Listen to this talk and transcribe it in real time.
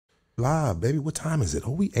live, baby. What time is it?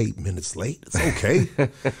 Oh, we 8 minutes late. It's okay.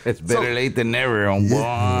 It's better late than never, on boy.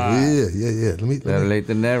 Yeah. Better late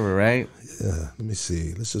than never, right? Yeah, let me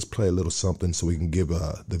see. Let's just play a little something so we can give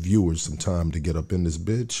the viewers some time to get up in this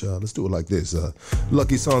bitch. Let's do it like this.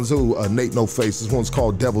 Lucky Sanzu, Nate No Face. This one's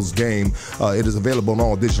called Devil's Game. It is available on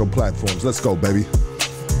all digital platforms. Let's go, baby.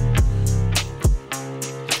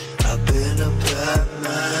 I've been a bad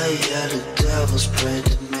man, yeah, the devil's prayed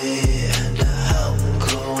to me, and I help him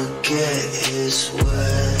go and get his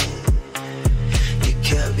way. You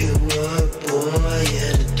kept your word, boy,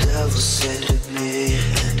 yeah, the devil said to me,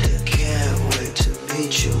 and I can't wait to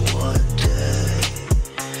meet you one day.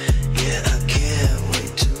 Yeah, I can't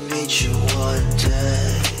wait to meet you one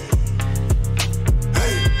day.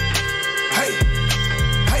 Hey, hey,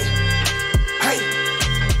 hey, hey, hey,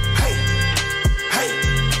 hey,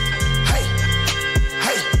 hey,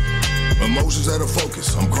 hey. Emotions out of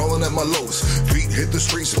focus, I'm crawling at my lowest. Feet hit the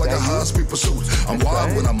streets like a high-speed pursuit. I'm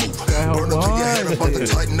wild when I move. Burn up to your head, about to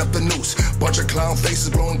tighten up the noose. Bunch of clown faces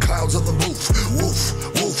blowing clouds of the roof. Woof,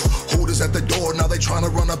 woof. Hooters at the door, now they trying to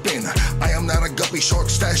run up in. I am not a guppy shark,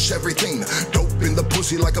 stash everything. Dope in the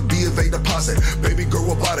pussy like a B of A deposit. Baby girl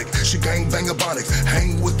robotic, she gang bang ebonics.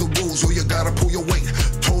 Hang with the rules or you gotta pull your weight.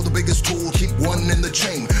 Told the biggest tool, keep one in the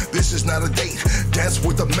chain. This is not a date. Dance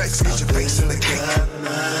with the Mex, get your face in the cake.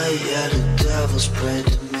 Yeah, the devil's prayed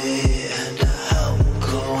to me, and I help him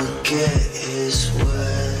go and get his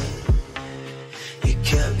way. You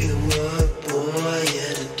kept your word, boy,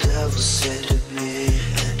 yeah, the devil said to me,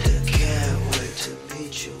 and I can't wait to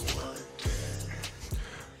meet you one day.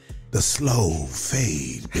 The slow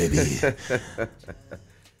fade, baby.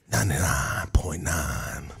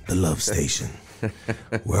 99.9, the love station.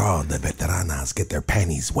 Where all the veteranas get their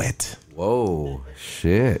panties wet. Whoa,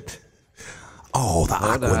 shit. All the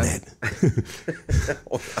Aquanet.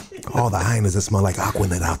 All the hyenas that smell like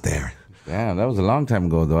Aquanet out there. Damn, that was a long time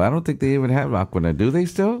ago, though. I don't think they even have Aquanet. Do they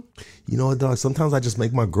still? You know what, dog? Sometimes I just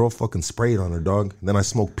make my girl fucking spray it on her, dog. Then I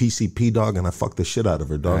smoke PCP, dog, and I fuck the shit out of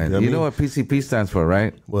her, dog. Right. You know what PCP stands for,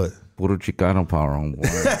 right? What? Puro Chicano power on board.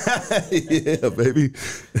 Yeah, baby.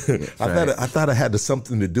 I thought it had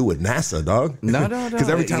something to do with NASA, dog. No. Because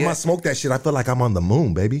every time I smoke that shit, I feel like I'm on the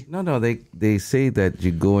moon, baby. No. They say that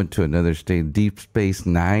you go into another state, Deep Space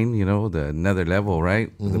Nine. You know, another level, right?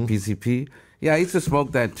 Mm-hmm. The PCP. Yeah, I used to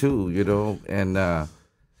smoke that too. You know, and I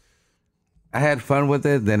had fun with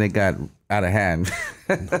it. Then it got out of hand.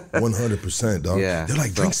 100%, dog. Yeah. They're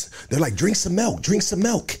like, drink some milk.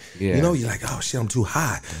 Yeah. You know, you're like, oh shit, I'm too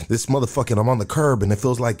high. This motherfucking, I'm on the curb, and it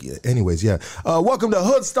feels like, anyways, yeah. Welcome to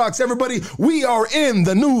Hood Stocks, everybody. We are in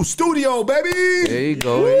the new studio, baby. There you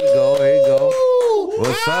go.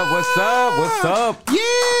 What's up? Yeah.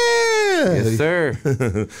 Yes, sir.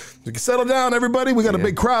 Settle down, everybody. We got a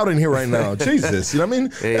big crowd in here right now. Jesus, you know what I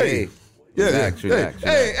mean? Hey. Relax.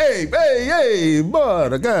 Hey,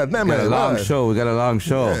 bud, God damn it. We got a long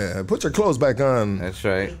show. Yeah, put your clothes back on. That's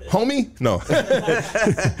right. Homie? No.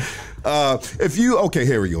 Okay,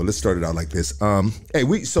 here we go. Let's start it out like this.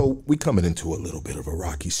 We coming into a little bit of a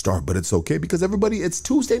rocky start, but it's okay because it's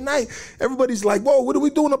Tuesday night. Everybody's like, whoa, what are we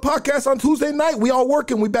doing a podcast on Tuesday night? We all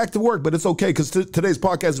working, we back to work, but it's okay because today's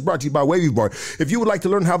podcast is brought to you by Wavy Bar. If you would like to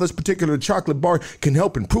learn how this particular chocolate bar can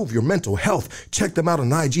help improve your mental health, check them out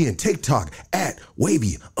on IG and TikTok at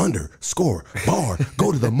Wavy_bar.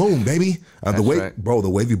 Go to the moon, baby. Right. Bro, the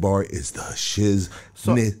Wavy Bar is the shiz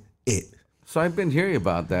it. So I've been hearing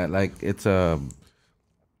about that. Like it's a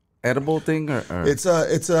edible thing, or I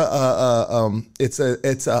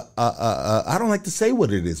don't like to say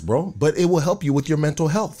what it is, bro, but it will help you with your mental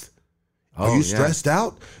health. Are you stressed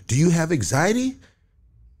out? Do you have anxiety?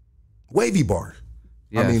 Wavy Bar.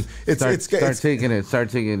 Yeah. I mean, start taking it.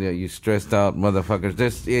 You stressed out motherfuckers.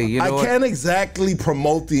 I can't exactly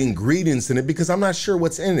promote the ingredients in it because I'm not sure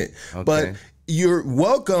what's in it. Okay. But you're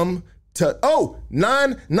welcome to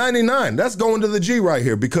 $9.99. That's going to the G right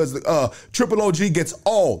here because Triple OG gets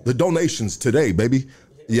all the donations today, baby.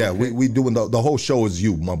 Yeah, okay. we doing the whole show is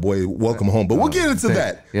you, my boy. Welcome home. But we'll get into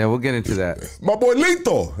that. Yeah, we'll get into that. My boy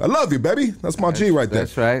Lito, I love you, baby. That's my G right there.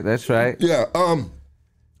 That's right. Yeah.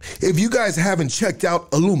 If you guys haven't checked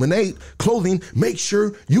out Illuminate clothing, make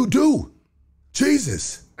sure you do.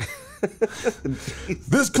 Jesus.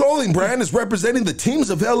 This clothing brand is representing the teams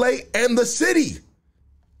of LA and the city.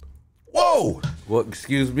 Whoa. Well,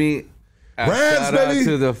 excuse me. Rams, shout baby. out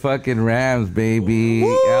to the fucking Rams, baby. Woo!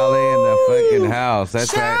 LA in the fucking house.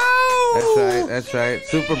 That's right.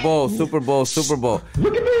 Super Bowl. Look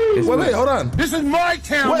at me. Wait, hold on. This is my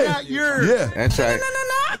town, not yours. Yeah. That's right.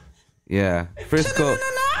 Yeah.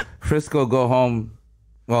 Frisco go home.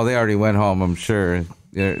 Well, they already went home, I'm sure.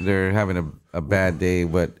 They're having a a bad day.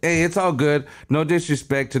 But hey, it's all good. No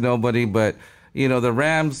disrespect to nobody, but you know the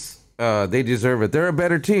Rams, they deserve it. They're a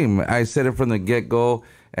better team. I said it from the get-go.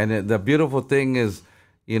 And the beautiful thing is,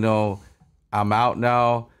 you know, I'm out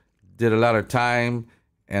now, did a lot of time,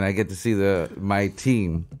 and I get to see my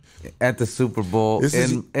team at the Super Bowl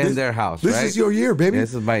in their house. This is your year, baby.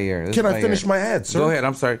 This is my year. Can I finish my ad, sir? Go ahead.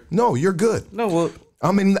 I'm sorry. No, you're good. No, well,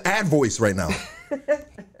 I'm in the ad voice right now.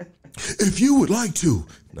 If you would like to.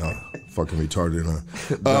 No, fucking retarded, huh?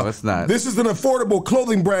 No, it's not. This is an affordable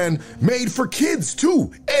clothing brand made for kids,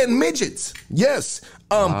 too, and midgets. Yes.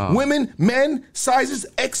 Women, men, sizes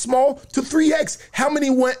X small to 3X. How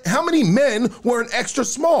many men were an extra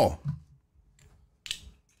small?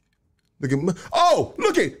 Look at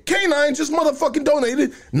K9 just motherfucking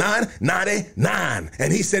donated $9.99,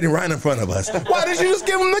 and he's sitting right in front of us. Why did you just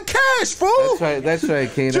give him the cash, fool? That's right,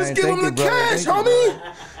 K9. Just give him the cash, homie.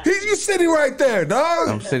 You sitting right there, dog.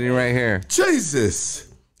 I'm sitting right here. Jesus.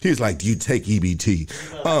 He's like, do you take EBT?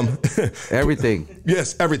 Everything.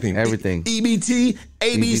 Yes, everything. Everything. EBT,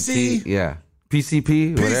 ABC. EBT, yeah.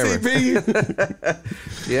 PCP, whatever.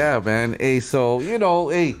 PCP. Yeah, man. Hey, so, you know,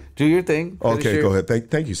 hey, do your thing. Okay, go ahead.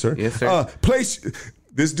 Thank you, sir. Yes, sir.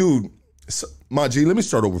 This dude, Maji, let me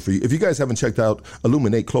start over for you. If you guys haven't checked out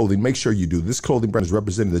Illuminate Clothing, make sure you do. This clothing brand is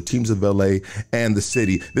representing the teams of LA and the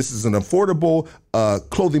city. This is an affordable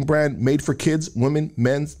clothing brand made for kids, women,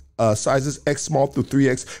 men's, sizes X small through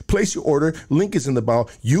 3X. Place your order. Link is in the bio.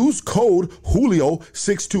 Use code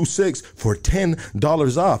Julio626 for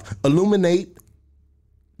 $10 off.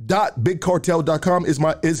 Illuminate.bigcartel.com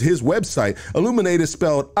is his website. Illuminate is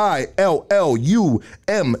spelled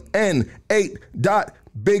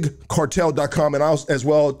ILLUM8.bigcartel.com, and as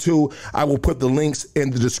well too, I will put the links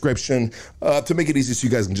in the description to make it easy so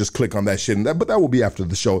you guys can just click on that shit. But that will be after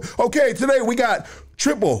the show. Okay, today we got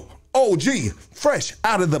Triple OG, fresh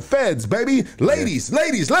out of the feds, baby. Ladies.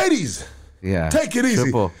 Yeah. Take it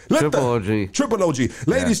easy. Triple OG. Triple OG.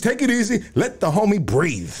 Ladies, take it easy. Let the homie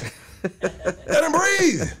breathe. Let him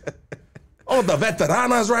breathe. Oh, the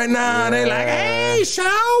veteranas right now, they like, hey, Shao,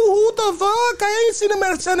 who the fuck? I ain't seen him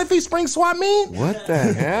at Santa Fe Spring Swap Meet. What the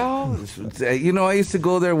hell? You know, I used to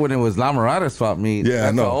go there when it was La Mirada Swap Meet. Yeah,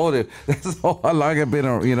 I know. That's how long I've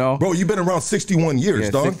been, you know. Bro, you've been around 61 years,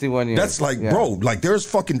 dog. 61 years. That's like, bro, like there's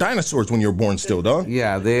fucking dinosaurs when you were born still, dog.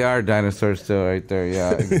 Yeah, they are dinosaurs still right there.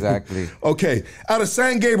 Yeah, exactly. Okay, out of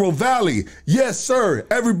San Gabriel Valley. Yes, sir.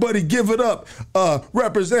 Everybody give it up.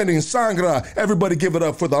 Representing Sangra. Everybody give it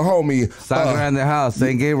up for the homie. Sangra in the house.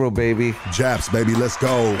 San Gabriel, baby. Japs, baby. Let's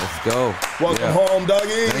go. Let's go. Welcome home,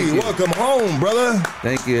 doggy. Welcome home, brother.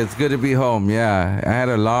 Thank you. It's good to be home. Yeah, I had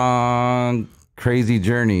a long, crazy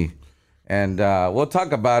journey, and we'll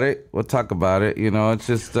talk about it. You know, it's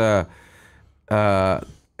just, and I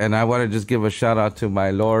want to just give a shout out to my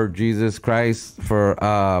Lord Jesus Christ for.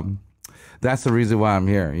 That's the reason why I'm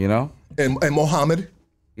here. You know. And Muhammad.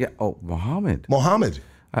 Yeah. Oh, Muhammad.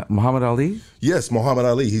 Muhammad Ali? Yes, Muhammad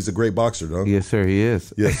Ali. He's a great boxer, dog. Yes, sir, he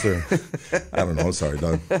is. Yes, sir. I don't know. I'm sorry,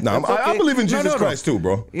 dog. No, I believe in Jesus Christ too,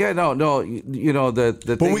 bro. Yeah, no. You know, the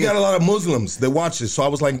But we got a lot of Muslims that watch this. So I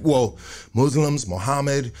was like, well, Muslims,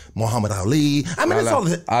 Muhammad Ali. I mean, it's all...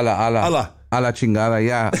 Allah chingada,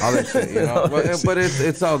 yeah. All that shit, you know. but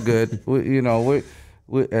it's all good. We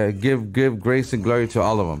give grace and glory to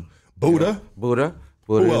all of them. Buddhism.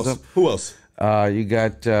 Who else? You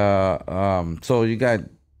got so you got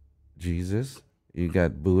Jesus, you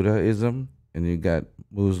got Buddhism, and you got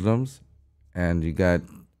Muslims, and you got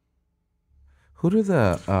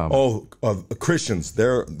Christians.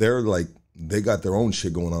 They're like they got their own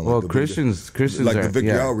shit going on. Well, like Christians like are, the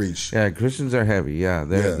Victory Outreach. Yeah, Christians are heavy. Yeah,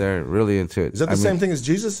 they're really into it. Is that the same thing as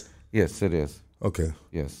Jesus? Yes, it is. Okay.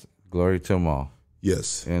 Yes, glory to them all.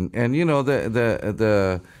 Yes. And you know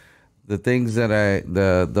the things that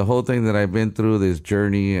the whole thing that I've been through, this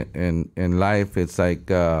journey in life, it's like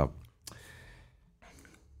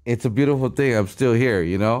it's a beautiful thing. I'm still here,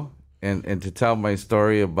 you know, and to tell my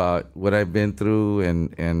story about what I've been through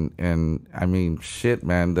and I mean, shit,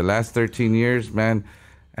 man, the last 13 years, man,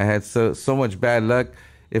 I had so much bad luck.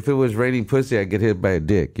 If it was raining pussy, I'd get hit by a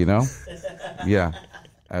dick, you know? Yeah,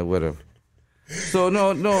 I would have. So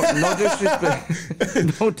no disrespect,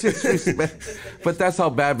 no disrespect. But that's how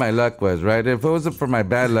bad my luck was, right? If it wasn't for my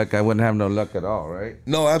bad luck, I wouldn't have no luck at all, right?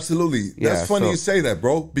 No, absolutely. That's funny you say that,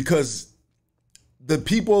 bro, because the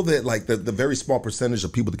people that like the very small percentage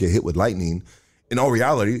of people that get hit with lightning, in all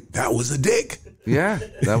reality, that was a dick. Yeah,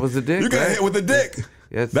 that was the dick. You got hit with the dick.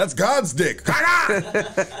 Yes. That's God's dick.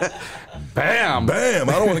 Bam. Bam.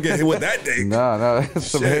 I don't want to get hit with that dick. No, that's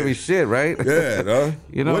some heavy shit, right? Yeah, no.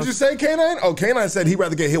 You know, what'd you say, K9? Oh, K9 said he'd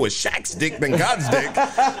rather get hit with Shaq's dick than God's dick.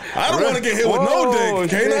 I don't want to get hit with no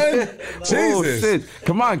dick, K9. Jesus. Oh, shit.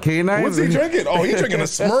 Come on, K9. What's he drinking? Oh, he drinking a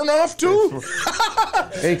Smirnoff too?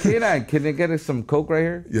 Hey, K9, can you get us some Coke right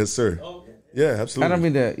here? Yes, sir. Yeah, absolutely. I don't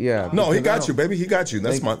mean to, yeah. No, he got you, baby. He got you.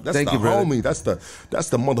 That's Thank the you, brother. homie. That's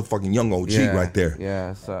the motherfucking young OG right there.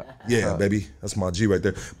 Yeah. So, Yeah, baby. That's my G right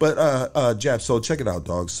there. But Jab, so check it out,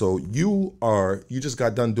 dog. So you just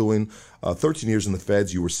got done doing 13 years in the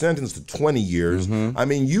feds. You were sentenced to 20 years. Mm-hmm. I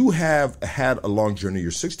mean, you have had a long journey.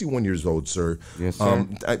 You're 61 years old, sir. Yes, sir.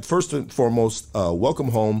 First and foremost, welcome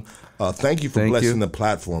home. Thank you for blessing the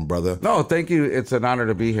platform, brother. No, thank you. It's an honor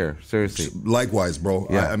to be here. Seriously. Likewise, bro.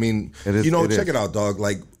 Yeah. I mean, It is- check it out, dog.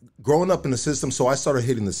 Like, growing up in the system, so I started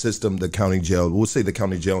hitting the system, the county jail. We'll say the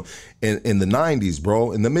county jail in the 90s,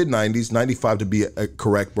 bro. In the mid 90s, 95 to be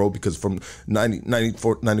correct, bro, because from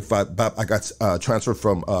 94, 95, I got transferred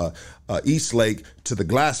from East Lake to the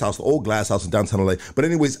Glass House, the old Glass House in downtown LA. But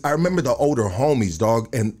anyways, I remember the older homies,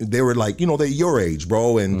 dog, and they were like, they're your age,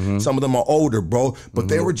 bro, and some of them are older, bro. But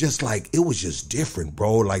they were just like, it was just different,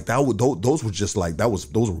 bro. Like those were just like those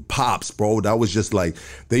were pops, bro. That was just like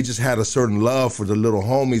they just had a certain love for the little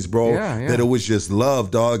homies, bro. Yeah. That it was just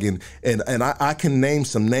love, dog. And I can name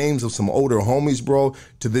some names of some older homies, bro,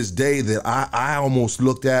 to this day that I almost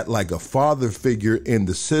looked at like a father figure in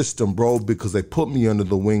the system, bro, because they put me under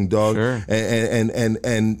the wing, dog. Sure.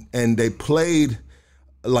 And they played,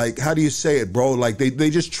 like, how do you say it, bro? Like they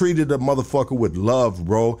just treated a motherfucker with love,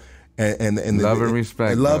 bro. And Love and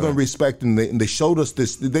respect, love brother. and respect, and they showed us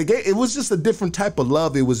this. It was just a different type of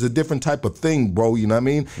love. It was a different type of thing, bro. You know what I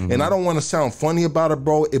mean? Mm-hmm. And I don't want to sound funny about it,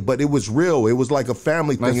 bro, but it was real. It was like a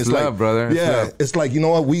family thing. That's It's love, like, brother. It's yeah, love. it's like, you know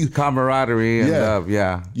what, we, Camaraderie and Yeah. love.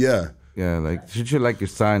 Yeah. yeah. Yeah. Like, treat you like your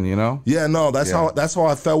son, you know? Yeah, no, that's Yeah. how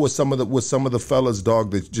I felt with some of the fellas,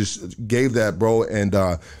 dog, that just gave that, bro. And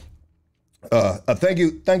thank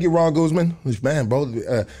you, Ron Guzman, man, bro.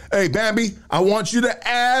 Hey, Bambi, I want you to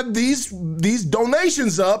add these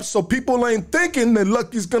donations up so people ain't thinking that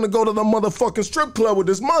Lucky's gonna go to the motherfucking strip club with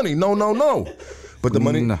this money. No. But the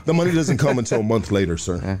money doesn't come until a month later,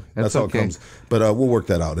 sir. That's how okay. it comes. But we'll work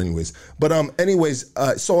that out, anyways. But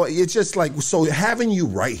so it's just like, so having you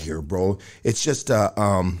right here, bro. It's just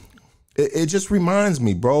it just reminds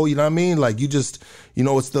me, bro. You know what I mean? Like, you just,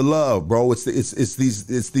 it's the love, bro. It's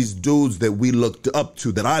these dudes that we looked up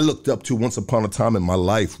to, that I looked up to once upon a time in my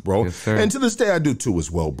life, bro. Yes, sir. And to this day, I do too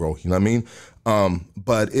as well, bro. You know what I mean?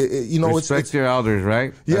 But Respect it's your elders,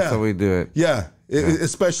 right? That's how we do it. yeah.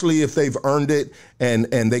 Especially if they've earned it and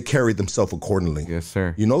they carry themselves accordingly. Yes,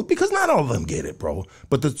 sir. Because not all of them get it, bro.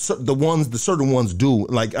 But the certain ones do.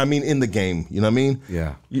 Like, I mean, in the game, you know what I mean?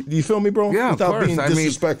 Yeah. You feel me, bro? Yeah, Without of course. being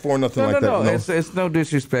disrespectful or nothing like that. No, you know? it's no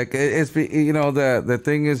disrespect. The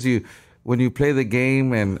thing is, when you play the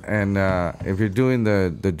game and if you're doing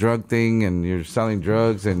the drug thing and you're selling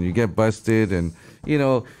drugs and you get busted and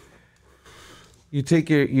you take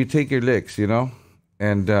your licks,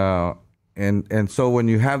 and so when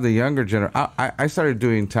you have the younger generation, I started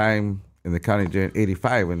doing time in the county jail in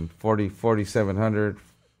 '85 when 4700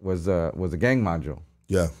 was a gang module.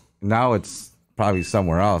 Yeah. Now it's probably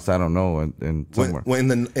somewhere else. I don't know. In somewhere. When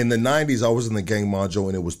in the 90s, I was in the gang module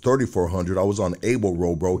and it was 3400. I was on Able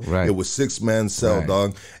Row, bro. Right. It was 6-man cell, Right.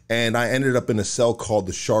 dog. And I ended up in a cell called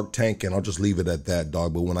the Shark Tank, and I'll just leave it at that,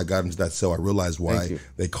 dog. But when I got into that cell, I realized Thank why you.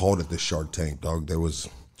 they called it the Shark Tank, dog. There was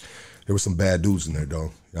some bad dudes in there,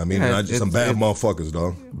 dog. You know what I mean? Yeah, And some bad motherfuckers,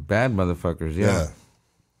 dog. Bad motherfuckers, yeah.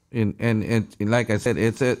 And like I said,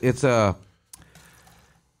 it's a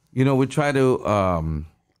we try to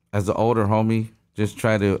as an older homie, just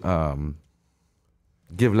try to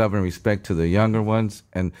give love and respect to the younger ones.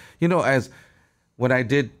 And as when I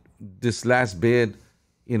did this last bid,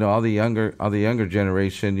 all the younger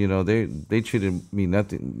generation, they treated me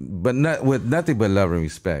with nothing but love and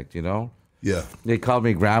respect, Yeah. They called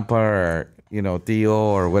me grandpa or Theo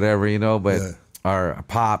or whatever, but Yeah. or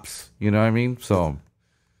pops, you know what I mean? So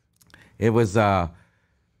it was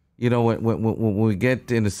when we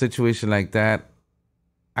get in a situation like that,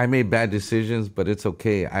 I made bad decisions, but it's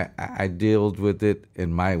okay. I dealt with it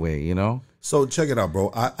in my way, So check it out, bro.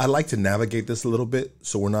 I like to navigate this a little bit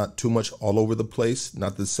so we're not too much all over the place.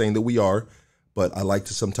 Not the saying that we are, but I like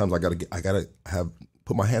to sometimes I gotta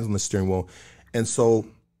put my hands on the steering wheel. And so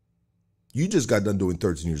you just got done doing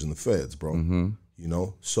 13 years in the feds, bro. Mm-hmm.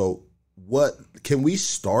 So what can we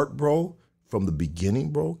start, bro, from the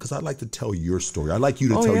beginning, bro? Because I like to tell your story. I like you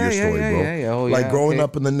to tell your story, bro. Oh, like growing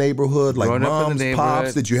up in the neighborhood, like growing moms,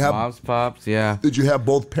 pops. Did you have moms, pops? Yeah. Did you have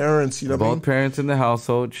both parents? You know, both parents in the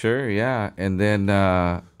household, sure, yeah. And then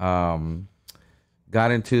got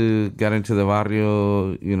into the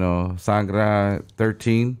barrio, you know, Sangra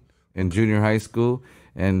 13 in junior high school,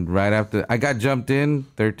 and right after I got jumped in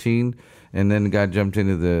 13, and then got jumped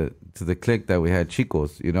into the clique that we had,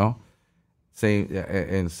 Chicos, you know. Same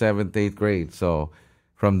in 7th, 8th grade. So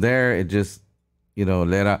from there, it just, you know,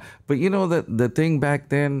 let out. But you know, the thing back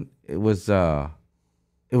then, it was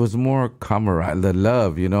more camaraderie, the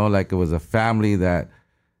love, you know, like it was a family that,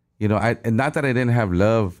 you know, and not that I didn't have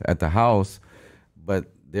love at the house, but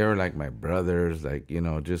they were like my brothers, like, you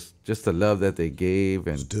know, just the love that they gave,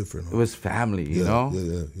 and it's different. Huh? It was family, you know.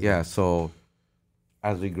 Yeah. So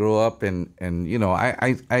as we grew up, and you know,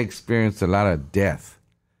 I experienced a lot of death.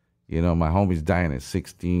 You know, my homie's dying at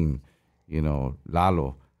 16. You know,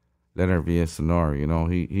 Lalo, Leonard Villasenor, you know,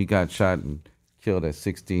 he got shot and killed at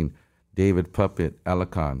 16. David Puppet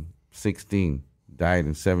Alicon, 16, died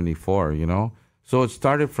in 74, you know. So it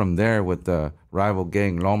started from there with the rival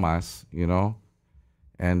gang Lomas, you know.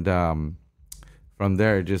 And from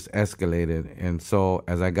there, it just escalated. And so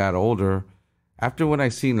as I got older, after when I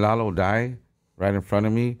seen Lalo die right in front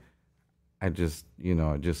of me, I just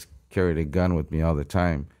carried a gun with me all the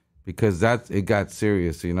time. Because it got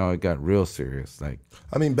serious, you know, it got real serious. Like,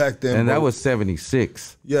 I mean, back then, and that was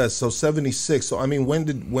 76. Yeah, so 76. So I mean, when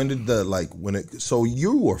did the so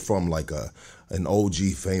you were from like an OG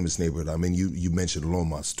famous neighborhood. I mean, you mentioned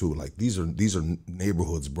Lomas too. Like these are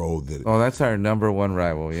neighborhoods, bro. That's our number one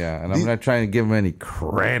rival, yeah. And I'm not trying to give them any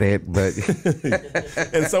credit, but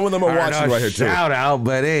and some of them are watching right here too. Shout out,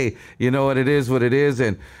 but hey, you know what it is,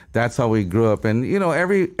 and that's how we grew up. And you know,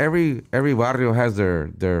 every barrio has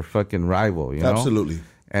their fucking rival, you know. Absolutely.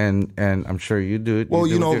 And I'm sure you do it. Well,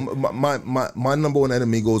 you know, my number one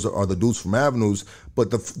enemigos are the dudes from Avenues. But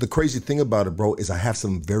the crazy thing about it, bro, is I have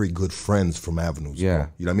some very good friends from Avenues. Yeah. Bro.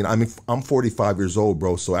 You know what I mean? I'm 45 years old,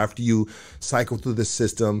 bro. So after you cycle through the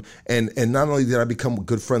system, and not only did I become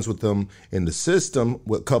good friends with them in the system,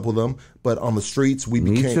 with a couple of them, but on the streets, we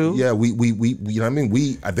became. Me too. Yeah, we you know what I mean?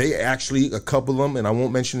 They actually, a couple of them, and I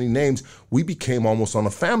won't mention any names, we became almost on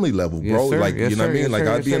a family level, bro. Yes, sir. Like, yes, you know sir. what I mean? Yes, Like,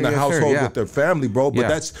 sir. I'd be in the household yeah. with their family, bro. But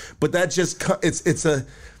Yeah. that just,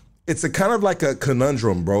 it's a kind of like a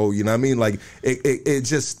conundrum, bro. You know what I mean? Like, it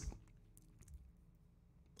just,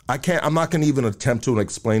 I'm not going to even attempt to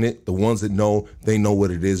explain it. The ones that know, they know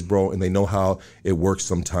what it is, bro, and they know how it works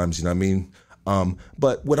sometimes, you know what I mean?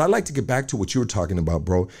 But what I like to get back to what you were talking about,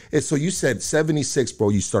 bro, is so you said 76, bro,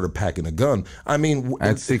 you started packing a gun. I mean,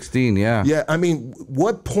 at 16, yeah. Yeah, I mean,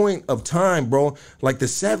 what point of time, bro, like the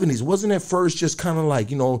 70s, wasn't it first just kind of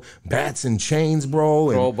like, you know, bats and chains,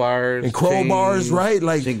 bro? And crowbars, chains, right?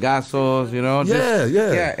 Like chingazos, you know? Yeah.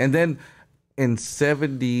 Yeah, and then in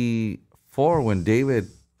 74, when David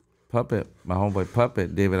Puppet, my homeboy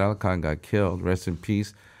Puppet, David Alicon got killed, rest in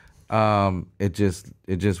peace. It just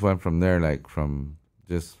went from there, like from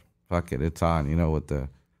just fuck it, it's on, you know, with the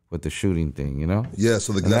shooting thing, you know. Yeah,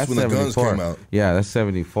 so that's when the guns came out. Yeah, that's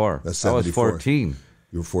 74. That's 74. I was 14.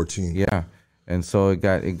 You were 14. Yeah, and so it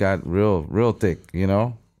got real thick, you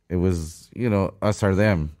know. It was, you know, us or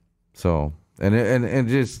them. So and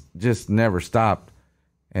it just never stopped,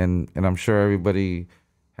 and I'm sure everybody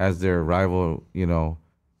has their rival, you know,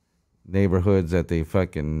 neighborhoods that they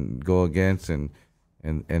fucking go against, and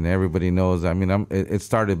everybody knows. I mean, it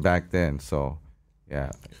started back then, so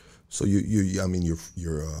yeah. So I mean, you're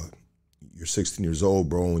 16 years old,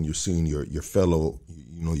 bro, and you're seeing your fellow,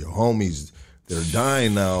 you know, your homies that are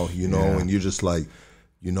dying now, you know, and you're just like,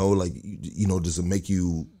 you know, like, you know, does it make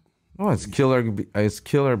you? Oh, it's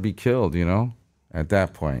kill or be killed, you know, at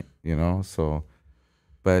that point, you know. So,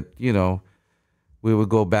 but you know, we would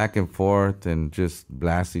go back and forth and just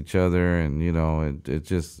blast each other, and you know, it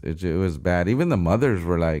was bad. Even the mothers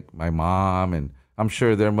were like, my mom, and I'm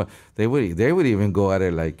sure they would even go at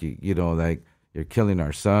it like, you know, like, you're killing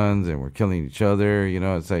our sons and we're killing each other. You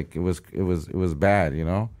know, it's like it was bad, you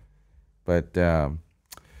know. But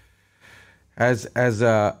as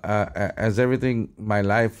everything, my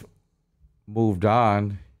life moved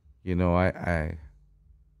on, you know, I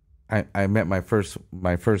met my first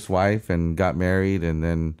wife and got married, and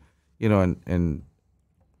then, you know, in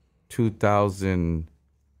 2000,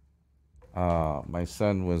 my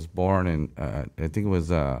son was born in I think it was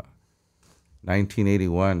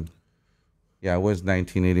 1981. Yeah, it was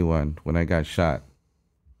 1981 when I got shot.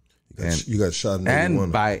 You got shot in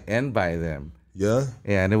 81. And by them. Yeah?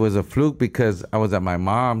 Yeah, and it was a fluke because I was at my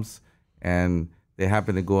mom's and they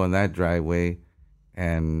happened to go in that driveway,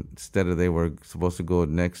 and instead of they were supposed to go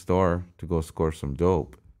next door to go score some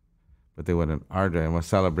dope, but they went in our drive. I was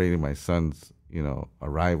celebrating my son's,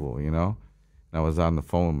 arrival, And I was on the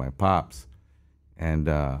phone with my pops, and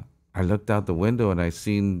I looked out the window and I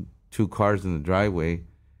seen 2 cars in the driveway,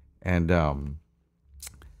 and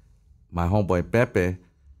my homeboy Pepe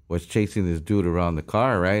was chasing this dude around the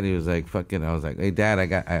car, right? He was like, fucking, I was like, hey, Dad,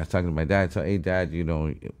 I was talking to my dad. So, hey, Dad,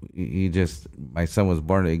 my son was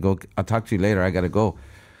born. I'll talk to you later. I got to go.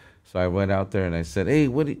 So I went out there and I said, hey,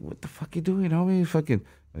 what the fuck you doing, homie? Fucking,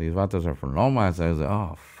 these vatos are from Lomas. I was like,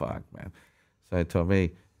 oh, fuck, man. So I told him,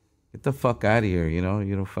 hey, get the fuck out of here, you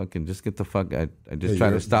don't fucking, just get the fuck out. I just try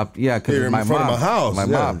to stop. Yeah, because my mom. My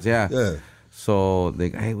mom's, yeah. So they,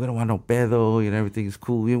 hey, we don't want no pedo, everything's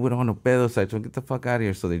cool. We don't want no pedo. So I told them, get the fuck out of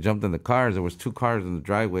here. So they jumped in the cars. There was 2 cars in the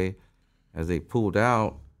driveway. As they pulled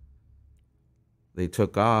out, they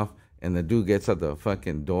took off, and the dude gets at the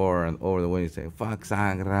fucking door and over the window. He say, fuck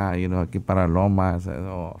sangra, aquí para Lomas. I said,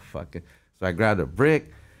 oh, fuck it. So I grabbed a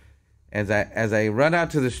brick. As I run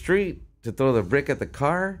out to the street to throw the brick at the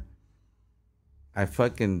car,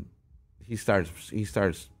 he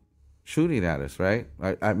starts shooting at us, right?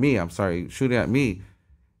 At me, I'm sorry, shooting at me.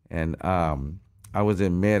 And I was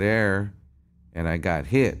in midair and I got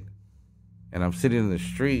hit. And I'm sitting in the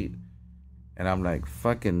street and I'm like,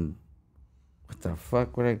 fucking, what the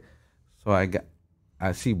fuck? So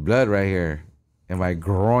I see blood right here in my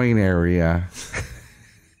groin area.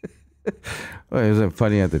 Well, it wasn't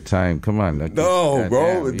funny at the time. Come on. No,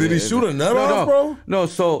 bro. Damn. Did he shoot a nut off, bro? No,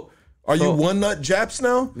 so... Are you one nut Japs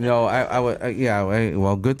now? No,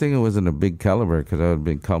 well, good thing it wasn't a big caliber because I would have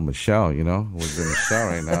been called Michelle, It would have been Michelle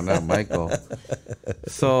right now, not Michael.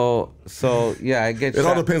 So yeah, I get It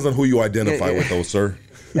all depends on who you identify with, though, sir.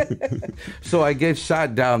 So I get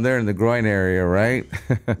shot down there in the groin area, right?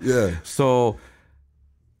 Yeah. So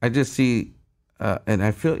I just see, and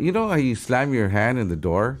I feel, how you slam your hand in the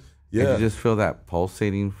door? Yeah. And you just feel that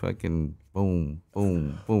pulsating fucking boom,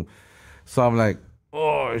 boom, boom. So I'm like,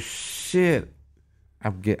 oh shit!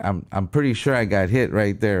 I'm pretty sure I got hit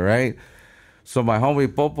right there, right? So my homie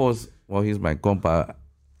Popo's, he's my compa,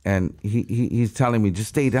 and he's telling me just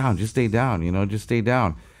stay down, just stay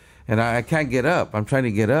down. And I can't get up. I'm trying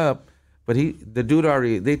to get up, but the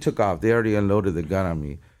dude they took off. They already unloaded the gun on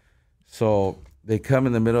me. So they come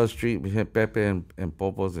in the middle of the street, we hit Pepe and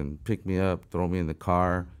Popo's and pick me up, throw me in the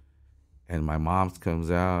car. And my mom comes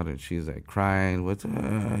out and she's like crying. What's,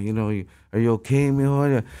 are you okay,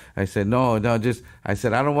 mijo? I said, no, I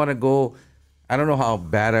said, I don't want to go. I don't know how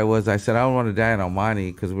bad I was. I said, I don't want to die in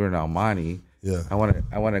Almani because we're in Almani. Yeah. I want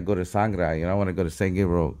to go to Sangra. I want to go to St.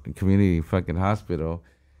 Gabriel Community fucking Hospital.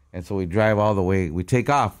 And so we drive all the way. We take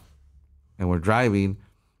off and we're driving.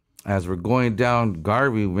 As we're going down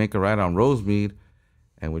Garvey, we make a right on Rosemead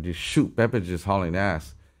and we just shoot. Pepe's just hauling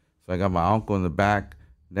ass. So I got my uncle in the back.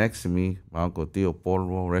 Next to me, my uncle Tio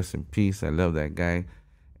Polvo, rest in peace. I love that guy.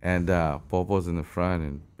 And Popo's in the front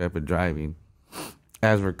and Pepe driving.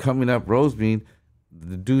 As we're coming up Rosemead,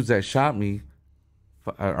 the dudes that shot me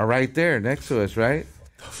are right there next to us, right?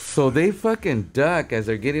 So they fucking duck as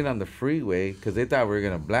they're getting on the freeway because they thought we were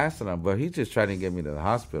going to blast them. But he's just trying to get me to the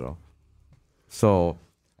hospital. So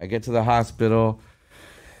I get to the hospital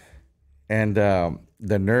and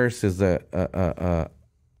the nurse is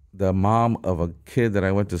the mom of a kid that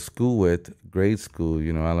I went to school with, grade school,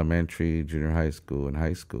 elementary, junior high school, and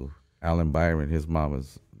high school. Alan Byron, his mom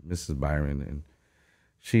is Mrs. Byron, and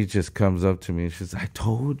she just comes up to me and she says, I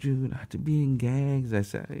told you not to be in gangs. I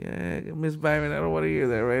said, yeah, Miss Byron, I don't want to hear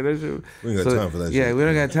that, right? We ain't got time for that shit. Yeah, we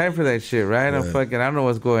don't got time for that shit, right? Yeah. I don't know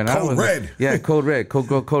what's going on. Code red. Yeah, code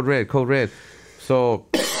red. So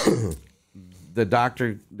the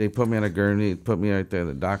doctor, they put me on a gurney, put me right there.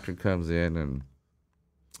 The doctor comes in and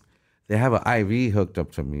they have an IV hooked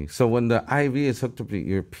up to me. So when the IV is hooked up to you,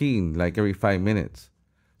 you're peeing like every 5 minutes.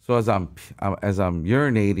 So as I'm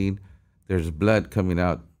urinating, there's blood coming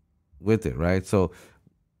out with it, right? So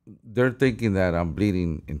they're thinking that I'm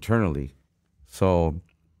bleeding internally. So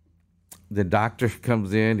the doctor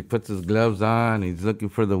comes in, he puts his gloves on, he's looking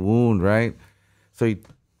for the wound, right? So he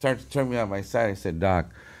starts to turn me on my side. I said,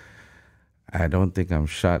 Doc, I don't think I'm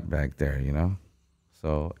shot back there,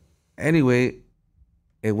 So anyway,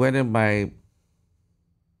 it went in my,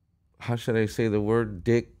 how should I say the word?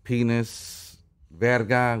 Dick, penis,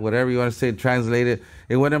 verga, whatever you want to say, translate it.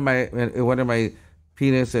 It went in my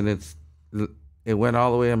penis and it went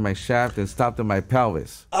all the way in my shaft and stopped in my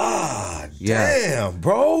pelvis. Ah, Yeah. Damn,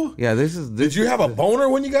 bro. Yeah, this. Did you have a boner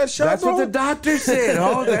when you got shot, That's bro? what the doctor said.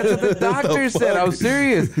 Oh, that's what the doctor said. I was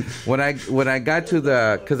serious. When I got to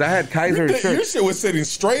because I had Kaiser Your insurance. shit was sitting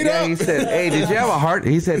straight Yeah, up. he said, "Hey, did you have a heart?"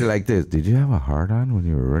 He said it like this. Did you have a heart on when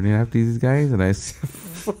you were running after these guys? And I said,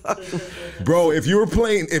 Bro, if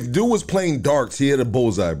dude was playing darts, he hit a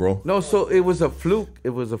bullseye, bro. "No." So it was a fluke. It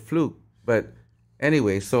was a fluke. But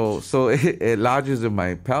anyway, so it lodges in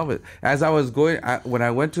my pelvis. As I was going, when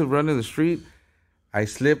I went to run in the street, I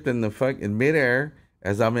slipped in in midair.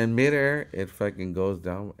 As I'm in midair, it fucking goes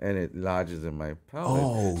down and it lodges in my pelvis.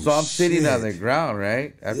 Oh, so I'm sitting on the shit. ground,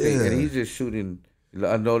 right? And Yeah. he's just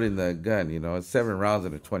unloading the gun. It's 7 rounds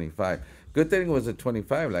in a 25. Good thing it was a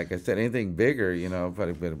 25. Like I said, anything bigger,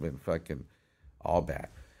 probably would have been fucking all bad.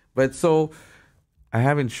 But so I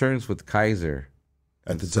have insurance with Kaiser.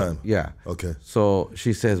 At the time. Yeah. Okay. So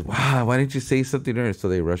she says, "Wow, why didn't you say something to her?" So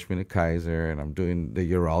they rush me to Kaiser, and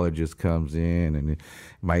the urologist comes in, and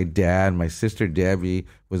my sister Debbie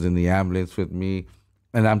was in the ambulance with me,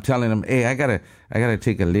 and I'm telling them, "Hey, I gotta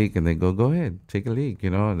take a leak," and they go ahead, take a leak,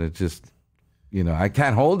 and it's just, I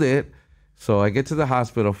can't hold it. So I get to the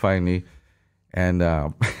hospital finally, and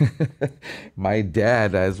my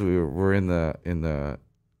dad, as we were in the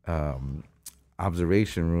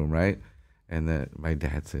observation room, right? And my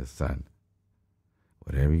dad says, "Son,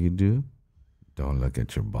 whatever you do, don't look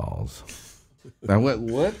at your balls." I went,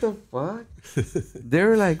 "What the fuck?"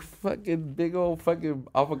 They're like fucking big old fucking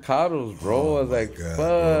avocados, bro. I was like, God,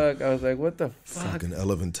 "Fuck." Bro. I was like, "What the fuck?" Fucking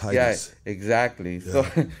elephantitis. Yeah, exactly.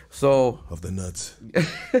 Yeah. So Of the nuts.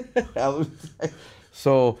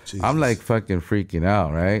 Jesus. I'm like fucking freaking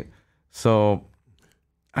out, right? So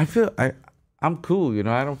I feel I'm cool,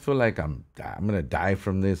 I don't feel like I'm gonna die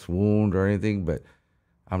from this wound or anything, but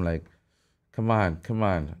I'm like, come on,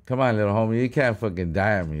 little homie, you can't fucking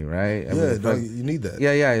die on me, right? You need that.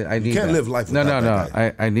 Yeah, I need. You can't that. live life without that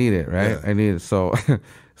guy. I need it, right? Yeah. I need it. So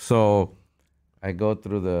I go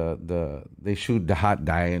through they shoot the hot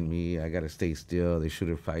dye in me. I gotta stay still. They shoot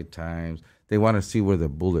it 5 times. They want to see where the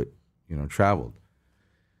bullet, traveled.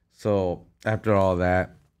 So after all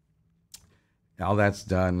that's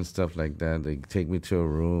done and stuff like that, they take me to a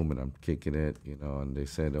room and I'm kicking it, and they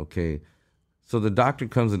said, okay. So the doctor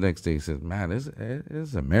comes the next day and says, "Man,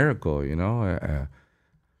 it's a miracle,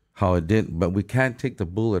 how it didn't, but we can't take the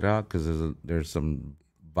bullet out because there's some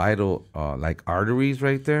vital, like arteries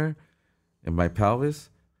right there in my pelvis."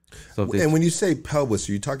 So And when you say pelvis,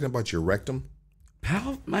 are you talking about your rectum?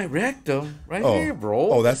 my rectum right here,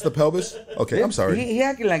 bro. Oh, that's the pelvis? Okay, I'm sorry. He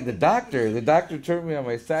acted like the doctor. The doctor turned me on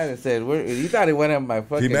my side and said, "You thought it went on my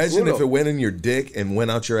fucking." Can you imagine culo. if it went in your dick and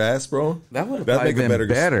went out your ass, bro? That would have That'd probably been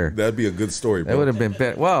better. That'd be a good story, bro. That would have been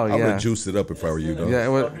better. Well, I would yeah. have juiced it up if I were you, though. Yeah,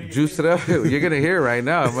 well, juice it up. You're gonna hear it right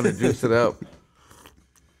now. I'm gonna juice it up.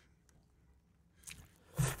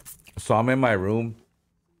 So I'm in my room,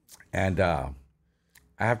 and I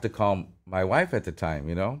have to call my wife at the time,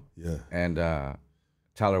 Yeah. and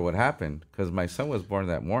tell her what happened because my son was born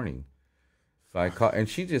that morning. So I call, and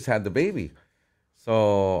she just had the baby.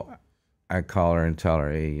 So I call her and tell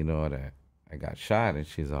her, "Hey, you know what? I got shot." And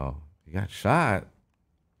she's all, "You got shot?"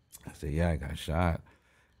 I said, "Yeah, I got shot."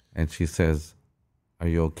 And she says, "Are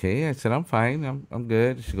you okay?" I said, "I'm fine. I'm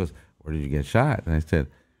good." She goes, "Where did you get shot?" And I said,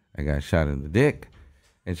 "I got shot in the dick."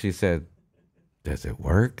 And she said, "Does it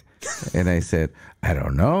work?" And I said, I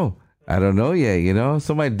don't know yet,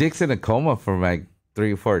 So my dick's in a coma for like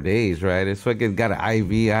 3 or 4 days, right? It's fucking got an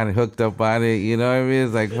IV on it, hooked up on it, you know what I mean?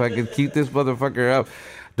 It's like, fucking keep this motherfucker up.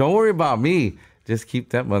 Don't worry about me. Just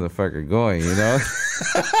keep that motherfucker going,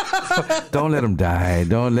 Don't let him die.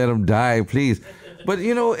 Don't let him die, please. But,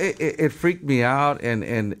 it freaked me out.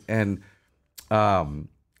 And I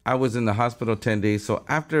was in the hospital 10 days. So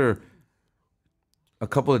after a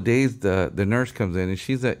couple of days, the nurse comes in, and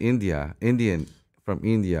she's an Indian from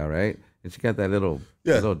India, right? And she got that little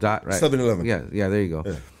dot, right? 7-Eleven. Yeah, there you go.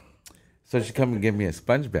 Yeah. So she come and give me a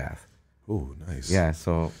sponge bath. Oh, nice. Yeah,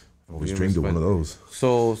 so Always dreamed of one of those.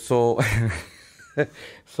 So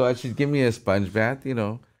she'd give me a sponge bath,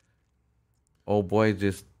 Old boy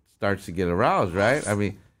just starts to get aroused, right? I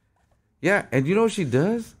mean, yeah, and you know what she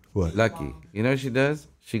does? What? Lucky. You know what she does?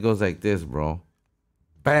 She goes like this, bro.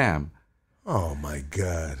 Bam. Oh, my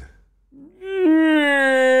God.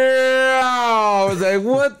 I was like,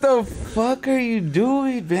 what the fuck are you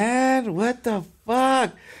doing, man? What the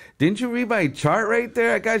fuck? Didn't you read my chart right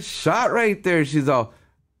there? I got shot right there. She's all,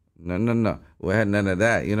 no. We had none of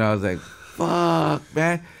that. I was like, fuck,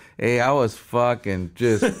 man. Hey, I was fucking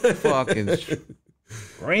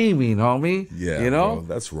screaming, homie. Yeah, bro,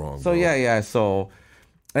 that's wrong. So, bro. yeah. So,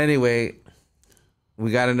 anyway,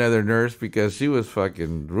 we got another nurse because she was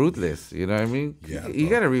fucking ruthless. You know what I mean? Yeah, you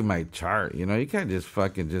got to read my chart. You know, you can't just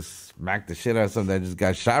fucking just smack the shit out of something that just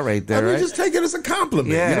got shot right there. I mean, right? just take it as a compliment.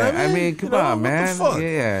 Yeah, you know what I mean? come on, man. What the fuck?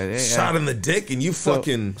 Yeah. Shot in the dick and you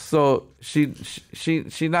fucking. So she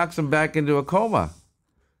knocks him back into a coma.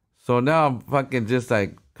 So now I'm fucking just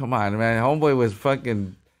like, come on, man. Homeboy was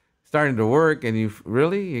fucking starting to work, and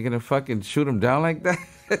you're gonna fucking shoot him down like that?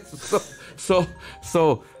 so.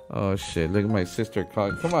 Oh shit! Look at my sister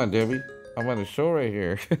calling. Come on, Debbie. I'm on the show right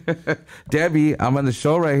here. Debbie, I'm on the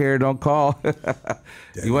show right here. Don't call.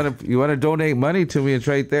 You wanna donate money to me? It's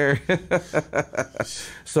right there.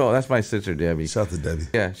 So that's my sister Debbie. Shout out to Debbie.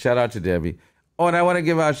 Yeah, shout out to Debbie. Oh, and I want to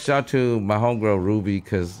give out a shout to my homegirl Ruby,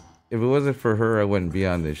 because if it wasn't for her, I wouldn't be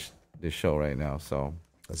on this show right now. So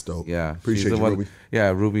that's dope. Yeah, appreciate she's the you, one, Ruby. Yeah,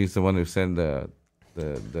 Ruby's the one who sent the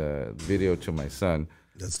video to my son.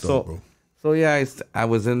 That's dope, bro. So yeah, I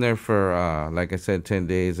was in there for like I said, 10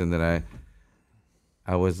 days, and then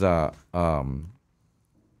I was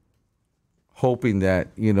hoping that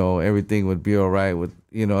everything would be all right with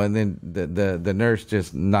and then the nurse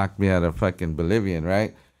just knocked me out of fucking Bolivian,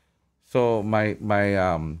 right? So my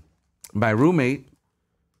roommate,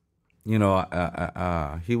 he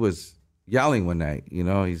was yelling one night,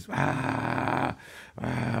 he's my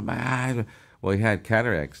eye. Well, he had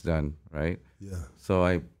cataracts done, right? Yeah. So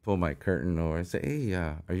I pull my curtain over. I say, "Hey,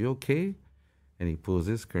 are you okay?" And he pulls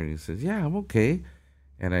his curtain. He says, "Yeah, I'm okay."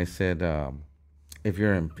 And I said, "If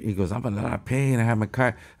you're in," he goes, "I'm in a lot of pain. I have my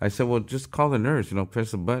car." I said, "Well, just call the nurse.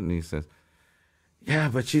 Press the button." He says, "Yeah,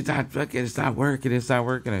 but she's not fucking. It's not working. It's not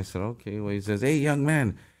working." I said, "Okay." Well, he says, "Hey, young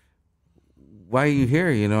man, why are you here?"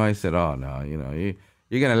 I said, "Oh no, you're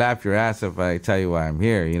gonna laugh your ass if I tell you why I'm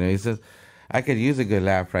here." He says, "I could use a good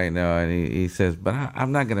laugh right now." And he says, "But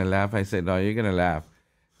I'm not going to laugh." I said, "No, you're going to laugh."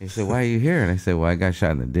 He said, "Why are you here?" And I said, "Well, I got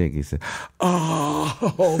shot in the dick." He said, "Oh,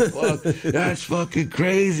 fuck, that's fucking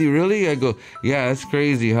crazy. Really?" I go, "Yeah, that's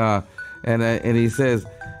crazy, huh?" And he says,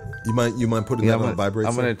 You mind putting that on vibrate?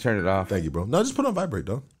 I'm going to turn it off. Thank you, bro. No, just put it on vibrate,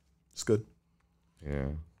 though. It's good. Yeah.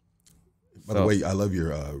 By the way, I love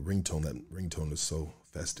your ringtone. That ringtone is so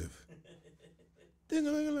festive.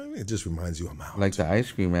 It just reminds you I'm out. Like the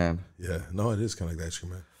ice cream man. Yeah, no, it is kind of like the ice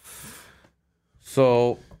cream man.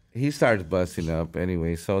 So he starts busting up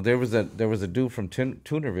anyway. So there was a dude from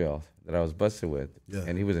Tunerville that I was busting with,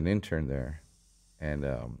 and he was an intern there, and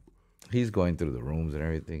he's going through the rooms and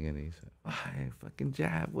everything, and he said, "Hi, fucking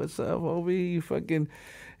Jab, what's up, homie? You fucking,"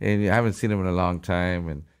 and I haven't seen him in a long time,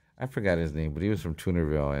 and I forgot his name, but he was from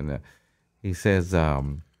Tunerville, and he says,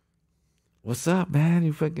 "What's up, man?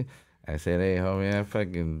 You fucking." I said, "Hey,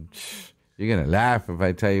 homie, you're going to laugh if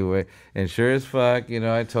I tell you what." And sure as fuck,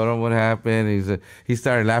 I told him what happened. He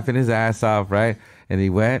started laughing his ass off, right? And he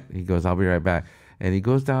goes, "I'll be right back." And he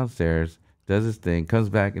goes downstairs, does his thing, comes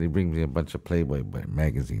back, and he brings me a bunch of Playboy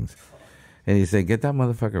magazines. And he said, "Get that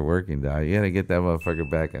motherfucker working, dog. You got to get that motherfucker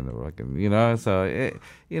back in the fucking," So,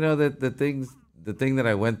 the thing that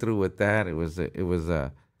I went through with that, it was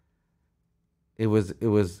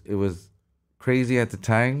crazy at the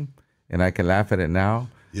time. And I can laugh at it now.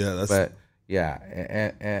 Yeah, but yeah,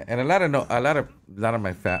 and a lot of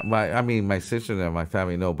my family, my sister and my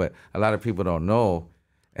family know, but a lot of people don't know.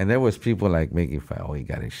 And there was people like making fun. "Oh, he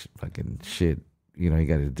got his fucking shit. He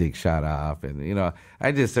got his dick shot off." And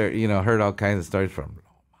I just heard all kinds of stories from.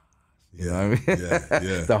 You know what I mean?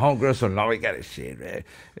 Yeah. The homegirls from, "No, he got his shit, man."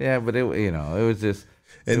 Yeah, but it was just.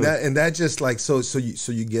 That just like so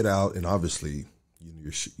you get out, and obviously.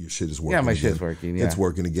 Your shit is working. Yeah, my again. shit's working. Yeah. It's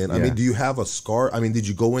working again. Yeah. I mean, do you have a scar? I mean, did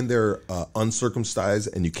you go in there uncircumcised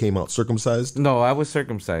and you came out circumcised? No, I was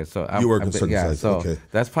circumcised. So you were circumcised. Yeah, so okay.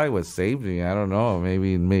 That's probably what saved me. I don't know.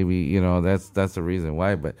 Maybe that's the reason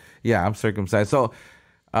why. But yeah, I'm circumcised. So,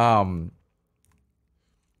 and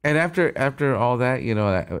after all that,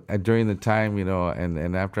 during the time,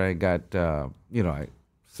 and after I got, I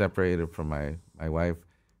separated from my wife,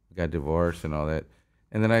 got divorced and all that.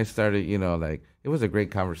 And then I started, it was a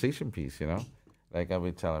great conversation piece, Like I'll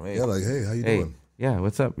be telling me, yeah, like, "Hey, how you doing? Yeah,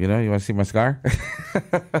 what's up? You want to see my scar?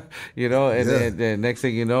 And then next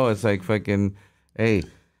thing you know, it's like fucking, hey,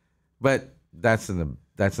 but that's in the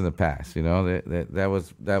past,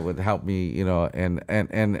 that would help me, and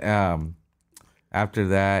after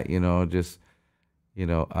that,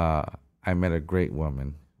 I met a great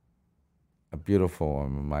woman, a beautiful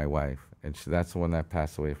woman, my wife, and that's the one that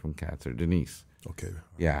passed away from cancer, Denise. Okay.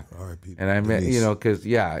 Yeah. All right, Pete. And I met, Denise. because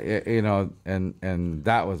and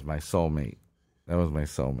that was my soulmate. That was my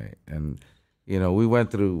soulmate. And we went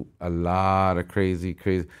through a lot of crazy.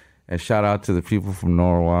 And shout out to the people from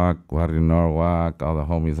Norwalk, Guardia Norwalk, all the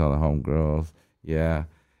homies, all the homegirls. Yeah.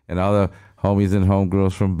 and all the homies and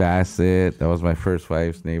homegirls from Bassett. That was my first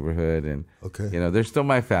wife's neighborhood, and they're still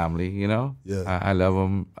my family. Yeah. I love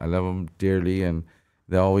them. I love them dearly, and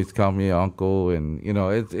they always call me uncle. And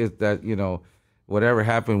it's that whatever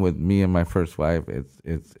happened with me and my first wife,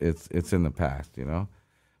 it's in the past.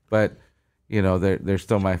 But they're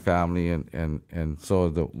still my family, and so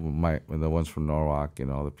the ones from Norwalk,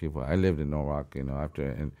 the people. I lived in Norwalk, after,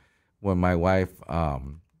 and when my wife,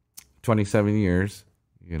 27 years,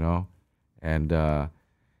 and that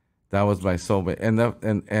was my soulmate, and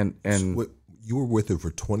so you were with her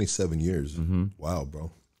for 27 years. Mm-hmm. Wow,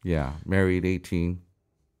 bro. Yeah, married 18.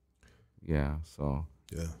 Yeah, so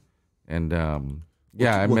yeah, and I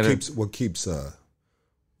met her. What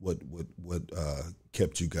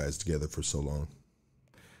kept you guys together for so long?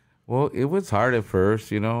 Well, it was hard at first,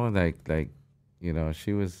 she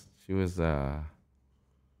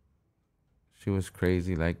was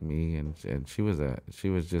crazy like me, and she was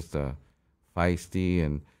just feisty,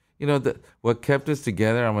 and what kept us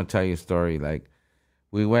together. I'm gonna tell you a story. Like,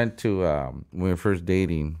 we went to when we were first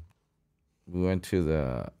dating, we went to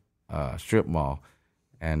the strip mall,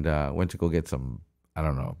 and went to go get some, I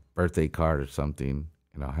don't know, birthday card or something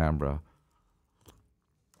in Alhambra.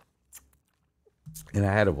 And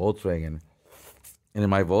I had a Volkswagen, and in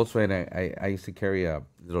my Volkswagen, I used to carry a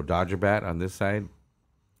little Dodger bat on this side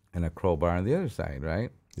and a crowbar on the other side,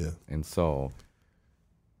 right? Yeah. And so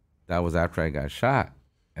that was after I got shot,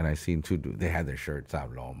 and I seen two dudes. They had their shirts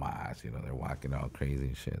out, low mas, they're walking all crazy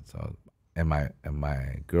and shit. So, and my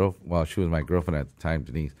girl, well, she was my girlfriend at the time,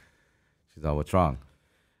 Denise. She's all, what's wrong?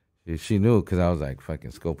 She knew, because I was like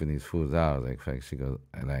fucking scoping these fools out. I was like, fuck. She goes,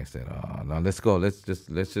 and I said, oh no, let's go. Let's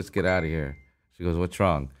just get out of here. She goes, what's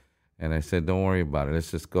wrong? And I said, don't worry about it. Let's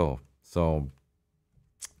just go. So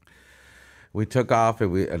we took off,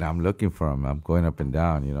 and I'm looking for them. I'm going up and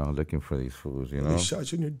down, looking for these fools, They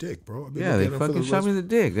shot you in your dick, bro. Yeah, they fucking shot me in the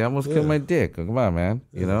dick. They almost killed my dick. Come on, man.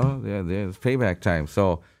 Yeah. It's payback time.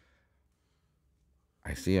 So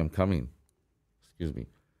I see them coming. Excuse me.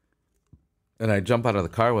 And I jump out of the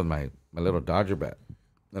car with my little Dodger bat,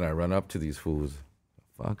 and I run up to these fools.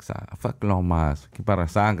 Fuck lo más, que para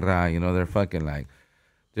sangra, they're fucking like,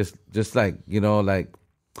 just like, like,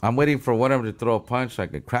 I'm waiting for one of them to throw a punch so I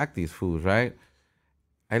could crack these fools, right?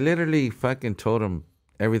 I literally fucking told them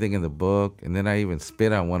everything in the book, and then I even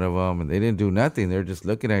spit on one of them, and they didn't do nothing. They're just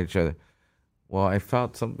looking at each other. Well, I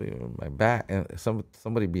felt something on my back, and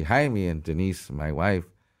somebody behind me, and Denise, my wife,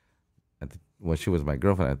 she was my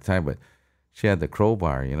girlfriend at the time, but she had the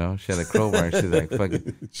crowbar, She had a crowbar, and she's like, fucking,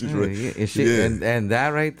 and that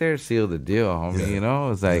right there sealed the deal,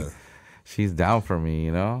 homie, It's like, she's down for me,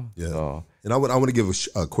 Yeah. So, and I want to give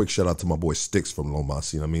a quick shout out to my boy Sticks from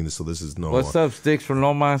Lomas, what I mean? So this is no... What's up, Sticks from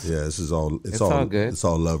Lomas? Yeah, this is all... It's all good. It's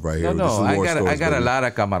all love right here. No, I got a lot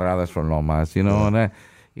of camaradas from Lomas, and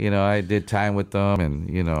I did time with them,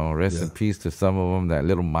 and, rest in peace to some of them, that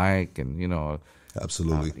little Mike, and,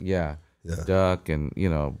 Absolutely. Duck, and,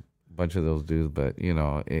 bunch of those dudes, but in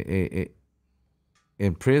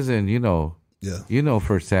prison,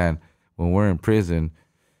 firsthand, when we're in prison,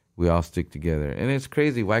 we all stick together, and it's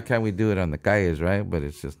crazy. Why can't we do it on the calles, right? But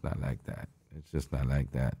it's just not like that.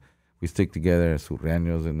 We stick together as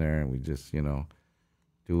surreños in there, and we just do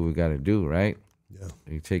what we got to do, right? Yeah.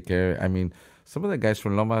 You take care. I mean, some of the guys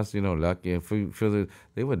from Lomas, lucky, if we feel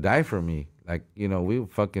they would die for me. Like, we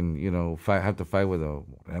would fucking have to fight with the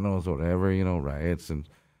Renos or whatever, riots and.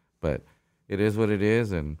 But it is what it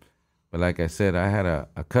is, but like I said, I had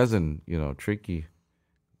a cousin, Tricky,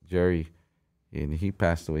 Jerry, and he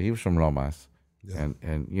passed away. He was from Lomas, and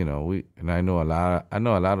I know a lot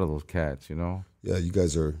of those cats, Yeah, you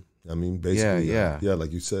guys are. I mean, basically, yeah,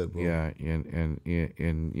 like you said, bro. Yeah, and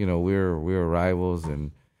we were rivals,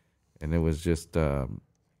 and it was just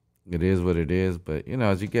it is what it is. But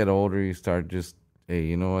as you get older, you start just, hey,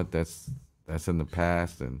 you know what? That's in the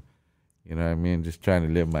past, and. You know what I mean? Just trying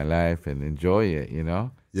to live my life and enjoy it,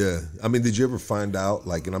 Yeah. I mean, did you ever find out,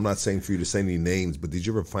 like, and I'm not saying for you to say any names, but did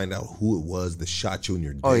you ever find out who it was that shot you in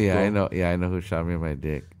your dick? Oh, yeah, bro? I know. Yeah, I know who shot me in my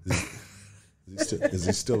dick. Is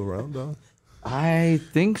he still around, dog? I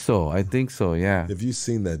think so, yeah. If you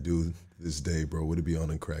seen that dude this day, bro, would it be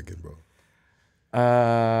on and cracking, bro?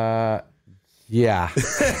 Yeah.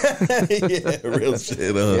 Yeah, real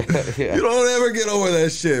shit, yeah. You don't ever get over that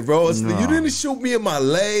shit, bro. No. You didn't shoot me in my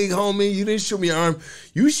leg, homie. You didn't shoot me in my arm.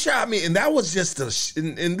 You shot me, and that was just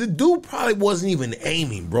and the dude probably wasn't even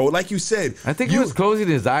aiming, bro. Like you said. I think he was closing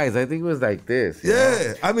his eyes. I think it was like this.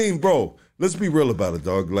 Yeah. I mean, bro, let's be real about it,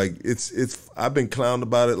 dog. Like, it's I've been clowned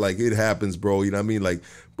about it. Like, it happens, bro. You know what I mean? Like,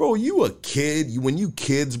 bro, you a kid. When you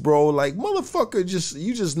kids, bro, like, motherfucker,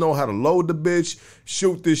 you just know how to load the bitch,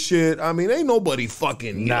 shoot this shit. I mean, ain't nobody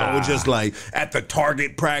fucking, you know, just like at the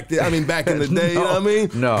target practice. I mean, back in the day, you know what I mean?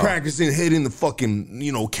 No. Practicing hitting the fucking,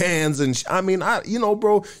 you know, cans and I mean, you know,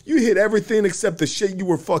 bro, you hit everything except the shit you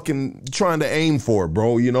were fucking trying to aim for,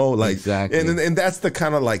 bro, you know? Like, exactly. And that's the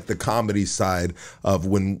kind of like the comedy side of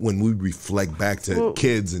when we reflect back to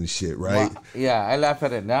kids and shit, right? Well, yeah, I laugh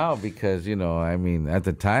at it now because, you know, I mean, at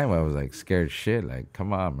the time I was like scared shit. Like,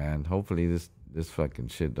 come on, man. Hopefully this fucking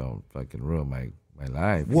shit don't fucking ruin my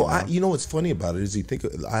life. Well, you know what's funny about it is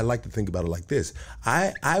I like to think about it like this.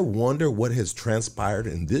 I wonder what has transpired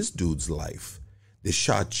in this dude's life that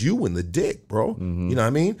shot you in the dick, bro. Mm-hmm. You know what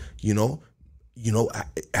I mean? You know,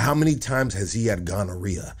 how many times has he had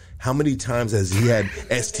gonorrhea? How many times has he had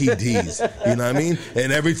STDs? You know what I mean?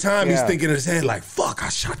 And every time he's thinking in his head like, fuck, I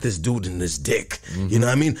shot this dude in his dick. Mm-hmm. You know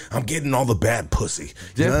what I mean? I'm getting all the bad pussy.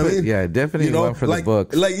 You know what I mean? Yeah, definitely, you know, one for like, the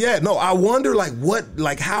books. Like, yeah, no, I wonder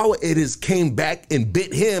how it has came back and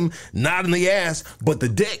bit him, not in the ass, but the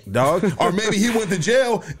dick, dog. Or maybe he went to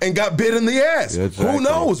jail and got bit in the ass. Exactly. Who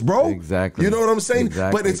knows, bro? Exactly. You know what I'm saying?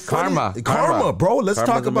 Exactly. But it's karma. Karma, bro. Let's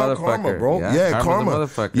talk about karma, bro. Yeah, karma.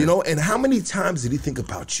 You know, and how many times did he think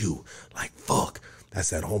about you? Like, fuck, that's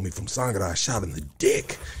that homie from Sangre I shot in the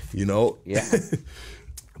dick, you know? Yeah.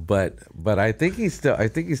 But I think he's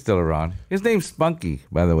still around. His name's Spunky,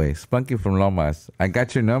 by the way. Spunky from Lomas. I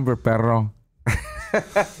got your number, perro. I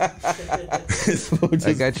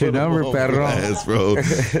got your number, perro. Ass, bro.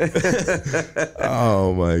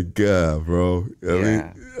 Oh my God, bro. I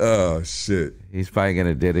mean, oh shit. He's probably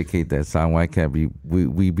gonna dedicate that song. Why can't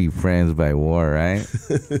we be friends by war, right?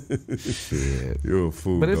 Shit. You're a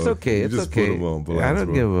fool. But it's okay. It's just okay. Put him on blast, I don't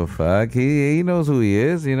bro. give a fuck. He knows who he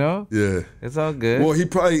is, you know? Yeah. It's all good. Well, he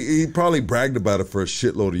probably bragged about it for a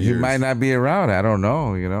shitload of years. He might not be around. I don't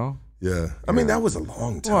know, you know? Yeah. I mean, that was a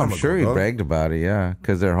long time Well, I'm ago, sure he dog. bragged about it, yeah.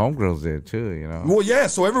 Because their homegirls did too, you know? Well, yeah,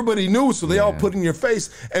 so everybody knew, so they all put in your face.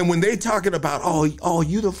 And when they talking about, oh,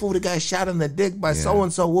 you the fool that got shot in the dick by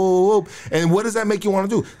so-and-so, whoa. And what does that make you want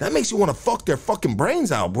to do? That makes you want to fuck their fucking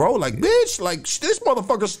brains out, bro. Like, bitch, like, this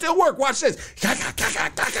motherfucker still work. Watch this.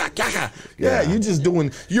 Yeah,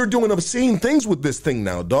 you're doing obscene things with this thing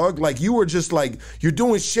now, dog. Like, you were just like, you're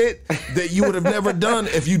doing shit that you would have never done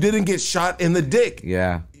if you didn't get shot in the dick.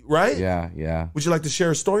 Yeah. Right? Yeah. Would you like to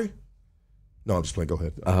share a story? No, I'm just playing. Go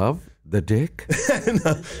ahead. Of the dick?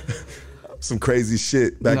 Some crazy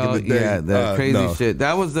shit back in the day. Yeah, the crazy shit.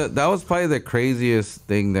 That was probably the craziest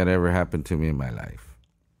thing that ever happened to me in my life.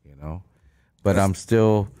 You know? But I'm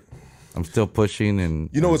still pushing and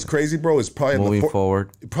you know what's crazy, bro? It's probably moving forward.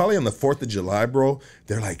 Probably on the 4th of July, bro.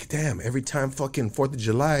 They're like, damn, every time fucking 4th of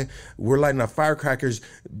July, we're lighting up firecrackers,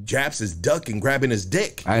 Japs is ducking, grabbing his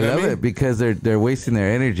dick. I love it because they're wasting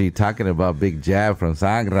their energy talking about Big Jab from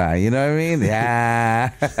Sangre. You know what I mean?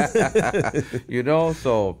 Yeah. You know,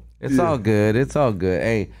 so it's all good. It's all good.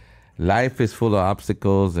 Hey, life is full of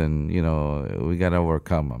obstacles and, you know, we got to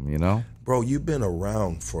overcome them, you know? Bro, you've been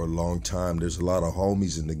around for a long time. There's a lot of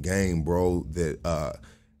homies in the game, bro,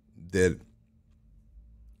 that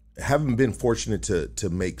haven't been fortunate to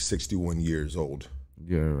make 61 years old.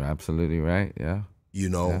 You're absolutely right. Yeah. You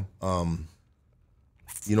know,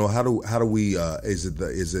 you know, how do we? Is it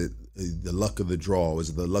the luck of the draw?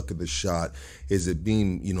 Is it the luck of the shot? Is it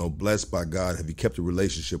being, you know, blessed by God? Have you kept a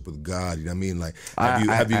relationship with God? You know what I mean? Like,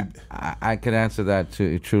 have you? I can answer that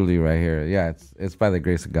truly right here. Yeah, it's by the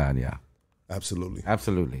grace of God. Yeah. Absolutely.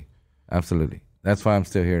 That's why I'm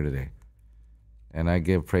still here today, and I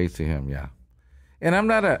give praise to Him. Yeah, and I'm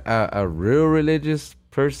not a real religious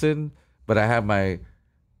person, but I have my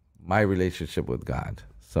relationship with God.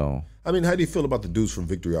 So, I mean, how do you feel about the dudes from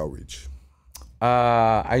Victory Outreach?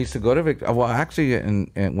 I used to go to Victory. Well, actually,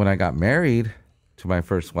 and when I got married to my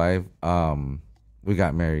first wife, we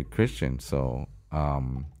got married Christian. So,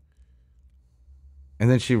 and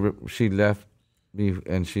then she left me,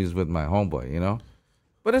 and she's with my homeboy, you know.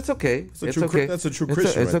 But it's okay. It's okay. That's a true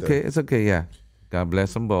Christian. It's right okay. there. It's okay. Yeah. God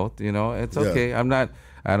bless them both. You know, it's okay. I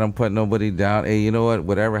don't put nobody down. Hey, you know what?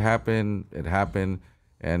 Whatever happened, it happened,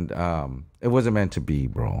 and it wasn't meant to be,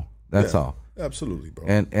 bro. That's all. Absolutely, bro.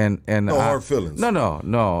 And no hard feelings.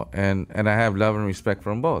 No. And I have love and respect for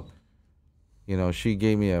them both. You know, she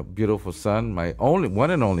gave me a beautiful son, my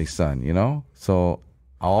one and only son. You know, so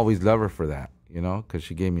I always love her for that. You know, because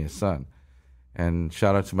she gave me a son. And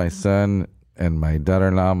shout out to my son and my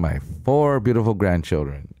daughter-in-law, my 4 beautiful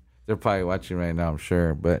grandchildren. They're probably watching right now, I'm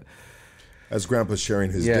sure. But That's Grandpa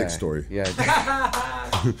sharing his dick story. Yeah.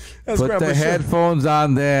 That's Put Grandpa the sharing. headphones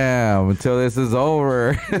on them until this is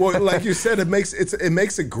over. Well, like you said, it makes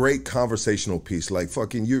a great conversational piece. Like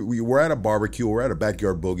fucking, we're at a barbecue, we're at a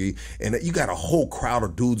backyard boogie, and you got a whole crowd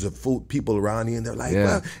of dudes of people around you, and they're like,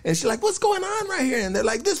 well, and she's like, what's going on right here? And they're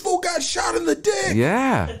like, this fool got shot in the dick.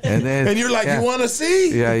 Yeah, and then And you're like, you want to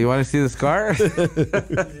see? Yeah, you want to see the scar?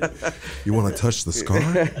 You want to touch the scar?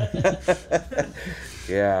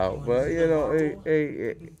 Yeah, but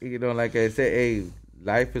like I said,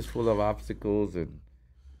 life is full of obstacles, and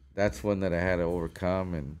that's one that I had to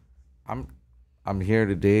overcome. And I'm here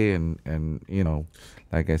today, and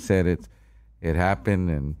like I said, it happened,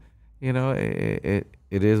 and it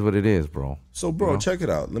is what it is, bro. So, bro, check it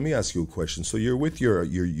out. Let me ask you a question. So, you're with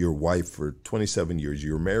your wife for 27 years.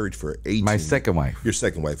 You were married for 18. My second wife. Your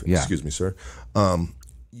second wife. Yeah. Excuse me, sir.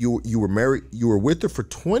 You were married. You were with her for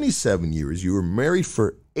 27 years. You were married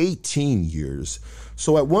for 18 years.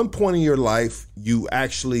 So, at one point in your life, you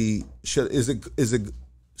actually is it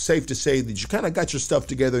safe to say that you kind of got your stuff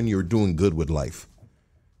together and you were doing good with life?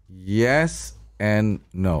 Yes and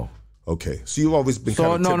no. Okay, so you've always been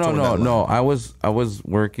So kind of no. I was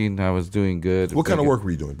working. I was doing good. What kind of work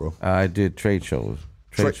were you doing, bro? I did trade shows.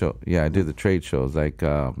 Yeah, I did the trade shows. Like,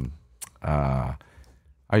 are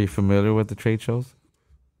you familiar with the trade shows?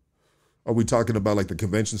 Are we talking about like the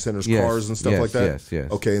convention centers, cars and stuff like that?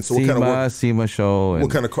 Yes. Okay, and so what kind of work? SEMA show. And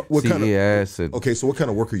What kind of CES? And, okay, so what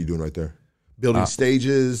kind of work are you doing right there? Building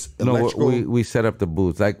stages, electrical. No, we set up the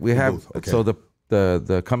booths. Like we have. booth, okay. So the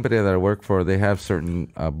company that I work for, they have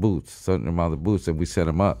certain booths, certain amount of booths, and we set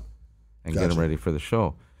them up and get them ready for the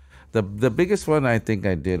show. The biggest one I think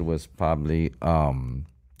I did was probably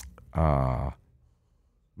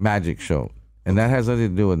magic show, and that has nothing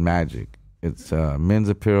to do with magic. It's Men's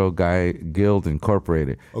Apparel Guild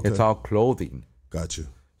Incorporated. Okay. It's all clothing. Got you.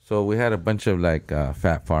 So we had a bunch of like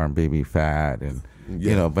Fat Farm, Baby Fat, and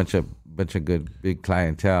a bunch of good big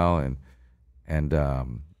clientele, and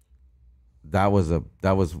that was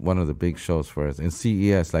one of the big shows for us. And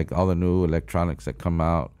CES, like all the new electronics that come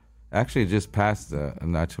out, actually just passed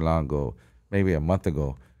not too long ago, maybe a month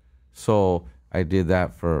ago. So I did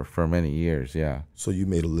that for many years, yeah. So you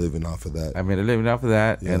made a living off of that. I made a living off of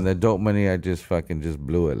that, and the dope money, I just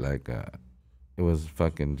blew it. Like, it was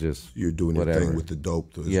fucking just You're doing whatever. your thing with the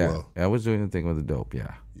dope as well. Yeah, I was doing the thing with the dope,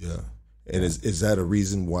 yeah. Yeah. And is that a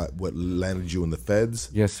reason what landed you in the feds?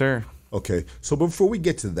 Yes, sir. Okay, so before we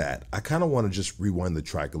get to that, I kind of want to just rewind the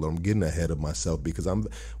track a little. I'm getting ahead of myself because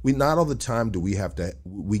not all the time do we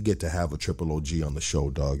get to have a triple OG on the show,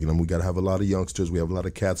 dog. We got to have a lot of youngsters. We have a lot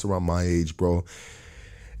of cats around my age, bro.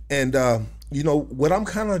 And what I'm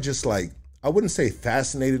kind of just like, I wouldn't say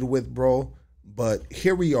fascinated with, bro, but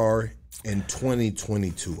here we are in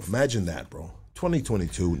 2022. Imagine that, bro.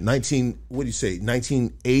 2022,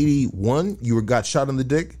 1981. You got shot in the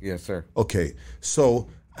dick? Yes, sir. Okay, so.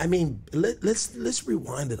 I mean, let's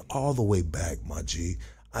rewind it all the way back, my G.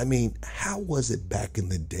 I mean, how was it back in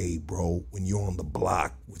the day, bro, when you're on the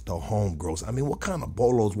block with the homegirls? I mean, what kind of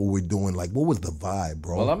bolos were we doing? Like, what was the vibe,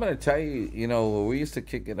 bro? Well, I'm going to tell you, when we used to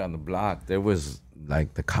kick it on the block, there was,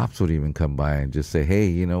 like, the cops would even come by and just say, hey,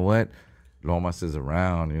 you know what? Lomas is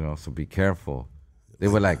around, so be careful. They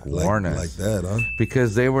would, like, warn us. Like that, huh?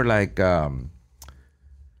 Because they were, like,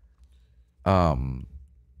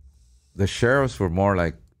 the sheriffs were more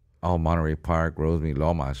like Monterey Park, Rosemead,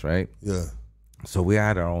 Lomas, right? Yeah. So we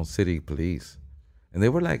had our own city police, and they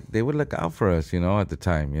would look out for us, at the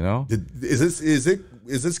time,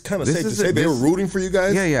 Is this kind of safe to say they were rooting for you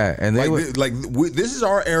guys? Yeah, and they this is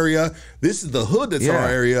our area. This is the hood that's our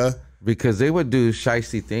area. Because they would do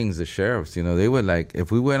shicey things, the sheriffs, they would if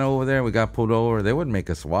we went over there and we got pulled over, they would make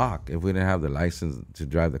us walk if we didn't have the license to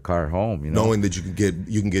drive the car home, Knowing that you can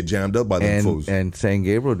get jammed up by them fools. And San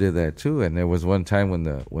Gabriel did that too. And there was one time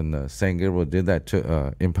when the San Gabriel did that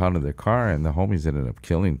to impounded their car, and the homies ended up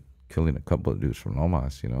killing a couple of dudes from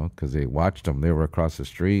Lomas, because they watched them. They were across the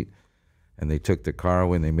street, and they took the car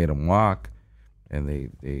when they made them walk. And they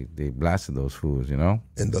blasted those fools, And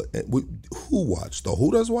who watched? The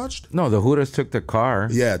Hoodas watched? No, the Hoodas took the car.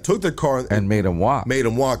 Yeah, took the car and made them walk. Knowing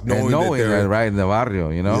that they're right in the barrio,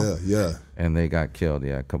 Yeah. And they got killed.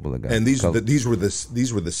 Yeah, a couple of guys. And these were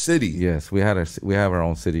the city. Yes, we have our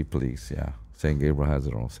own city police. Yeah, San Gabriel has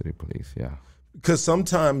their own city police. Yeah. Because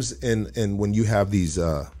sometimes when you have these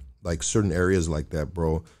like certain areas like that,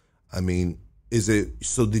 bro, I mean.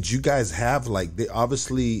 Did you guys have they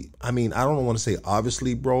obviously, I mean, I don't want to say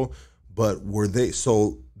obviously, bro, but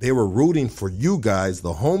they were rooting for you guys,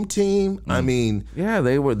 the home team? I mean. Yeah,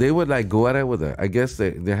 they would go at it with I guess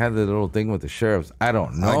they had the little thing with the sheriffs. I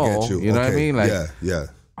don't know. I get you. You know what I mean? Yeah.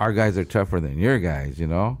 our guys are tougher than your guys, you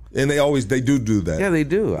know? And they do that. Yeah, they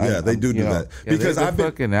do. They do that. Yeah, because they're I've been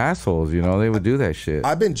fucking assholes, you know? They would do that shit.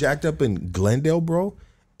 I've been jacked up in Glendale, bro.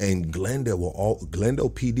 And Glendale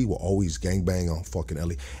PD will always gangbang on fucking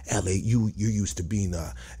LA. LA, you used to be in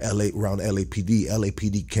LA around LAPD.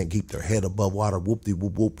 LAPD can't keep their head above water. Whoop de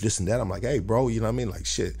whoop whoop, this and that. I'm like, hey, bro, you know what I mean? Like,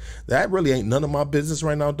 shit, that really ain't none of my business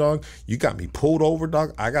right now, dog. You got me pulled over,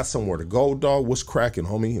 dog. I got somewhere to go, dog. What's cracking,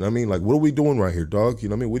 homie? You know what I mean? Like, what are we doing right here, dog? You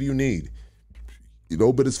know what I mean? What do you need? You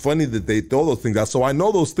know, but it's funny that they throw those things out. So I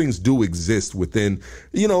know those things do exist within,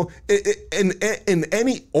 you know, in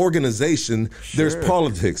any organization, there's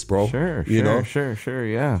politics, bro. Sure,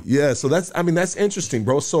 yeah. Yeah, so that's interesting,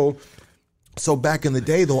 bro. So back in the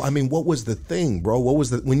day, though, I mean, what was the thing, bro? What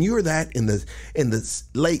was when you were that in the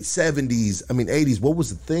late 70s, 80s, what was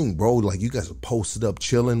the thing, bro? Like, you guys were posted up,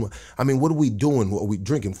 chilling. I mean, what are we doing? What, are we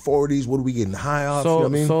drinking 40s? What are we getting high off? So, you know what I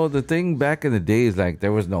mean? So the thing back in the days, like,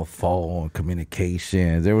 there was no phone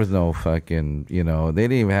communication. There was no fucking, you know, they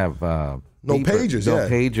didn't even have pagers, no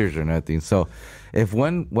pagers or nothing. So if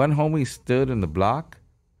one homie stood in the block,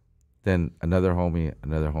 then another homie,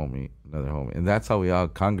 and that's how we all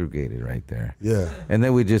congregated right there. Yeah. And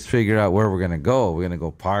then we just figure out where we're gonna go. We're gonna go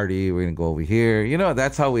party. We're gonna go over here. You know,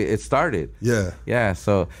 that's how it started. Yeah. Yeah.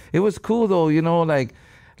 So it was cool though. You know, like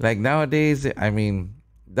nowadays, I mean,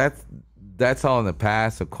 that's all in the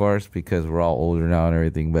past, of course, because we're all older now and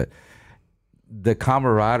everything. But the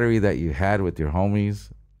camaraderie that you had with your homies,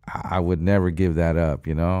 I would never give that up.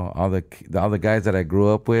 You know, all the guys that I grew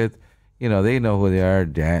up with, you know, they know who they are.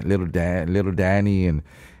 Little Danny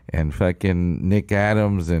and fucking Nick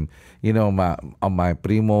Adams, and you know, my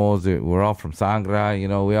primos, we're all from Sangra. You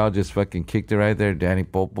know, we all just fucking kicked it right there. Danny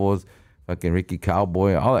Popos, fucking Ricky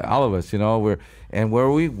Cowboy, all of us. You know,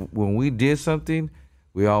 when we did something,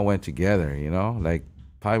 we all went together. You know, like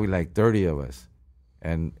probably like 30 of us,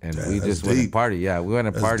 and we just went to party. Yeah, we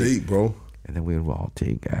went to party. That's deep, bro. And then we would all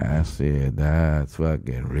take acid. That's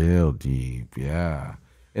fucking real deep. Yeah.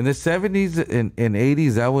 In the 70s and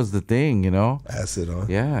 80s, that was the thing, you know. Acid, huh?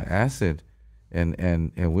 Yeah, acid, and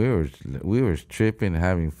we were tripping,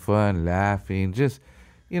 having fun, laughing, just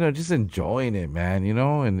enjoying it, man. You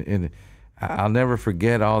know, and I'll never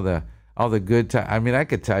forget all the good time. I mean, I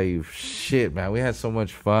could tell you, shit, man, we had so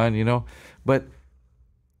much fun, you know. But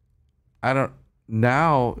I don't.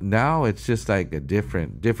 Now it's just like a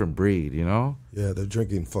different breed, you know? Yeah, they're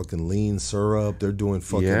drinking fucking lean syrup. They're doing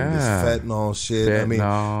fucking this fentanyl shit. I mean,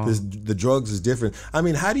 the drugs is different. I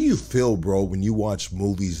mean, how do you feel, bro, when you watch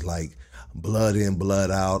movies like Blood In, Blood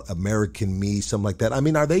Out, American Me, something like that? I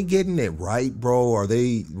mean, are they getting it right, bro? Are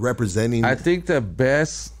they representing? I think the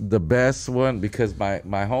best one, because my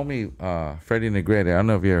homie Freddie Negrete, I don't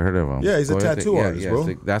know if you ever heard of him. Yeah, he's a tattoo artist, bro.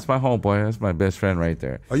 That's my homeboy. That's my best friend right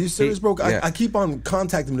there. Are you serious, bro? I keep on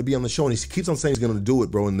contacting him to be on the show, and he keeps on saying he's going to do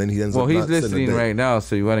it, bro, and then he ends up not. Well, he's listening right now,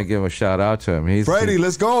 so you want to give a shout out to him. Freddie,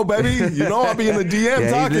 let's go, baby. You know I'll be in the DM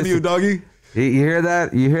talking to you, doggy. You hear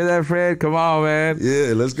that? You hear that, Fred? Come on, man.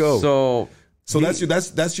 Yeah, let's go. So that's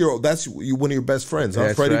one of your best friends,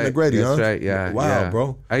 huh? Freddie Negrete, huh? That's right, yeah. Wow,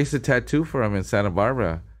 bro. I used to tattoo for him in Santa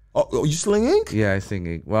Barbara. Oh, you sling ink? Yeah, I sling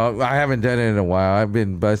ink. Well, I haven't done it in a while. I've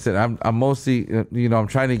been busted. I'm mostly, you know, I'm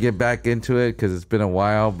trying to get back into it because it's been a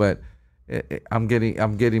while, but I'm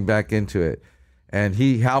getting back into it. And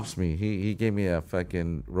he helps me. He gave me a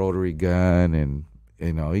fucking rotary gun, and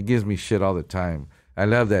you know, he gives me shit all the time. I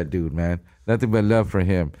love that dude, man. Nothing but love for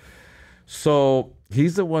him. So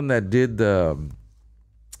he's the one that did the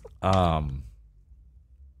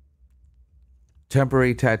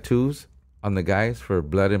temporary tattoos on the guys for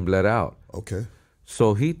Blood In, Blood Out. Okay.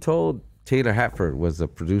 So he told Taylor Hatford was the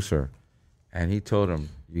producer, and he told him,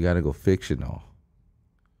 you got to go fictional.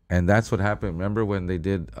 And that's what happened. Remember when they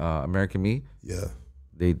did American Me? Yeah.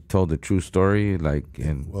 They told the true story, you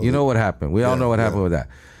know what happened. We all know what happened with that.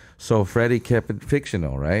 So Freddie kept it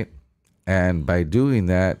fictional, right? And by doing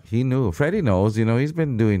that, he knew. Freddie knows, you know, he's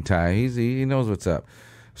been doing time. He knows what's up.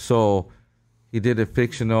 So he did it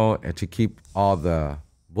fictional and to keep all the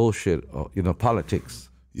bullshit, you know, politics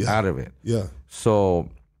out of it. Yeah. So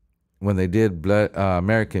when they did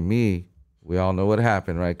American Me, we all know what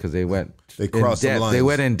happened, right? Because they went crossed the lines. They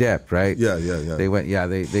went in depth, right? Yeah.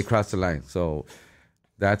 They crossed the line. So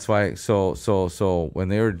that's why. So when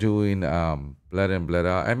they were doing Blood In, Blood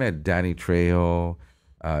Out, I met Danny Trejo,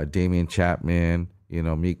 Damian Chapman, you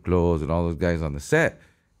know, Meek Blows, and all those guys on the set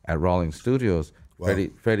at Rawlings Studios. Wow.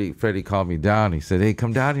 Freddie called me down. He said, "Hey,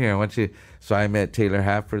 come down here. I want you." So I met Taylor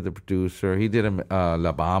Hatford, the producer. He did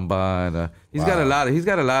La Bamba, and he's got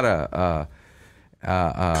a lot of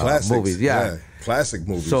classics, movies. Yeah, classic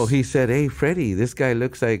movies. So he said, "Hey, Freddie, this guy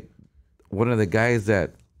looks like one of the guys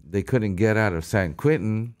that they couldn't get out of San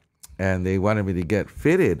Quentin, and they wanted me to get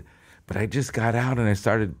fitted. But I just got out and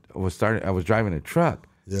I was driving a truck.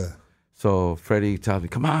 Yeah. So Freddie tells me,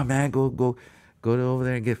 "Come on, man, go over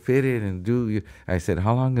there and get fitted and do." I said,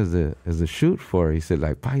 "How long is the shoot for?" He said,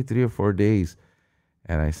 "Like probably 3 or 4 days."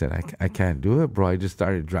 And I said, I can't do it, bro. I just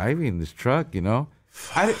started driving this truck, you know.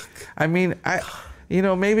 I mean,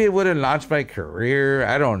 maybe it would have launched my career.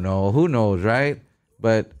 I don't know. Who knows, right?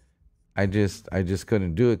 But I just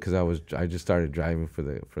couldn't do it because I just started driving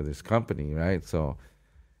for this company, right? So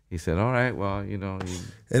he said, "All right, well, you know."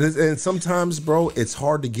 And sometimes, bro, it's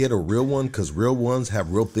hard to get a real one because real ones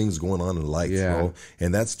have real things going on in life, bro.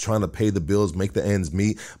 And that's trying to pay the bills, make the ends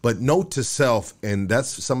meet. But note to self, and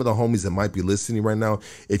that's some of the homies that might be listening right now,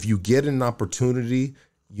 if you get an opportunity,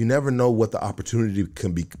 you never know what the opportunity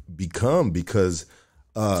can become because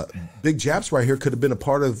Big Japs right here could have been a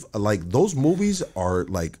part of, like, those movies are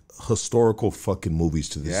like historical fucking movies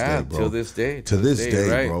to this day, bro. To this day. To this day,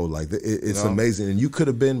 right. bro. Like, it's amazing. And you could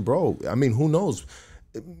have been, bro. I mean, who knows?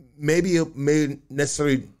 Maybe it may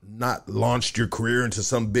necessarily not launched your career into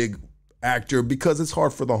some big actor because it's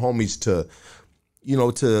hard for the homies to,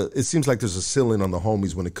 it seems like there's a ceiling on the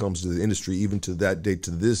homies when it comes to the industry, even to that day,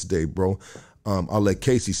 to this day, bro. I'll let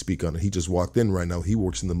Casey speak on it. He just walked in right now. He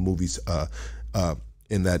works in the movies,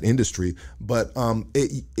 in that industry. But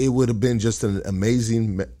it would have been just an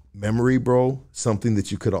amazing memory, bro. Something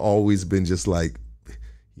that you could have always been just like,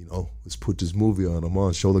 let's put this movie on. I'm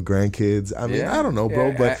on, show the grandkids. I mean, I don't know,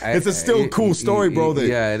 bro, but it's still a cool story, bro.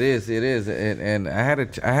 It is. And I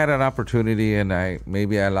had an opportunity, and I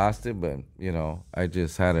lost it, but I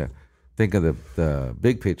just had to think of the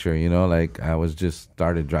big picture. Like I was just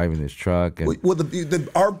started driving this truck. And well,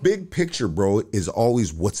 our big picture, bro, is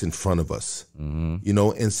always what's in front of us.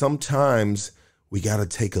 Mm-hmm. And sometimes we got to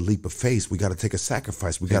take a leap of faith. We got to take a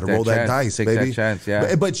sacrifice. We got to roll that dice, take baby. That chance,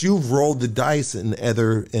 yeah. But you've rolled the dice in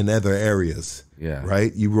other areas. Yeah.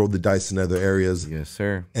 Right? You rolled the dice in other areas. Yes,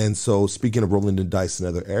 sir. And so speaking of rolling the dice in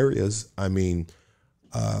other areas, I mean,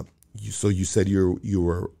 you said you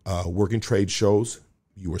were working trade shows.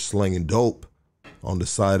 You were slinging dope on the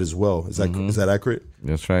side as well. Is that accurate?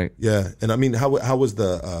 That's right. Yeah. And I mean, how was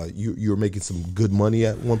the you were making some good money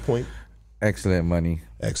at one point? Excellent money.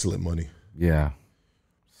 Yeah.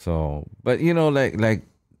 So, but like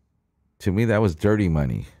to me, that was dirty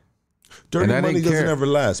money. Dirty money doesn't ever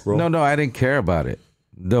last, bro. No, I didn't care about it.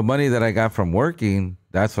 The money that I got from working,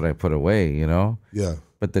 that's what I put away, Yeah.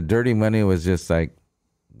 But the dirty money was just like,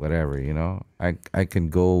 whatever, I can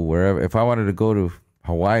go wherever. If I wanted to go to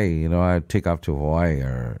Hawaii, I'd take off to Hawaii,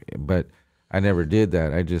 but I never did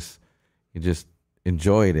that. I just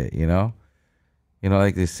enjoyed it,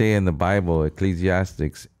 like they say in the Bible,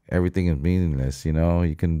 Ecclesiastics, everything is meaningless.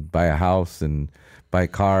 You can buy a house and buy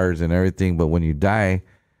cars and everything, but when you die,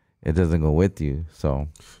 it doesn't go with you. So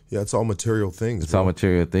yeah, it's all material things. It's all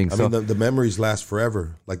material things. I mean, the memories last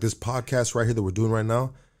forever. Like this podcast right here that we're doing right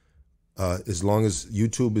now. As long as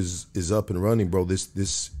YouTube is up and running, bro, this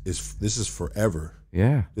is forever.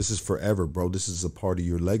 Yeah, this is forever, bro. This is a part of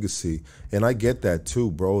your legacy, and I get that too,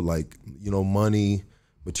 bro. Like money,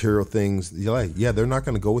 material things. You're like, yeah, they're not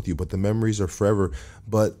going to go with you, but the memories are forever.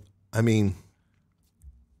 But I mean,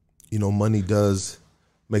 money does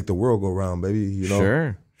make the world go round, baby.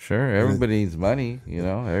 Sure. Everybody needs money.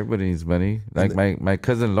 Everybody needs money. Like my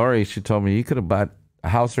cousin Lori, she told me you could have bought a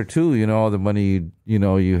house or two. All the money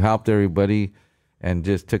you helped everybody and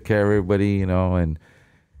just took care of everybody. And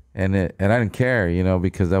I didn't care.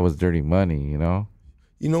 Because that was dirty money.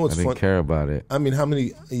 What's I didn't care about it. I mean, how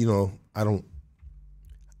many? I don't.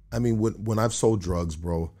 I mean, when I've sold drugs,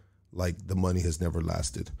 bro, like the money has never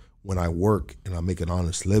lasted. When I work and I make an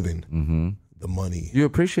honest living, the money, you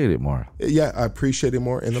appreciate it more. Yeah, I appreciate it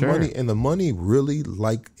more, and the money really,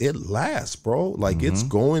 like, it lasts, bro. Like it's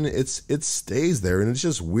going, it stays there, and it's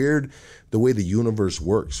just weird the way the universe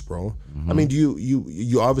works, bro. I mean, do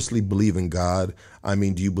you obviously believe in God? I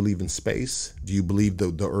mean, do you believe in space? Do you believe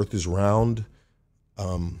the Earth is round?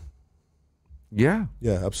 Yeah,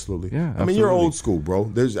 absolutely. Yeah, absolutely. I mean, you're old school, bro.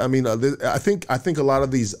 I think a lot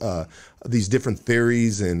of these different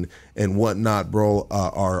theories and whatnot, bro,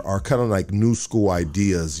 are kind of like new school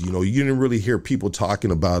ideas. You didn't really hear people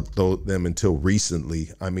talking about them until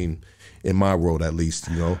recently. I mean, in my world at least,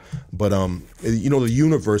 But the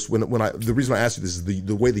universe. The reason I asked you this is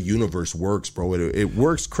the way the universe works, bro. It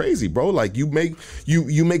works crazy, bro. Like you make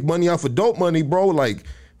money off of dope money, bro. Like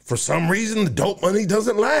for some reason, the dope money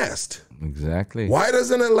doesn't last. Exactly. Why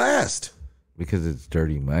doesn't it last? Because it's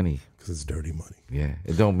dirty money. Because it's dirty money. Yeah,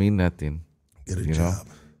 it don't mean nothing. Get a job.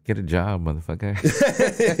 Get a job, motherfucker.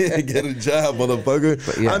 Get a job, motherfucker.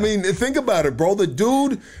 But, yeah. I mean, think about it, bro. The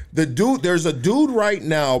dude, there's a dude right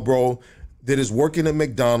now, bro, that is working at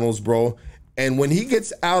McDonald's, bro. And when he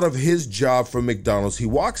gets out of his job for McDonald's, he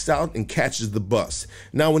walks out and catches the bus.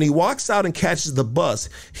 Now, when he walks out and catches the bus,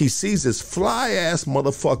 he sees this fly-ass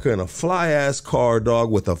motherfucker in a fly-ass car,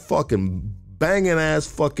 dog, with a fucking banging-ass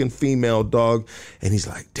fucking female, dog. And he's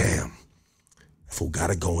like, damn, that fool got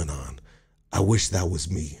it going on. I wish that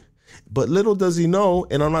was me. But little does he know,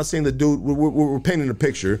 and I'm not saying the dude, we're painting a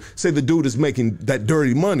picture, say the dude is making that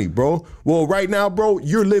dirty money, bro. Well, right now, bro,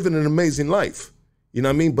 you're living an amazing life. You know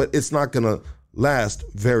what I mean? But it's not going to last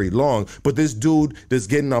very long. But this dude that's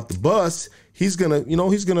getting off the bus, he's going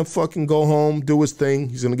to fucking go home, do his thing.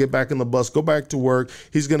 He's going to get back in the bus, go back to work.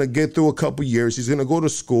 He's going to get through a couple years. He's going to go to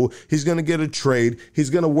school. He's going to get a trade. He's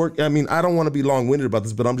going to work. I mean, I don't want to be long-winded about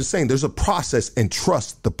this, but I'm just saying there's a process, and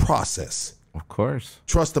trust the process. Of course.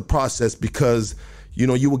 Trust the process, because, you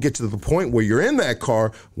know, you will get to the point where you're in that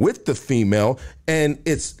car with the female and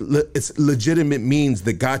it's legitimate means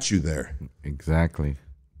that got you there. Exactly.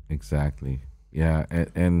 Yeah.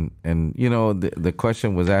 And you know, the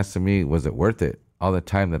question was asked to me, was it worth it? All the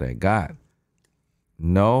time that I got.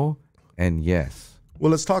 No and yes.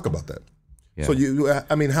 Well, let's talk about that. Yeah. So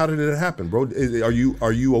I mean, how did it happen, bro?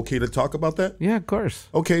 Are you okay to talk about that? Yeah, of course.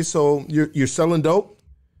 Okay, so you're selling dope?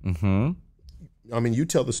 Mm-hmm. I mean, you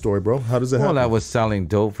tell the story, bro. How does it happen? Well, I was selling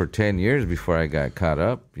dope for 10 years before I got caught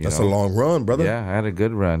up. That's a long run, brother. Yeah, I had a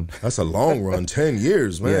good run. That's a long run. 10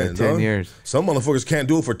 years, man. Yeah, 10 dog. years. Some motherfuckers can't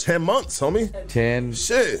do it for 10 months, homie.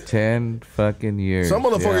 10 fucking years. Some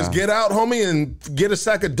motherfuckers get out, homie, and get a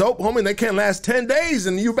sack of dope, homie, and they can't last 10 days,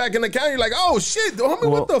 and you back in the county, you're like, oh, shit, homie,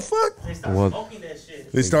 what the fuck? They start smoking that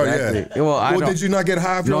shit. They start, Exactly. yeah. Well, did you not get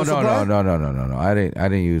high from supply? No. I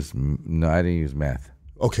didn't use meth.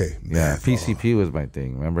 Okay. Yeah, Math. PCP was my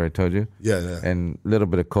thing. Remember I told you? Yeah. And a little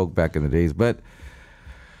bit of coke back in the days, but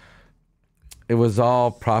it was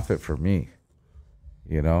all profit for me,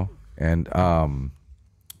 you know. And I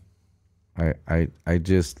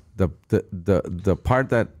just the part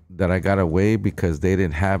that I got away because they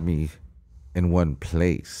didn't have me in one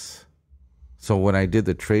place. So when I did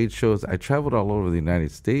the trade shows, I traveled all over the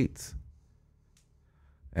United States.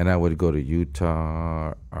 And I would go to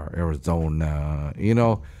Utah or Arizona, you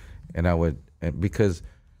know, and I would, because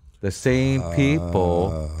the same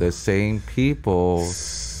people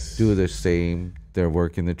do the same, they're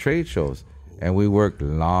working the trade shows. And we worked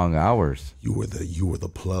long hours. You were the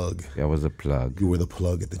plug. I was a plug. You were the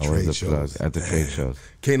plug at the trade shows. At the trade shows.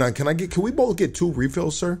 K9, can we both get 2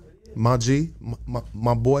 refills, sir? My G,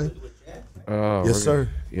 my boy. Yes, sir.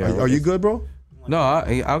 Yeah, are you good, bro? No,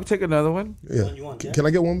 I'll take another one. Yeah. Can I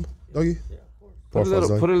get one, doggy? Put a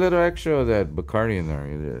little extra of that Bacardi in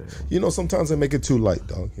there. You know, sometimes I make it too light,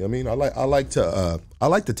 dog. I mean, I like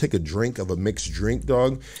to take a drink of a mixed drink,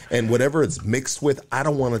 dog, and whatever it's mixed with, I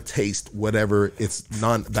don't want to taste whatever it's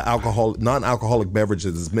non-alcoholic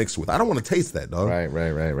beverages is mixed with. I don't want to taste that, dog.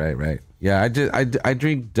 Right. Yeah, I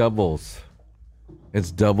drink doubles. It's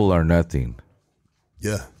double or nothing.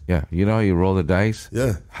 Yeah. Yeah, you know how you roll the dice?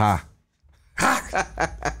 Yeah. Ha.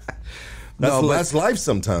 That's life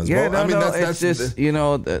sometimes, bro. Yeah, that's just, you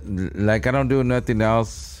know, like I don't do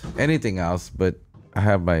anything else, but I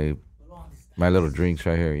have my little drinks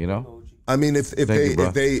right here, you know? I mean, if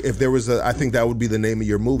there was I think that would be the name of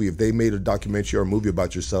your movie. If they made a documentary or a movie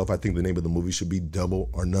about yourself, I think the name of the movie should be Double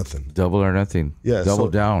or Nothing. Double or Nothing. Yeah. Double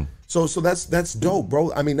down. So that's dope,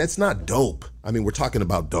 bro. I mean, that's not dope. I mean, we're talking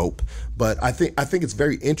about dope, but I think it's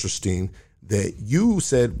very interesting that you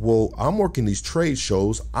said, well, I'm working these trade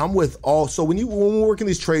shows. I'm with all. So when we're working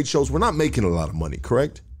these trade shows, we're not making a lot of money,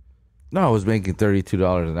 correct? No, I was making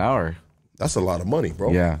 $32 an hour. That's a lot of money,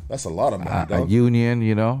 bro. Yeah. That's a lot of money, A union,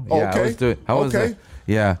 you know. Oh, yeah, okay. I was okay.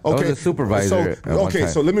 I was a supervisor.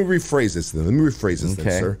 So let me rephrase this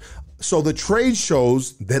then. Sir. So the trade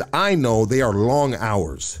shows that I know, they are long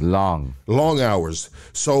hours. Long hours.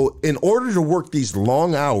 So in order to work these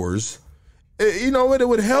long hours, you know, it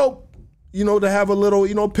would help, you know, to have a little,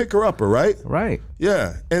 you know, picker-upper, right? Right.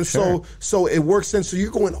 Yeah. And sure. so it works in, so you're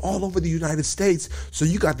going all over the United States. So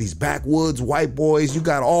you got these backwoods, white boys, you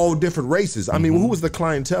got all different races. I mean, who was the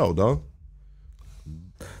clientele, dog?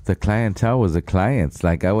 The clientele was the clients. So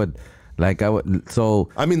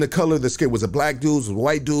I mean, the color of the skin, was it black dudes, was it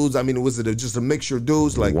white dudes? I mean, was it just a mixture of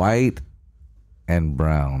dudes? Like white and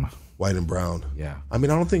brown. White and brown. Yeah. I mean,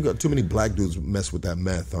 I don't think too many black dudes mess with that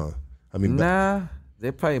meth, huh? I mean, nah.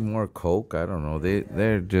 They're probably more coke. I don't know. They're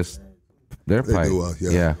probably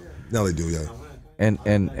do, yeah. Now they do, yeah. And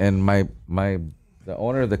the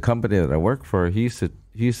owner of the company that I work for, he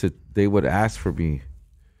used to they would ask for me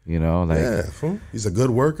You know, like, Yeah, fool. He's a good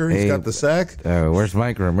worker. He's Hey, got the sack. where's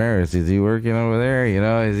Mike Ramirez? Is he working over there? You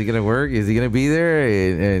know, is he gonna work? Is he gonna be there?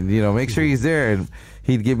 And you know, make sure he's there. And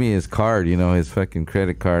he'd give me his card, you know, his fucking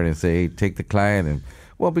credit card, and say, hey, take the client. And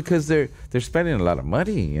well, because they're spending a lot of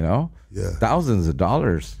money, you know, Yeah. thousands of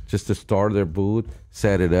dollars just to start their booth,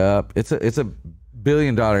 set it up. It's a $1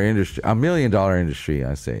 billion industry, $1 million industry,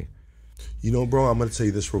 I say. You know, bro, I'm going to tell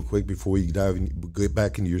you this real quick before we get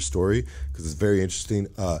back into your story, because it's very interesting.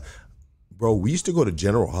 Bro, we used to go to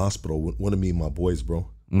General Hospital, one of me and my boys, bro.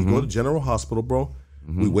 We go to General Hospital, bro.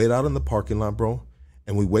 We wait out in the parking lot, bro,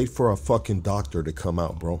 and we wait for a fucking doctor to come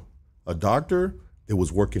out, bro. A doctor that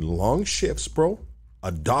was working long shifts, bro.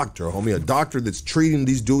 A doctor, homie, a doctor that's treating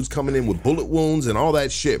these dudes coming in with bullet wounds and all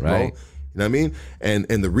that shit, bro. Right. You know what I mean? And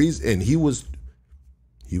the reason, and he was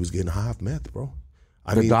getting high off meth, bro.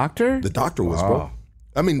 The doctor? The doctor was, Wow. bro.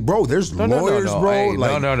 I mean, bro, there's lawyers, no. bro. Hey,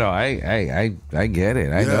 like, no. I get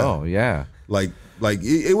it. I know. Yeah. Like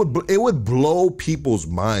it would blow people's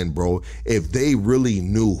mind, bro, if they really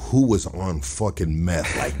knew who was on fucking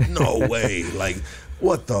meth. Like, no way. Like,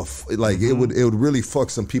 what the it would really fuck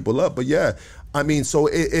some people up. But yeah, I mean, so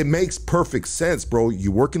it makes perfect sense, bro.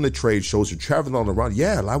 You work in the trade shows, you're traveling all around.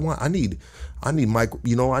 Yeah, I need Mike.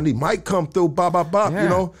 You know, I need Mike come through. Bop. Yeah. You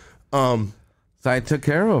know. So I took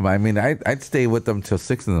care of him. I mean, I'd stay with them till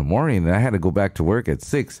 6 in the morning, and I had to go back to work at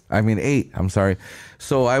 8. I'm sorry.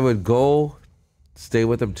 So I would go stay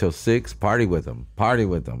with them till 6, party with them,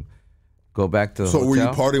 go back to the So hotel. were you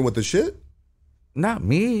partying with the shit? Not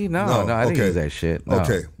me. No, I didn't use that shit. No.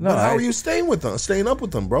 Okay. No, but how are you staying up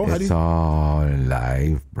with them, bro? How do It's you? all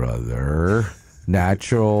life, brother.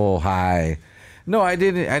 Natural high. No, I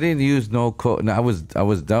didn't use no coke. No, I was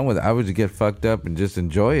done with it. I would just get fucked up and just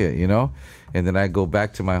enjoy it, you know? And then I'd go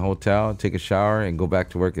back to my hotel, take a shower, and go back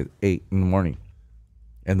to work at 8 in the morning.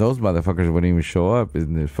 And those motherfuckers wouldn't even show up,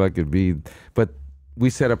 and it fucking be. But we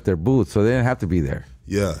set up their booth, so they didn't have to be there.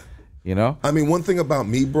 Yeah. You know? I mean, one thing about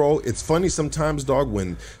me, bro, it's funny sometimes, dog.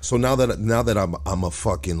 Now that I'm a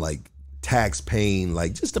fucking like tax paying,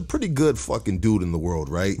 like just a pretty good fucking dude in the world,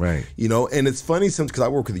 right? Right. You know, and it's funny sometimes because I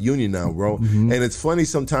work with the union now, bro, and it's funny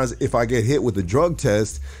sometimes if I get hit with a drug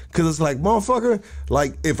test because it's like, motherfucker,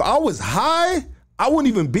 like if I was high, I wouldn't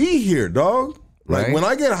even be here, dog. Like Right. when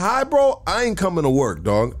I get high, bro, I ain't coming to work,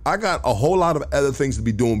 dog. I got a whole lot of other things to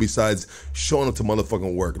be doing besides showing up to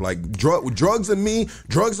motherfucking work. Like drugs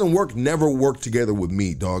and work never work together with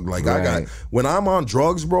me, dog. Like Right. when I'm on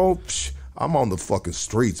drugs, bro, I'm on the fucking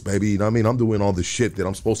streets, baby. You know what I mean? I'm doing all the shit that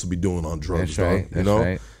I'm supposed to be doing on drugs, That's dog. right. You That's know?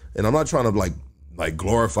 right. And I'm not trying to like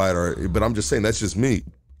glorify it but I'm just saying that's just me.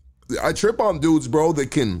 I trip on dudes, bro,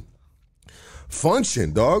 that can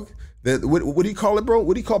function, dog. That what do you call it, bro?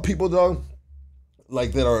 What do you call people, dog?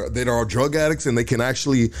 Like that are drug addicts and they can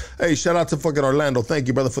actually, hey, shout out to fucking Orlando. Thank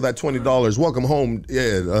you, brother, for that $20. Welcome home.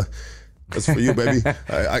 Yeah, that's for you, baby.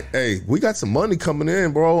 Hey, we got some money coming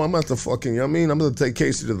in, bro. I'm about to fucking, you know what I mean? I'm going to take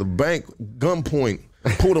Casey to the bank, gunpoint,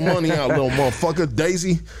 pull the money out, little motherfucker.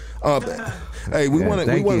 Daisy. Hey,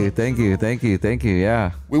 Thank you.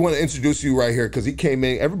 Yeah. we want to introduce you right here because he came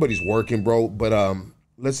in. Everybody's working, bro. But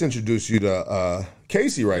let's introduce you to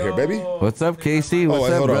Casey right here, baby. What's up, Casey? What's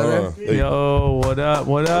wait, up, hold on, brother? hold on. Hey, Yo, what up?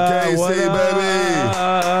 What up? Casey, what up?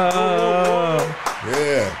 baby.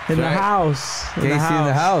 Yeah. In the house.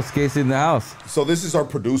 Casey in the house. So this is our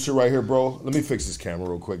producer right here, bro. Let me fix this camera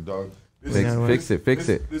real quick, dog. Fix it.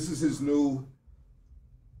 This is his new.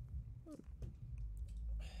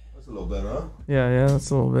 That's a little better, huh? Yeah,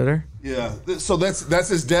 that's a little better. Yeah. So that's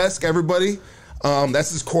his desk, everybody.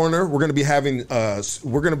 That's his corner. We're gonna be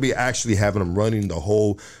actually having him running the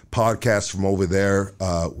whole podcast from over there.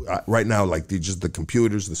 Right now, like just the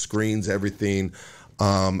computers, the screens, everything.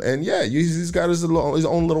 And yeah, he's got his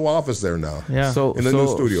own little office there now. Yeah. In the new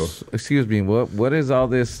studio. Excuse me. What is all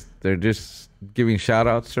this? They're just giving shout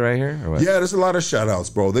outs right here? Or what? Yeah, there's a lot of shout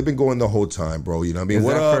outs, bro. They've been going the whole time, bro. You know what I mean? Is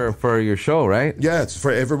What that up? for your show, right? Yeah, it's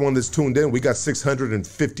for everyone that's tuned in. We got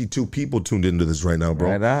 652 people tuned into this right now, bro.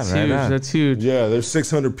 Right on. That's huge. That's huge. Yeah, there's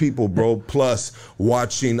 600 people, bro, plus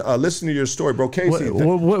watching. Listen to your story, bro. Casey.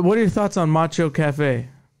 What are your thoughts on Macho Cafe?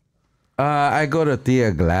 I go to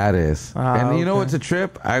Tia Gladys, and you know okay. what's a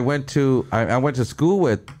trip? I went to school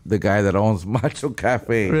with the guy that owns Macho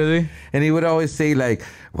Cafe. Really? And he would always say like,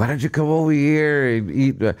 "Why don't you come over here and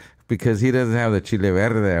eat?" Because he doesn't have the chile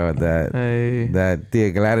verde that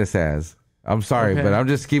Tia Gladys has. I'm sorry, Okay. but I'm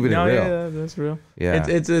just keeping it real. Yeah, that's real. Yeah,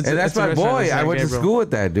 It's and that's it's a my restaurant boy. in I San went to Gabriel. school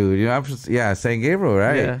with that dude. You know, San Gabriel,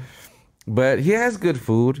 right? Yeah. But he has good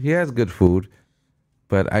food.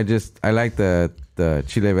 But I like the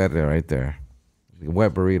chile verde right there,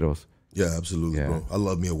 wet burritos. Yeah, absolutely, Yeah. bro. I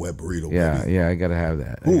love me a wet burrito. Yeah, baby. yeah, I gotta have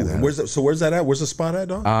that. Ooh, where's that at? Where's the spot at,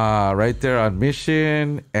 dog? Right there on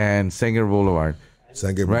Mission and Sanger Boulevard.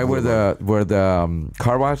 San Gabriel Right Boulevard. where the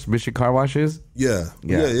car wash, Mission Car Wash is. Yeah.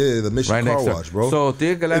 Yeah. The Mission Right Car next door. Wash, bro. So,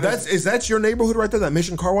 is that your neighborhood right there? That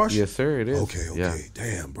Mission Car Wash? Yes, sir, it is. Okay. Yeah.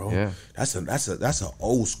 Damn, bro. Yeah. That's an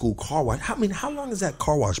old school car wash. I mean, how long has that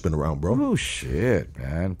car wash been around, bro? Oh shit,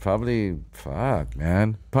 man. Probably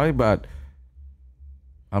about.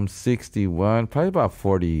 I'm 61. Probably about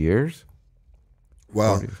 40 years.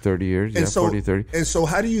 Wow. 30 years. And Yeah, so, 40, 30. And so,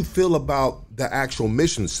 how do you feel about the actual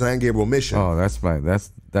mission, San Gabriel Mission? Oh, that's the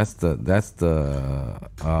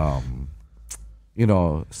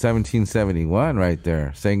 1771 right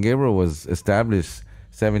there. San Gabriel was established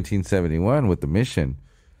 1771 with the mission,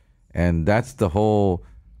 and that's the whole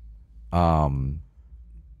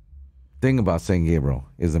thing about San Gabriel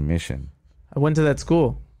is a mission. I went to that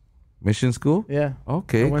school. Mission school? Yeah.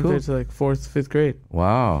 Okay, I went cool. there to like 4th, 5th grade.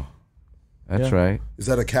 Wow, that's Yeah. right. Is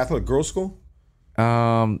that a Catholic girls' school?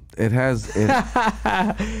 It has.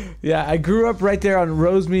 Yeah, I grew up right there on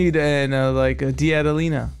Rosemead and De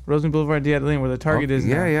Adelina, Rosemead Boulevard, De Adelina, where the Target is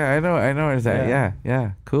now. Yeah, I know. Where's that? Yeah.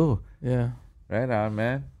 Yeah, cool. Yeah. Right on,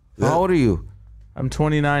 man. Yeah. How old are you? I'm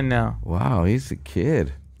 29 now. Wow, he's a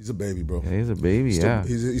kid. He's a baby, bro. Yeah, he's a baby. Still, yeah,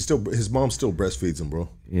 he's still his mom still breastfeeds him, bro.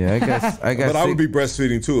 yeah. I guess. But I would be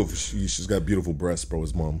breastfeeding too if she's got beautiful breasts, bro.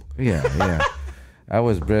 His mom. Yeah. I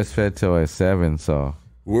was breastfed till I was 7, so.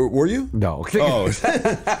 Were you? No. Oh,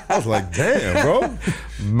 I was like, damn, bro.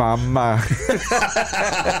 Mama.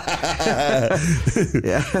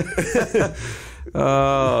 Yeah.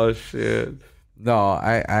 Oh shit. No,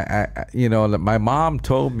 I my mom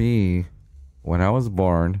told me when I was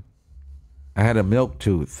born, I had a milk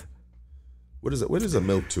tooth. What is it? What is a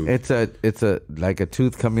milk tooth? It's a like a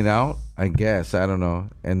tooth coming out, I guess. I don't know.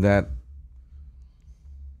 And that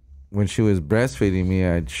when she was breastfeeding me,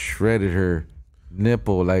 I shredded her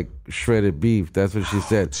nipple like shredded beef. That's what she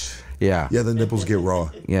said. Yeah. Yeah, the nipples get raw.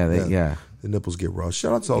 Yeah. The nipples get raw.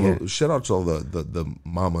 Shout out to all the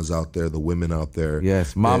mamas out there, the women out there.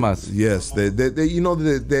 Yes, mamas. Yes, they you know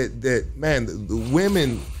that man,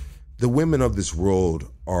 the women of this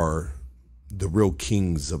world are the real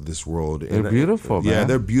kings of this world. They're beautiful, man. Yeah,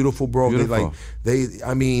 they're beautiful, bro. Beautiful.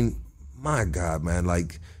 I mean, my God, man,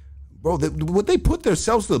 like, bro, what they put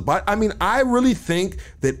themselves to the body. I mean, I really think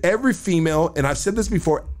that every female, and I've said this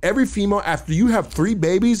before, every female, after you have 3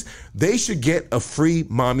 babies, they should get a free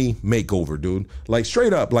mommy makeover, dude. Like,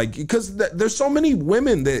 straight up. Like, because there's so many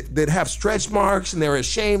women that have stretch marks and they're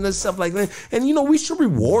ashamed and stuff like that. And, you know, we should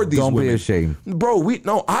reward these women. Don't be ashamed. Bro,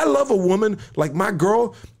 I love a woman like my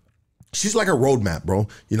girl. She's like a roadmap, bro.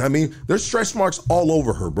 You know what I mean? There's stretch marks all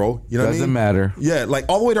over her, bro. You know what I mean? Doesn't matter. Yeah, like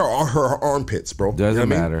all the way to her armpits, bro. Doesn't you know what I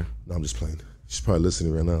mean? matter. No, I'm just playing. She's probably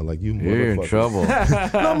listening right now, like, you You're in motherfucker. trouble.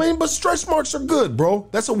 No, I mean, but stretch marks are good, bro.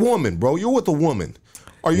 That's a woman, bro. You're with a woman.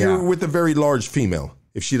 Or you're Yeah. with a very large female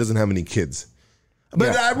if she doesn't have any kids.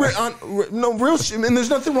 But Yeah. no, real shit, and there's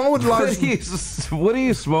nothing wrong with large. What are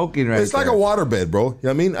you smoking right It's like there? a waterbed, bro. You know what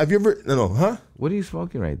I mean? Have you ever, huh? What are you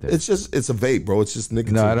smoking right there? It's a vape, bro. It's just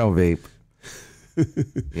nicotine. No, I don't vape.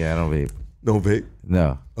 Yeah, I don't vape. No vape?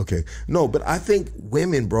 No. Okay. No, but I think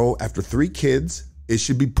women, bro, after 3 kids, it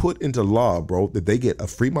should be put into law, bro, that they get a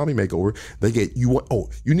free mommy makeover. They get, you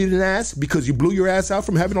need an ass because you blew your ass out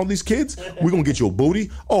from having all these kids? We're going to get you a booty.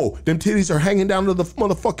 Oh, them titties are hanging down to the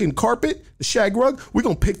motherfucking carpet, the shag rug. We're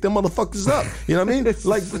going to pick them motherfuckers up. You know what I mean?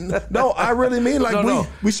 Like, no, I really mean, like,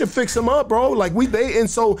 we should fix them up, bro. Like,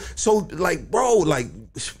 so like, bro, like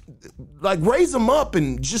raise them up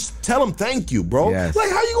and just tell them thank you, bro. Yes. Like,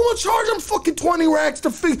 how you gonna charge them fucking 20 racks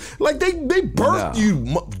to fix? Like, they birthed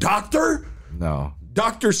you, doctor. No.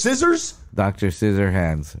 Dr. Scissors. Dr.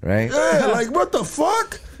 Scissorhands, right? Yeah, like what the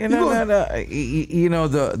fuck? You know,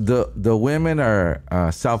 the women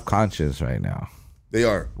are self-conscious right now. They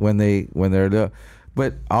are. When they're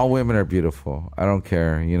but all women are beautiful. I don't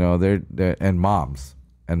care. You know, they're and moms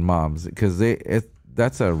because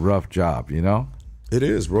that's a rough job. You know. It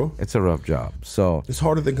is, bro. It's a rough job. So it's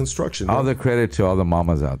harder than construction. All bro. the credit to all the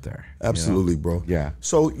mamas out there. Absolutely, bro. Yeah.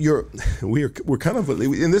 So we're kind of,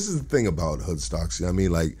 and this is the thing about Hoodstocks. You know what I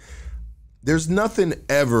mean, like, there's nothing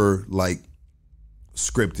ever like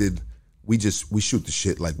scripted. We shoot the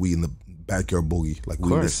shit like we in the backyard boogie, like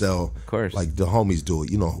we in the cell. Of course. Like the homies do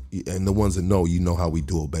it, you know, and the ones that know, you know how we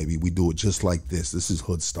do it, baby. We do it just like this. This is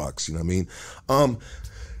Hoodstocks. You know what I mean?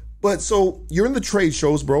 But so you're in the trade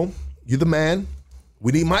shows, bro. You're the man.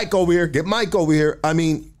 We need Mike over here. Get Mike over here. I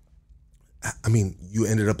mean, you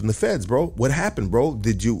ended up in the feds, bro. What happened, bro?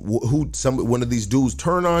 Did you one of these dudes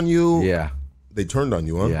turn on you? Yeah. They turned on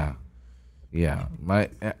you, huh? Yeah. Yeah,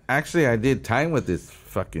 actually, I did time with this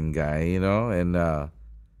fucking guy, you know, and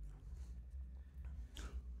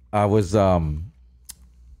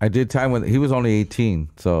I did time with. He was only 18,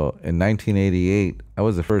 so in 1988, I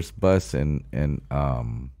was the first bus in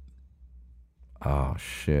oh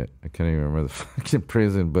shit, I can't even remember the fucking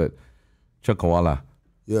prison, but Chuckawalla.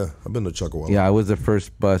 Yeah, I've been to Chuckawalla. Yeah, I was the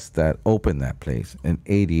first bus that opened that place in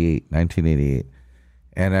 1988,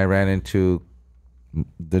 and I ran into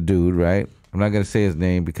the dude, right? I'm not gonna say his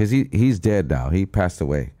name because he's dead now. He passed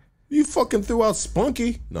away. You fucking threw out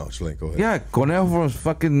Spunky. No, Schlenk, go ahead. Yeah, Conejo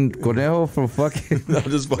from fucking. No, I'm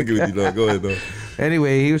just fucking with you. No, go ahead, though.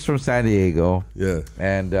 Anyway, he was from San Diego. Yeah.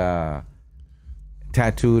 And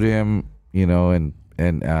tattooed him, you know, and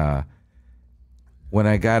when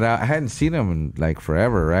I got out, I hadn't seen him in like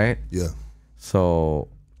forever, right? Yeah. So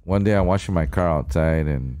one day I'm washing my car outside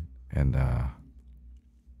and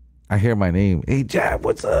I hear my name. Hey, Jab,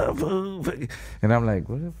 what's up? And I'm like,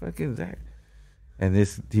 what the fuck is that? And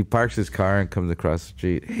he parks his car and comes across the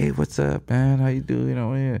street. Hey, what's up, man? How you doing? You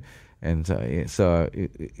know, yeah. And so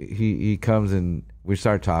he comes and we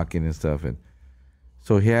start talking and stuff. And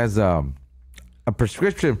so he has a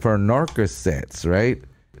prescription for Norcosets, right?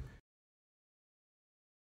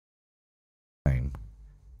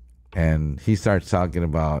 And he starts talking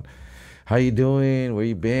about, how you doing? Where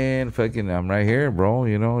you been? Fucking, I'm right here, bro.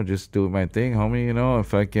 You know, just doing my thing, homie. You know, and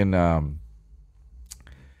fucking,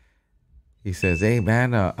 he says, hey,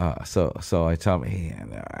 man, so I tell him,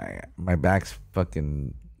 hey, my back's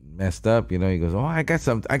fucking messed up. You know, he goes, oh, I got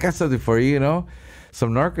something for you, you know,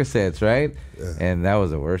 some Norcosets, right? Yeah. And that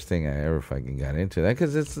was the worst thing I ever fucking got into. That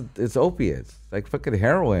because it's opiates, like fucking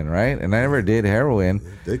heroin, right? And I never did heroin.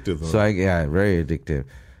 Addictive, huh? So very addictive.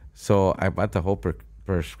 So I bought the whole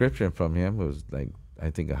prescription from him. It was like, I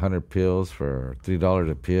think 100 pills for $3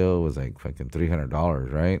 a pill was like fucking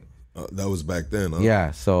 $300, right? That was back then, huh?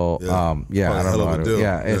 Yeah. So, I don't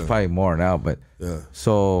know. It's probably more now, but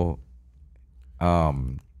so,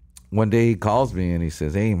 one day he calls me and he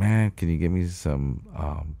says, hey man, can you give me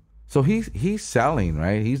some, so he's selling,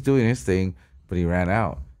 right? He's doing his thing, but he ran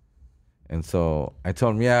out. And so I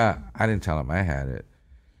told him, I didn't tell him I had it.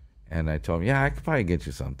 And I told him, I could probably get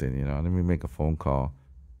you something, you know, let me make a phone call.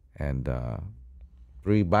 And,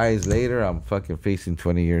 3 buys later, I'm fucking facing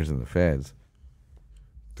 20 years in the feds.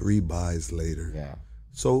 3 buys later. Yeah.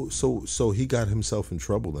 So he got himself in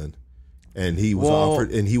trouble then. And he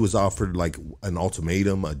was offered like an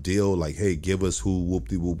ultimatum, a deal, like, hey, give us who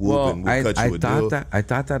whoop-de-whoop and we'll cut you a deal. I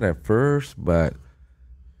thought that at first, but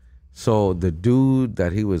so the dude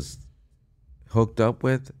that he was hooked up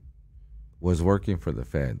with was working for the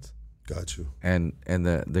feds. Got you. And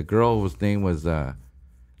the girl's name was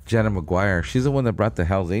Jenna McGuire. She's the one that brought the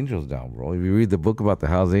Hells Angels down, bro. If you read the book about the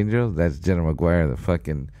Hells Angels, that's Jenna McGuire, the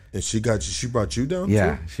fucking. And she brought you down?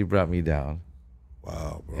 Yeah, too? She brought me down.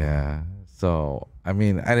 Wow, bro. Yeah. So I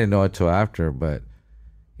mean, I didn't know it till after, but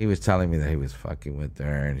he was telling me that he was fucking with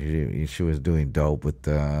her and she was doing dope with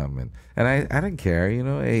them, and I didn't care, you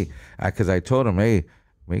know. Hey, because I told him, hey,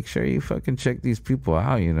 make sure you fucking check these people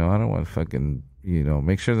out, you know. I don't want to fucking, you know,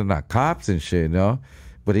 make sure they're not cops and shit, you know.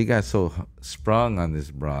 But he got so sprung on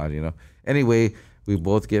this broad, you know. Anyway, we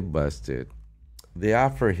both get busted. They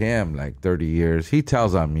offer him like 30 years. He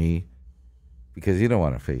tells on me because he don't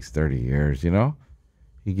want to face 30 years, you know.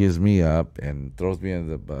 He gives me up and throws me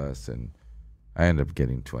under the bus, and I end up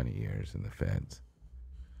getting 20 years in the feds.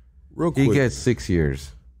 Real quick. He gets 6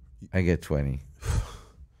 years. I get 20.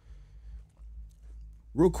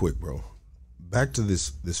 Real quick, bro. Back to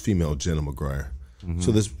this female, Jenna McGuire. Mm-hmm.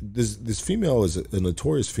 So this female is a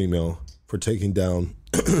notorious female for taking down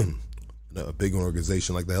a big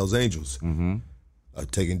organization like the Hells Angels, mm-hmm.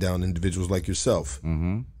 Taking down individuals like yourself.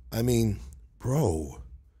 Mm-hmm. I mean, bro,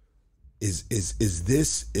 is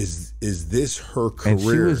this her career? And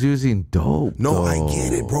she was using dope. No, though. I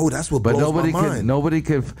get it, bro. That's what blows my mind. Nobody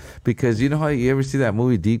could, because you know how you ever see that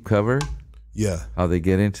movie Deep Cover? Yeah. How they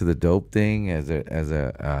get into the dope thing as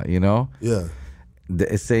a you know? Yeah.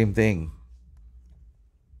 The same thing.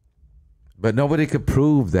 But nobody could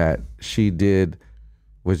prove that she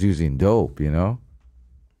was using dope, you know?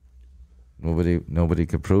 Nobody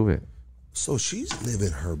could prove it. So she's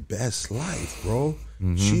living her best life, bro.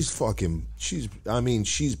 Mm-hmm. She's partying.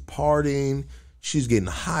 She's getting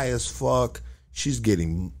high as fuck. She's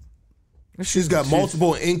got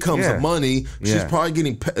multiple incomes of money. Yeah. She's probably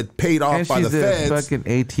getting paid off by the feds. She's a fucking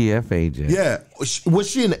ATF agent. Yeah. Was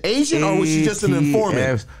she an agent or was she just an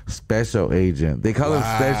informant? Special agent. They call him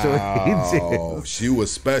special agent. Oh, she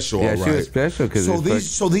was special. Yeah, all right. she was special.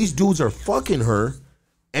 So these dudes are fucking her,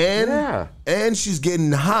 and she's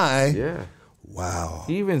getting high. Yeah. Wow.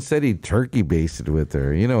 He even said he turkey basted with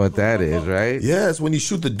her. You know what that is, right? Yeah, it's when you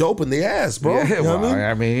shoot the dope in the ass, bro. Yeah, You know what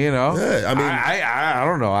I mean, you know. Yeah, I mean, I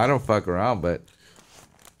don't know. I don't fuck around, but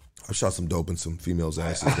I've shot some dope in some females'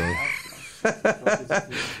 asses, though.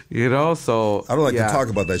 you know, so I don't like to talk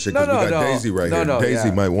about that shit because we got Daisy right here.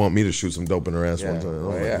 Daisy might want me to shoot some dope in her ass one time.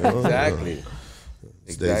 Exactly.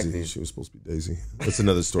 It's Daisy. She was supposed to be Daisy. That's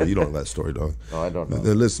another story. You don't know that story, dog. No, I don't know.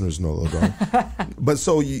 The listeners know, though, dog. But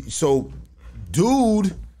so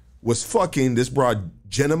dude was fucking this broad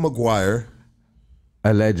Jenna Maguire.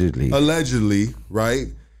 Allegedly, right?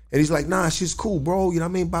 And he's like, nah, she's cool, bro. You know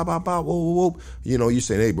what I mean? Blah, blah, blah, whoa, whoa, whoa. You know, you're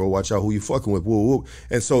saying, hey, bro, watch out who you fucking with, whoa, whoa.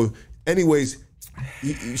 And so, anyways,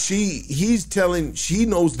 he's telling, she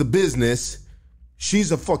knows the business.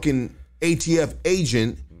 She's a fucking ATF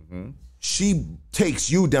agent. Mm-hmm. She takes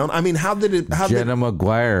you down. I mean, Jenna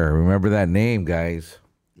Maguire. Remember that name, guys.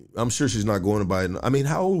 I'm sure she's not going to buy it. I mean,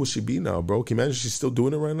 how old would she be now, bro? Can you imagine she's still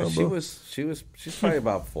doing it right now, bro? She's probably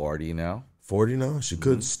about 40 now. 40 now? She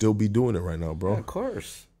could still be doing it right now, bro. Yeah, of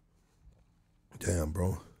course. Damn,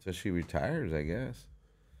 bro. So she retires, I guess.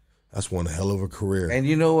 That's one hell of a career. And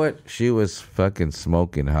you know what? She was fucking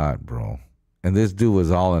smoking hot, bro. And this dude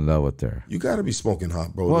was all in love with her. You got to be smoking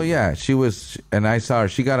hot, bro. Well, yeah, she was, and I saw her.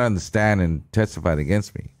 She got on the stand and testified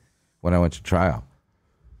against me when I went to trial.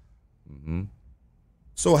 Mm-hmm.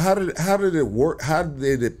 So how did it work? How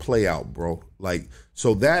did it play out, bro? Like,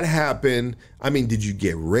 so that happened. I mean, did you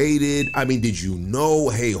get raided? I mean, did you know,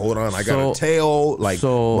 hey, hold on, I got a tail. Like,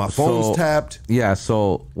 my phone's tapped. Yeah,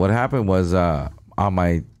 so what happened was on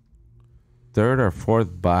my third or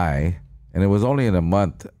fourth buy, and it was only in a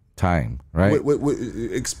month time, right?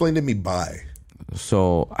 Wait, explain to me buy.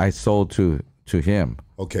 So I sold to him.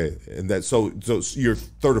 Okay, and that so your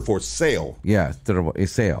third or fourth sale. Yeah, a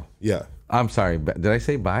sale. Yeah. I'm sorry, did I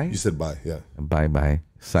say buy? You said buy, yeah. Buy.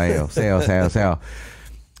 Sale.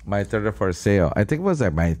 My third or fourth sale. I think it was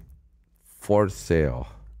like my fourth sale.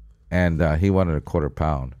 And he wanted a quarter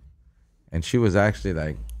pound. And she was actually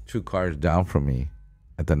like 2 cars down from me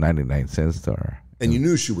at the 99-cent store. And you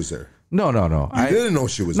knew she was there? No. You didn't know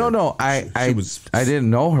she was there? No, I didn't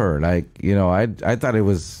know her. Like, you know, I thought it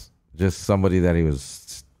was just somebody that he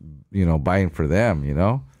was, you know, buying for them, you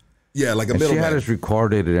know? Yeah, like a middleman. She had us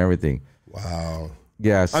recorded and everything. Wow.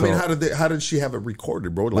 Yeah. So, I mean, how did she have it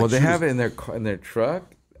recorded, bro? Like, well, they have it in their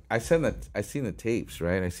truck. I seen the tapes,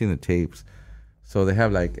 right? I seen the tapes. So they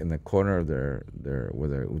have like in the corner of their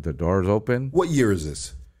with the doors open. What year is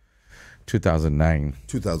this? 2009.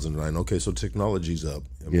 2009. Okay, so technology's up.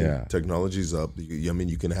 I mean, technology's up. I mean,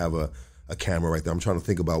 you can have a camera right there. I'm trying to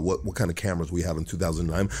think about what kind of cameras we had in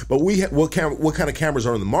 2009. But what kind of cameras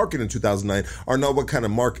are in the market in 2009 are not what kind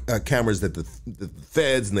of cameras that the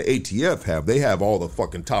feds and the ATF have. They have all the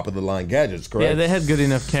fucking top of the line gadgets, correct? Yeah, they had good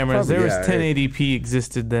enough cameras. There was 1080p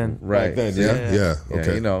existed then. Right. Back then, yeah.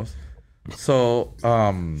 Okay. You know. So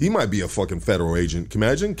he might be a fucking federal agent. Can you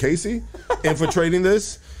imagine Casey infiltrating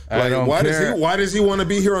this? Like, why does he want to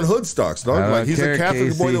be here on Hoodstocks, dog? Like, he's a Catholic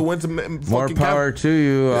Casey. Boy that went to more power to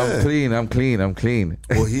you. Yeah. I'm clean.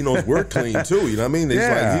 Well, he knows we're clean too. You know what I mean? It's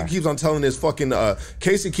like he keeps on telling his fucking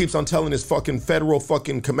Casey keeps on telling his fucking federal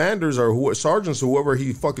fucking commanders or sergeants or whoever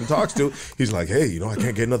he fucking talks to. He's like, hey, you know, I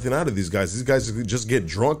can't get nothing out of these guys. These guys just get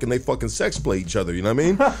drunk and they fucking sex play each other. You know what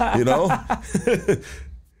I mean? You know.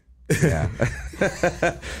 Yeah.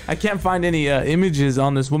 I can't find any images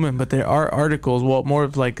on this woman, but there are articles. Well, more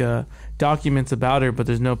of like documents about her, but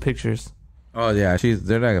there's no pictures. Oh yeah,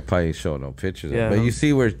 they're not gonna probably show no pictures. Yeah, but you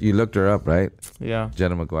see where you looked her up, right? Yeah.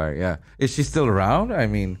 Jenna Maguire. Yeah. Is she still around? I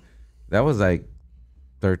mean, that was like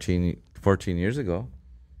 14 years ago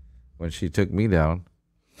when she took me down.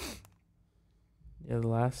 Yeah, the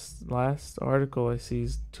last article I see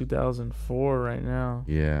is 2004 right now.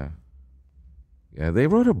 Yeah. Yeah, they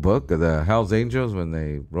wrote a book, the Hell's Angels, when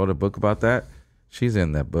they wrote a book about that. She's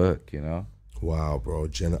in that book, you know. Wow, bro,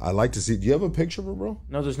 Jenna. I like to see. Do you have a picture of her, bro?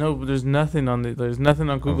 No, there's nothing on there's nothing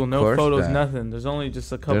on Google. No photos, nothing. There's only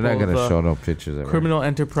just a couple. They're not gonna show no pictures of her. Criminal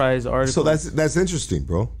Enterprise articles. So that's interesting,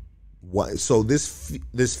 bro. Why? So this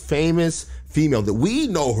famous female that we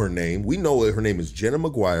know her name. We know her name is Jenna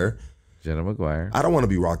Maguire. Jenna Maguire. I don't want to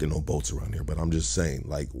be rocking no boats around here, but I'm just saying,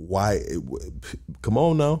 like, why? Come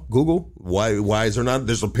on now, Google. Why is there not?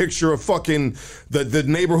 There's a picture of fucking the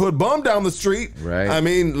neighborhood bum down the street. Right. I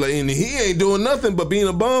mean, and he ain't doing nothing but being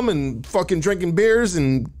a bum and fucking drinking beers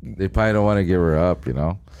and. They probably don't want to give her up, you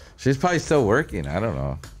know. She's probably still working. I don't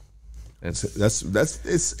know.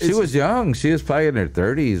 She was young. She was probably in her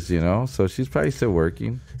 30s, you know. So she's probably still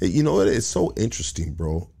working. You know what? It's so interesting,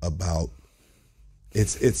 bro. About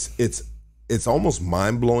it's almost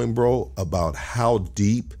mind blowing, bro. About how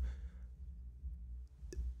deep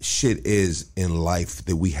shit is in life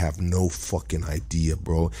that we have no fucking idea,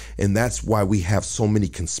 bro. And that's why we have so many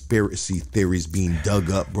conspiracy theories being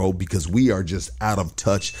dug up, bro, because we are just out of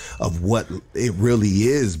touch of what it really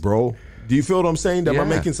is, bro. Do you feel what I'm saying? Am I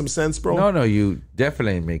making some sense, bro? No, you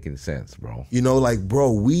definitely ain't making sense, bro. You know, like,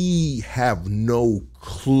 bro, we have no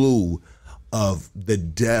clue of the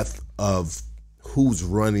depth of who's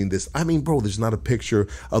running this. I mean, bro, there's not a picture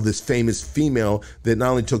of this famous female that not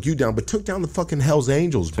only took you down, but took down the fucking Hells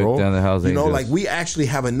Angels, bro. Took down the Hells Angels. You know, like, we actually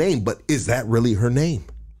have a name, but is that really her name?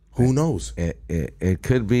 Who knows? It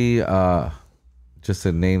could be just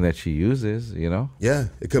a name that she uses, you know? Yeah,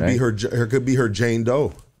 it could be her. It could be her Jane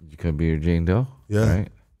Doe. It could be her Jane Doe. Yeah. Right?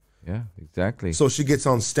 Yeah, exactly. So she gets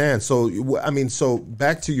on stand. So, I mean, so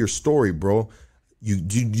back to your story, bro.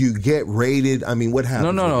 You get raided? I mean, what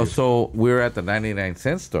happened? No. So we were at the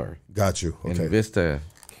 99-cent store. Got you. Okay. In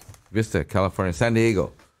Vista, California, San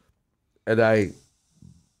Diego. And I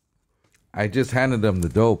just handed them the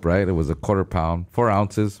dope, right? It was a quarter pound, 4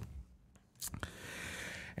 ounces.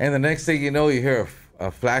 And the next thing you know, you hear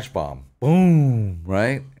a flash bomb. Boom,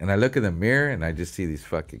 right? And I look in the mirror and I just see these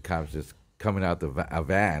fucking cops just coming out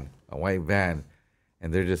a white van.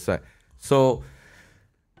 And they're just like, so,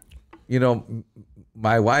 you know,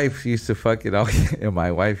 my wife used to fucking, and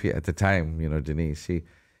my wife at the time, you know, Denise, she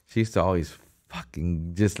used to always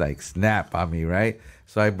fucking just like snap on me, right?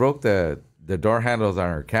 So I broke the door handles on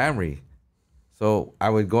her Camry. So I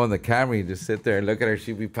would go in the Camry, just sit there and look at her.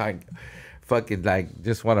 She'd be fucking like,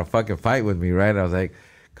 just want to fucking fight with me, right? I was like,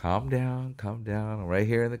 calm down. I'm right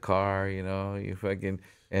here in the car, you know, you fucking.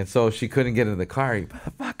 And so she couldn't get in the car. You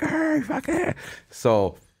motherfucker.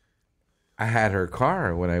 So I had her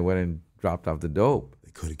car when I went and dropped off the dope.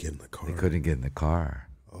 They couldn't get in the car.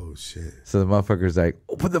 Oh, shit. So the motherfucker's like,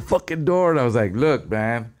 open the fucking door. And I was like, look,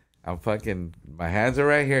 man, I'm fucking, my hands are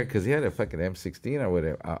right here. Because he had a fucking M16 or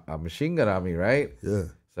whatever, a machine gun on me, right? Yeah.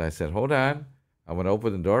 So I said, hold on. I'm going to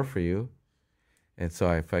open the door for you. And so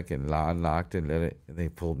I fucking unlocked and let it, and they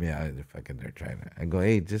pulled me out. And they're trying to, I go,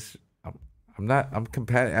 hey, just, I'm not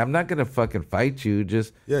going to fucking fight you.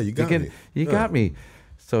 Just, yeah, you got me. You got me.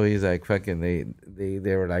 So he's like, fucking,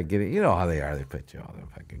 they were like getting, you know how they are. They put you on the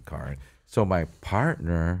fucking car. So my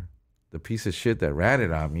partner, the piece of shit that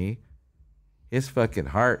ratted on me, his fucking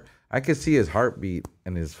heart, I could see his heartbeat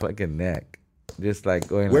and his fucking neck. Just like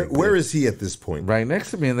going Where is he at this point? Right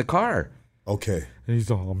next to me in the car. Okay. And he's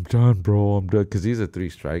like, I'm done, bro. I'm done. Because he's a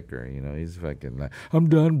 3-striker, you know. He's fucking like, I'm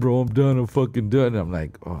done, bro. I'm done. I'm fucking done. And I'm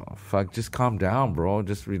like, oh, fuck. Just calm down, bro.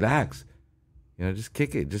 Just relax. You know, just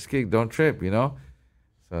kick it. Don't trip, you know.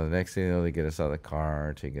 So the next thing you know, they get us out of the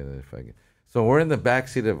car, take it to the fucking. So we're in the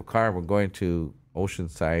backseat of a car. We're going to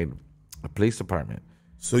Oceanside Police Department.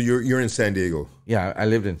 So you're in San Diego? Yeah, I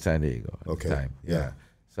lived in San Diego at the time. Yeah.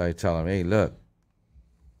 So I tell him, hey, look,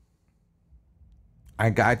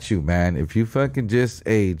 I got you, man. If you fucking just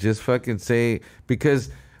fucking say,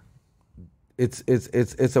 because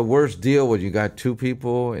it's a worse deal when you got 2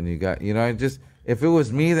 people and you got, you know, if it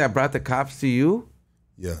was me that brought the cops to you,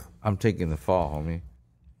 yeah, I'm taking the fall, homie.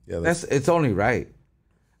 Yeah, it's only right.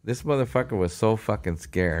 This motherfucker was so fucking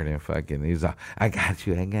scared and fucking, he's like, I got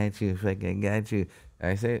you, fucking got you.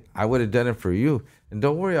 And I said, I would have done it for you. And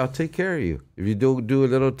don't worry, I'll take care of you. If you do a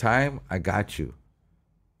little time, I got you.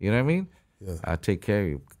 You know what I mean? Yeah. I'll take care of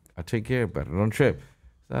you. But don't trip.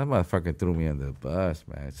 So that motherfucker threw me on the bus,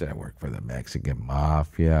 man. I said, I work for the Mexican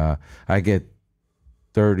mafia. I get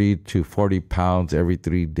 30 to 40 pounds every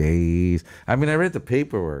 3 days. I mean, I read the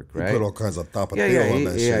paperwork, right? He put all kinds of tapateo on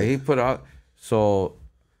that shit. Yeah, he put out. So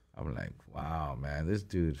I'm like, wow, man, this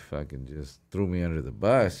dude fucking just threw me under the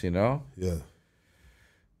bus, you know? Yeah.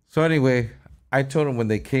 So anyway, I told him when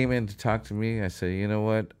they came in to talk to me, I said, you know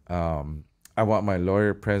what? I want my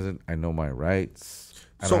lawyer present. I know my rights.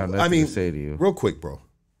 I don't have nothing to say to you. Real quick, bro.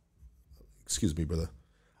 Excuse me, brother.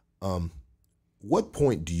 What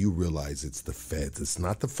point do you realize it's the feds? It's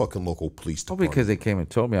not the fucking local police department. Well, because they came and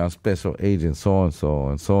told me I'm special agent so-and-so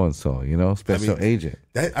and so-and-so, you know, special agent.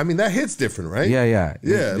 That hits different, right? Yeah. Yeah.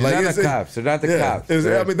 They're not the cops. They're not the cops.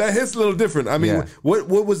 I mean, that hits a little different. I mean, what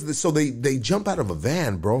was the, so they jump out of a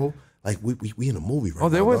van, bro. Like we in a movie right now.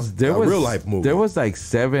 There was a real life movie. There was like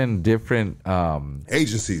 7 different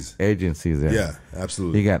agencies there. Yeah,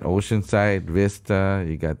 absolutely. You got Oceanside, Vista,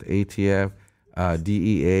 you got the ATF,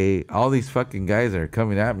 DEA, all these fucking guys that are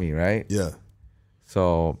coming at me, right? Yeah.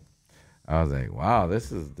 So I was like, wow,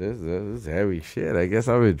 this is heavy shit. I guess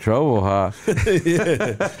I'm in trouble, huh?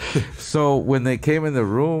 Yeah. So when they came in the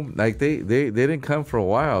room, like they didn't come for a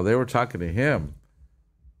while. They were talking to him.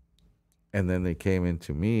 And then they came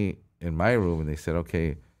into me in my room and they said,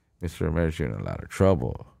 okay, Mr. Ramirez, you're in a lot of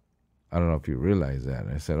trouble. I don't know if you realize that.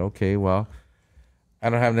 And I said, okay, well, I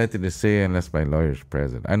don't have nothing to say unless my lawyer's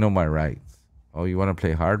present. I know my rights. Oh, you want to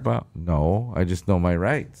play hardball? No, I just know my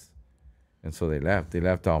rights. And so they left. They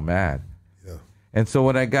left all mad. Yeah. And so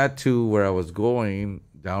when I got to where I was going,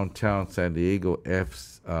 downtown San Diego,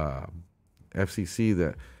 FCC,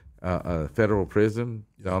 the federal prison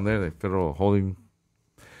down there, the federal holding,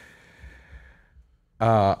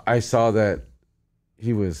 I saw that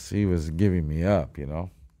he was giving me up, you know.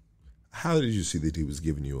 How did you see that he was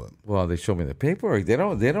giving you up? Well, they showed me the paperwork. They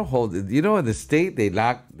don't hold it. You know, in the state, they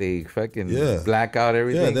fucking black out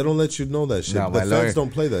everything. Yeah, they don't let you know that shit. No, the feds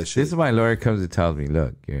don't play that shit. This is my lawyer comes and tells me,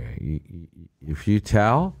 look, if you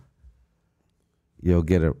tell, you'll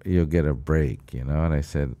get a break, you know. And I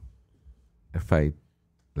said, I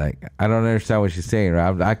don't understand what she's saying. Right?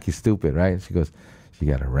 I'm acting stupid, right? And she goes, she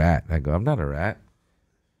got a rat. I go, I'm not a rat.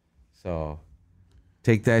 So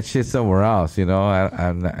take that shit somewhere else, you know. I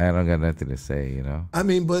don't got nothing to say, you know. I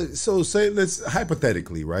mean, but so say let's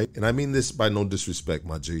hypothetically, right? And I mean this by no disrespect,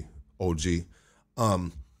 my OG.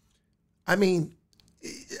 I mean,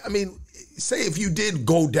 say if you did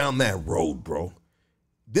go down that road, bro.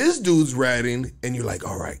 This dude's ratting, and you're like,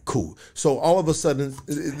 all right, cool. So all of a sudden,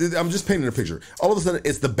 I'm just painting a picture. All of a sudden,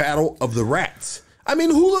 it's the battle of the rats. I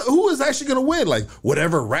mean, who is actually going to win? Like,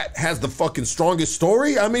 whatever rat has the fucking strongest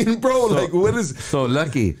story? I mean, bro, what is... So,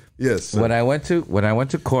 Lucky. Yes, sir. When I went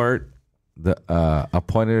to court, the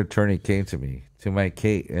appointed attorney came to me, to my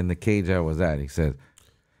cage, in the cage I was at. He said,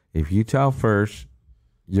 if you tell first,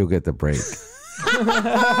 you'll get the break.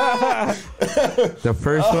 The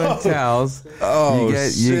first one tells,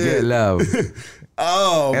 you get love.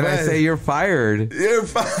 Oh, and man. I say, you're fired. You're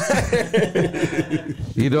fired.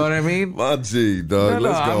 You know what I mean? My G, dog.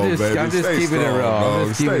 Let's go, baby. I'm just Stay keeping strong, it real. dog. I'm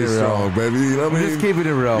just keeping it real. Strong, baby. You know what I mean? Just keeping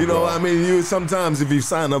it real. You know, bro. I mean, you sometimes if you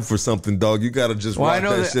sign up for something, dog, you gotta just rock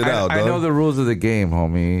that shit out, dog. I know the rules of the game,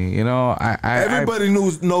 homie. You know, everybody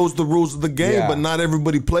knows the rules of the game, but not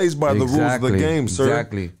everybody plays by the rules of the game, sir.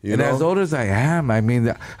 Exactly. You and know? as old as I am, I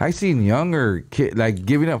mean, I seen younger kids like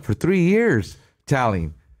giving up for 3 years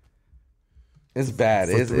tallying. It's bad.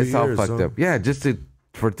 It's all fucked up. Yeah,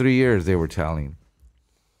 for 3 years they were tallying.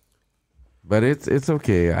 But it's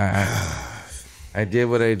okay. I did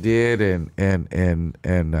what I did, and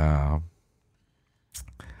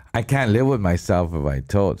I can't live with myself if I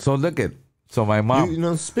told. So my mom. You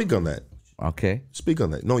know, speak on that. Okay. Speak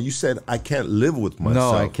on that. No, you said I can't live with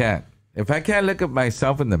myself. No, I can't. If I can't look at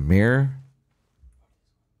myself in the mirror,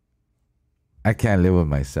 I can't live with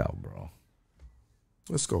myself, bro.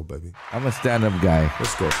 Let's go, baby. I'm a stand-up guy.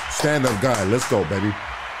 Let's go. Stand-up guy. Let's go, baby.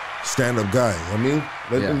 Stand-up guy. I mean,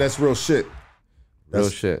 and that's real shit. Real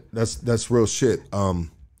shit. That's real shit.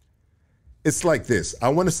 It's like this. I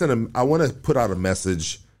want to put out a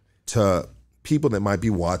message to people that might be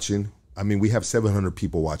watching. I mean, we have 700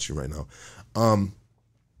 people watching right now.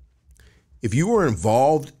 If you are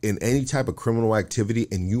involved in any type of criminal activity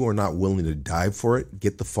and you are not willing to die for it,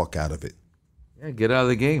 get the fuck out of it. Yeah, get out of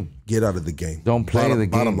the game. Get out of the game. Don't play the game.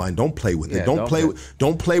 Bottom line, don't play with it. Yeah, Don't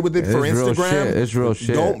play with it for Instagram. It's real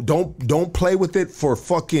shit. Don't play with it for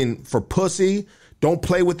pussy. Don't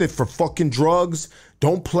play with it for fucking drugs.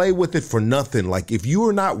 Don't play with it for nothing. Like, if you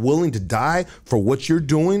are not willing to die for what you're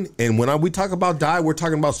doing, and when we talk about die, we're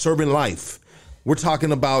talking about serving life. We're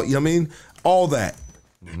talking about, you know what I mean? All that.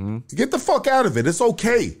 Mm-hmm. Get the fuck out of it. It's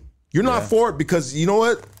okay. You're not for it because, you know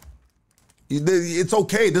what? It's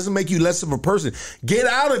okay. It doesn't make you less of a person. Get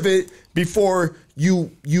out of it before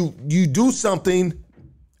you do something.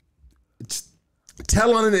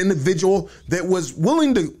 Tell on an individual that was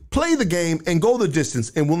willing to play the game and go the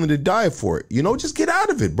distance and willing to die for it. You know, just get out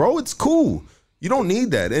of it, bro. It's cool. You don't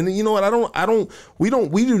need that. And you know what? We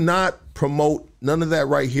do not promote none of that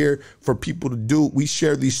right here for people to do. We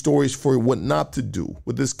share these stories for what not to do.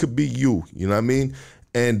 But this could be you. You know what I mean?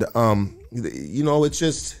 And you know, it's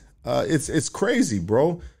just it's crazy,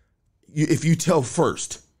 bro. If you tell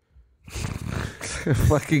first.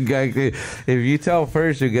 Fucking guy, if you tell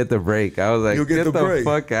first, you get the break. I was like, get the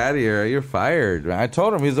fuck out of here. You're fired. I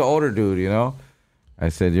told him he's an older dude, you know. I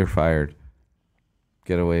said, you're fired.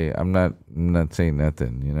 Get away. I'm not saying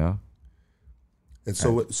nothing, you know. And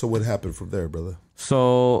so what happened from there, brother?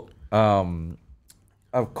 So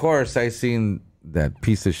of course I seen that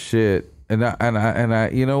piece of shit, and I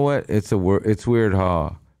you know what? It's weird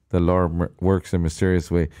how the Lord works in a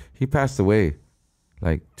mysterious way. He passed away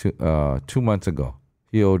like 2 months ago.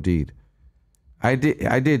 He OD'd. I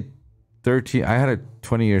did 13. I had a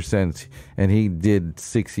 20-year sentence, and he did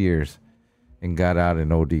 6 years, and got out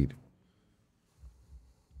and OD'd.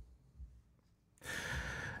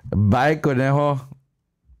 Bye, conejo.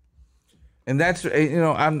 And that's,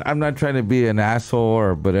 I'm not trying to be an asshole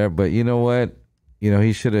or whatever, but you know what? He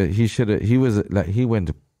went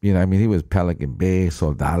to, he was Pelican Bay,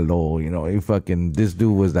 Soldalo, this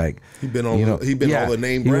dude was like. He been all the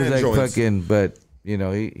name brand he was like joints. Fucking, but,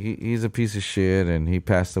 he's a piece of shit and he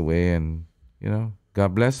passed away and,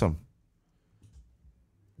 God bless him.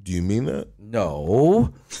 Do you mean that?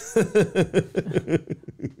 No.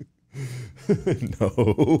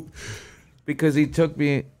 No. Because he took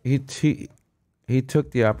me, he took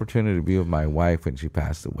the opportunity to be with my wife when she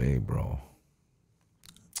passed away, bro.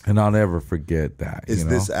 And I'll never forget that. Is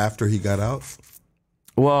this after he got out?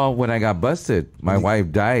 Well, when I got busted, my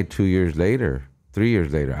wife died 3 years later.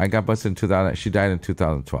 I got busted in 2000. She died in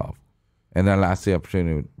 2012. And I lost the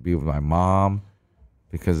opportunity to be with my mom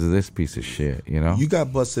because of this piece of shit, You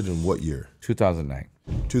got busted in what year? 2009.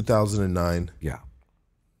 2009. Yeah.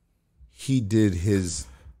 He did his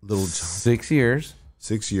little 6 years.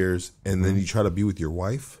 6 years, and then you try to be with your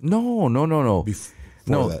wife? No.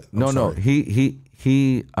 Before that. I'm No. sorry.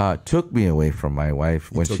 He took me away from my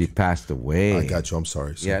wife when she passed away. I got you. I'm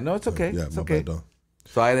sorry. Yeah, no, it's okay. Yeah, it's my okay. bad, dog.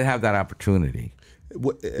 So I didn't have that opportunity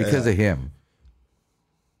because of him.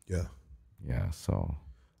 Yeah. Yeah, so.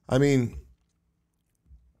 I mean,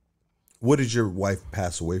 what did your wife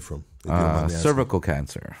pass away from? If you don't mind me asking? Cervical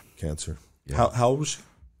cancer. Cancer. Yeah. How old was she?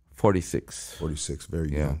 46. 46.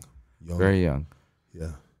 Very Yeah. young. Very young.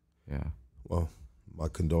 Yeah. Yeah. Well, my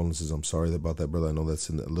condolences. I'm sorry about that, brother. I know that's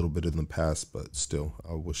a little bit in the past, but still,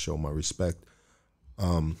 I will show my respect.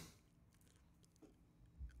 I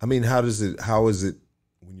mean, how is it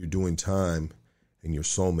when you're doing time and your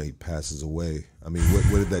soulmate passes away? I mean,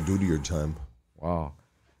 what did that do to your time? Wow.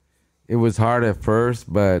 It was hard at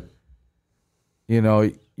first, but,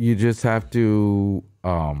 you just have to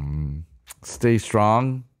stay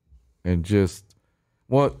strong and just,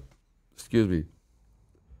 excuse me.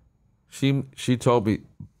 She told me,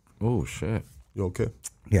 oh, shit. You okay?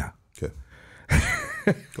 Yeah. Okay.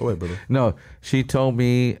 Go ahead, brother. No, she told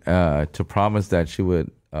me to promise that she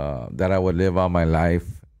would, that I would live all my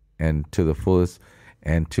life and to the fullest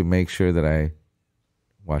and to make sure that I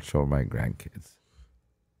watch over my grandkids.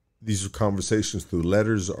 These are conversations through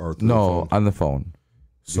letters or through the phone? On the phone.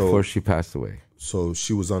 So, before she passed away. So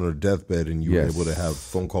she was on her deathbed and you were able to have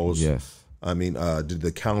phone calls? Yes. I mean, did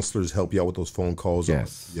the counselors help you out with those phone calls?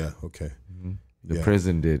 Yes. Yeah, okay. Mm-hmm. The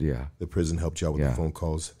prison did, yeah. The prison helped you out with the phone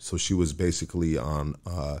calls. So she was basically on,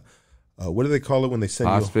 what do they call it when they send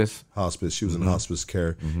hospice? You? Hospice. She was in hospice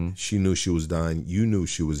care. Mm-hmm. She knew she was dying. You knew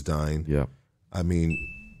she was dying. Yeah. I mean,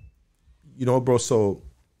 bro, so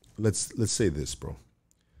let's say this, bro.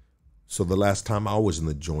 So the last time I was in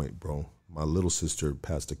the joint, bro, my little sister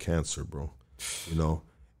passed of cancer, bro.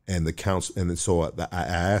 And the so I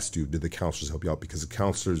asked you, did the counselors help you out? Because the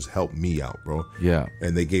counselors helped me out, bro. Yeah.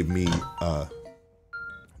 And they gave me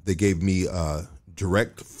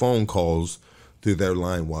direct phone calls through their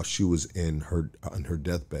line while she was on her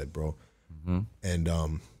deathbed, bro. Mm-hmm. And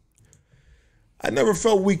I never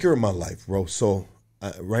felt weaker in my life, bro. So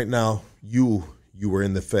right now, you were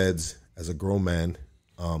in the feds as a grown man,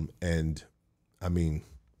 and I mean,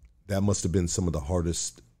 that must have been some of the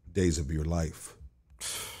hardest days of your life.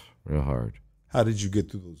 Real hard. How did you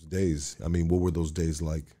get through those days? I mean, what were those days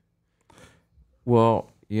like?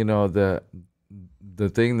 Well, the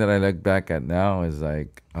thing that I look back at now is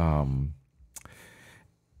like,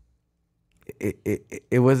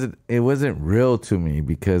 it wasn't real to me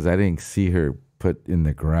because I didn't see her put in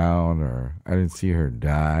the ground or I didn't see her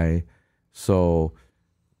die. So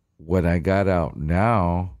when I got out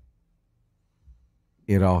now,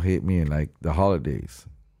 it all hit me in like the holidays,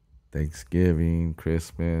 Thanksgiving,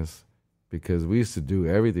 Christmas, because we used to do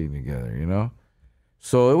everything together,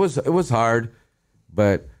 So it was hard,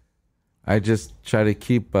 but I just try to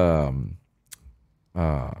keep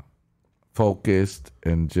focused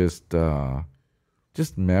and just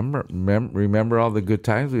remember all the good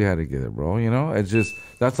times we had together, bro. It's just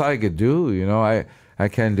that's all I could do. I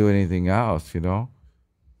can't do anything else. Yeah.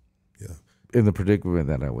 In the predicament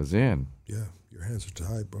that I was in. Yeah, your hands are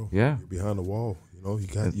tied, bro. Yeah, you're behind the wall.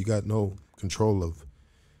 You got no control of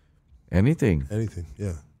anything.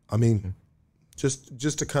 Yeah. I mean,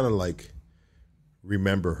 just to kind of like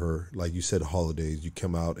remember her, like you said, holidays. You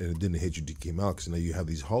come out and it didn't hit you. You came out because now you have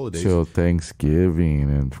these holidays. So Thanksgiving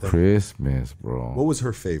and Christmas, bro. What was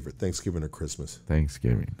her favorite, Thanksgiving or Christmas?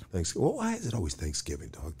 Thanksgiving. Well, why is it always Thanksgiving,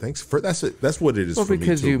 dog? That's what it is for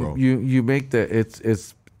because me too, bro. you make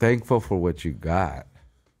it's thankful for what you got.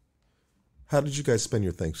 How did you guys spend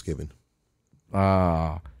your Thanksgiving?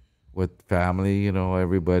 with family, you know,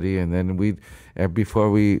 everybody, and then before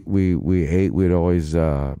we ate, we'd always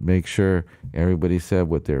make sure everybody said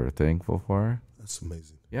what they were thankful for. That's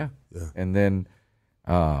amazing. Yeah. Yeah. And then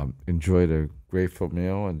enjoy the grateful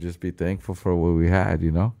meal and just be thankful for what we had,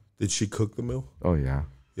 you know? Did she cook the meal? Oh, yeah.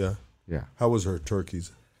 Yeah. Yeah. How was her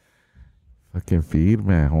turkeys? Fucking feed,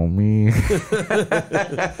 man, homie.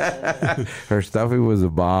 Her stuffing was a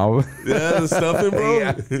bomb. Yeah, the stuffing,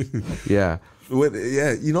 bro. Yeah.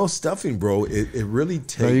 Yeah, you know, stuffing, bro. It really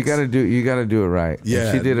takes. No, you gotta do it right. Yeah,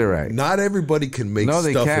 And she did it right. Not everybody can make No,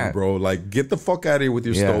 they stuffing, can't. bro. Like, get the fuck out of here with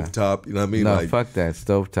your Yeah. stovetop. You know what I mean? No, Like, fuck that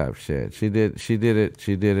stovetop shit. She did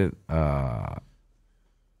it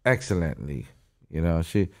excellently. You know,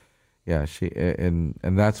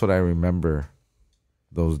 and that's what I remember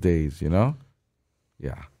those days, you know?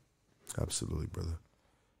 Yeah. absolutely, brother.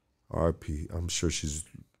 R.I.P. I'm sure she's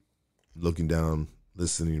looking down,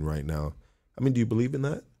 listening right now. I mean, do you believe in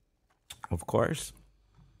that? Of course.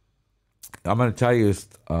 I'm going to tell you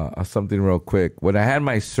something real quick. When I had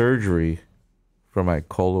my surgery for my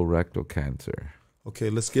colorectal cancer. Okay,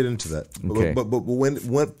 let's get into that. Okay. But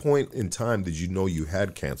what point in time did you know you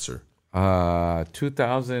had cancer?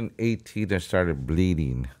 2018, I started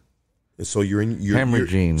bleeding. So you're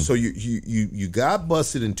Hemorrhaging. So you got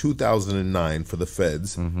busted in 2009 for the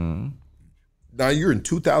feds. Mm-hmm. Now you're in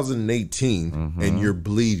 2018 and you're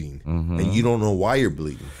bleeding, and you don't know why you're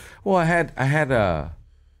bleeding. Well, I had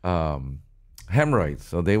hemorrhoids,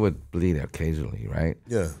 so they would bleed occasionally, right?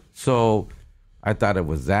 Yeah, So I thought it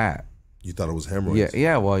was that. you thought it was hemorrhoids.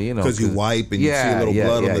 Yeah. Well, you know, because you wipe and you see a little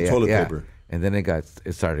blood on the toilet paper. And then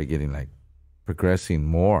it started getting like progressing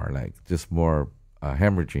more, like just more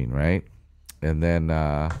hemorrhaging, right? And then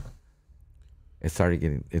it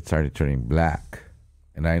started turning black,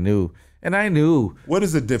 and I knew. What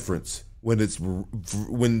is the difference when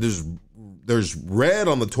there's red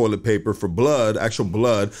on the toilet paper for blood, actual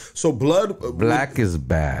blood? So blood Black is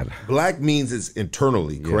bad. Black means it's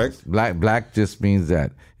internally, correct? Yes. Black just means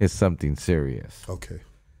that it's something serious. Okay.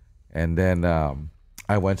 And then I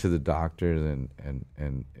went to the doctors and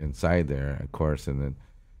inside there, of course, and then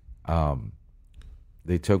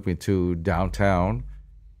they took me to downtown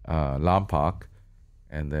Lompoc,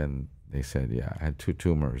 and then they said, yeah, I had 2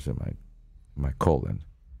 tumors in my colon.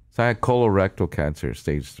 So I had colorectal cancer,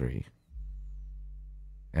 stage 3.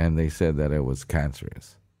 And they said that it was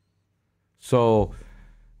cancerous. So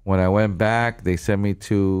when I went back, they sent me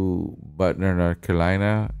to Butner, North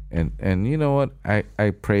Carolina. And you know what? I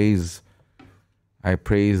praise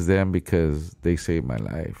them because they saved my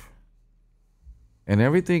life. And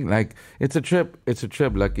everything, like, it's a trip,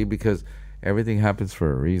 Lucky, because everything happens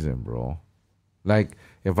for a reason, bro. Like,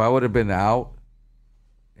 if I would have been out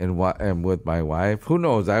and with my wife, who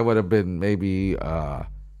knows? I would have been maybe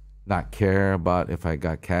not care about if I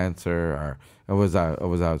got cancer or I was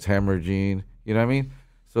hemorrhaging. You know what I mean?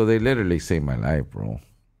 So they literally saved my life, bro.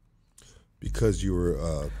 Because you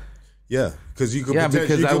were, because you could. Yeah,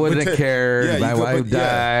 because I wouldn't have cared. Yeah, my wife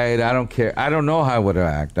died. I don't care. I don't know how I would have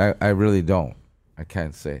acted. I really don't. I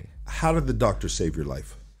can't say. How did the doctor save your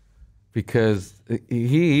life? Because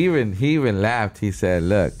he even laughed. He said,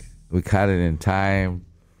 "Look, we caught it in time.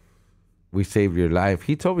 We saved your life."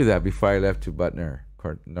 He told me that before I left to Butner,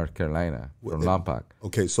 North Carolina, from Lompoc.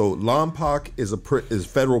 Okay, so Lompoc is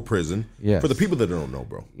federal prison. Yes. For the people that don't know,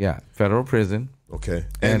 bro. Yeah, federal prison. Okay,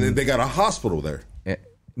 and then they got a hospital there.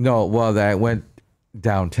 No, well, I went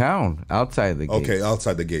downtown, outside the gates. Okay,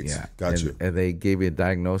 outside the gates. Yeah, Got you. And they gave me a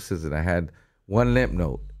diagnosis, and I had 1 lymph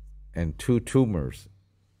node and 2 tumors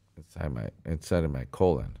inside of my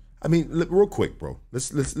colon. I mean, real quick, bro. Let's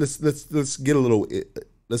get a little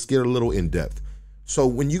in depth. So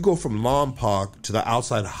when you go from Lompoc to the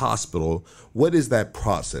outside hospital, what is that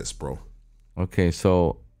process, bro? Okay,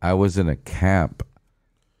 so I was in a camp.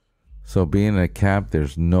 So being in a camp,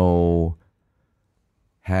 there's no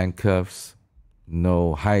handcuffs,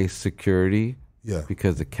 no high security. Yeah.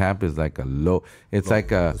 Because the camp is like a low. It's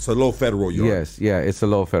a low federal yard. Yes, yeah, it's a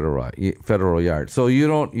low federal yard. So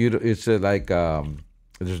it's like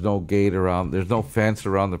there's no gate around. There's no fence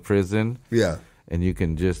around the prison. Yeah. And you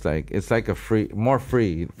can just it's like a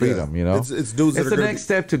freedom, you know. It's dudes that it's are the next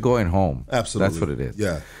step to going home. Absolutely, that's what it is.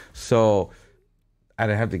 Yeah. So I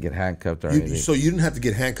didn't have to get handcuffed or anything. So you didn't have to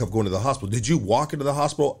get handcuffed going to the hospital. Did you walk into the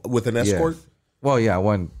hospital with an escort? Yes. Well, yeah.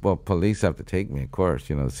 Police have to take me, of course.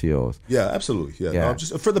 You know, the COs. Yeah, absolutely. Yeah. No,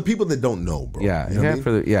 just for the people that don't know, bro. Yeah, you know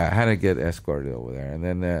I had to get escorted over there, and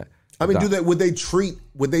then.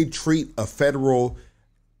 Would they treat a federal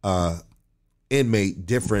inmate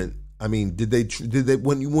different? I mean, did they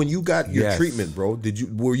when you got your treatment, bro?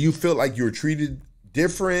 Were you feel like you were treated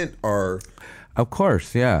different or? Of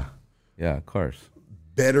course, yeah. Yeah, of course.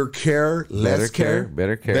 Better care, less care?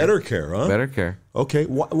 Better care. Better care, huh? Better care. Okay,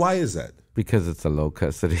 why is that? Because it's a low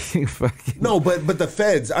custody. No, but the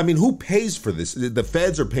feds, I mean, who pays for this? The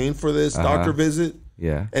feds are paying for this doctor visit?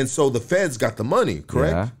 Yeah. And so the feds got the money,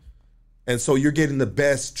 correct? Yeah. And so you're getting the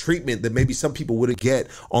best treatment that maybe some people wouldn't get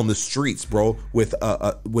on the streets, bro, with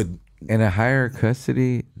In a higher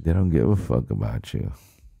custody, they don't give a fuck about you.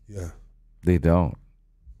 Yeah. They don't.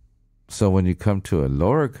 So when you come to a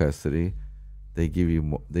lower custody, they give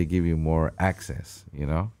you more access, you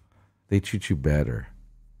know? They treat you better.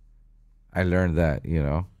 I learned that, you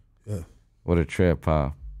know. Yeah. What a trip,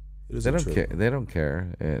 huh? They don't care. They don't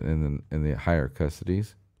care in the higher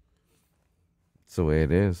custodies. It's the way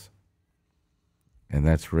it is. And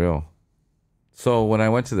that's real. So when I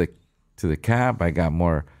went to the camp, I got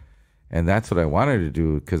more, and that's what I wanted to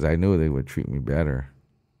do because I knew they would treat me better.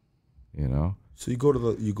 You know. So you go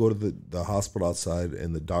to the hospital outside,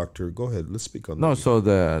 and the doctor. Go ahead. Let's speak on that. No, so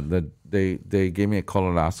they gave me a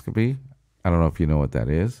colonoscopy. I don't know if you know what that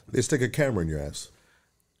is. They stick a camera in your ass.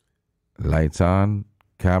 Lights on,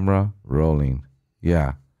 camera rolling.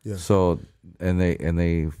 Yeah. Yeah. So and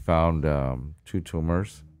they found 2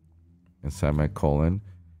 tumors inside my colon,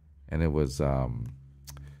 and it was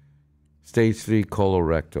stage 3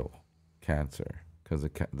 colorectal cancer because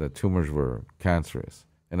the tumors were cancerous.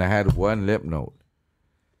 And I had 1 lymph node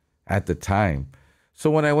at the time. So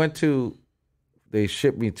when I went they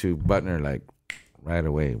shipped me to Butner like right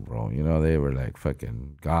away, bro. You know, they were like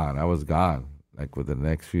fucking gone. I was gone like within the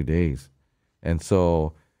next few days. And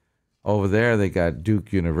so over there they got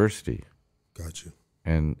Duke University. Got you.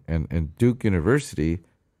 And Duke University,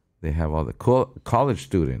 they have all the college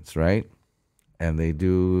students, right? And they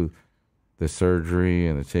do the surgery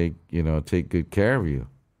and they take good care of you.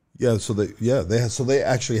 Yeah, so they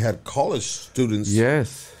actually had college students.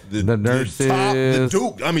 Yes, the nurses.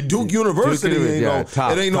 Duke University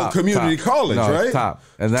ain't no community college, right? Top,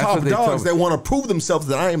 and that's top what they dogs told me. that want to prove themselves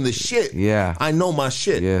that I am the shit. Yeah, I know my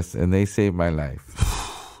shit. Yes, and they saved my life.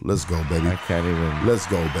 Let's go, baby. I can't even. Let's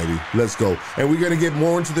go, baby. Let's go. And we're gonna get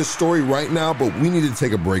more into this story right now, but we need to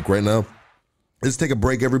take a break right now. Let's take a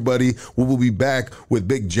break, everybody. We will be back with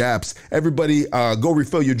Big Japs. Everybody, go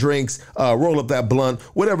refill your drinks, roll up that blunt,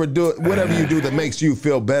 whatever you do that makes you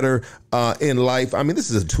feel better in life. I mean, this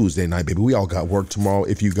is a Tuesday night, baby. We all got work tomorrow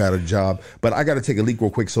if you got a job. But I got to take a leak real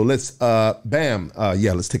quick. So let's,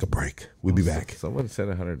 let's take a break. We'll be back. Someone said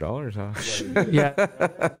 $100, huh? Yeah.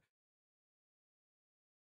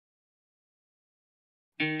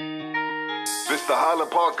 This the Highland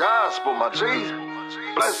Park Gospel, my G.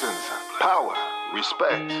 Blessings, power,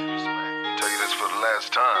 respect. Tell you this for the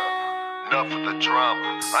last time. Enough of the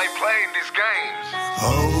drama. I ain't playing these games.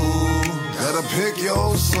 Oh, gotta pick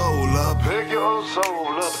your soul up. Pick your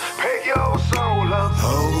soul up. Pick your soul up.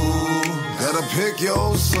 Oh, gotta pick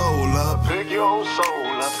your soul up. Pick your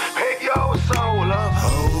soul up. Pick your soul up.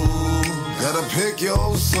 Oh, gotta pick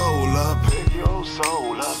your soul up. Pick your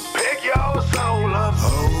soul up. Pick your soul up.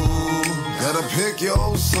 Oh, gotta pick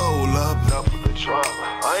your soul up. Enough of the drama.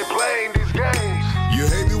 I ain't playing these games. You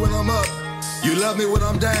hate me when I'm up. You love me when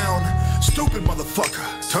I'm down. Stupid motherfucker.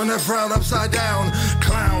 Turn that frown upside down.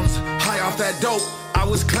 Clowns, high off that dope. I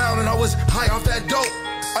was clowning, I was high off that dope.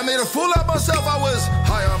 I made a fool of myself, I was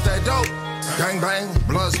high off that dope. Gang bang,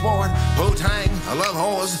 blood sport, Wu-Tang, I love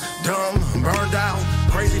whores, dumb, burned out,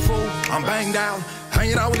 crazy fool, I'm banged out.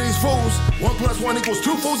 Hanging out with these fools. 1 + 1 =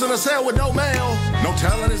 2 fools in a cell with no mail. No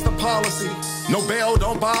telling is the policy. No bail,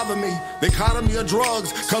 don't bother me. The economy of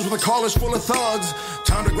drugs comes with a college full of thugs.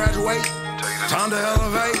 Time to graduate. Time to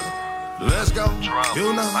elevate. Let's go.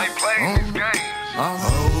 You know. I ain't playing these games.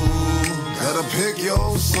 Oh, gotta pick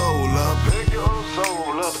your soul up. Pick your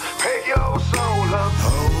soul up. Pick your soul up.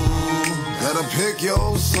 Oh, gotta pick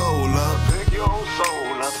your soul up. Pick your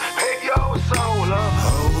soul up. Pick your soul up.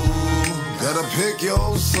 Oh, gotta pick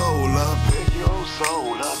your soul up. Pick your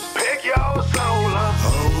soul up. Pick your soul up.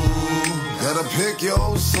 Oh, gotta pick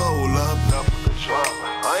your soul up. Enough of the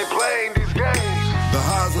drama. I ain't playing these games. The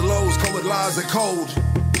highs and lows come with lies and cold.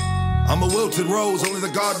 I'm a wilted rose, only the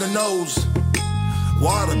gardener knows.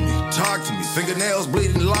 Water me, talk to me, fingernails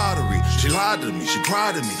bleeding lottery. She lied to me, she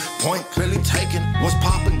cried to me, point clearly taken. What's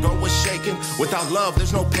popping, girl, what's shaking? Without love,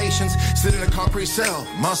 there's no patience. Sit in a concrete cell,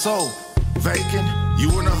 my soul vacant. You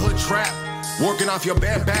in a hood trap, working off your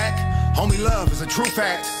bare back. Homie, love is a true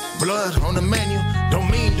fact. Blood on the menu, don't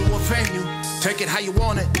mean to offend you. Take it how you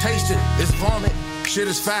want it, taste it, it's vomit. Shit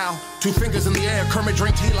is foul, 2 fingers in the air, Kermit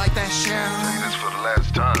drink tea like that shell. Say this for the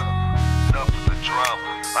last time. Enough of the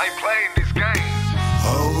drama. I ain't playing these games.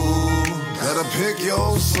 Oh, gotta pick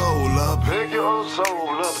your soul up. Pick your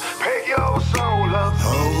soul up. Pick your soul up.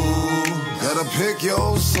 Oh, gotta pick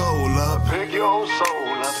your soul up. Pick your soul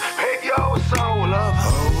up. Pick your soul up.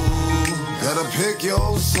 Oh, gotta pick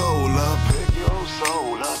your soul up. Pick your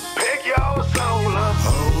soul up. Pick your soul up.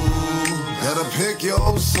 Oh, gotta pick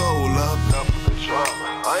your soul up. Enough of the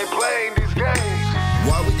drama. I ain't playing these games.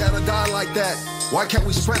 Why we gotta die like that? Why can't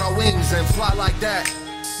we spread our wings and fly like that?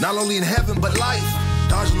 Not only in heaven, but life.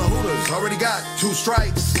 Dodging the hooters, already got 2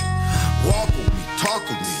 strikes. Walk with me, talk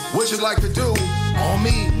with me, what you like to do? On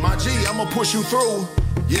me, my G, I'ma push you through.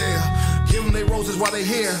 Yeah, give them their roses while they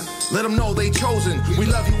here. Let them know they chosen. We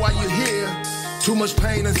love you while you're here. Too much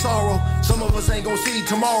pain and sorrow. Some of us ain't gonna see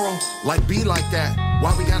tomorrow. Like, be like that.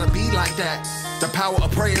 Why we gotta be like that? The power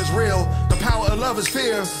of prayer is real. The power of love is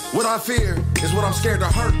fear. What I fear is what I'm scared to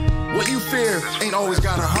hurt. What you fear ain't always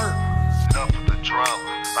gotta hurt. Enough of the drama.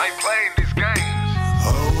 I ain't playing these games.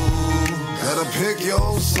 Oh, gotta pick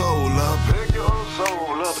your soul up. Pick your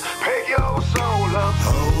soul up. Pick your soul up.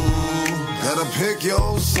 Oh, gotta pick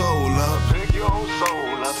your soul up. Pick your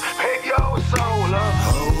soul up. Pick your soul up.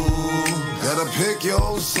 Oh, gotta pick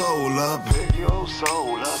your soul up. Pick your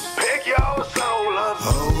soul up. Pick your soul up.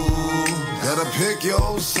 Oh, gotta pick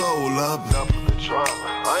your soul up. Enough of the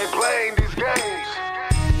drama. I ain't playing these games.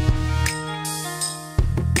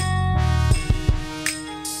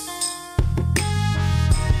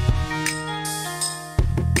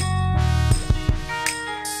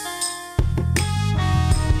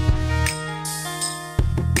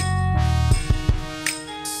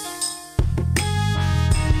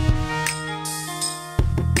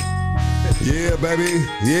 Yeah, baby.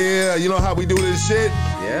 Yeah, you know how we do this shit?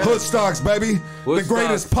 Yeah. Hood Stocks, baby. Hood the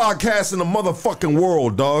greatest Stocks. podcast in the motherfucking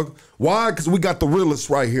world, dog. Why? Because we got the realest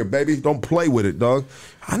right here, baby. Don't play with it, dog.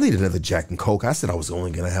 I need another Jack and Coke. I said I was only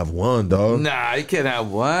going to have one, dog. Nah, you can't have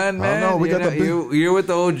one, man. know, we got the big- you're with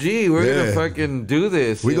the OG. We're Yeah. gonna fucking do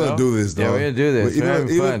this. We're gonna do this, dog. Yeah, we're gonna do this. We're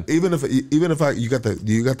having fun. Even if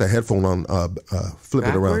you got the headphone on, flip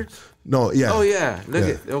it around. Backwards? No, yeah. Oh yeah, look Yeah.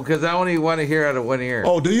 at because I only want to hear out of one ear.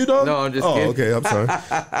 Oh, do you, dog? No, I'm just oh, kidding. okay. I'm sorry.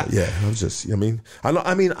 Yeah, I'm just. I mean,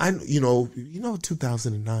 you know,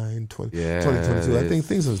 2009, 2022. I think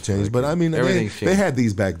things have changed, but I mean, Everything's they changed. had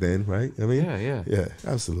these back then, right? I mean, Yeah.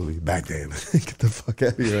 absolutely. Back then, get the fuck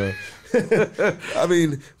out of here. I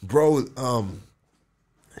mean, bro,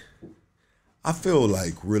 I feel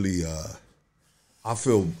like really. I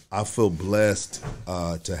feel blessed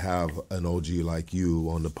to have an OG like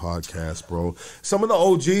you on the podcast, bro. Some of the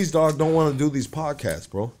OGs, dog, don't want to do these podcasts,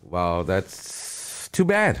 bro. Wow, that's too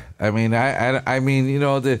bad. I mean, I mean, you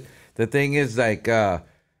know, the thing is like, tell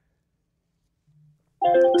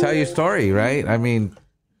your story, right? I mean,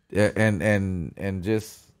 and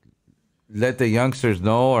just let the youngsters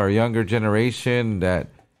know, or younger generation, that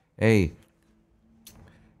hey,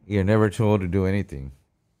 you're never too old to do anything.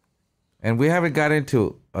 And we haven't got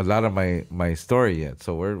into a lot of my story yet,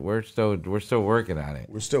 so we're still working on it.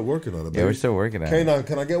 We're still working on it, baby. Yeah, we're still working on it. K9,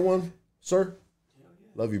 can I get one, sir?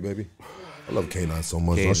 Love you, baby. I love K9 so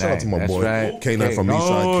much. K9, Shout out to my that's boy right. K9 from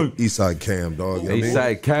K9. Eastside Cam, dog. You know what I mean?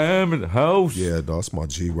 Eastside Cam in the house. Yeah, dog, that's my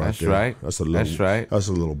G right That's there. right. That's a little. That's right. That's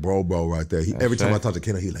a little bro right there. Every time I right. talk to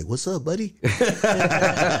K9, he's like, "What's up, buddy?" That's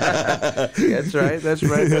right. That's right. That's I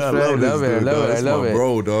right. I love love this it. I dude, love dog. it. I That's love my it.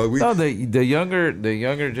 bro, dog. No, the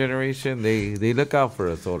younger generation, they look out for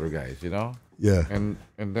us older guys, you know. Yeah. And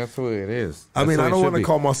that's the way it is. I mean, That's the way I it don't should want to be.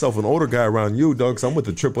 call myself an older guy around you, dog, because I'm with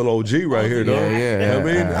the triple OG right here, dog. Yeah. You know what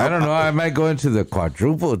I mean? I don't know. I might go into the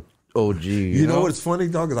quadruple OG. You know what's funny,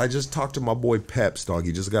 dog? Is I just talked to my boy Peps, dog.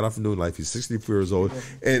 He just got off of New Life. He's 64 years old,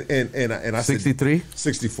 and I said 63?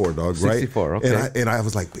 64, dog. Right? 64, okay. And I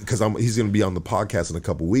was like, because he's gonna be on the podcast in a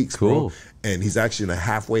couple weeks, Cool. bro. And he's actually in a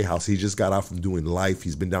halfway house. He just got out from doing Life.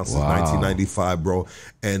 He's been down since Wow. 1995, bro.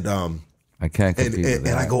 And I can't compete with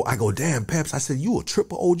that. I go, damn, Peps. I said, you a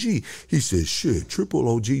triple OG? He said, shit, triple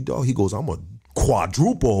OG, dog. He goes, I'm a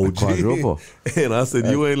quadruple OG. quadruple. And I said,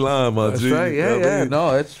 you ain't lying, my That's G. right. You Yeah, know what I yeah. mean? No,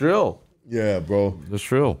 it's real. Yeah, bro.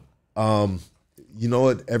 It's real. You know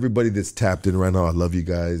what? Everybody that's tapped in right now, I love you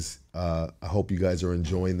guys. I hope you guys are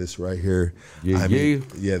enjoying this right here. Yeah, I mean,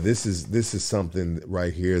 yeah. This is something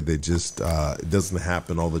right here that just doesn't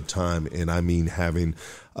happen all the time. And I mean, having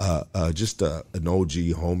just an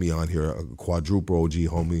OG homie on here, a quadruple OG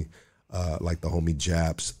homie, like the homie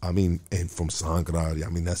Japs. I mean, and from Sangrado. I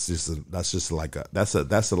mean, that's just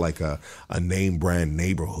like a name brand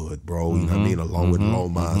neighborhood, bro. You know what I mean? Along with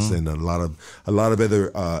Lomas and a lot of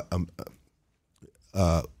other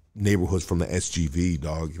neighborhoods from the SGV,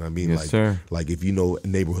 dog. You know what I mean? Yes, like, sir. like if you know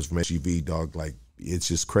neighborhoods from SGV, dog, like it's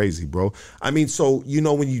just crazy, bro. I mean, so you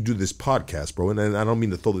know when you do this podcast, bro, and I don't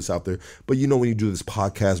mean to throw this out there, but you know when you do this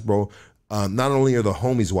podcast, bro, not only are the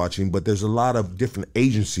homies watching, but there's a lot of different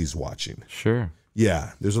agencies watching. Sure.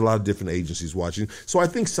 Yeah, there's a lot of different agencies watching. So I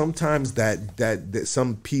think sometimes that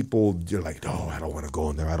some people, you're like, oh, I don't want to go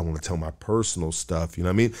in there. I don't want to tell my personal stuff. You know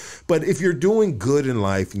what I mean? But if you're doing good in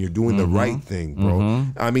life and you're doing the right thing, bro,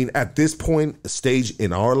 I mean, at this point, stage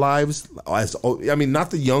in our lives,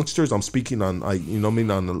 not the youngsters. I'm speaking on,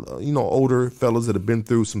 on the, older fellas that have been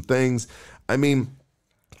through some things. I mean,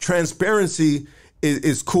 transparency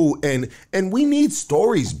is cool, and we need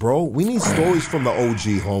stories, bro. We need stories from the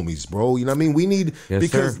OG homies, bro. You know what I mean? We need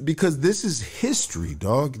because this is history,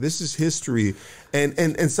 dog. This is history,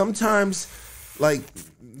 and sometimes, like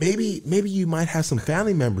maybe you might have some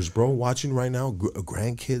family members, bro, watching right now,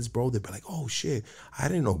 grandkids, bro. They'd be like, oh shit, I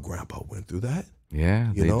didn't know Grandpa went through that.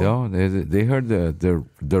 Yeah, they don't. They heard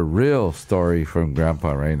the real story from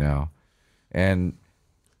Grandpa right now, and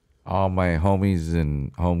all my homies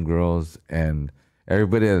and homegirls and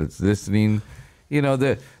everybody that's listening,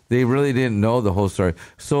 that they really didn't know the whole story.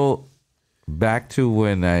 So back to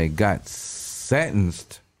when I got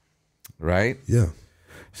sentenced, right? Yeah.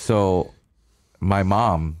 So my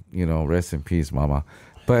mom, rest in peace, mama.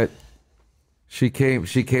 But she came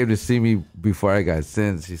to see me before I got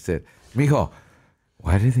sentenced. She said, "Mijo,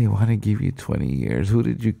 why did they want to give you 20 years? Who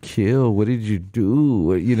did you kill? What did you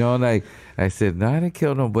do?" And I said, "No, I didn't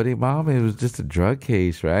kill nobody, Mom. It was just a drug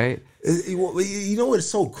case, right?" You know what's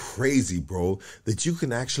so crazy, bro? That you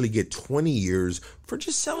can actually get 20 years for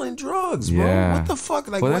just selling drugs, bro. Yeah. What the fuck?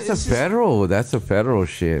 Like, well, that's a federal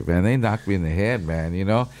shit, man. They knocked me in the head, man,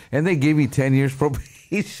 And they gave me 10 years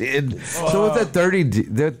probation. So it's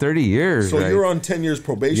 30 years. So right? You're on 10 years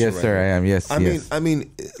probation, yes, right sir, now. I am. Yes, I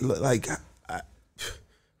mean, like,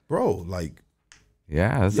 bro, like.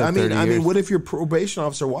 Yeah, that's I mean, what if your probation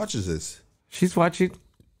officer watches this? She's watching.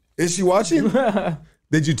 Is she watching?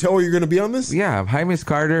 Did you tell her you're going to be on this? Yeah. Hi, Miss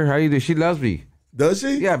Carter. How you doing? She loves me. Does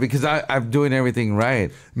she? Yeah, because I'm doing everything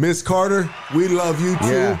right. Miss Carter, we love you too.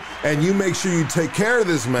 Yeah. And you make sure you take care of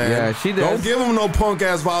this man. Yeah, she does. Don't give him no punk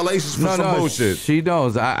ass violations for some bullshit. She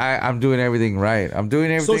knows. I'm doing everything right. I'm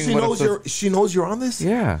doing everything. So she knows you're on this?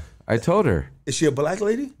 Yeah. I told her. Is she a black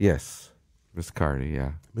lady? Yes. Miss Carter,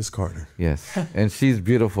 yeah. Miss Carter. Yes. And she's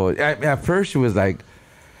beautiful. At first she was like,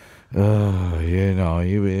 oh, you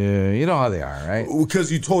know how they are, right? Because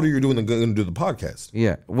you told her you're going to do the podcast.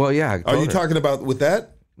 Yeah. Well, yeah. Are you talking about with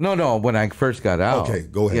that? No. When I first got out. Okay,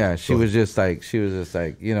 go ahead. Yeah, she was just like,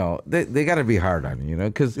 they got to be hard on you,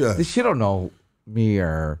 because she don't know me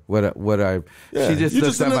or what I. Yeah. She just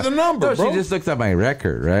looks at the number, bro. She just looks at my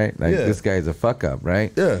record, right? Like this guy's a fuck up,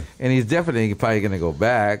 right? Yeah. And he's definitely probably gonna go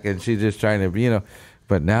back, and she's just trying to,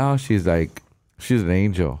 But now she's like, she's an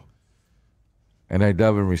angel. And I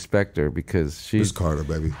love and respect her because she's Miss Carter,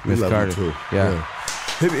 baby. Miss Carter too. Yeah.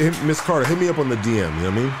 Miss Carter, hit me up on the DM. You know what I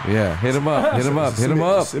mean? Yeah, hit him up. Hit him up. Hit him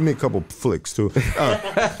up. Send me a couple flicks too.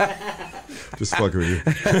 Just fucking with you.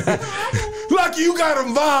 Lucky you got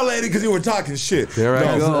him violated because you were talking shit. There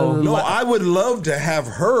I go. No, I would love to have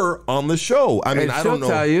her on the show. I mean, I don't know.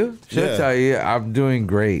 She'll tell you. I'm doing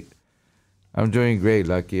great.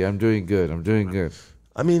 Lucky. I'm doing good.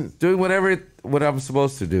 I mean, doing what I'm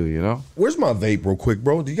supposed to do, Where's my vape real quick,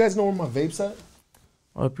 bro? Do you guys know where my vape's at?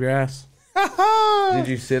 Up your ass. Did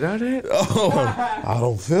you sit on it? Oh, I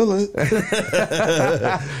don't feel it.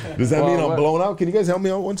 Does that mean I'm blown out? Can you guys help me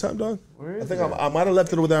out one time, dog? I think I might have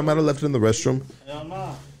left it over there. I might have left it in the restroom.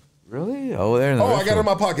 Really? Oh, there in the restroom. I got it in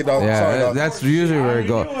my pocket, dog. Yeah, sorry, dog. That's usually where it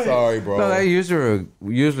goes. Sorry, bro. No, that's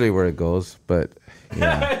usually where it goes, but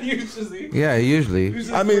yeah. Usually.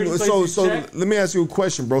 I mean, so let me ask you a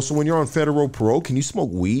question, bro. So when you're on federal parole, can you smoke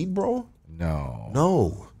weed, bro?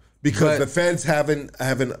 No. Because the feds haven't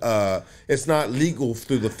it's not legal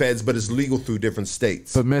through the feds, but it's legal through different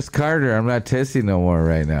states. But Miss Carter, I'm not testing no more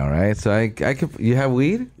right now, right? So I could. You have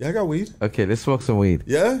weed? Yeah, I got weed. Okay, let's smoke some weed.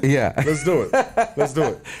 Yeah? Yeah. Let's do it.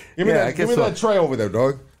 Give me that tray over there,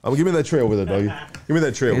 dog. Give me that tray over there, dog. Give me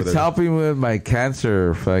that tray over there. It's helping with my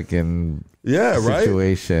cancer fucking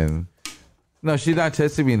situation. Right? No, she's not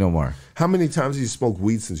testing me no more. How many times have you smoked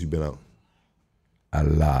weed since you've been out? A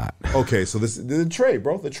lot. Okay, so the tray,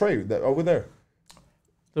 bro. The tray that over there.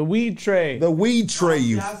 The weed tray. The weed tray.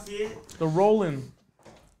 The rolling.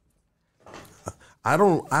 I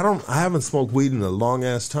haven't smoked weed in a long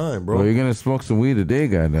ass time, bro. Well, you're gonna smoke some weed today,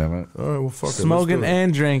 goddammit. All right, well, fuck it. Smoking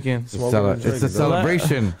and drinking. It's a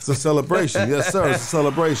celebration. It's a celebration. Yes, sir. It's a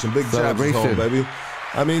celebration. Big celebration, home, baby.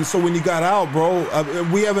 I mean, so when you got out, bro,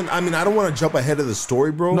 we haven't. I mean, I don't want to jump ahead of the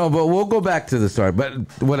story, bro. No, but we'll go back to the story.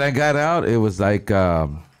 But when I got out, it was like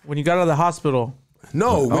when you got out of the hospital.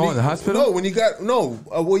 No. Oh, in the hospital? No, when you got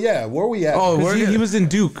well, yeah. Where we at? Oh, 'Cause he was in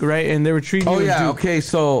Duke, right? And they were treating Oh him yeah. Duke. Okay,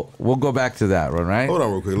 so we'll go back to that one, right? Hold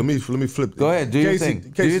on, real quick. Let me flip. Go ahead. Do your Casey, thing. Do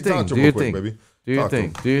Casey, your thing. talk to Do him your real quick, thing. baby. Do your Talk to thing.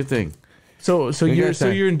 him. Do your thing. So guys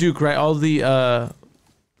you're in Duke, right? All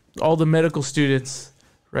the medical students,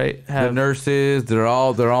 right? The nurses, they're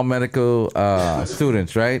all medical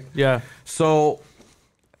students, right? Yeah. So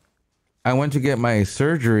I went to get my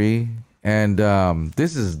surgery, and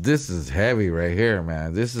this is heavy right here,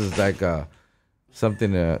 man. This is like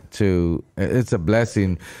something to it's a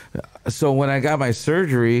blessing. So when I got my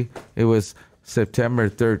surgery, it was September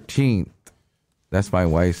 13th. That's my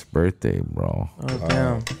wife's birthday, bro. Oh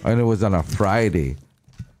damn. And it was on a Friday.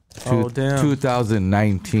 Oh damn.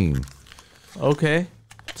 2019. Okay.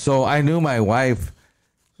 So I knew my wife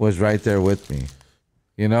was right there with me,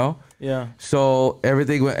 you know? Yeah. So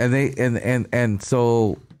everything went, and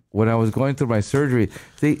so when I was going through my surgery,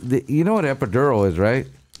 they you know what epidural is, right?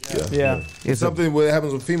 Yeah. It's Something that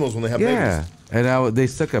happens with females when they have yeah. babies. And they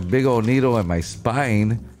stuck a big old needle in my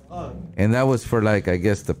spine, and that was for like I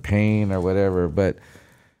guess the pain or whatever. But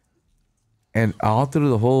and all through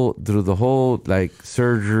the whole like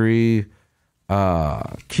surgery,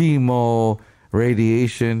 chemo,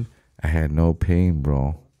 radiation, I had no pain,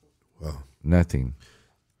 bro. Wow. Nothing.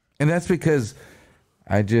 And that's because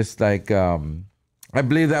I just like I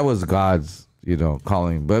believe that was God's,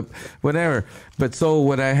 calling. But whatever. But so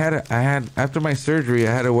when I had after my surgery,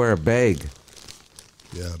 I had to wear a bag.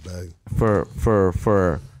 Yeah, bag. For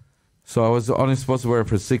so I was only supposed to wear it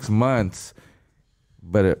for 6 months,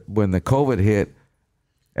 but when the COVID hit,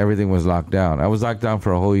 everything was locked down. I was locked down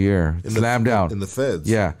for a whole year, slammed down in the feds.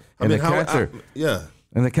 Yeah, I in mean, the cancer. Yeah.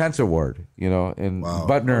 In the cancer ward, in Wow.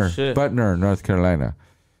 Butner, North Carolina.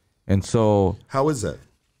 And so, How is that?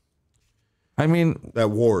 I mean,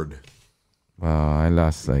 That ward. I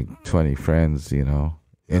lost like 20 friends, in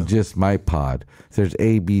just my pod. There's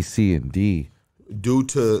A, B, C, and D. Due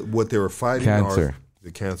to what they were fighting? Cancer. Or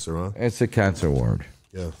the cancer, huh? It's a cancer ward.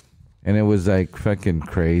 Yeah. And it was like fucking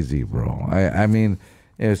crazy, bro. I mean,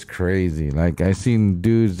 it was crazy. Like I seen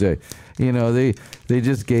dudes that, they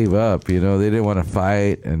just gave up. They didn't want to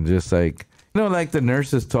fight, and just like like the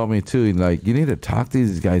nurses told me too. Like you need to talk to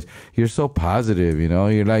these guys. You're so positive.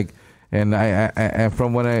 You're like, and I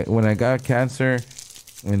from when I got cancer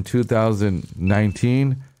in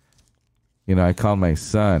 2019, I called my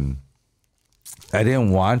son. I didn't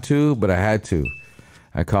want to, but I had to.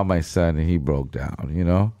 I called my son, and he broke down.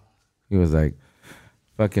 He was like,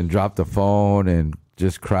 fucking dropped the phone and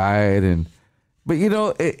just cried. But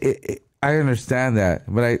I understand that.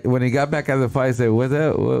 But when he got back out of the fight, I said,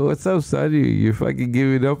 what's up, son? You fucking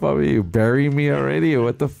giving up on me? You burying me already? Or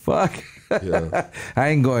what the fuck? Yeah. I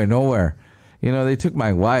ain't going nowhere. They took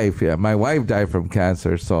my wife. Yeah, my wife died from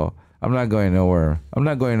cancer, so I'm not going nowhere. I'm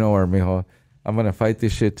not going nowhere, mijo. I'm going to fight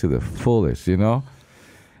this shit to the fullest,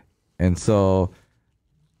 And so,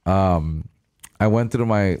 I went through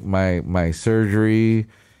my surgery,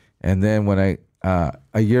 and then when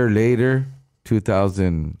a year later,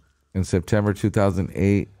 in September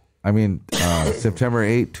 2008, September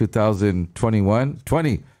 8,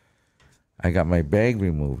 2020, I got my bag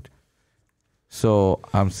removed. So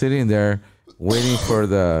I'm sitting there waiting for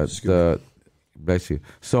the bless you.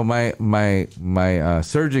 So my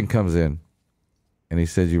surgeon comes in, and he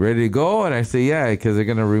says, "You ready to go?" And I say, "Yeah," because they're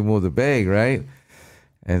gonna remove the bag, right?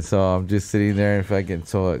 And so I'm just sitting there, and fucking.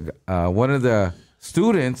 So one of the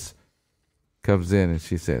students comes in, and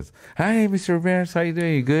she says, "Hi, Mr. Ramirez, how you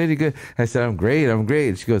doing? You good? You good?" I said, "I'm great. I'm great."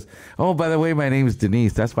 And she goes, "Oh, by the way, my name is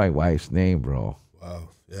Denise. That's my wife's name, bro." Wow.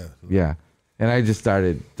 Yeah. Yeah. And I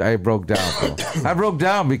broke down, bro. I broke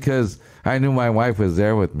down because I knew my wife was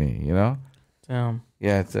there with me, Damn.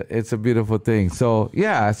 Yeah, it's a beautiful thing. So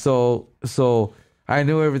yeah, so I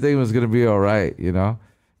knew everything was gonna be all right,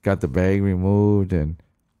 Got the bag removed, and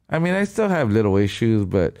I still have little issues,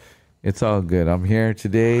 but it's all good. I'm here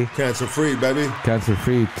today. Cancer free, baby. Cancer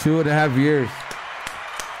free. 2.5 years.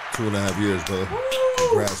 2.5 years, brother.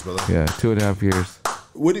 Congrats, brother. Yeah, 2.5 years.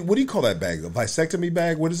 What do you call that bag? A vasectomy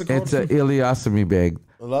bag? What is it called? It's an ileostomy bag.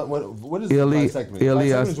 What is vasectomy?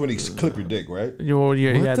 Vasectomy is when you clip your dick, right? No,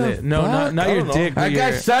 fuck? not your dick. I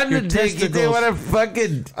got shot in the dick. You didn't want to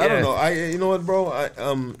fucking. I don't know. You know what, bro?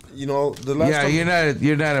 The last time.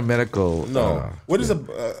 You're not a medical. No. What is a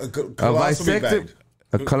colostomy bag?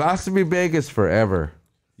 A colostomy bag is forever.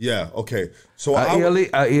 Yeah. Okay. So A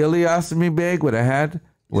ileostomy bag, what I had,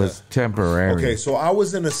 was temporary. Okay, so I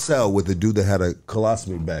was in a cell with a dude that had a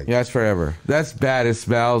colostomy bag. Yeah, it's forever. That's bad. It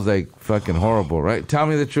smells like fucking horrible, right? Tell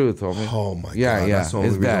me the truth, homie. Oh my Yeah, god, yeah, that's the only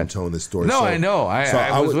it's reason bad. I'm telling this story. No, So- I know.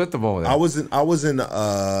 I was with them over there. I was in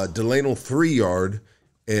Delano 3 yard,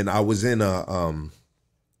 and I was in a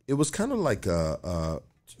it was kind of like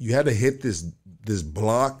you had to hit this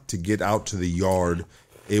block to get out to the yard.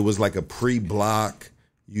 It was like a pre-block.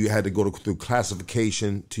 You had to go through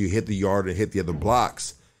classification till you hit the yard and hit the other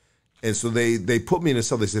blocks. And so they put me in a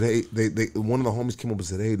cell. They said, hey, they one of the homies came up and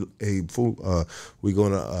said, hey, fool, we're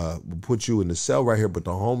gonna put you in the cell right here. But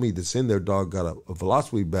the homie that's in there, dog, got a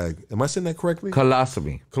colostomy bag. Am I saying that correctly?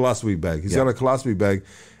 Colostomy bag. He's got a colostomy bag,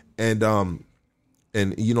 and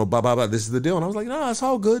you know, blah blah blah. This is the deal. And I was like, nah, it's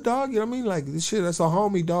all good, dog. You know what I mean? Like this shit, that's a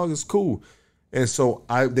homie, dog. It's cool. And so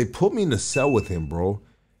they put me in the cell with him, bro.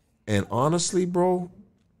 And honestly, bro,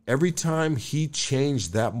 every time he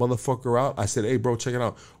changed that motherfucker out, I said, hey, bro, check it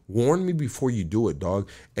out. Warn me before you do it, dog.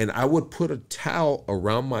 And I would put a towel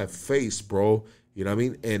around my face, bro. You know what I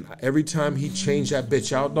mean? And every time he changed that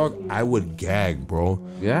bitch out, dog, I would gag, bro.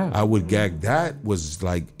 Yeah. I would gag. That was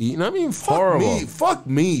like, you know what I mean? Horrible. Fuck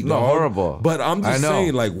me, dog. No, horrible. But I'm just I know.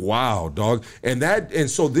 saying, like, wow, dog. And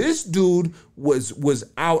so this dude was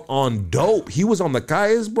out on dope. He was on the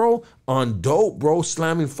calles, bro, on dope, bro,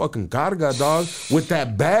 slamming fucking carga, dog, with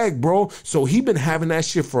that bag, bro. So he been having that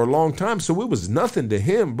shit for a long time. So it was nothing to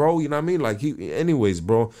him, bro. You know what I mean? Like, anyways,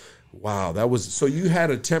 bro. Wow, that was, so you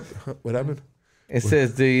had a what happened? It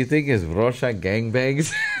says, do you think it's Rocha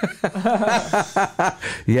gangbangs?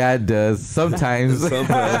 Yeah, it does. Sometimes.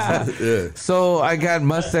 Yeah. So I got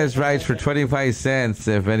mustache rides for 25 cents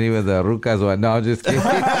if any of the rucas want. No, I'm just kidding.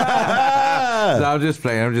 No, I'm just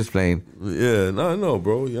playing. Yeah, no,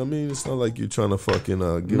 bro. I mean, it's not like you're trying to fucking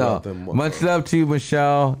give No. out them. Much love to you,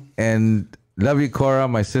 Michelle. And love you, Cora,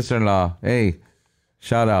 my sister-in-law. Hey,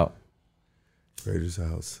 shout out. Raiders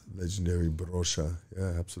House, legendary brocha.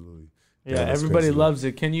 Yeah, absolutely. Yeah, that's everybody crazy. loves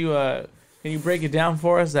it. Can you break it down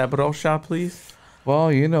for us, that brocha, please?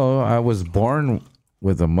 Well, you know, I was born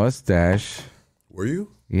with a mustache. Were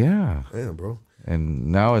you? Yeah. Damn, bro.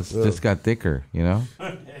 And now it's just got thicker, you know?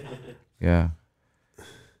 Yeah.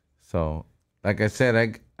 So, like I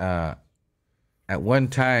said, at one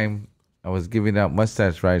time, I was giving out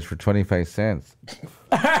mustache rides for 25 cents.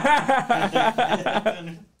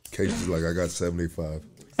 Casey's like, I got 75.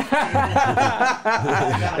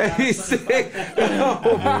 He's sick.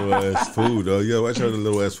 Little ass food, though. Yo, I tried the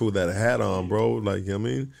little ass food that I had on, bro. Like, you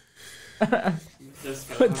know what I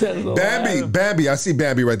mean? Bambi, I see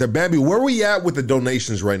Bambi right there. Bambi, where are we at with the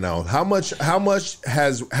donations right now? How much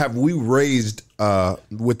have we raised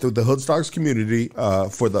with the Hood Stocks community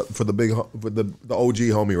for the OG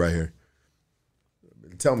homie right here?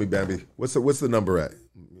 Tell me, Bambi, what's the number at?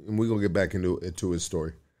 And we're gonna get back into his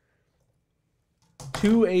story.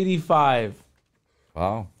 285.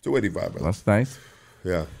 Wow. 285, bro. That's nice.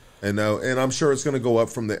 Yeah. And I'm sure it's gonna go up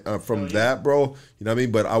from that, bro. You know what I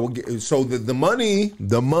mean? But I will get, so the money,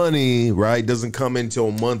 right, doesn't come until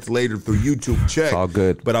a month later through YouTube check. It's all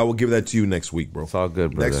good. But I will give that to you next week, bro. It's all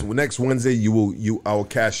good, brother. Next Wednesday, I will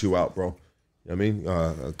cash you out, bro. You know what I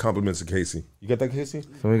mean? Compliments to Casey. You got that, Casey?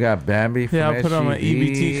 So we got Bambi from Yeah, I'll put on my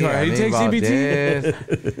SGV, EBT card. He takes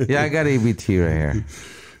EBT? Yeah, I got EBT right here.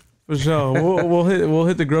 For sure. We'll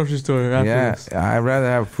hit the grocery store after Yeah, this. I'd rather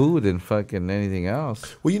have food than fucking anything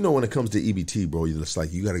else. Well, you know, when it comes to EBT, bro, you're just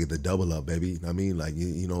like, you got to get the double up, baby. You know what I mean? Like,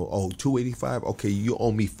 you know, oh, 285. Okay, you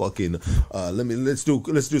owe me fucking. Let's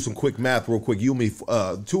do some quick math real quick. You owe me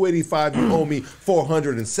 285. You owe me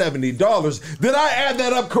 $470. Did I add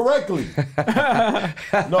that up correctly?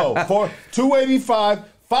 No, for 285,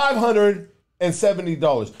 $570.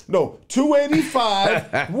 No,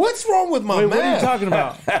 285. What's wrong with my Wait, math? what are you talking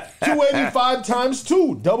about? 285 times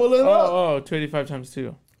 2. Double it up. Oh, 285 times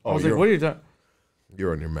 2. I was like, you're- what are you talking?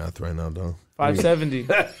 You're on your math right now, dog. 570. Is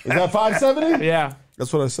that 570? Yeah.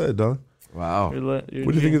 That's what I said, dog. Wow. What do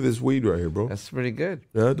you think of this weed right here, bro? That's pretty good.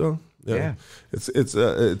 Yeah, dog. Yeah. It's got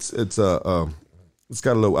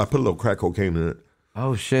a little. I put a little crack cocaine in it.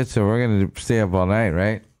 Oh, shit. So we're going to stay up all night,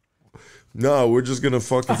 right? No, we're just gonna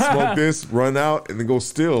fucking smoke this, run out, and then go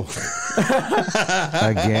steal.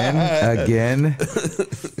 Again.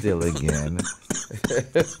 Still again.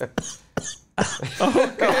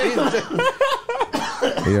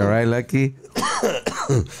 You all right, Lucky?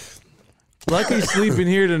 Lucky's sleeping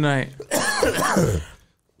here tonight.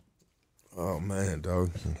 Oh man,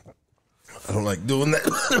 dog. I don't like doing that.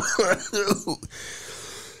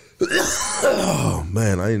 Oh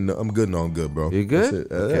man, I'm good. No, I'm good, bro. You good?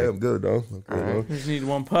 That's it. Yeah, I'm good, dog. Okay, Just need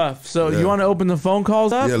one puff. So you want to open the phone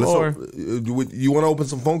calls up? yeah, or? you want to open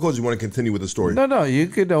some phone calls? Or you want to continue with the story? No, you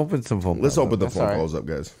could open some phone calls. Let's open the That's phone all right. calls up,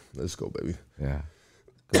 guys. Let's go, baby. Yeah.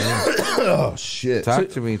 Oh shit! Talk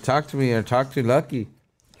to me, or talk to Lucky.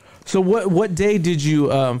 So what day did you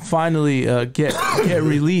finally get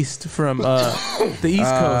released from the East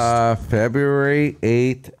Coast? February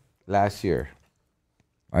 8th last year.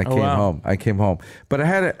 I came home. But I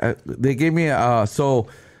had they gave me so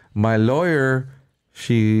my lawyer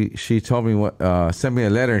she told me sent me a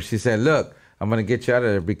letter and she said, "Look, I'm going to get you out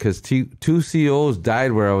of there because two COs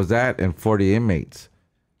died where I was at and 40 inmates."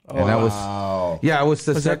 And I was I was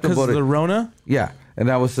susceptible Was that because of the Rona? Yeah, and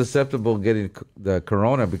I was susceptible getting the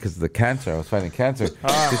corona because of the cancer. I was fighting cancer.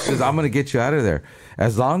 She says, "I'm going to get you out of there.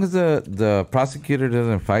 As long as the prosecutor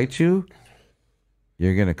doesn't fight you,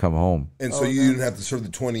 you're going to come home." And so you didn't have to serve the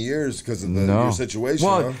 20 years because of your situation,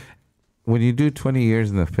 Well, huh? when you do 20 years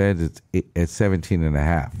in the Feds, it's 17 and a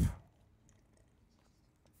half.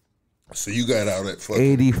 So you got out at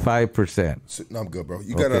fucking 85%. No, I'm good, bro.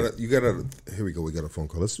 You got out. Here we go. We got a phone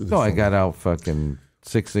call. Let's do this. No, I phone got out fucking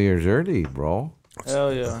 6 years early, bro.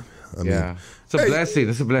 Hell yeah. Yeah. It's a blessing.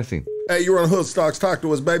 It's a blessing. Hey, you're on Hood Stocks. Talk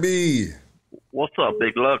to us, baby. What's up,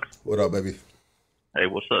 Big Lux? What up, baby? Hey,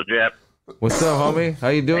 what's up, Jap? What's up, homie? How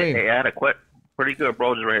you doing? Hey, I had a question. Pretty good,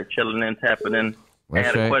 bro. Just right here chilling in, tapping in. I That's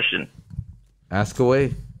had a right. question. Ask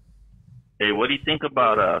away. Hey, what do you think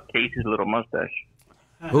about Casey's little mustache?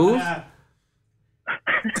 Who?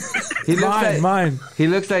 He looks Mine. He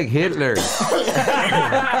looks like Hitler.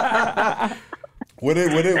 With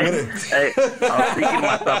it. Hey, I was thinking to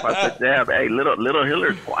myself, I said, damn, hey, little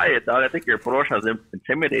Hitler's quiet, dog. I think your Porosha's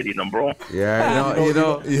intimidating him, bro. Yeah, you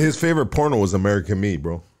know. His favorite porno was American Me,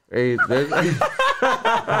 bro. Hey, He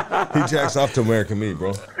jacks off to American Me,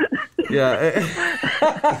 bro. yeah.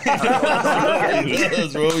 He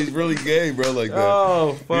does, bro. He's really gay, bro, like that.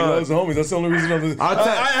 Oh, He loves homies. That's the only reason I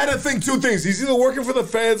had to think two things. He's either working for the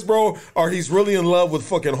feds, bro, or he's really in love with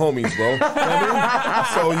fucking homies, bro. You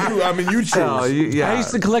know what I mean? So you choose. No, I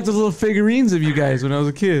used to collect those little figurines of you guys when I was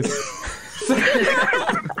a kid.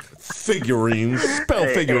 Figurines. Spell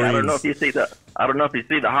figurines. Hey, I don't know if you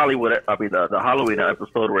see the Hollywood, the Halloween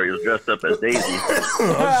episode where he was dressed up as Daisy.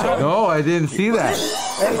 No, I didn't see that.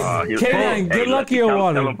 Canine, good luck you Tell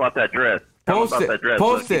on him him. about that dress.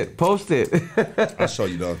 Post it. I'll show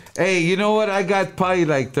you, dog. Hey, you know what? I got probably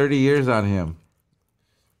like 30 years on him.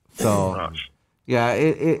 So, yeah,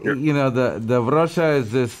 you know, the Vrosha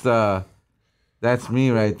is just, that's me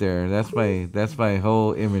right there. That's my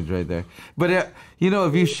whole image right there. But, you know,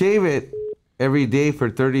 if you shave it every day for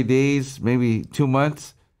 30 days, maybe 2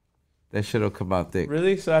 months, that shit will come out thick.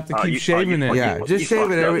 Really? So I have to keep shaving it? Yeah, just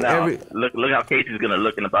shave it every. Look how Casey's gonna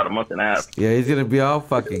look in about a month and a half. Yeah, he's gonna be all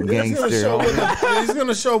fucking gangster. He's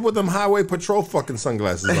gonna show up with them highway patrol fucking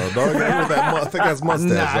sunglasses on, dog. With that thick ass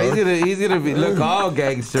mustache. Nah, he's gonna look all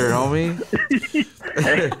gangster, homie.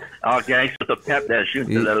 Hey, all gangs with the pep that shoots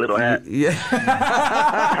to that little hat. Yeah.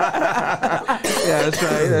 Yeah,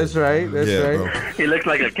 that's right. Bro. He looks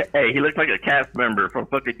like a cast member from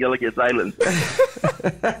fucking Gilligan's Island.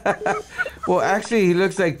 Well, actually, he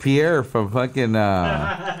looks like Pierre from fucking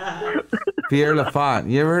Pierre Lafont.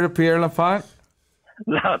 You ever heard of Pierre Lafont?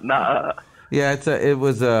 Nah. Yeah, it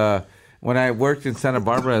was when I worked in Santa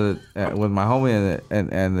Barbara with my homie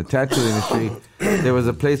and the tattoo industry. There was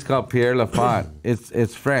a place called Pierre Lafont.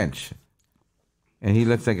 It's French, and he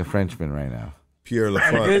looks like a Frenchman right now. Pierre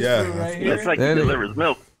Lafont, yeah. Right He looks here. like he delivers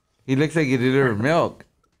milk. He looks like he delivered milk.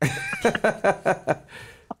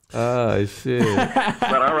 Oh shit!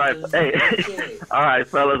 But all right, hey, all right,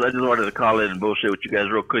 fellas. I just wanted to call in and bullshit with you guys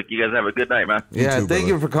real quick. You guys have a good night, man. Yeah, too, thank brother.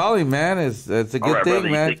 you for calling, man. It's a good right, thing, brother.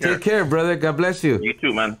 You man. take care. Brother. God bless you. You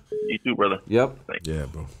too, man. You too, brother. Yep. Yeah,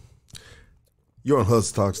 bro. You're on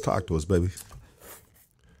Hus Talks. Talk to us, baby.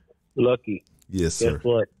 Lucky. Yes, sir. Guess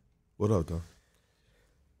what? What up, dog?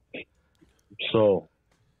 So,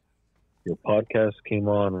 your podcast came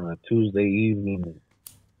on a Tuesday evening.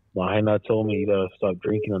 Lahaina told me you gotta stop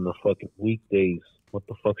drinking on the fucking weekdays. What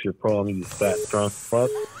the fuck's your problem, you fat drunk fuck?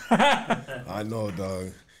 I know,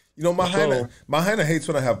 dog. You know, Mahaina hates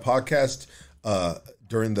when I have podcasts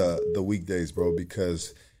during the weekdays, bro,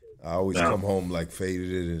 because I always come home like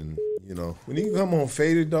faded, and you know, when you come home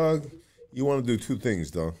faded, dog, you want to do two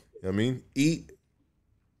things, dog. You know what I mean? Eat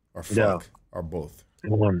or fuck or both.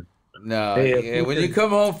 One. No, Hey, yeah, when you come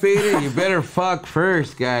home faded, you better fuck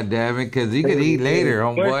first, goddammit, because you could eat later,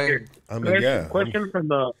 homeboy. I mean, yeah. Question for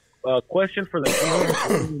the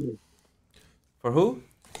For who?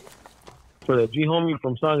 G homie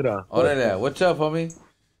from Sangra. Orale, what's up, homie?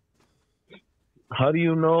 How do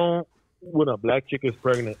you know when a black chick is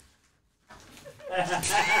pregnant?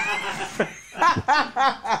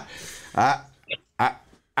 I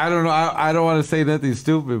don't know. I don't want to say nothing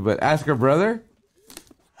stupid, but ask her brother.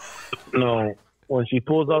 No. When she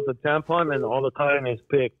pulls out the tampon and all the cotton is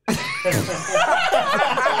picked.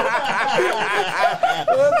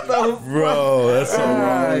 Bro, that's so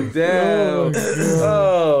wrong. Damn.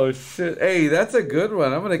 Oh shit. Hey, that's a good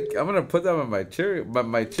one. I'm gonna put that on my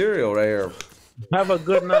cereal right here. Have a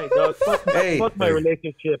good night, dog. Fuck my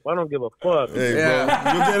relationship. I don't give a fuck. Hey,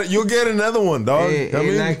 bro, you'll get another one, dog.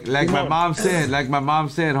 Hey, like my mom said,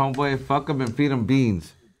 homeboy, fuck them and feed them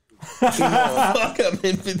beans. Fuck,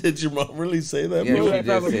 did your mom really say that, Yeah, bro? You guys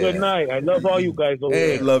have a good night. I love all you guys over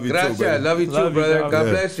Hey, there. love you gracias. too, baby. Love you too, brother. dog. God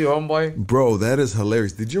bless you, homeboy. Bro, that is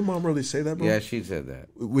hilarious. Did your mom really say that, bro? Yeah, she said that.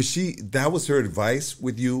 That was her advice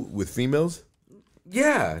with you with females?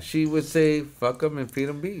 Yeah, she would say, fuck them and feed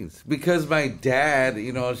them beans. Because my dad,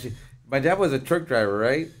 my dad was a truck driver,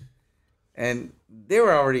 right? And they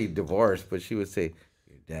were already divorced, but she would say,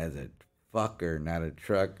 your dad's a fucker, not a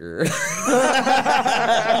trucker.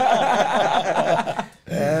 Yeah,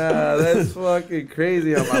 that's fucking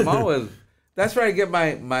crazy. My mom was, that's where I get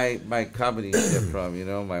my comedy shit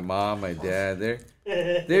from, my mom, my dad,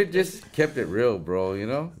 they're just kept it real,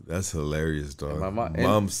 bro, That's hilarious, dog. My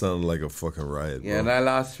mom sounded like a fucking riot, Yeah, bro. and I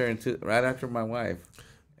lost her right after my wife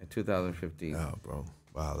in 2015. Oh, bro.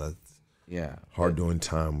 Wow, that's Yeah. hard doing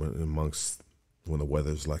time amongst when the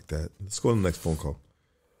weather's like that. Let's go to the next phone call.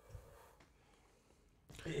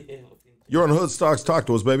 You're on Hood Stocks. Talk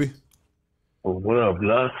to us, baby. What up,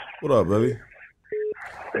 Lux? What up, baby?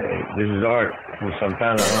 Hey, this is Art from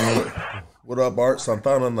Santana. What up, Art?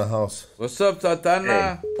 Santana in the house. What's up,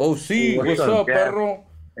 Santana? OC, what's up, Dad? perro?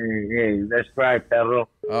 Hey, that's right, perro.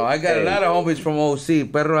 Oh, I got a lot of homies from OC,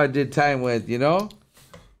 perro. I did time with, That's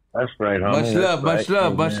right,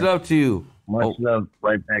 homie. Much love to you. Much love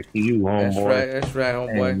right back to you, homeboy. That's right,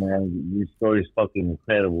 homeboy. Hey, man, your story's fucking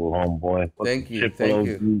incredible, homeboy. Thank you, Triple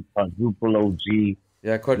OG, quadruple OG.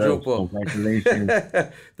 Yeah, quadruple. Congratulations.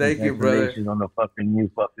 Thank you, brother. Congratulations on the fucking new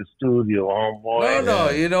fucking studio, homeboy. No,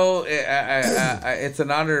 it's an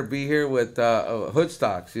honor to be here with Hood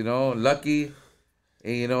Stocks, Lucky.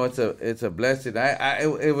 And, it's a blessing.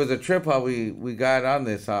 It was a trip how we got on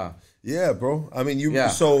this, huh? Yeah, bro. I mean,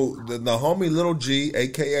 So the homie Little G,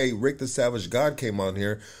 a.k.a. Rick the Savage God, came on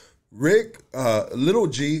here. Rick, Little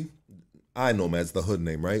G, I know him as the hood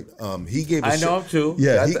name, right? He gave. I know him too.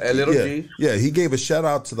 Yeah, That's a Little G. Yeah, he gave a shout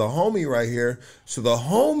out to the homie right here. So the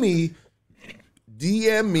homie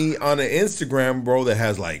DM me on an Instagram, bro, that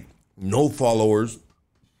has like no followers,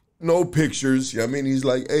 no pictures. You know what I mean? He's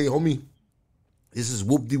like, hey, homie, this is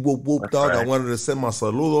whoop de whoop whoop, dog. Right. I wanted to send my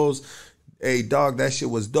saludos. Hey, dog, that shit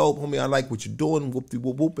was dope, homie. I like what you're doing. Whoop de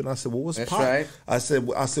whoop whoop. And I said, well, what's poppin'? Right. I said,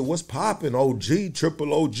 what's poppin'? OG,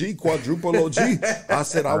 triple OG, quadruple OG. I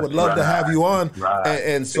said, I would love to have you on.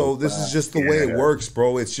 And so this is just the way it works,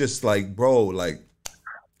 bro. It's just like, bro, like,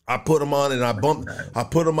 I put him on and I bumped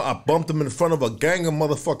him in front of a gang of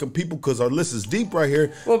motherfucking people because our list is deep right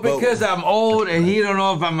here. Well, because I'm old and he don't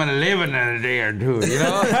know if I'm gonna live another day or two,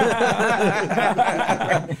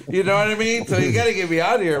 You know what I mean? So you gotta get me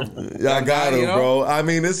out here. Yeah, I got him, bro. I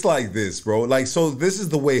mean, it's like this, bro. Like, so this is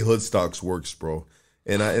the way Hood Stocks works, bro.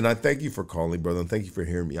 And I thank you for calling, brother, and thank you for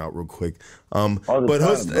hearing me out real quick. But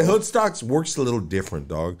Hood Stocks works a little different,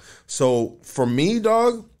 dog. So for me,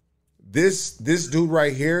 dog, This dude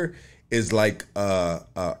right here is like a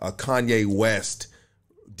Kanye West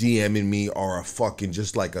DMing me, or a fucking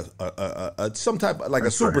just like a some type of, like, a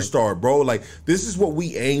superstar, bro. Like, this is what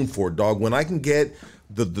we aim for, dog. When I can get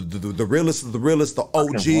the realest of the realest, the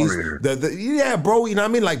OGs, yeah, bro. You know what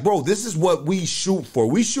I mean? Like, bro, this is what we shoot for.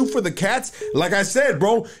 We shoot for the cats. Like I said,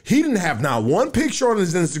 bro, he didn't have not one picture on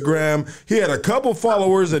his Instagram. He had a couple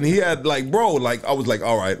followers, and he had, like, bro, like, I was like,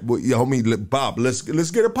 all right, well, homie, Bob, let's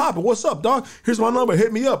get it popping. What's up, dog? Here's my number.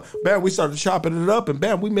 Hit me up. Bam, we started chopping it up, and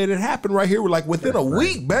bam, we made it happen right here. We're like within a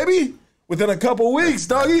week, baby. Within a couple weeks,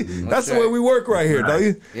 doggy. That's the way we work right here,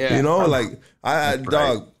 doggy. Yeah. You know, like,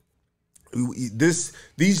 dog. These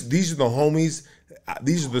are the homies.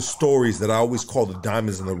 These are the stories that I always call the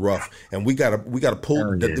diamonds in the rough, and we gotta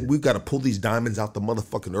pull these diamonds out the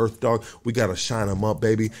motherfucking earth, dog. We gotta shine them up,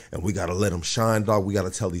 baby, and we gotta let them shine, dog. We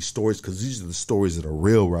gotta tell these stories because these are the stories that are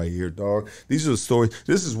real right here, dog. These are the stories.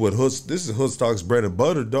 This is Hood Stocks bread and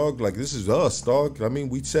butter, dog. Like, this is us, dog. I mean,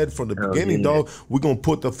 we said from the beginning, dog, we're gonna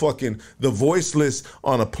put the voiceless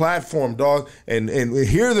on a platform, dog, and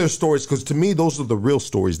hear their stories, because to me, those are the real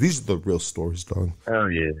stories. These are the real stories, dog. Hell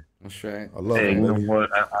yeah. That's right. I love it. You know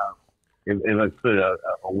what? If I could, I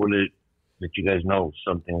would let you guys know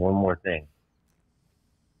something. One more thing.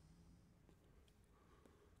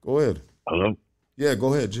 Go ahead. Hello? Yeah,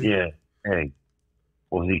 go ahead, G. Yeah. Hey.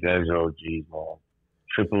 Both of you guys are OGs, man.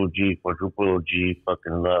 Triple OG, quadruple OG,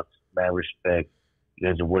 fucking Lux, mad respect. You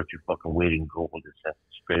guys are worth your fucking weight in gold.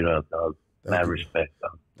 Straight up, dog. Mad respect,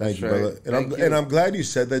 dog. Thank you, brother. And I'm glad you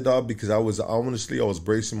said that, dog, because I was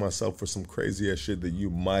bracing myself for some crazy ass shit that you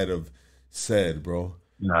might have said, bro.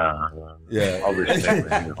 Nah. Yeah. I'll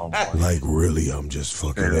respect you, homeboy. Like, really, I'm just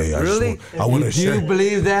fucking. Really? I want to Do share. you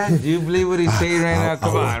believe that? Do you believe what he's saying right now?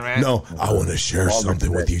 Come on, man. No, I want to share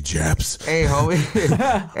something with you, Japs. Hey, homie.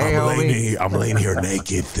 Hey, homie. I'm laying here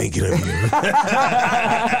naked thinking of you.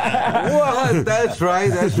 What? That's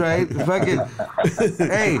right. Fucking.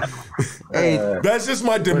 Hey. That's just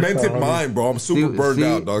my demented mind, bro. I'm super burned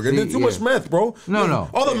out, dog. And then too much meth, bro. No.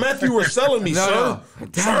 All the meth you were selling me, sir.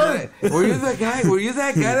 Sir. Were you that guy? Were you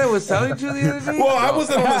that guy that was selling you the other day? Well, I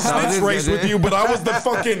wasn't on the snitch race with you, but I was the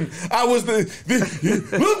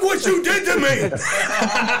look what you did to me.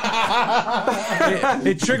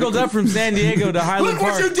 It trickled up from San Diego to Highland Look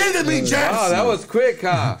Park. what you did to me, Jackson. Oh, that was quick,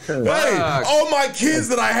 huh? Hey, all my kids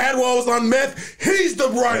that I had while I was on meth, he's the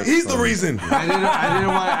reason.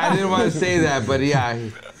 I didn't want to say that, but yeah,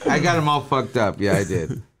 I got them all fucked up. Yeah, I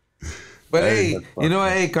did. But hey, you know,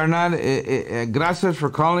 hey, carnal, gracias for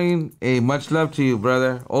calling. Hey, much love to you,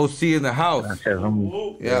 brother. OC in the house.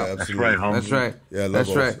 Yeah, That's right, homie. That's right. Yeah, I love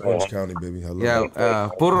That's right. Orange County, baby. I love it. Yeah,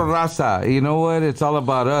 puro raza. You know what? It's all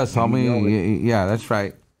about us, homie. Yeah, that's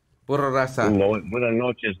right. Puro raza. Buenas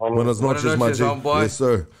noches, homie. Buenas noches, my G. homeboy. Yes,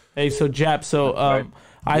 sir. Hey, so Jap,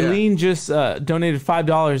 Eileen just donated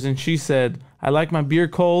 $5, and she said, "I like my beer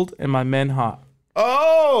cold and my men hot."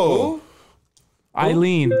 Oh,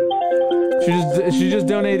 Eileen, she just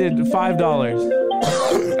donated $5. Oh,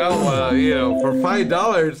 well, you know, for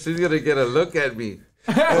 $5, she's gonna get a look at me.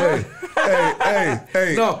 hey.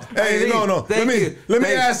 No, Hey, Eileen, no. Let me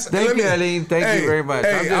ask. Thank you, Eileen. Thank you very much.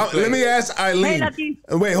 Hey, let me ask Eileen.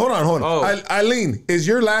 Wait, hold on. Oh. Eileen, is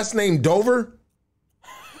your last name Dover?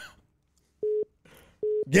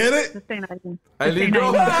 Get it? Eileen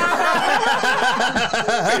Dover.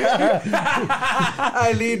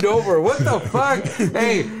 Eileen Dover. What the fuck?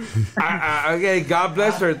 Hey, okay. God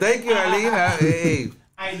bless her. Thank you, Eileen. Hey.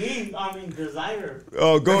 Eileen, designer.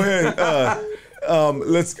 Oh, go ahead.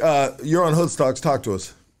 Let's. You're on Hoodstocks. Talk to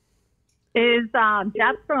us. Is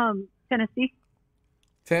Jap from Tennessee?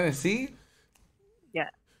 Tennessee? Yeah.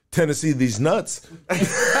 Tennessee, these nuts. Hey,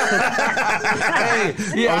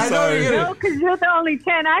 yeah, I know you're gonna. No, because you're the only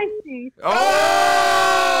 10 I see. Oh!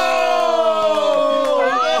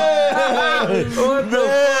 What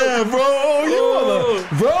the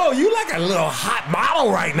fuck? Bro, you like a little hot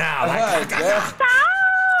model right now.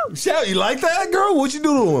 Shout, you like that, girl? What you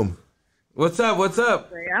do to him? What's up?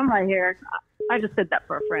 I'm right here. I just said that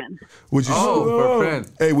for a friend. Would you? For a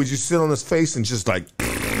friend. Hey, would you sit on his face and just like?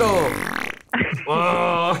 No.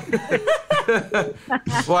 Whoa.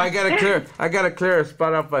 Well, I gotta clear a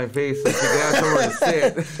spot off my face so she can have somewhere to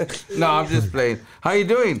sit. No, I'm just playing. How you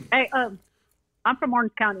doing? Hey, I'm from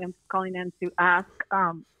Orange County. I'm calling in to ask.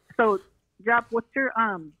 So, Jap, what's your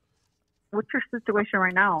situation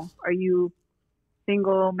right now? Are you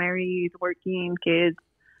single, married, working, kids?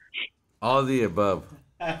 All the above.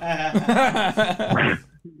 Right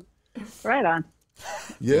on.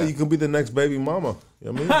 Yeah, you can be the next baby mama.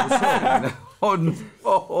 You know what I mean? What's up? Oh no.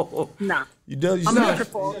 Nah. I'm a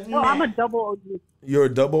triple. Well, I'm a double OG. You're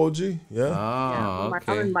a double OG? Yeah. Oh,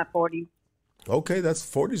 I'm in my 40s. Okay,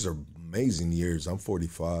 40s are amazing years. I'm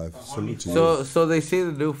 45. Salute to you. So they say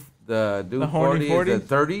the new 40s, the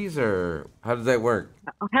 30s, or how does that work?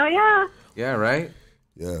 Oh, hell yeah. Yeah, right?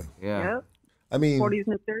 Yeah. Yep. I mean, 40s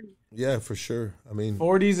and 30s. Yeah, for sure. I mean,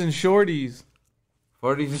 40s and shorties.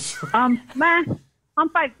 40s and shorties. Man, I'm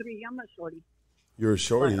 5'3". I'm a shorty. You're a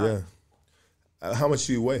shorty, yeah. How much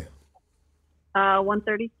do you weigh?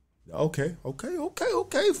 130. Okay.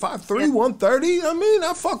 5'3", 130. I mean,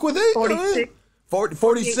 I fuck with it. 46.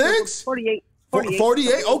 46? 48.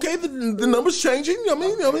 48. Okay, the number's changing. I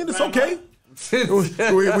mean, it's okay.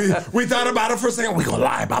 we thought about it for a second. We're gonna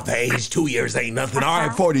lie about the age. 2 years ain't nothing. All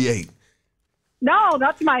right, 48. No,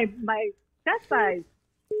 that's my chest size.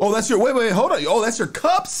 Oh, that's your wait, hold on. Oh, that's your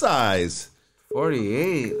cup size.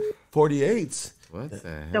 48. 48. What the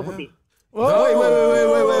hell? Double D.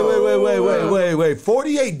 Wait.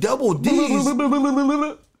 48 double D's.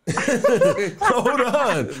 Hold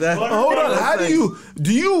on. How do you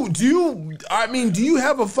I mean, do you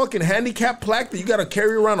have a fucking handicap plaque that you got to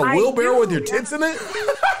carry around a wheelbarrow with your tits in it?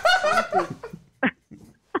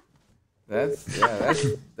 That's big.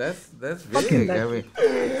 I mean,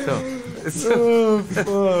 so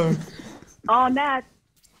On that.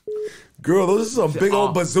 Girl, those are some big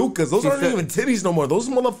old bazookas. Those She aren't said- even titties no more. Those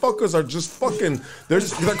motherfuckers are just fucking. They're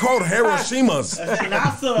called Hiroshimas.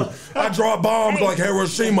 I draw bombs like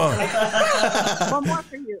Hiroshima. One more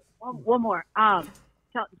for you. One more.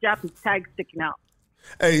 Japanese tag sticking out.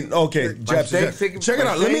 Hey, okay, check it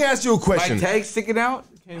out. Let me ask you a question. My tag sticking out?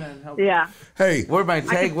 Yeah. Hey, where my I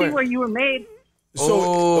tag can see where you were made.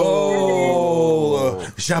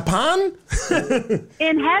 Japan?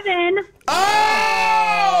 In heaven.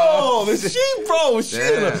 Oh,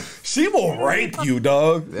 she will rape you,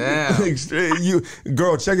 dog. Yeah.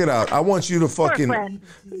 Girl, check it out. I want you to fucking.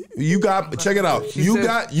 Check it out.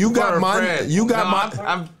 You got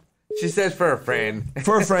my. She says for a friend.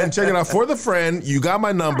 For a friend, check it out. For the friend, you got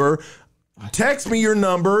my number. Text me your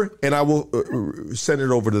number, and I will send it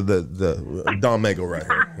over to the Don Mego right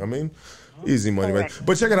here. I mean, easy money, man.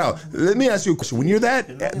 But check it out. Let me ask you a question. When you're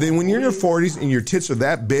in your 40s and your tits are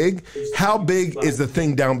that big, how big is the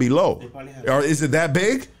thing down below? Or is it that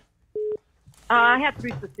big? I had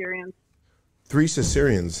 3 cesareans. 3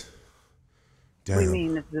 cesareans. Damn. What do you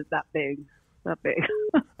mean? Is it that big? That big.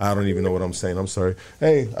 I don't even know what I'm saying. I'm sorry.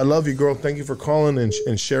 Hey, I love you, girl. Thank you for calling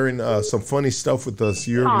and sharing some funny stuff with us.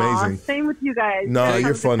 You're amazing. Same with you guys. No,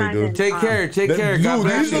 you're funny, dude. Take care. Take care. Dude,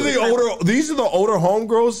 these are the older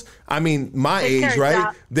homegirls. I mean, my age,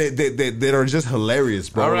 right? That are just hilarious,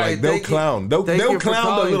 bro. All right, like they'll clown. They'll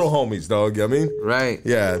clown the little homies, dog. I mean, right?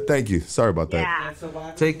 Yeah. Thank you. Sorry about that.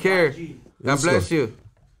 Take care. God bless you.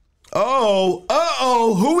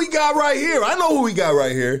 Oh, who we got right here? I know who we got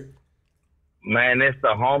right here. Man, it's the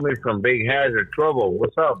homie from Big Hazard Trouble.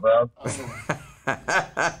 What's up, bro?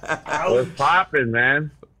 What's popping,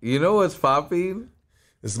 man? You know what's popping?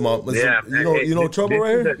 You know Trouble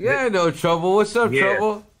right here? Yeah, I know Trouble. What's up,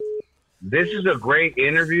 Trouble? This is a great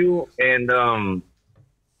interview, and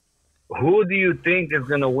who do you think is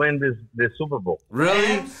gonna win this Super Bowl?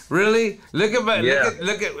 Really? Look at my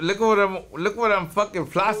look what I'm fucking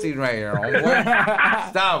flossing right here.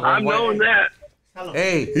 Stop. I'm knowing that.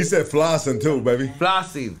 Hey, he said flossing too, baby.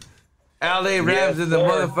 Flossing. LA Rams in the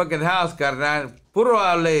motherfucking house, carnal. Puro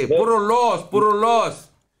LA, puro los.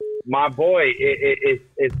 My boy,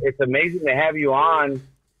 it's amazing to have you on.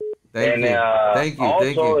 Thank you.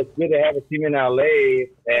 Also, it's good to have a team in LA,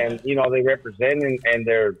 and they represent and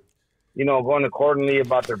they're going accordingly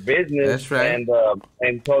about their business. That's right.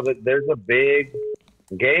 And so that there's a big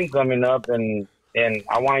game coming up, and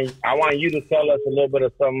I want you to tell us a little bit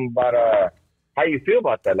of something about how you feel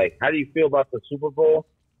about that. Like, how do you feel about the Super Bowl?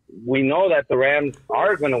 We know that the Rams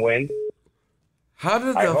are going to win. How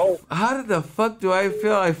did the fuck do I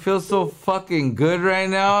feel? I feel so fucking good right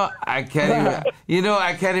now. I can't even,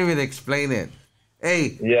 I can't even explain it.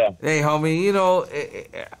 Hey, homie,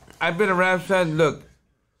 I've been a Rams fan. Look,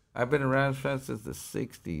 I've been a Rams fan since the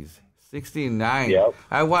 60s, 69. Yep.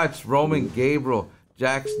 I watched Roman Gabriel,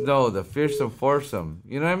 Jack Snow, the Fearsome Foursome.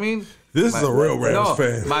 You know what I mean? This is a real Rams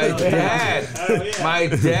fan. My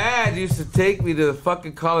dad used to take me to the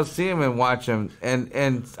fucking Coliseum and watch him,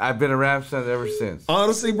 and I've been a Rams fan ever since.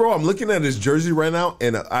 Honestly, bro, I'm looking at his jersey right now,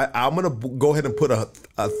 and I'm gonna go ahead and put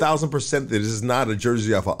 1,000% that this is not a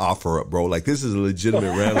jersey off of OfferUp, bro. Like, this is a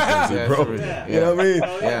legitimate Rams jersey, bro. You know what I mean?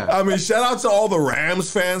 Yeah. I mean, shout out to all the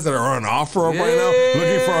Rams fans that are on OfferUp right now,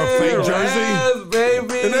 looking for a fake jersey. Rams,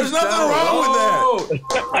 baby. And there's nothing wrong with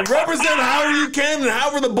that. Represent however you can and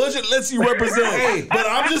however the budget lets you represent. Hey. But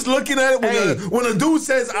I'm just looking at it when a dude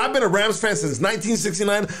says, I've been a Rams fan since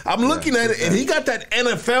 1969, I'm looking at it and he got that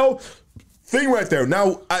NFL thing right there.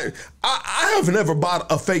 Now, I have never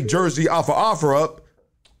bought a fake jersey off of OfferUp.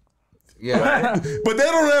 Yeah. But they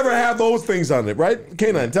don't ever have those things on it, right?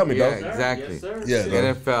 K9, tell me, dog. Exactly. Yeah,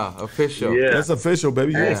 dog. NFL, official. Yeah. That's official,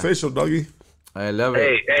 baby. You're official, doggy. I love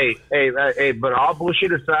it. Hey, but all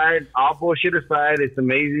bullshit aside, it's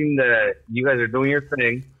amazing that you guys are doing your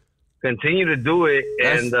thing. Continue to do it,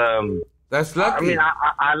 that's lucky. I mean,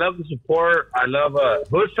 I love the support. I love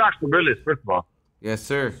Hood Stocks the realest, first of all. Yes,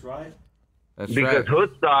 sir. That's right. That's because right.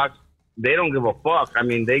 Hood Stocks, they don't give a fuck. I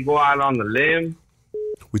mean, they go out on the limb,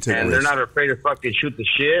 and they're not afraid to fucking shoot the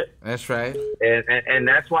shit. That's right. And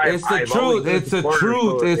that's why it's the truth. It's the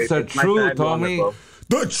truth. It's the truth, homie.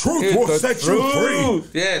 The truth will set you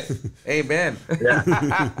free. Yes. Amen.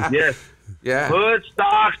 Yeah. Yes. Yeah. Hood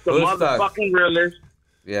Stocks, the Hood motherfucking realest.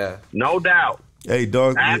 Yeah. No doubt. Hey,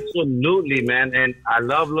 dog. Absolutely, man. And I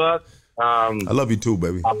love Luck. I love you too,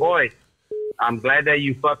 baby. My boy. I'm glad that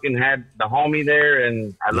you fucking had the homie there,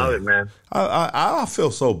 and I love it, man. I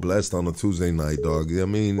feel so blessed on a Tuesday night, dog. I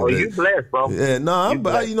mean, you blessed, bro. Yeah,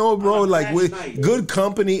 bro, like good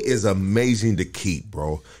company is amazing to keep,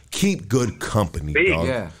 bro. Keep good company, dog.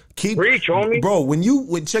 Yeah. Preach, homie. Bro,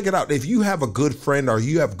 when check it out. If you have a good friend or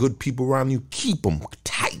you have good people around you, keep them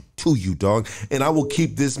tight to you, dog. And I will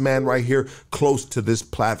keep this man right here close to this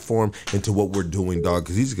platform and to what we're doing, dog,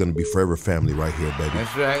 because he's gonna be forever family right here, baby.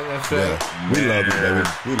 That's right. Yeah. We love you, baby.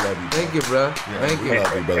 We love you. Thank you, bro. Thank you. We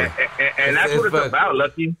love you, brother. And that's what it's about,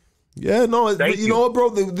 Lucky. Yeah, no, you know what, bro?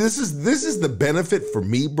 This is the benefit for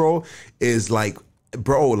me, bro. Is like,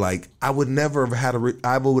 bro, like I would never have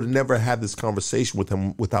had this conversation with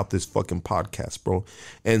him without this fucking podcast, bro.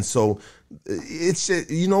 And so it's,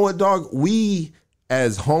 you know what, dog? We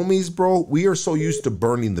as homies, bro, we are so used to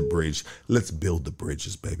burning the bridge. Let's build the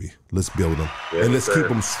bridges, baby. Let's build them, and let's keep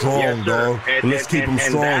them strong, dog. Let's keep them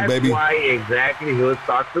strong, baby. That's why exactly he was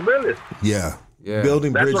talk to Willis. Yeah. Yeah.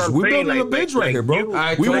 Building That's bridges. what I'm We're saying, building a bridge right here, bro.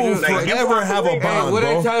 We will forever have a bond, What did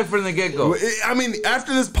I bro. tell you from the get-go? I mean,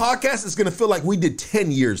 after this podcast, it's gonna feel like we did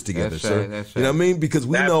 10 years together, That's sir. right, that's You know right. what I mean? Because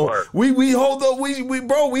we That know part. we hold up.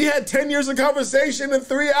 We had 10 years of conversation in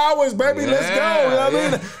 3 hours, baby. Let's go. You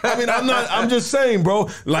know what I mean? I'm just saying, bro.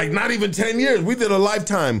 Like not even 10 years. We did a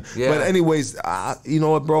lifetime. Yeah. But anyways, you know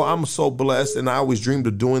what, bro? I'm so blessed, and I always dreamed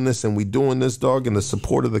of doing this, and we doing this, dog. And the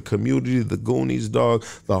support of the community, the Goonies, dog,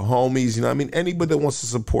 the homies. You know what I mean? Anybody that wants to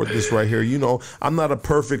support this right here, you know, I'm not a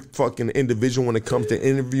perfect fucking individual when it comes to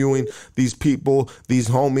interviewing these people, these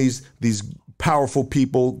homies, these powerful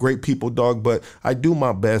people, great people, dog. But I do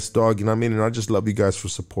my best, dog. You know what I mean? And I just love you guys for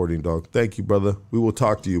supporting, dog. Thank you, brother. We will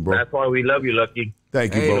talk to you, bro. That's why we love you, Lucky.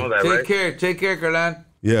 Thank you, Hey, bro. know that, right? Take care, Carlan.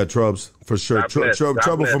 Yeah, Trubs, for sure. God bless. God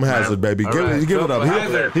Trouble bless, from man. Hazard, baby. All Give right. it Trouble up. from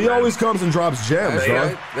Hazard, He always comes and drops gems, That's dog.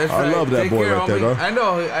 right. That's I right. love that Take boy care, right there, homie. dog.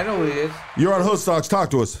 I know who he is. You're on Hood Stocks. Talk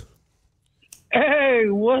to us. Hey,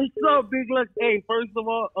 what's up, Big Luck? Hey, first of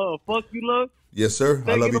all, fuck you, Luck. Yes, sir.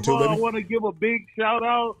 I love you too, I baby. want to give a big shout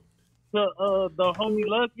out to the homie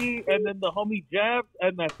Lucky and then the homie Jabs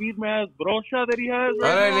and that female brocha that he has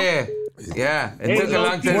right now. Órale. Yeah. It Hey, took a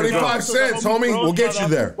long time. 25 cents, homie. We'll get you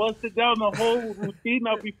there. Busted down the whole routine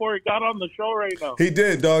before he got on the show right now. He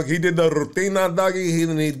did, dog. He did the rutina, doggy. He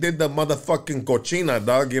did the motherfucking cochina,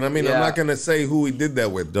 dog. You know what I mean? Yeah. I'm not going to say who he did that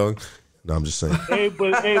with, dog. No, I'm just saying. Hey,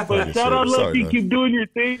 but Sorry, shout out sorry, Lucky. man. Keep doing your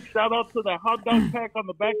thing. Shout out to the hot dog pack on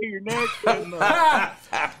the back of your neck. And,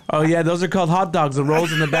 Oh yeah, those are called hot dogs. The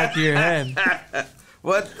rolls in the back of your head.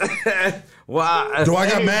 What? Wow. Do I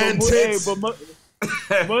got Hey, man but- tits? Hey,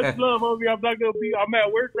 but much love, homie. I'm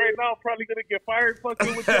at work right now. Probably gonna get fired.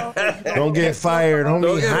 Fucking with y'all. Don't get fired, homie.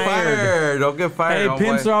 Don't get Hired. fired. Don't get fired. Hey, homeboy.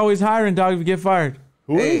 pimps are always hiring, dog. If you get fired,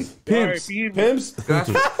 Who is? pimps. Pimps?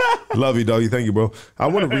 Love you, doggy. Thank you, bro. I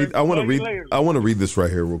want to read. I want to Love you read. later. I want to read this right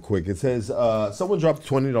here, real quick. It says, "Someone dropped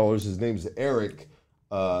 $20. His name's Eric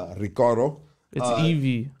Ricardo. It's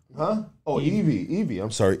Evie. Huh? Oh, Evie.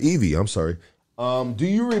 I'm sorry, Evie. I'm sorry. Do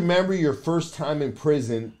you remember your first time in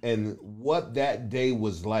prison and what that day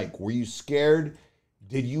was like? Were you scared?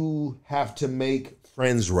 Did you have to make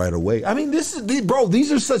friends right away? I mean, bro.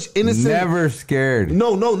 These are such innocent. Never scared.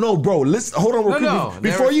 No, bro. Listen, hold on real quick. No,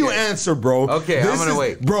 Before never you scared. answer, bro. Okay, I'm gonna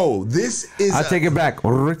wait. Bro, this is. I'll take it back.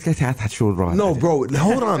 No, bro.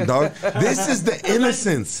 Hold on, dog. This is the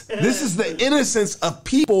innocence. This is the innocence of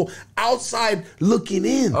people outside looking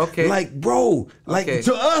in. Okay. Like, bro. Like Okay.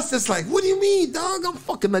 to us, it's like, what do you mean, dog? I'm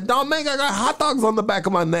fucking the dog, man. I got hot dogs on the back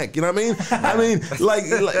of my neck. You know what I mean? like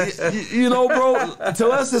you know, bro. To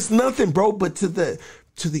us, it's nothing, bro. But to the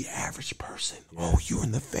average person, oh, you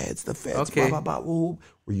in the feds. Okay. Blah, blah, blah. Ooh,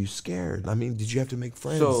 were you scared? I mean, did you have to make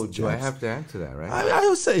friends? So do I Jobs? have to answer that, right? I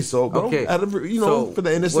would say so, bro. Okay. Out of, you know, So for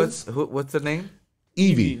the innocence. What's the name?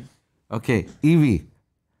 Evie. Okay, Evie.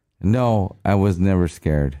 No, I was never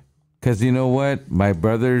scared. Because you know what? My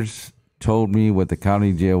brothers told me what the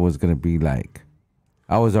county jail was going to be like.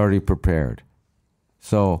 I was already prepared.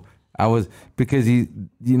 So I was, because you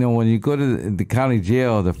know, when you go to the county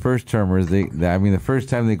jail, the first termers, the first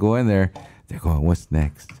time they go in there, they're going, what's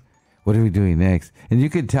next? What are we doing next? And you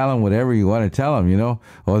could tell them whatever you want to tell them, you know?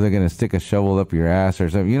 Oh, they're going to stick a shovel up your ass or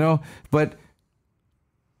something, you know? But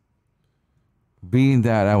being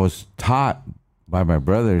that I was taught by my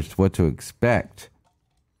brothers what to expect,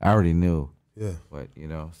 I already knew. Yeah. What, you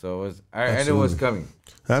know? So it was, I knew it was coming.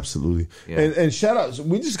 Absolutely. Yeah. And shout out,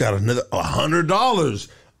 we just got another $100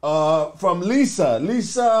 from Lisa.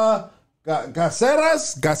 Lisa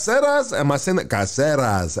Gaceras. Am I saying that?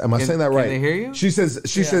 Gaceras. Am I saying that right? Can they hear you? She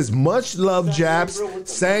says, much love, Japs.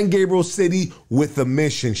 San Gabriel City with a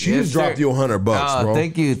mission. She Yes, just dropped sir. you $100, Oh, bro.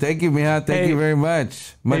 Thank you, Mija. Thank you very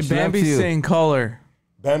much. Much Hey, love to Bambi's you. saying color.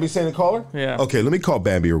 Bambi saying the caller? Yeah. Okay, let me call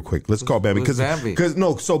Bambi real quick. Let's call Bambi Who's Bambi?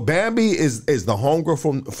 So Bambi is the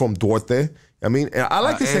homegirl from Duarte. I mean, and I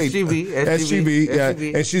like to say SGV, yeah,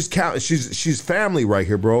 SGV. and she's she's family right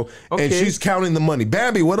here, bro, Okay. and she's counting the money.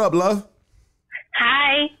 Bambi, what up, love?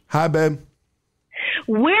 Hi, babe.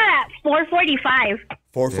 we're at 445.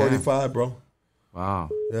 445, bro. Wow.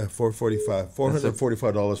 Yeah, 445.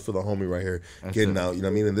 $445 for the homie right here getting out. You know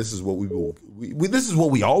what I mean? And this is what this is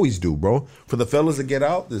what we always do, bro. For the fellas that get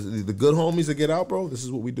out, the good homies that get out, bro. This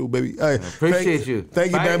is what we do, baby. Hey, Appreciate you.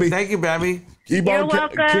 Thank you, Bye. Bambi. Thank you, Bambi. Keep You're on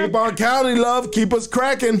welcome. keep on counting, love. Keep us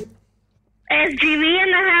cracking. SGV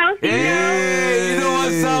in the house. Hey, you know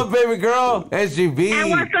what's up, baby girl? SGV. And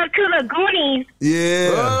what's up to the Goonies?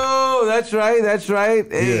 Yeah. Oh, that's right. That's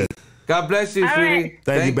right. Hey, Yeah. God bless you, All sweetie. right.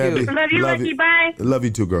 Thank you, Bambi. Love you, Lucky. Bye. I love you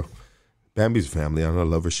too, girl. Bambi's family. I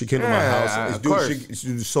love her. She came to my Yeah, house. of course.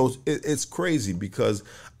 It's crazy because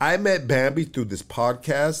I met Bambi through this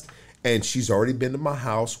podcast, and she's already been to my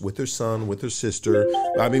house with her son, with her sister.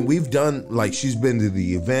 I mean, we've done, like, she's been to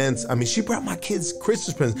the events. I mean, she brought my kids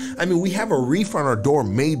Christmas presents. I mean, we have a wreath on our door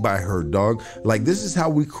made by her, dog. Like, this is how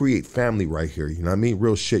we create family right here. You know what I mean?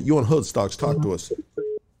 Real shit. You on Hood Stocks. Talk to us.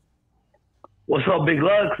 What's up, Big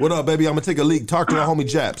Lug? What up, baby? I'm going to take a leak. Talk to the homie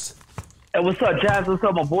Japs. Hey, what's up, Jazz? What's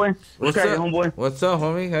up, my boy? What's cracking, up, homeboy? What's up,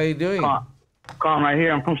 homie? How you doing? Calling right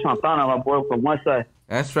here. I'm from Santana, my boy, from Westside.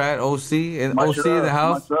 That's right, OC and Much OC in love, the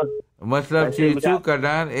house. much love. Much love That's to you it, we too, got-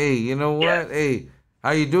 Cardan. Hey, you know what? Yeah. Hey,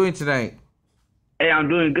 how you doing tonight? Hey, I'm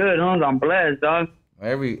doing good, Holmes. I'm blessed, dog.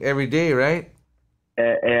 Every day, right?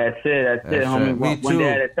 That's it. That's it, homie. right. Me One too. day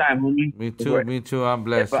at a time, homie. Me too. I'm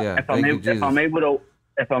blessed. Yeah. If I'm Thank you, able, Jesus.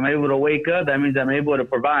 if I'm able to wake up, that means I'm able to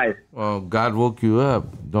provide. Well, God woke you up.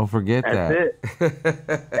 Don't forget That's that.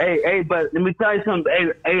 it. hey, but let me tell you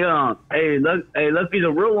something. Lucky's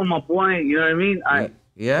a real one, my boy. You know what I mean?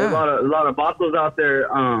 There's a lot of bottles out there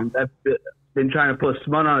that's been trying to put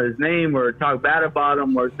smut on his name or talk bad about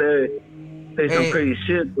him or say some crazy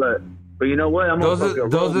shit. But you know what?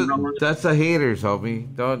 That's the haters,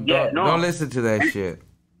 homie. Don't listen to that shit.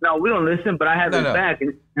 No, we don't listen. But I have his back. You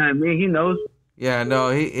know what I mean? He knows. Yeah, no,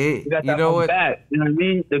 he got you that know what? back. You know what I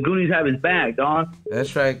mean? The Goonies have his back, dog.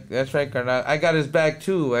 That's right, Carnal. I got his back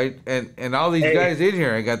too, right? And all these guys in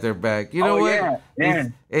here, I got their back. You know what? Yeah.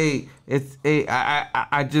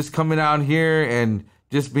 I just coming out here and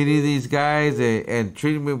just meeting these guys and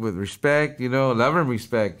treating me with respect, you know, love and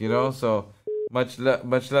respect, you know. So much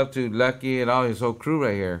love to Lucky and all his whole crew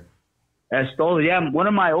right here. That's totally, yeah. One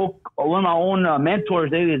of my own mentors,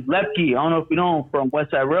 they is Lepke. I don't know if you know him from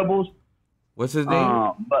Westside Rebels. What's his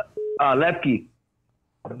name? But Lepke.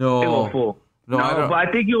 No, but I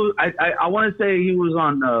think he was. I want to say he was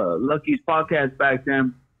on Lucky's podcast back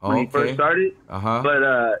then when he first started.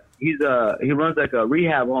 But he runs like a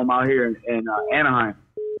rehab home out here in Anaheim.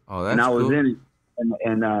 Oh, that's and I was cool. in it,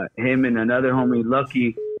 and him and another homie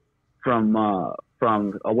Lucky from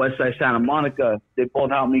Westside Santa Monica. They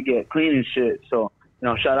both helped me get clean and shit. So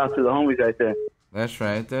shout out to the homies right there. That's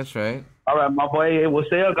right. All right, my boy. Hey, we'll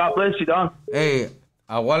say God bless you, dog. Hey,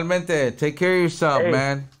 igualmente. Take care of yourself,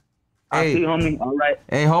 man. I see, homie. All right.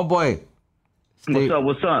 Hey, homeboy.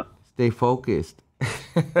 What's up? Stay focused.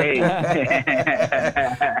 Hey.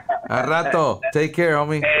 A rato. Take care,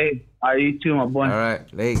 homie. Hey, are you too, my boy? All right,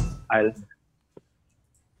 late. All right.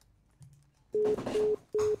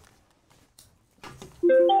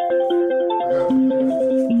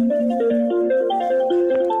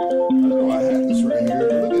 I had this right here.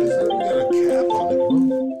 Look at this. We got a cap on it,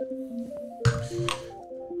 bro.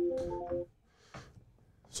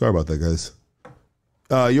 Sorry about that, guys.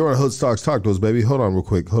 You're on Hood Stocks. Talk to us, baby. Hold on real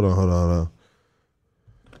quick. Hold on.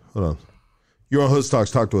 You're on Hood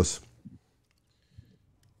Stocks. Talk to us.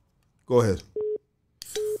 Go ahead.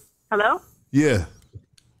 Hello? Yeah.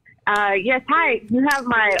 Yes, hi. You have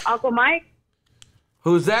my Uncle Mike?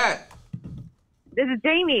 Who's that? This is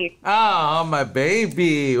Jamie. Oh, my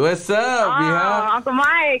baby. What's up, Mija? Uncle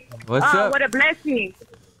Mike. What's up? What a blessing.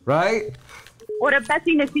 Right? What a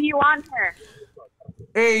blessing to see you on here.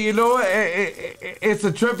 Hey, you know what? It's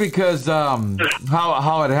a trip because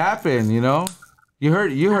how it happened, you know? You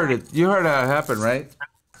heard it. You heard how it happened, right?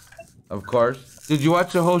 Of course. Did you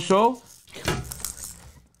watch the whole show?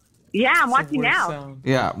 Yeah, I'm watching now.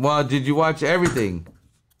 Yeah. Well, did you watch everything?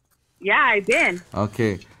 Yeah, I did.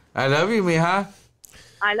 Okay. I love you, Mija.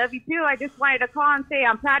 I love you too. I just wanted to call and say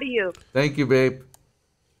I'm proud of you. Thank you, babe.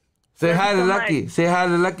 Say hi to Lucky. Say hi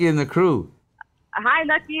to Lucky and the crew. Hi,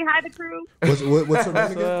 Lucky. Hi, the crew. What's her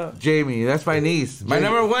name again? Jamie. That's my niece. My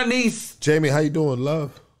number one niece. Jamie, how you doing,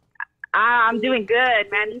 love? I'm doing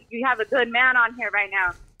good, man. You have a good man on here right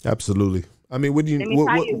now. Absolutely. I mean, what do you? Let me What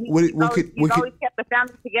tell you, he's always kept the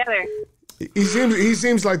family together. He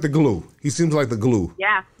seems like the glue. He seems like the glue.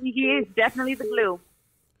 Yeah, he is definitely the glue.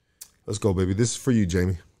 Let's go, baby. This is for you,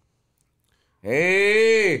 Jamie.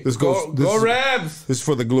 Hey, go Rabs. This is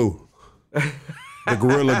for the glue. The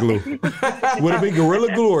Gorilla Glue. Would it be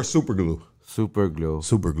Gorilla Glue or Super Glue? Super Glue.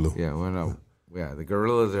 Super Glue. Yeah, well, no. Yeah, the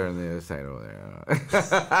gorillas are on the other side over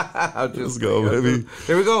there. Let's go, baby.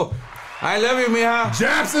 Here we go. I love you, mija.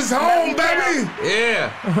 Japs is home, baby.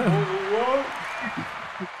 Yeah.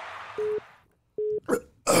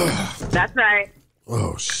 That's right.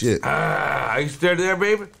 Oh, shit. Are you still there,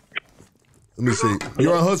 baby? Let me see.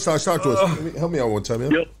 You're on Hoodstocks. Talk to us. Help me out one time,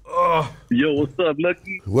 yeah? Yo, what's up,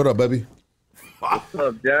 Lucky? What up, baby? What's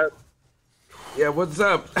up, Jab? Yeah, what's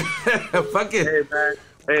up? Fuck it. Hey, man.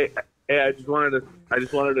 Hey, I just wanted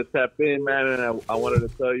to tap in, man, and I wanted to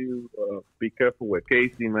tell you, be careful with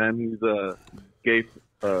Casey, man. He's a gay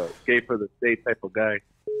for the state type of guy.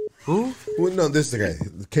 Who? Well, no, this is the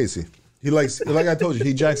guy, Casey. He likes, like I told you,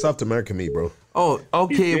 he jacks off to American meat, bro. Oh,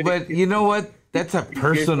 okay, but you know what? That's a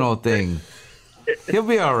personal thing. He'll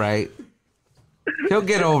be all right. He'll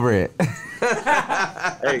get over it.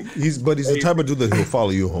 Hey, he's the type of dude that he'll follow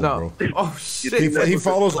you home, bro. Oh shit! He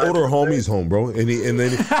follows older homies home, bro, and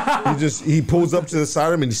then he pulls up to the side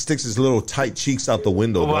of him and he sticks his little tight cheeks out the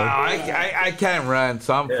window, bro. Wow, I can't run,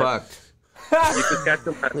 so I'm fucked. You can catch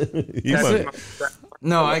him.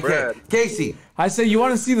 No, I can't. Casey, I say, you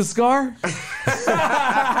want to see the scar?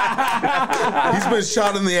 He's been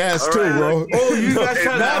shot in the ass too, bro. Oh, you got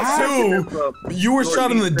shot in the ass too. You were shot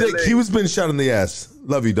in the dick. He was been shot in the ass.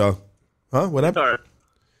 Love you, dog. Huh? What happened? Sorry.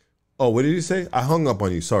 Oh, what did he say? I hung up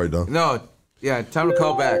on you. Sorry, dog. No, yeah, time to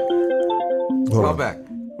call back. Call back.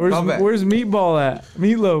 Where's Meatball at?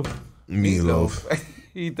 Meatloaf. Meatloaf.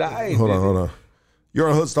 He died. Hold on. You're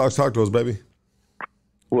on Hoodstocks. Talk to us, baby.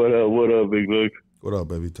 What up, Big Luke? What up,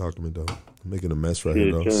 baby? Talk to me, dog. I'm making a mess right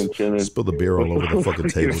here, dog. Chillin'. Spill the beer all over the fucking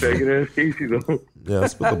table, dog. Yeah,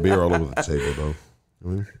 spill the beer all over the table, dog.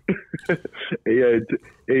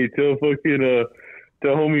 Hey,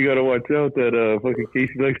 tell homie you gotta watch out that fucking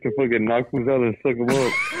Casey likes to fucking knock fools out and suck them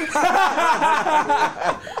up.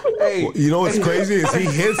 Hey, you know what's crazy is he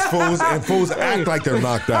hits fools and fools act like they're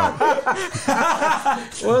knocked out.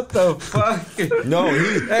 What the fuck? No,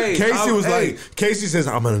 Casey was like, Casey says,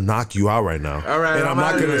 I'm gonna knock you out right now. All right, and I'm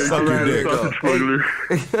not gonna suck your dick.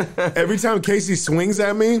 Every time Casey swings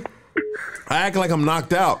at me, I act like I'm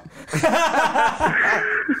knocked out.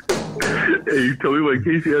 Hey, you told me why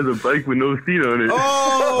Casey has a bike with no seat on it.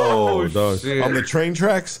 Oh, dog. Shit. On the train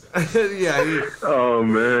tracks? Yeah. Oh,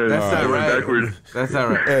 man. That's not right. Backwards. That's not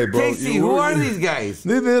right. Hey, bro. Casey, who are these guys?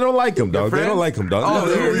 They don't like him, dog. They friends? don't like him, dog. Oh,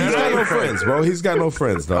 No, they're he's got not no your friends, bro. He's got no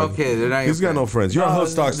friends, dog. Okay, they're not. He's got no friends. You're on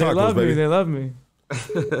Hoodstocks. They Talk to us, love me. baby. They love me.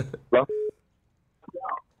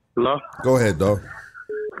 Hello? Go ahead, dog.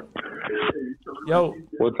 Yo.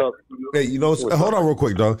 What's up? Hey, hold on real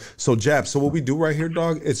quick, dog. So, Jap, so what we do right here,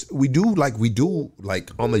 dog, we do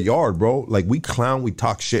on the yard, bro. Like, we clown, we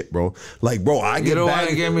talk shit, bro. Like, bro, I get You don't bagged. want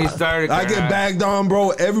to get me started. I get bagged on, bro.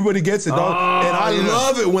 Everybody gets it, dog. And I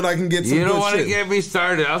love it when I can get some You don't good want to shit. get me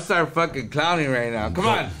started. I'll start fucking clowning right now. Come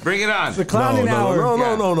on, bring it on. It's the clowning hour.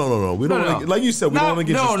 No. We don't wanna, like you said, we don't want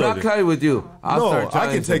to get you started. No, not clowning with you. I'll start I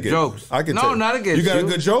telling can take some it. jokes. I can no, take it. not against you. Got a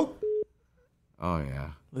good joke? Oh, yeah.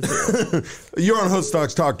 You're on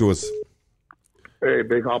Hoodstocks. Talk to us. Hey,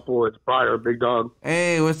 Big Hopple, it's Pryor, Big Dog.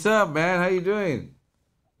 Hey, what's up, man? How you doing?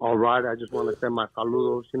 All right, I just want to send my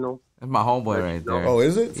saludos, That's my homeboy right there. Oh,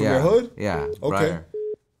 is it? From your hood? Yeah. Okay. Briar.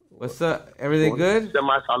 What's up? Everything good? Send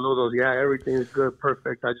my saludos. Yeah, everything's good,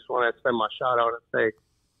 perfect. I just want to send my shout out and say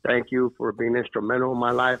thank you for being instrumental in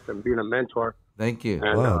my life and being a mentor. Thank you.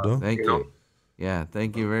 And, Wow, dog. Thank you. Yeah,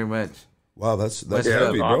 thank you very much. Wow, that's What's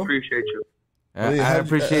heavy, up? bro. I appreciate you. I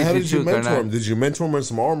appreciate how you did you too, mentor Karnat. him? Did you mentor him in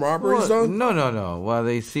some armed robberies, Well, dog? no. Well,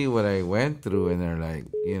 they see what I went through and they're like,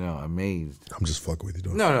 amazed. I'm just fucking with you,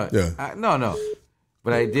 dog. No. Yeah. No.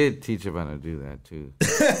 But I did teach him how to do that too.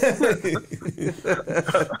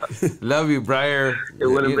 Love you, Briar. It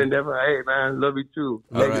would have been different. Hey, man, love you too.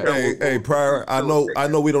 Hey, Pryor, I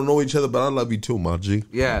know we don't know each other, but I love you too, my G.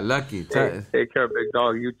 Yeah, lucky. Hey, take care, Big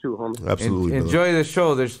Dog. You too, homie. Absolutely. Enjoy the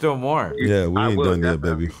show. There's still more. Yeah, we ain't done yet,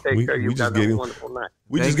 baby. Take care. You We guys just have a getting wonderful night.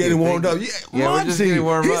 just getting warmed up. Yeah, we're just getting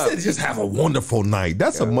warmed he up. said just have a wonderful night.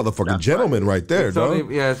 That's a motherfucking gentleman right there, It's dog.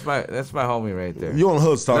 only- that's my homie right there. You on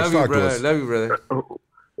Hoodstocks? Love you, Talk to brother. us. Love you, brother.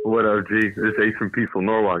 What up, G? It's Ace from Peaceful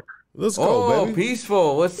Norwalk. Let's go, baby.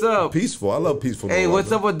 Peaceful. What's up? Peaceful. I love peaceful. Hey, Norwalk,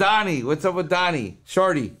 what's up with Donnie? What's up with Donnie?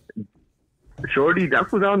 Shorty. Shorty,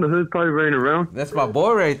 that was out in the hood, probably running around. That's my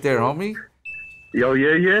boy right there, homie. Yo,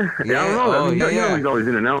 yeah. I don't know. You know he's always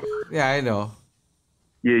in and out. Yeah, I know.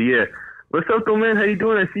 Yeah. What's up, though, man? How you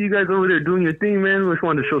doing? I see you guys over there doing your thing, man. Just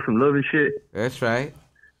wanted to show some love and shit. That's right.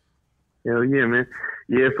 Hell yeah, man.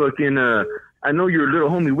 Yeah, fucking, I know you're a little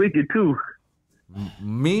homie Wicked, too.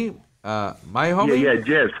 Me? My homie? Yeah,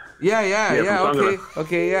 Jeff. Yeah,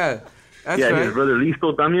 okay, yeah. That's right. His brother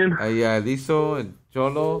Listo también. Yeah, Listo and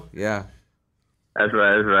Cholo, yeah. That's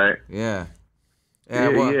right. Yeah.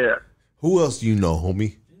 Yeah. Who else do you know,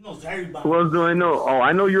 homie? Who else do I know? Oh,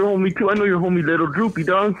 I know your homie, too. I know your homie, Little Droopy,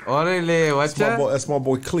 dog. Orale, what's that? That's my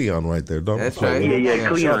boy Cleon right there, dog. That's right. Yeah,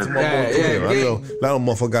 Cleon. Shout out to my boy Cleon. That little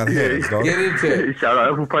motherfucker got hands, dog. Get into it. Shout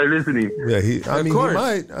out, who's probably listening. Yeah, he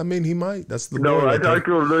might. That's the No, boy I right there. talked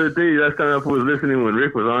to him the other day. Last time I was listening when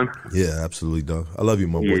Rick was on. Yeah, absolutely, dog. I love you,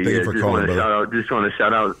 my boy. Thank you for just calling, brother. Just want to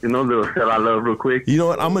shout out, little shout out love real quick. You know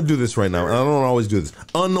what? I'm going to do this right now. I don't always do this.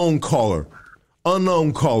 Unknown caller.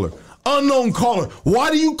 Why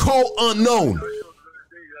do you call unknown?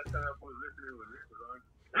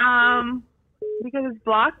 Because it's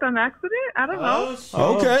blocked on accident. I don't know.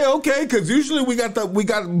 Okay. Because usually we got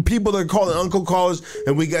people that call it uncle callers,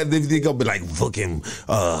 and they go be like fucking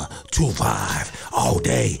 25 all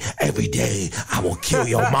day, every day. I will kill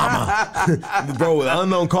your mama, bro.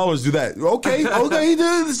 Unknown callers do that. Okay.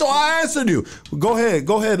 So I answered you. Go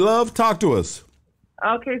ahead, love. Talk to us.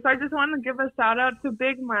 Okay, so I just want to give a shout out to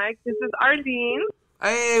Big Mike. This is Arlene.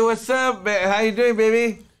 Hey, what's up? How you doing,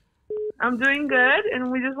 baby? I'm doing good,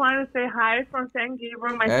 and we just wanted to say hi from San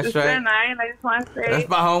Gabriel, my That's sister right. and I just want to say... That's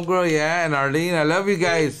my homegirl, yeah, and Arlene. I love you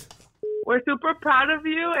guys. We're super proud of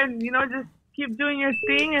you, and, just keep doing your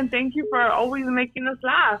thing, and thank you for always making us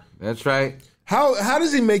laugh. That's right. How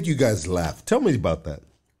does he make you guys laugh? Tell me about that.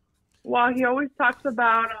 Well, he always talks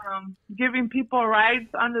about giving people rides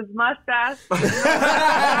on his mustache. What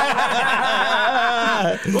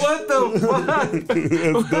the fuck?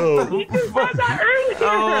 That's dope. He just said that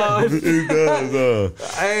earlier. He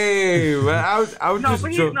does. Hey, man, I was just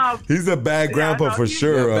joking. He's a bad grandpa for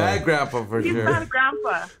sure. Bad grandpa for He's sure. bad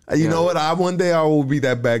grandpa. You know what? One day I will be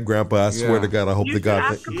that bad grandpa. I swear to God. I hope You to should God.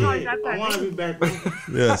 ask him how he got that I want to name. be back. Grandpa.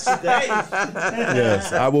 Yes.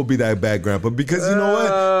 Yes, I will be that bad grandpa because you know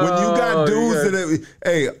what? When you got dudes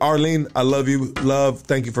hey, Arlene, I love you. Love,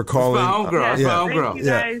 thank you for calling. It's my homegirl. It's my homegirl.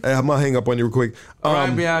 Yeah, hey, I'm gonna hang up on you real quick. All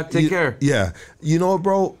right, Mia, take care. Yeah, you know what,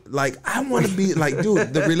 bro? Like, I want to be like,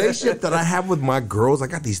 dude. The relationship that I have with my girls, I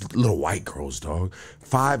got these little white girls, dog,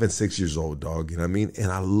 5 and 6 years old, dog. You know what I mean?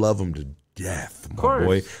 And I love them to death, my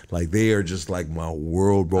boy. Like, they are just like my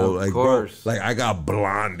world, bro. Like, bro, like I got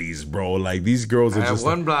blondies, bro. Like, these girls are I just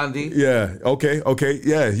have one blondie. Yeah. Okay.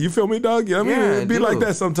 Yeah. You feel me, dog? You know what I mean? Yeah, It'd be I do. like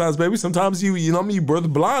that sometimes, baby. Sometimes you know what I mean? You birth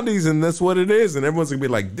blondies, and that's what it is. And everyone's gonna be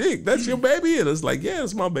like, "Dick, that's your baby," and it's like, "Yeah,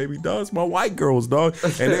 it's my baby, dog. It's my white girls, dog."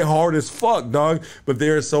 And they're hard as fuck, dog. But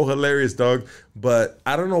they're so hilarious, dog. But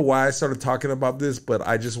I don't know why I started talking about this, but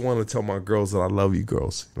I just want to tell my girls that I love you,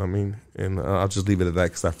 girls. You know what I mean? And I'll just leave it at that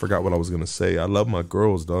because I forgot what I was gonna say. I love my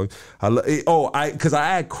girls, dog. Because I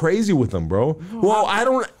act crazy with them, bro. Well, I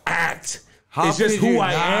don't act. It's just who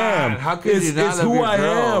I am. How could you not It's love who your I am,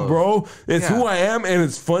 girls? bro. It's Yeah. who I am, and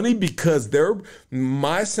it's funny because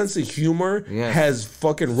my sense of humor has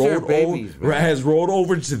fucking rolled babies, over, has rolled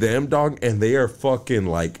over to them, dog, and they are fucking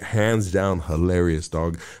like hands down hilarious,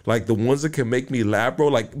 dog. Like the ones that can make me laugh, bro.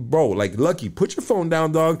 Like Lucky, put your phone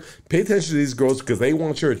down, dog. Pay attention to these girls because they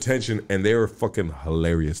want your attention, and they are fucking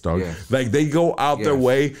hilarious, dog. Yes. Like they go out their Yes.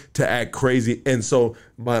 way to act crazy, and so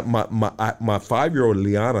my 5-year-old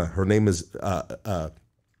Liana, her name is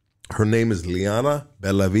Liana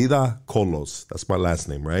Bellavida Colos. That's my last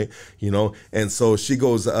name, right? You know, and so she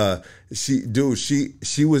goes, she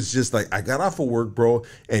was just like, I got off of work, bro,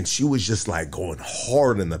 and she was just like going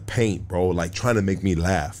hard in the paint, bro, like trying to make me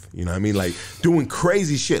laugh. You know what I mean? Like doing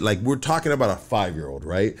crazy shit. Like we're talking about a 5-year-old,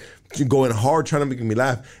 right? She going hard trying to make me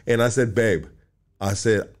laugh. And I said, babe,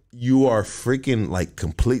 you are freaking like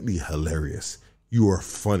completely hilarious. You are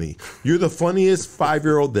funny. You're the funniest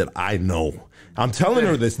 5-year-old that I know. I'm telling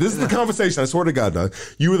her this. This is the conversation. I swear to God, dog.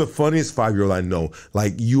 You are the funniest 5-year-old I know.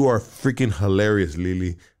 Like, you are freaking hilarious,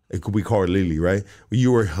 Lily. We call her Lily, right?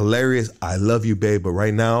 You are hilarious. I love you, babe. But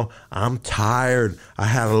right now, I'm tired. I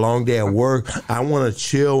had a long day at work. I want to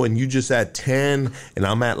chill, and you just at 10, and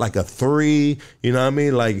I'm at like a 3. You know what I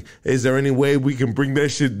mean? Like, is there any way we can bring that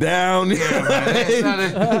shit down? Dude,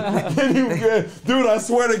 I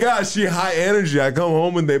swear to God, she high energy. I come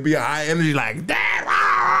home, and they be high energy like, Dad,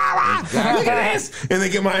 look at this. And they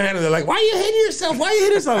get my hand and they're like, why you hitting yourself? Why you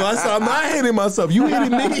hitting yourself? I said, I'm not hitting myself. You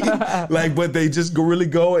hitting me. Like, but they just really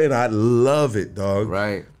go, and I love it, dog.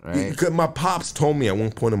 Right. My pops told me at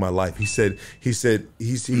one point in my life,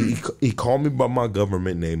 he called me by my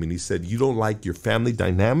government name, and he said, you don't like your family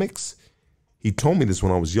dynamics? He told me this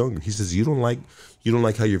when I was younger. He says, you don't like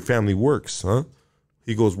how your family works, huh?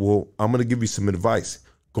 He goes, well, I'm going to give you some advice.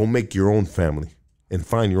 Go make your own family and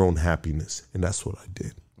find your own happiness. And that's what I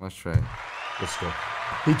did. That's right. Let's go.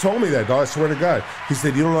 He told me that, dog. I swear to God. He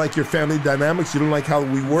said, you don't like your family dynamics? You don't like how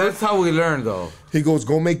we work? That's how we learn, though. He goes,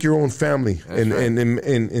 go make your own family and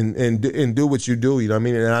do what you do. You know what I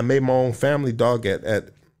mean? And I made my own family, dog,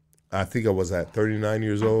 at I think I was at 39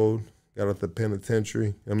 years old. Got out the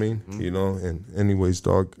penitentiary. I mean, you know, and anyways,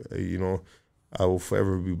 dog, you know, I will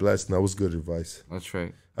forever be blessed. And that was good advice. That's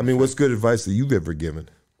right. I mean, what's good advice that you've ever given?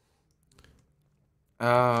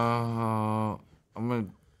 I'm going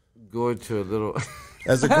to go into a little...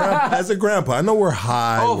 As a grandpa, I know we're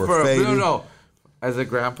high, we're faded. No. As a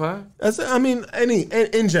grandpa?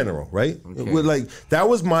 In general, right? Okay. Like, that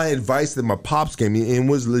was my advice that my pops gave me, and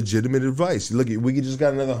was legitimate advice. Look, we just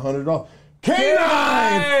got another $100.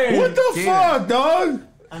 K9! What the fuck, dog?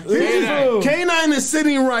 K9 is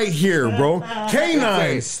sitting right here, bro.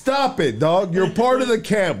 K9, stop it, dog. You're part of the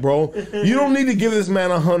camp, bro. You don't need to give this man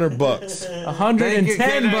 $100.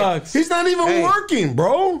 $110. He's not even working,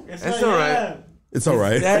 bro. That's all right. It's all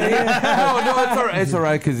right. No, it's all right. It's all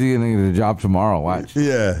right because he's going to get a job tomorrow. Watch.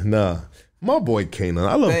 Yeah, nah. My boy K9.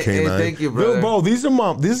 I love K9. Hey, thank you, brother. Bro, this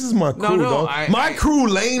is my crew, dog. My crew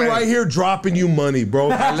laying right here dropping you money, bro.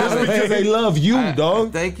 Just because they love you,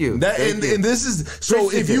 dog. Thank you. And this is,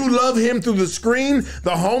 so if you love him through the screen,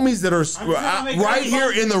 the homies that are right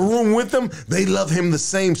here in the room with him, they love him the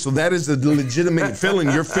same. So that is a legitimate feeling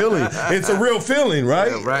you're feeling. It's a real feeling,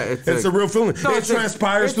 right? Yeah, right. It's a real feeling. It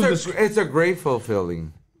transpires through the screen. It's a grateful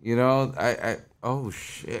feeling. You know, oh,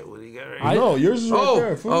 shit. What do you got right I know. Yours is right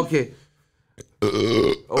there. Fool. Okay.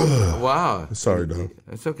 Oh, wow. Sorry, dog.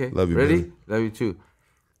 That's okay. Love you, Ready? Buddy. Love you too.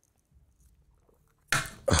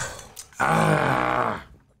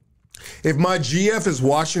 If my GF is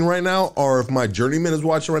watching right now, or if my journeyman is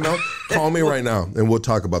watching right now, call me right now, and we'll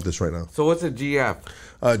talk about this right now. So what's a GF?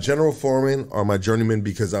 General foreman or my journeyman,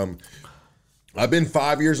 because I've been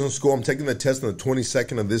 5 years in school. I'm taking the test on the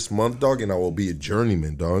 22nd of this month, dog, and I will be a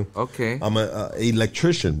journeyman, dog. Okay. I'm a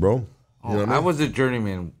electrician, bro. You know what I mean? was a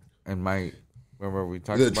journeyman in my... Remember we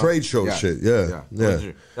talked the about trade show shit, yeah.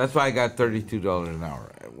 That's why I got $32 an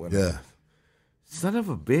hour. Yeah. Son of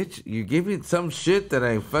a bitch, you gave me some shit that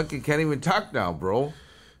I fucking can't even talk now, bro.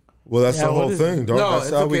 Well, that's the whole thing, dog. No,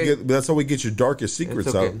 that's how we get your darkest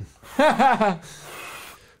secrets okay. out.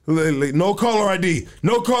 No caller ID.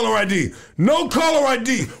 No caller ID. No caller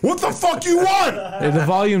ID. What the fuck you want? Hey, the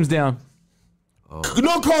volume's down.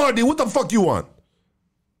 No caller ID. What the fuck you want?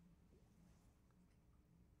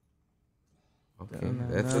 Okay,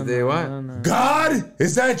 that's what they want. God,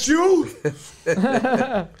 is that you?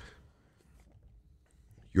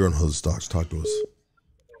 You're on Hood Stocks. Talk to us.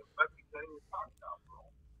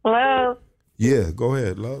 Hello. Yeah, go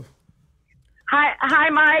ahead, love. Hi,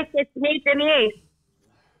 Mike. It's me, Denise.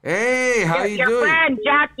 Hey, how you your doing? Your friend,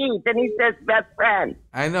 Jackie. Denise's best friend.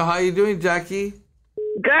 I know. How you doing, Jackie?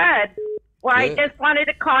 Good. Well, Good. I just wanted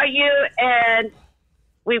to call you, and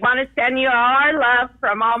we want to send you all our love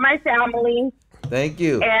from all my family. Thank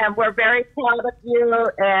you. And we're very proud of you,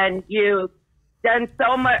 and you've done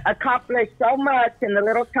so much, accomplished so much in the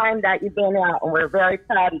little time that you've been out, and we're very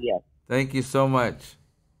proud of you. Thank you so much.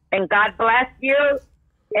 And God bless you,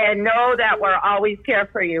 and know that we're always here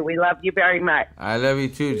for you. We love you very much. I love you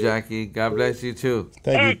too, Jackie. God bless you too.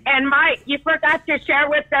 And Mike, you forgot to share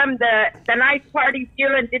with them the nice parties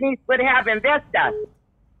you and Denise would have in Vista.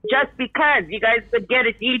 Just because you guys would get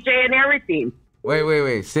a DJ and everything.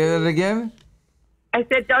 Wait. Say that again? I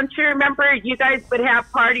said, don't you remember you guys would have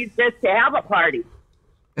parties just to have a party?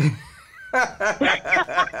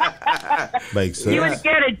 Makes sense. You would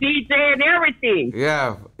get a DJ and everything.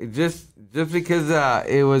 Yeah, just because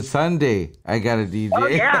it was Sunday, I got a DJ. Oh,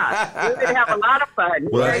 yeah. You would have a lot of fun.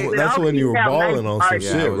 Well, that's when you were balling on some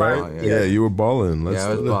shit, right? Yeah, you were balling. I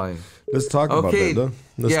was balling. Let's talk about that, though.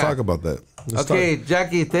 Let's talk about that.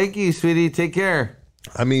 Jackie, thank you, sweetie. Take care.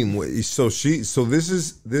 I mean, so this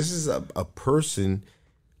is a person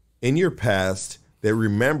in your past that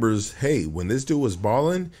remembers, hey, when this dude was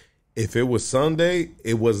balling, If it was Sunday,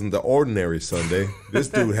 it wasn't the ordinary Sunday. This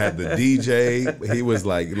dude had the DJ. He was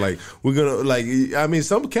like we're gonna I mean,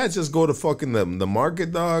 some cats just go to fucking the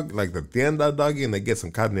market, dog, like the tienda, dog, and they get some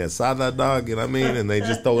carne asada, dog. You know what I mean? And they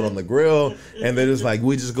just throw it on the grill, and they're just like,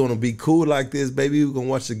 we're just gonna be cool like this, baby. We're gonna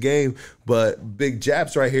watch the game. But Big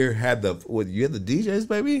Japs right here had you had the DJs,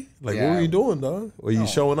 baby. Like, what were you doing, dog? Were you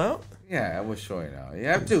showing out? Yeah, I was showing out. You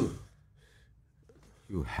have to.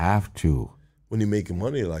 You have to. When you're making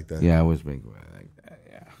money like that. Yeah, I was making money like that,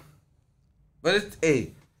 yeah. But it's,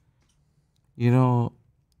 hey, you know,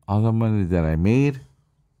 all the money that I made,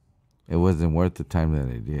 it wasn't worth the time that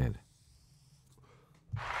I did.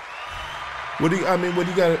 What do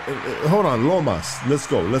you got? Hold on, Lomas. Let's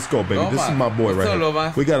go, baby. Lomas. This is my boy right here.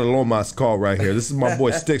 Lomas? We got a Lomas call right here. This is my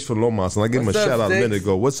boy Sticks from Lomas, and I gave him a shout out a minute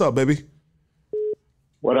ago. What's up, baby?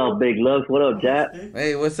 What up, Big Lux? What up, Jap?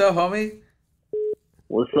 Hey, what's up, homie?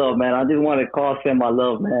 What's up, man? I just want to call, send my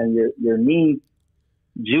love, man. Your niece,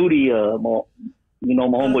 Judy, my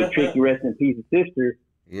homeboy Tricky, rest in peace, sister.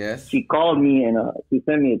 Yes. She called me and she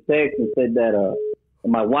sent me a text and said that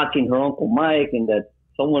am I watching her Uncle Mike, and that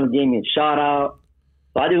someone gave me a shout out.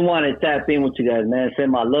 So I just want to tap in with you guys, man.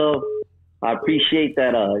 Send my love. I appreciate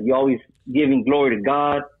that you always giving glory to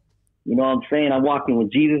God. You know what I'm saying? I'm walking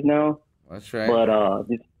with Jesus now. That's right.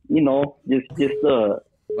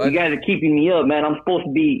 But you guys are keeping me up, man. I'm supposed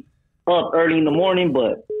to be up early in the morning,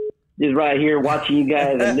 but just right here watching you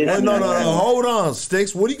guys and listening. No. Hold on,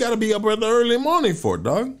 Sticks. What do you got to be up early in the morning for,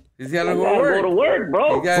 dog? He's got to go to work,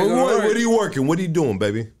 bro. What are you working? What are you doing,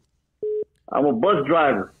 baby? I'm a bus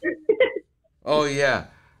driver. Oh, yeah.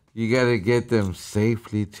 You got to get them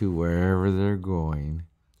safely to wherever they're going.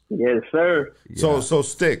 Yes, sir. Yeah. So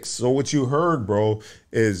Sticks. So what you heard, bro,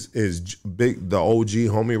 is big. The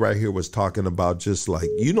OG homie right here was talking about just like,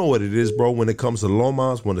 you know what it is, bro. When it comes to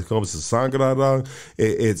Lomas, when it comes to Sangrada,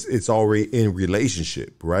 it's already in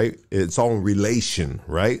relationship, right? It's all in relation,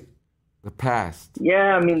 right? The past.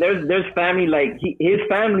 Yeah, I mean, there's family. Like his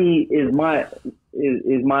family is my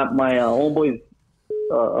homeboy's.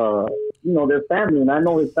 Their family, and I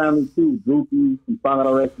know his family too. Droopy and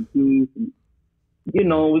Sangrada, rest in peace. And, we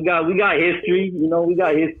got history. We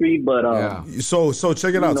got history, but So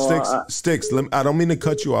check it out, Sticks. I don't mean to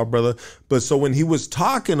cut you off, brother, but so when he was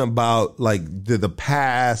talking about like the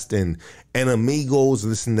past and amigos,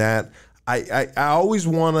 this and that, I always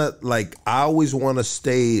want to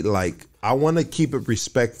stay like, I want to keep it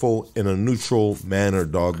respectful in a neutral manner,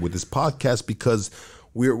 dog, with this podcast, because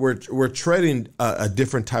we're treading a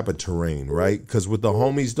different type of terrain, right? Because with the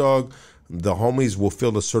homies, dog, the homies will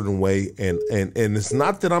feel a certain way, and it's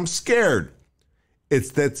not that I'm scared.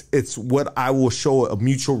 It's what I will show a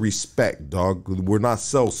mutual respect, dog. We're not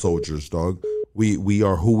cell soldiers, dog. We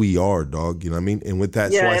are who we are, dog. You know what I mean? And with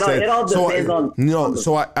that,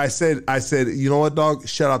 I said, you know what, dog?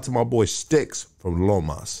 Shout out to my boy Sticks from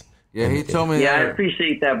Lomas. Yeah, he told me. Yeah, that. I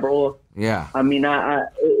appreciate that, bro. Yeah. I mean,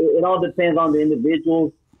 it all depends on the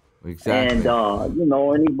individuals. Exactly. And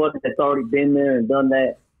anybody that's already been there and done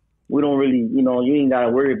that, we don't really, you ain't got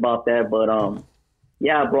to worry about that. But,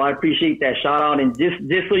 yeah, bro, I appreciate that shout out. And just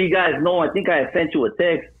so you guys know, I think I sent you a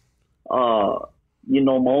text. My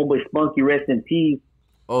homeboy Spunky, rest in peace.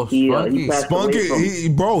 Oh, Spunky.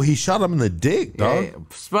 He shot him in the dick, dog. Yeah,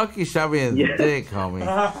 Spunky shot me in the dick, homie.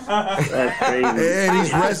 That's crazy.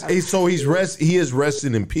 And he is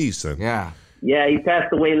resting in peace, son. Yeah. Yeah, he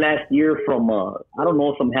passed away last year from,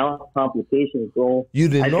 some health complications, bro. You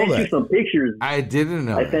didn't know that? I sent you some pictures. I didn't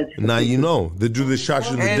know that. Now you know. The dude that shot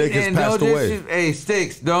you in the dick has passed away. Hey,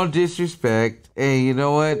 Sticks, don't disrespect. Hey, you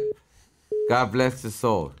know what? God bless his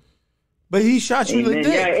soul. But he shot you in the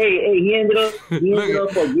dick. Yeah, he ended up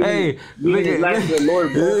giving his life to the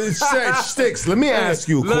Lord, bro. Sticks, let me ask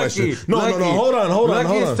you a question. No, hold on.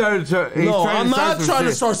 I'm not trying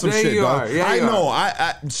to start some shit, dog. I know.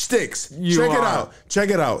 Sticks, check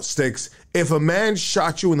it out, Sticks. If a man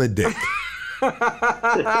shot you in the dick,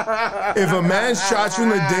 if a man shot you in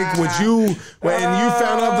the dick, and you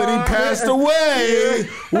found out that he passed away,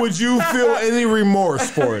 would you feel any remorse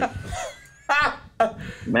for it?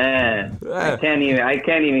 Man, I can't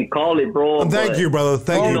even call it, bro. Thank you, brother.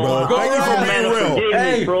 Thank you, brother. Thank you for being real.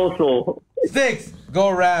 Hey, bro, so. Sticks,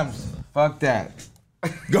 go Rams. Fuck that.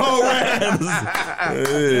 Go Rams.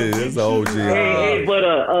 Hey, that's the OG. Hey, but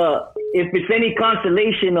if it's any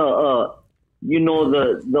consolation, the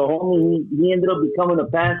homie, he ended up becoming a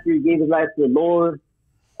pastor. He gave his life to the Lord.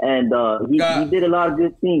 And he did a lot of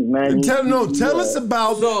good things, man. Tell us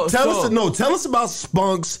about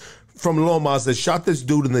Spunks from Lomas that shot this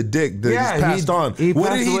dude in the dick that he's passed on.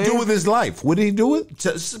 What did he do with his life? What did he do with?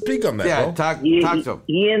 Speak on that, bro. Talk to him.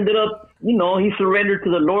 He ended up he surrendered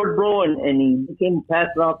to the Lord, bro, and he became a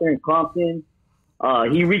pastor out there in Compton.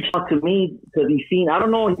 He reached out to me because he seen, I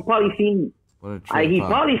don't know, he probably seen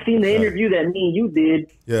the interview that me and you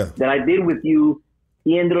did, that I did with you.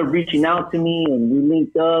 He ended up reaching out to me, and we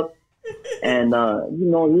linked up. And,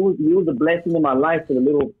 he was a blessing in my life for the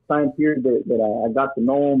little time period that I got to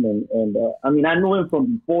know him. And I mean, I knew him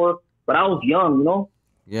from before, but I was young,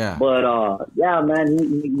 Yeah. But, man,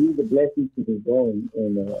 he was a blessing to me, bro.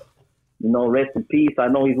 And rest in peace. I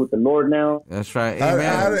know he's with the Lord now. That's right.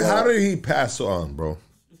 How did he pass on, bro?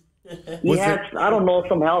 He had, I don't know,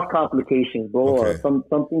 some health complications, bro, or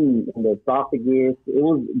something in the esophagus. It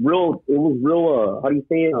was real, how do you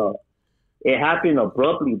say it? It happened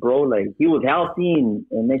abruptly, bro. Like, he was healthy, and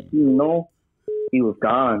next thing you know, he was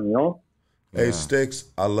gone, Hey, Sticks,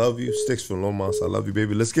 I love you. Sticks from Lomas, I love you,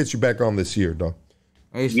 baby. Let's get you back on this year, dog.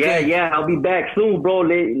 Hey, yeah, I'll be back soon, bro.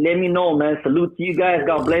 Let me know, man. Salute to you guys.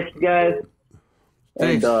 God bless you guys.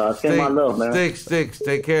 And send my love, man. Sticks,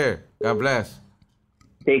 take care. God bless.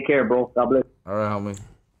 Take care, bro. God bless. All right, homie.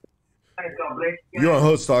 You're on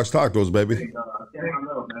Hood Stocks Tacos, baby.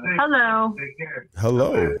 Hello.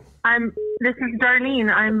 Hello. This is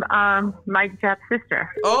Darlene. I'm Mike Japp's sister.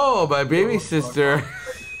 Oh, my baby sister.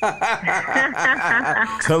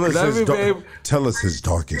 Tell us his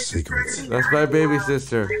darkest secrets. That's my baby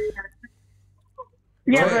sister.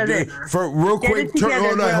 Yeah, for real quick,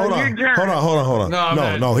 hold on.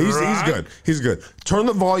 No, he's good. He's good. Turn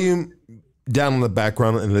the volume down in the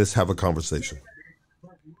background and let's have a conversation.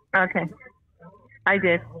 Okay. I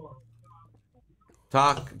did.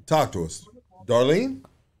 Talk to us. Darlene?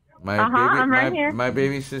 I'm right here. My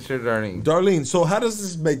baby sister, Darlene. Darlene, so how does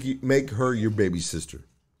this make her your baby sister?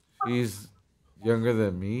 She's younger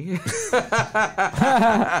than me.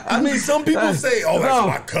 I mean, some people say, that's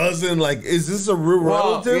my cousin. Like, is this a real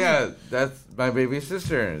relative? Yeah, that's my baby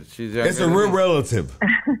sister. She's younger. It's a real relative.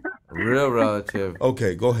 Real relative.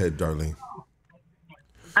 Okay, go ahead, Darlene.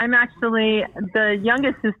 I'm actually the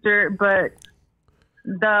youngest sister, but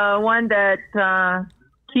the one that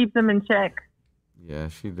keeps them in check. Yeah,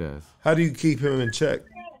 she does. How do you keep him in check?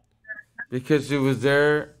 Because she was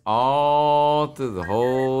there all through the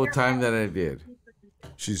whole time that I did.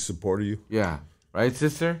 She supported you? Yeah. Right,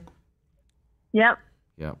 sister? Yep.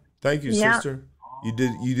 Thank you, sister. You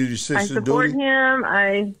did your sister's I support duty? him.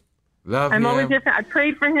 I'm always different. I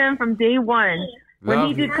prayed for him from day one. When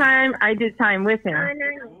he did time, I did time with him.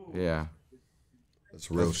 Yeah. That's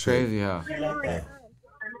real shit. Crazy, huh? Yeah.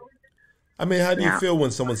 I mean, how do you feel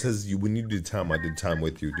when someone says when you did time, I did time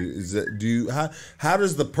with you? How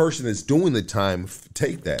does the person that's doing the time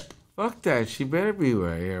take that? Fuck that. She better be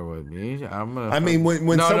right here with me.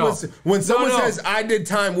 When someone says I did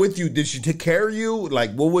time with you, did she take care of you?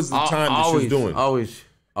 Like, what was the time that she was doing? Always.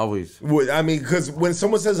 I mean, because when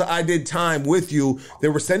someone says I did time with you, they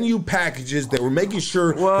were sending you packages. They were making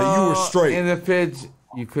sure that you were straight. In the feds,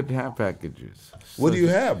 you couldn't have packages. What do you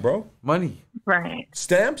have, bro? Money. Right.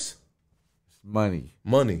 Stamps? Money.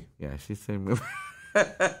 Yeah, she said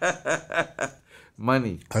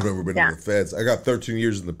money. I've never been in the feds. I got 13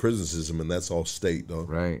 years in the prison system, and that's all state, though.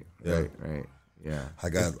 Right. Yeah. I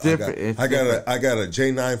got a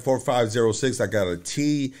J94506. I got a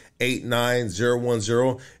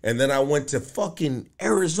T89010, and then I went to fucking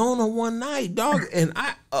Arizona one night, dog. And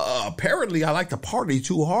I apparently I like to party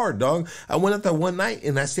too hard, dog. I went up there one night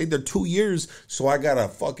and I stayed there 2 years, so I got a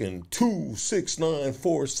fucking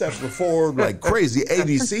 269474 like crazy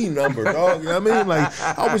ADC number, dog. You know what I mean? Like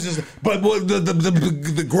I was just, but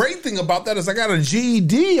the great thing about that is I got a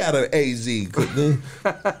GED out of AZ. Don't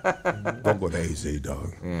go to AZ,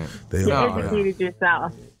 dog. Yeah. You educated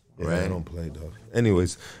yourself. Yeah, right. I don't play, dog.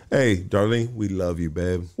 Anyways, hey, Darlene, we love you,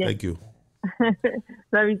 babe. Yeah. Thank you.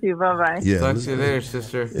 Love you too. Bye-bye. Yeah. Talk to you later,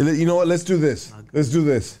 sister. You know what? Let's do this.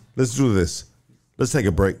 Let's take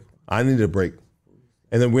a break. I need a break.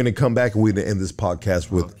 And then we're going to come back and we're going to end this podcast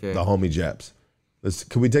with the homie Japs.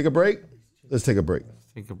 Can we take a break? Let's take a break.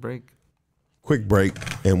 Take a break. Quick break,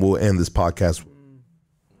 and we'll end this podcast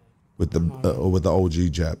with the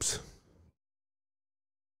OG Japs.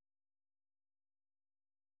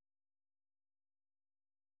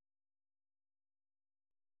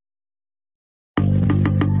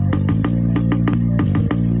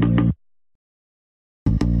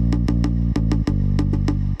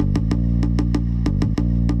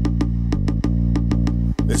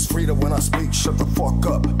 It's freedom when I speak, shut the fuck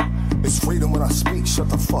up. It's freedom when I speak, shut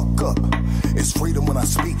the fuck up. It's freedom when I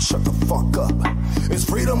speak, shut the fuck up. It's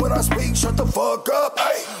freedom when I speak, shut the fuck up.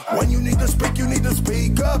 Hey, when you need to speak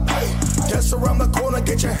up. Hey, guess around the corner,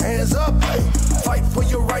 get your hands up. Hey, fight for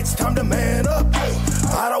your rights, time to man up. Hey,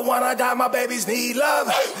 I don't wanna die, my babies need love.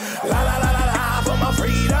 La la la la la for my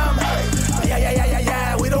freedom. Yeah, yeah, yeah, yeah,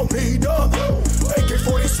 yeah, we don't need them.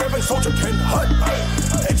 AK-47 soldier can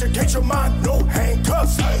hunt. Educate your mind, no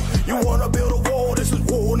handcuffs. You wanna build a wall, this is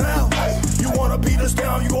war now. You wanna beat us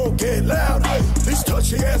down, you gon' get loud. These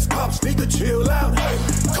touchy ass cops need to chill out.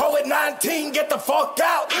 COVID-19, get the fuck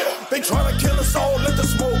out. They tryna kill us all, let the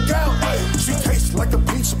smoke out. She tastes like the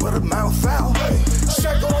beach, but her mouth foul.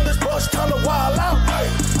 Check on this bus, kinda wild out.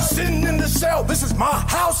 Sitting in the cell, this is my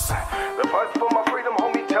house. The fight for my freedom,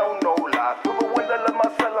 homie, tell no lie. Through the window, let my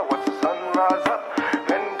cellar watch the sun rise up,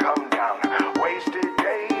 then come down. Wasted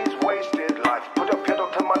days, wasted life. Put a pedal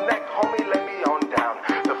to my neck, homie, lay me on down.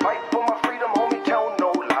 The fight for my freedom, homie, tell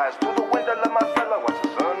no lies. Through the window, let my cellar watch the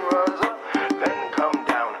sun rise up, then come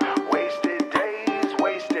down. Wasted days,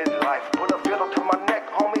 wasted life. Put a pedal to my neck,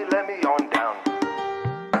 homie, let me on down.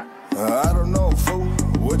 I don't know, fool.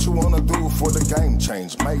 What you wanna do for the game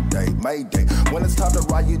change? Mayday, Mayday. When it's time to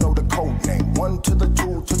ride, you know the code name. 1 to the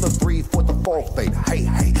 2 to the 3 for the 4 fade. Hey,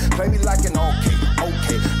 hey, play me like an okay,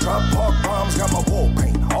 okay. Drop park bombs, got my wall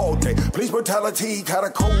paint all day. Police brutality, got a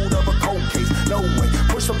code of a cold case. No way,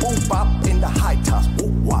 push the boom bop in the high tops.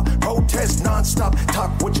 Whoop wop, protest non-stop,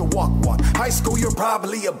 talk what you walk. High school, you're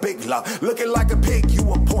probably a big lot. Looking like a pig, you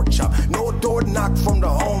a pork chop. No door knock from the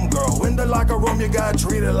homegirl. In the locker room, you got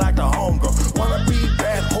treated like the homegirl. Wanna be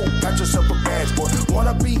bad, hope, got yourself a badge, boy.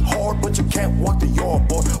 Wanna be hard, but you can't walk the yard,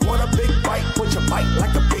 boy. Want a big bite, but you bite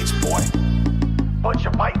like a bitch, boy. But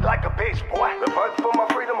you bite like a bitch, boy. The fight for my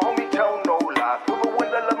freedom, homie, tell no lie. Through the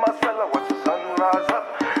window, let my cellar watch the sun rise up,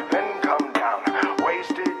 then come down.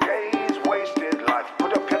 Wasted days, wasted life.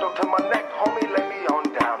 Put a pedal to my neck, homie, lay me on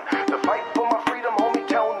down. The fight for my freedom, homie,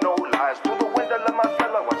 tell no lies. Through the window, let my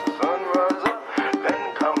cellar watch the sun rise up, then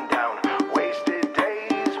come down. Wasted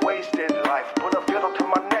days, wasted life. Put a pedal to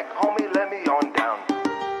my neck, homie, let me on down.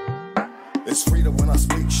 It's freedom when I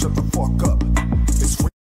speak, shut the fuck up. It's free.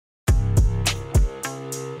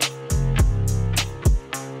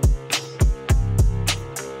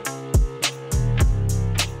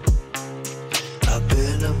 I've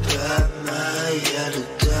been a bad man, yeah, the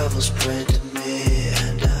devil's praying to me,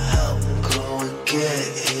 and I help him go and get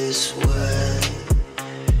his way.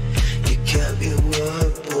 You kept your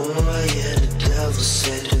word, boy, yeah, the devil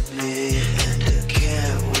said to me, and I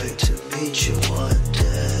can't wait to meet you one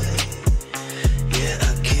day. Yeah,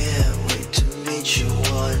 I can't wait to meet you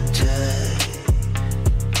one day.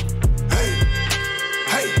 Hey,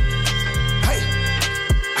 hey, hey,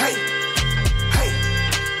 hey, hey,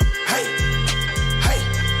 hey, hey,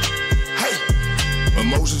 hey.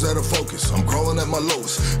 Emotions out of focus, I'm crawling at my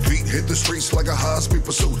lowest. Feet hit the streets like a high-speed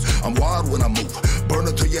pursuit. I'm wild when I move,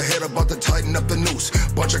 burning to your head, about to tighten up the noose.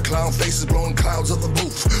 Bunch of clown faces blowing clouds of the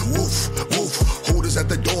roof. Woof, woof, hooters at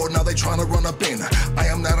the door, now they trying to run up in. I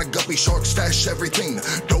am not a guppy shark, stash everything.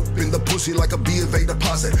 Dope in the pussy like a B of A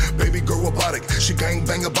deposit. Baby girl robotic, she gang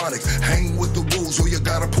bang ebonic. Hang with the rules or you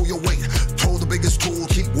gotta pull your weight. Told the biggest tool,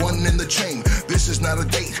 keep one in the chain. This is not a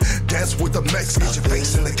date, dance with the Mex, get your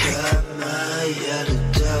face in the cake. Yeah, the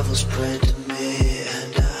devil's praying to me,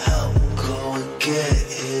 and I help him go and get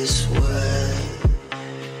his way.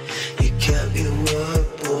 You kept your word,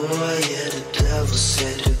 boy, yeah, the devil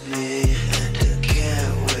said to me, and I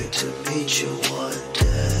can't wait to meet you one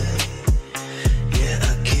day. Yeah,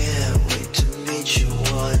 I can't wait to meet you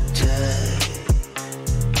one day.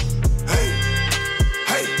 Hey,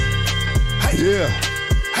 hey, hey. Yeah.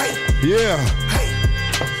 Hey. Yeah. Hey.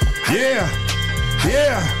 Yeah.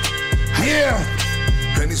 Yeah. Yeah.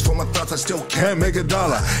 Pennies for my thoughts, I still can't make a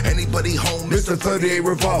dollar. Anybody home, Mr. 38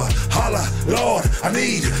 revolver. Holla, Lord, I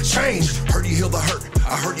need change. Heard you heal the hurt,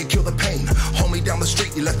 I heard you kill the pain. Homie down the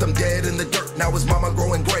street, you left them dead in the dirt. Now his mama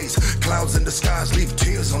growing grays. Clouds in the skies leave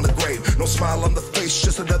tears on the grave. No smile on the face,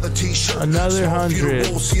 just another t-shirt. Another 100.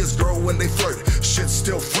 We'll see his girl when they flirt. Shit's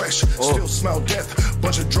still fresh, still smell death.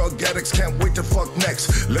 Bunch of drug addicts can't wait to fuck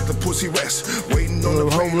next. Let the pussy rest, waiting on the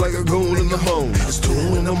home like a goon in the moon. It's 2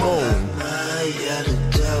 in the morning. Yeah, the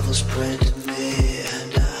devil's praying to me,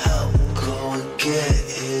 and I help him go and get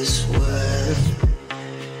his way.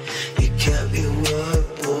 You kept your word,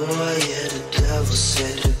 boy, yeah, the devil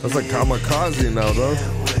said to me. That's like kamikaze now, though.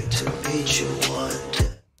 Can't wait to meet you one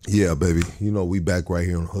day. Yeah, baby. You know, we back right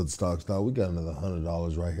here on Hood Stocks. Now we got another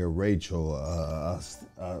 $100 right here. Rachel, how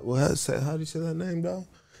do you say that name, dog?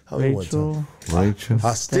 Rachel.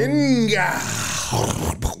 Hastinga.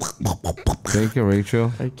 Thank you,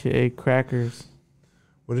 Rachel. AKA Crackers.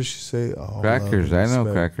 What did she say? Oh, Crackers. I know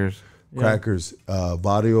Crackers. Crackers.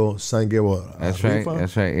 Vario Sangue. That's right.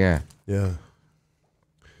 That's right. Yeah. Yeah.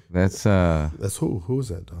 That's who? Who is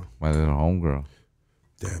that, dog? My little homegirl.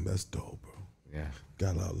 Damn, that's dope, bro. Yeah.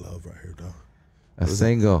 Got a lot of love right here, dog. A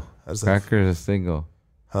single. Cracker is a single.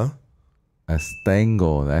 Huh? A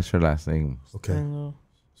Stangle. That's her last name. Okay. Stangle.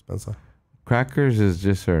 Spencer. Crackers is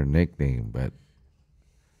just her nickname, but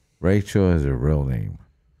Rachel is her real name.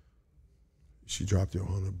 She dropped you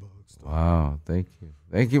 $100. Wow, thank you.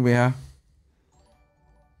 Thank you, Mia.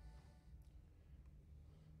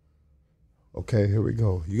 Okay, here we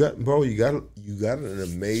go. You got an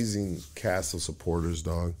amazing cast of supporters,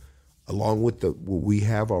 dog. Along with what we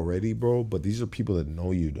have already, bro. But these are people that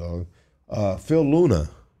know you, dog. Phil Luna.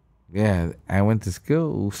 Yeah, I went to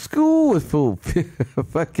school with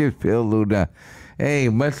fucking Phil Luna. Hey,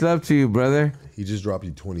 much love to you, brother. He just dropped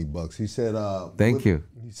you $20. He said, thank you.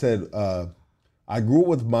 He said, I grew up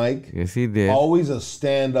with Mike. Yes, he did. Always a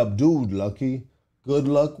stand-up dude, Lucky. Good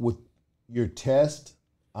luck with your test.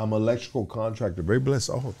 I'm an electrical contractor. Very blessed.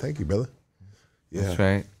 Oh, thank you, brother. Yeah. That's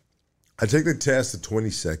right. I take the test the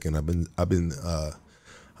 22nd.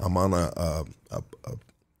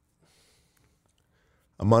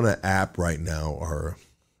 I'm on an app right now, or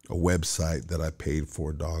a website that I paid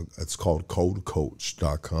for, dog. It's called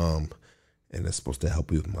codecoach.com, and it's supposed to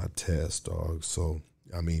help you with my test, dog. So,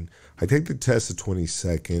 I mean, I take the test the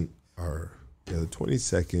 22nd, the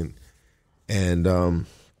 22nd, and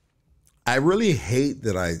I really hate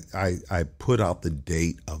that I put out the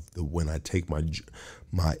date of when I take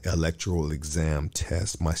my electoral exam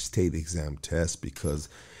test, my state exam test, because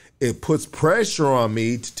it puts pressure on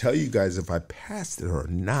me to tell you guys if I passed it or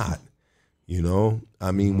not. You know,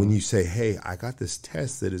 I mean, when you say, "Hey, I got this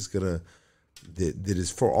test that is that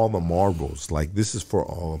is for all the marbles," like this is for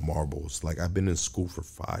all the marbles. Like I've been in school for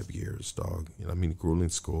 5 years, dog. You know, I mean, grueling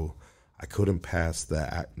school. I couldn't pass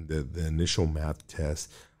the initial math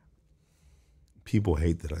test. People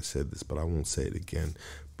hate that I said this, but I won't say it again.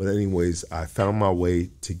 But anyways, I found my way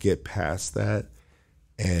to get past that,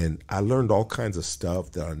 and I learned all kinds of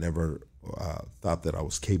stuff that I never thought that I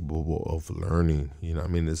was capable of learning. You know, I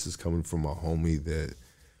mean, this is coming from a homie that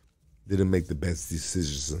didn't make the best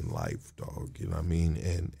decisions in life, dog. You know what I mean?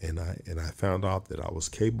 And I found out that I was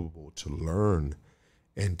capable to learn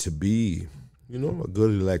and to be, you know, a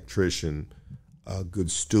good electrician, a good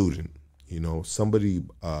student. You know, somebody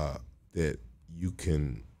that you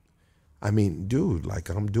can. I mean, dude,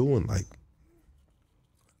 like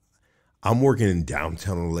I'm working in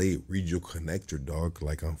downtown LA, regional connector, dog.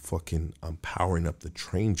 Like I'm powering up the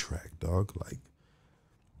train track, dog. Like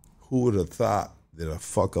who would have thought that a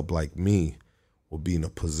fuck up like me would be in a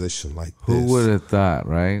position like this? Who would have thought,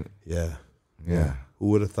 right? Yeah. Who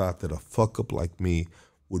would have thought that a fuck up like me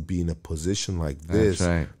would be in a position like this? That's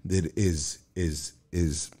right. That is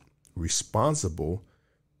responsible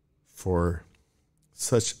for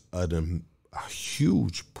such a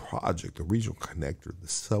huge project, a regional connector, the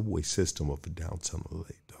subway system of downtown LA,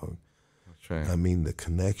 dog. That's right. I mean, the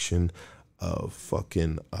connection of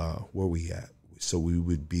fucking where we at. So we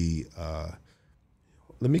would be.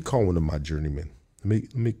 Let me call one of my journeymen.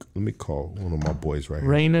 Let me call one of my boys right here.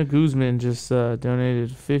 Reina Guzman just donated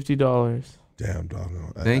 $50. Damn, dog.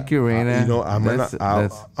 Thank you, Reina. You know,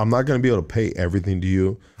 I'm not gonna be able to pay everything to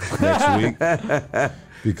you next week.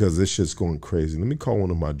 Because this shit's going crazy. Let me call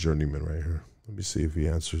one of my journeymen right here. Let me see if he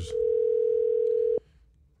answers.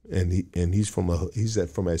 And he's from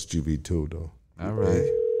SGV too, though. All right.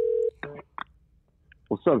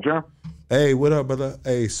 What's up, John? Hey, what up, brother?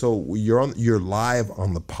 Hey, so you're live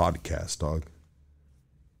on the podcast, dog.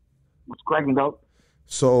 What's cracking, dog?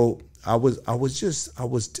 So so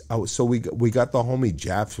we got the homie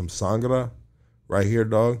Jap from Sangra right here,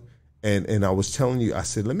 dog. And I was telling you, I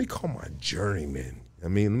said, let me call my journeyman. I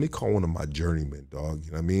mean, let me call one of my journeymen, dog.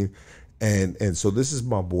 You know what I mean? And so this is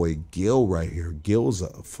my boy Gil right here. Gil's a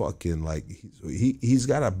fucking like he's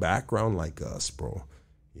got a background like us, bro.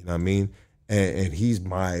 You know what I mean? And he's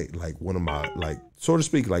my like one of my like so to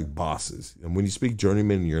speak like bosses. And when you speak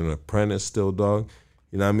journeyman, you're an apprentice still, dog.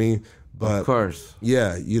 You know what I mean? But of course,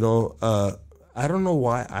 yeah. You know, I don't know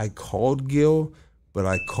why I called Gil, but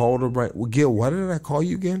I called him right. Well, Gil, why did I call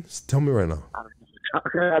you again? Tell me right now. I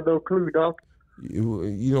have no clue, dog.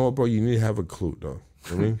 You know what, bro? You need to have a clue, dog.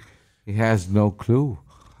 You know what I mean? He has no clue.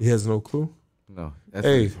 He has no clue? No.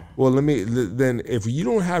 Hey, well, then if you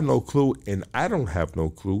don't have no clue and I don't have no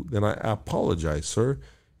clue, then I apologize, sir.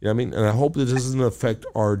 You know what I mean? And I hope this doesn't affect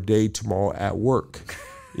our day tomorrow at work.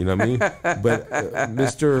 You know what I mean? But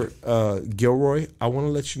Mr. Gilroy, I want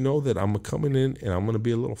to let you know that I'm coming in and I'm going to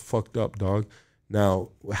be a little fucked up, dog. Now,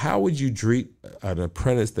 how would you treat an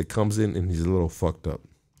apprentice that comes in and he's a little fucked up?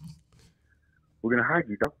 We're going to hire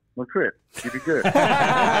you, dog. No trip. You be good. That's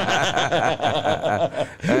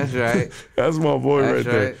right. That's my boy right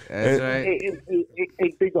there. That's right.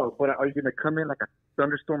 Hey, Dog, but are you gonna come in like a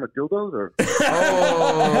thunderstorm of dildos or?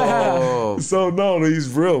 Oh. So no, he's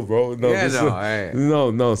real, bro. No, Yeah, this no, is- I-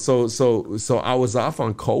 no. So I was off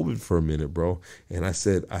on COVID for a minute, bro, and I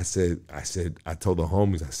told the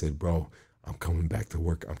homies, I said, bro, I'm coming back to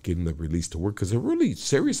work. I'm getting the release to work because they're really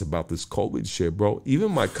serious about this COVID shit, bro.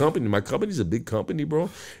 Even my company's a big company, bro,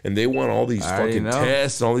 and they want all these I already fucking know.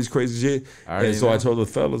 tests and all these crazy shit. I already And so I know. told the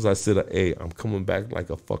fellas, I said, hey, I'm coming back like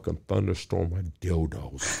a fucking thunderstorm of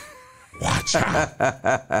dildos. Watch out.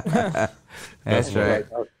 That's right.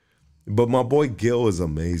 But my boy Gil is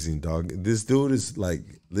amazing, dog. This dude is like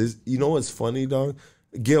this. You know what's funny, dog?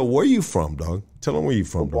 Gil, where you from, dog? Tell him where you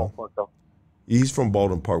from, dog. He's from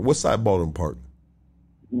Baldwin Park. What side Baldwin Park?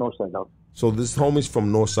 North side, dog. So this homie's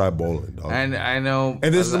from Northside Bowling, dog. And I know.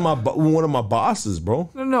 And this is one of my bosses, bro.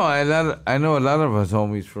 No, I know a lot of us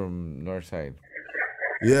homies from Northside.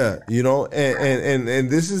 Yeah, you know, and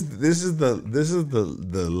this is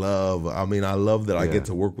the love. I mean, I love that I get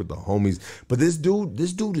to work with the homies. But this dude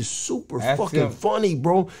is super Ask fucking him. funny,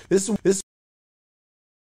 bro. This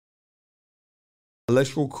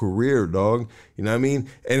electrical career, dog. You know what I mean?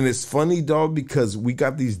 And it's funny, dog, because we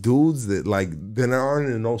got these dudes that like they aren't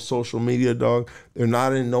in no social media, dog. They're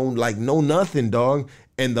not in no nothing, dog.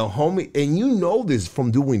 And the homie, and you know this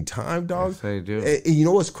from doing time, dog. Yes, I do. And you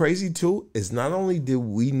know what's crazy too? Is not only did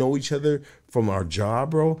we know each other from our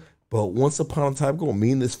job, bro, but once upon a time ago,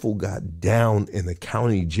 me and this fool got down in the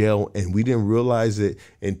county jail, and we didn't realize it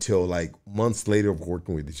until like months later of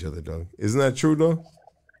working with each other, dog. Isn't that true, though?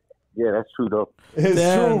 Yeah, that's true, though. It's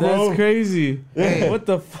Damn, true, bro. that's crazy. Hey. What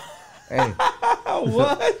the fuck? Hey,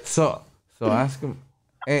 What? So ask him.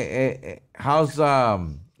 Hey, how's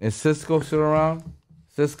is Cisco still around?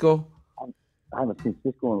 Cisco? I haven't seen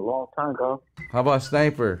Cisco in a long time, dog. How about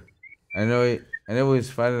Sniper? I know he's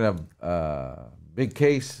fighting a big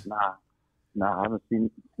case. Nah, I haven't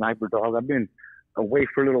seen Sniper, dog. I've been away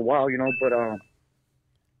for a little while, you know, but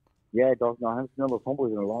yeah, dog. No, I haven't seen all those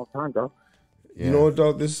homeboys in a long time, dog. You know what,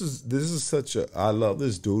 dog? This is such a. I love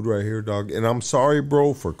this dude right here, dog. And I'm sorry,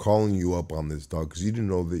 bro, for calling you up on this, dog, because you didn't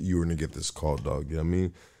know that you were gonna get this call, dog. You know what I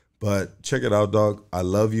mean? But check it out, dog. I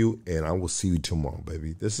love you, and I will see you tomorrow,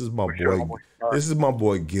 baby. This is my boy. This is my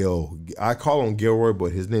boy Gil. I call him Gilroy,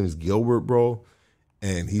 but his name is Gilbert, bro.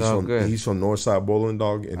 And he's Oh, from good. Northside Bowling,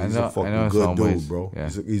 dog. And he's a fucking his good homeboys. dude, bro. Yeah.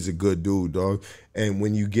 He's a good dude, dog. And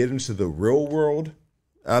when you get into the real world,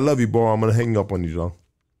 I love you, bro. I'm gonna hang up on you, dog.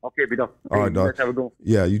 Okay, be dog. All right, dog. Have a good one.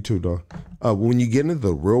 Yeah, you too, dog. When you get into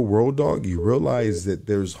the real world, dog, you realize that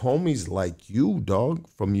there's homies like you, dog,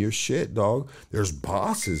 from your shit, dog. There's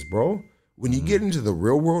bosses, bro. When you get into the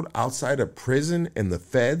real world outside of prison and the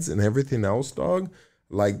feds and everything else, dog,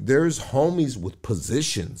 like there's homies with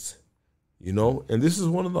positions, you know? And this is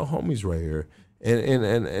one of the homies right here.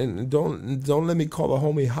 And don't let me call the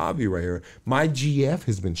homie Javi right here. My GF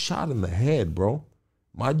has been shot in the head, bro.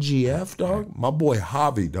 My GF, dog, my boy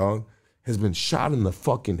Javi, dog, has been shot in the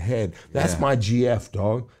fucking head. That's my GF,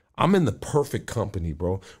 dog. I'm in the perfect company,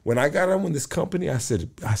 bro. When I got on with this company, I said,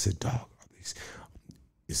 dog,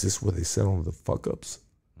 is this where they settle the fuck ups?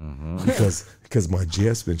 Mm-hmm. Because my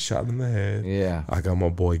GF's been shot in the head. Yeah. I got my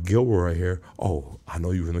boy Gilbert right here. Oh, I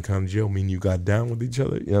know you were in the county jail. Mean you got down with each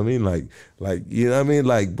other. You know what I mean? Like you know what I mean?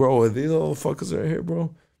 Like, bro, are these little fuckers right here,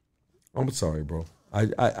 bro? I'm sorry, bro. I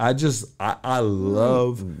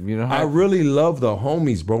love, You know how- I really love the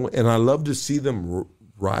homies, bro, and I love to see them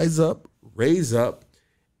rise up, raise up,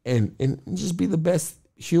 and just be the best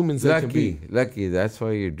humans they can be. Lucky. That's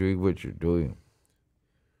why you're doing what you're doing.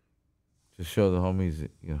 To show the homies,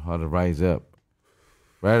 how to rise up,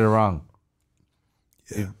 right or wrong.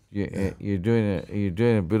 Yeah, you're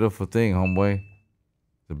doing a beautiful thing, homeboy.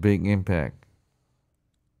 It's a big impact.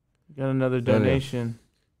 Got another donation.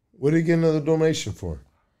 What did you get another donation for?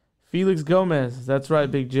 Felix Gomez. That's right,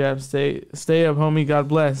 Big Jeff. Stay up, homie. God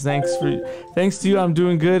bless. Thanks to you, I'm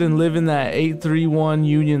doing good and living that 831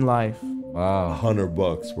 union life. Wow. $100,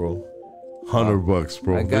 bro. $100,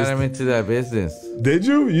 bro. I got him into that business. Did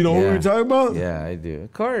you? You know what we Yeah. were talking about? Yeah, I do.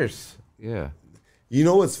 Of course. Yeah. You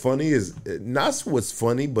know what's funny is not what's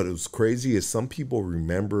funny, but it was crazy is some people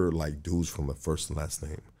remember like dudes from the first and last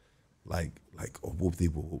name, like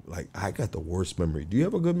whoop-de-whoop. Like I got the worst memory. Do you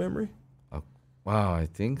have a good memory? Wow, I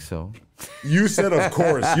think so. You said of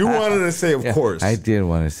course. You wanted to say of Yeah, course. I did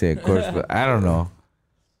want to say of course, but I don't know.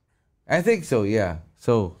 I think so. Yeah.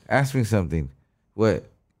 So ask me something. What?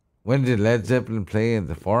 When did Led Zeppelin play in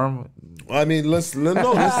the Forum? I mean, let's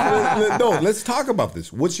talk about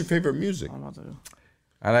this. What's your favorite music?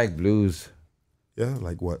 I like blues. Yeah,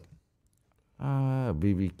 like what?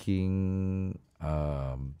 B.B. King,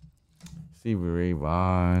 Stevie Ray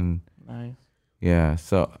Vaughan. Nice. Yeah,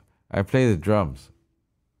 so I play the drums.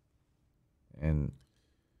 And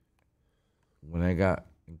when I got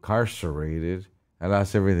incarcerated, I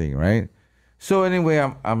lost everything, right? So anyway,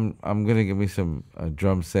 I'm gonna give me some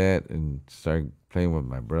drum set and start playing with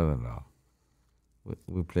my brother-in-law.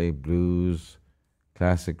 We play blues,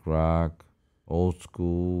 classic rock, old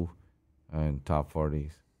school, and top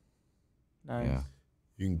 40s. Nice. Yeah.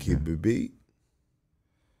 You can keep a beat.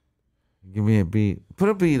 Give me a beat. Put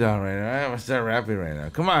a beat on right now. I'm gonna start rapping right now.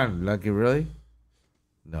 Come on, Lucky, really?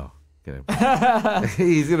 No.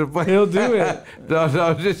 He's gonna play. He'll do it. No,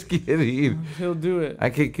 I'm just kidding. He'll do it. I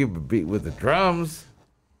can't keep a beat with the drums.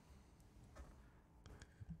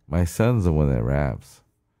 My son's the one that raps.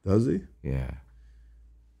 Does he? Yeah.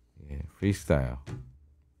 Yeah, freestyle.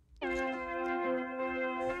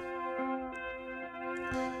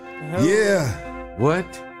 Yeah. What?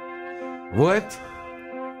 What?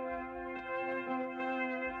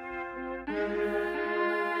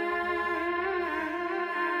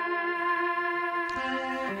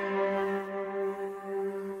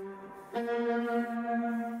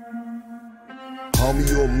 Homie,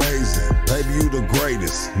 you amazing. Baby, you the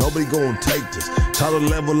greatest. Nobody gonna take this. Try to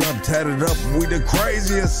level up, tat it up. We the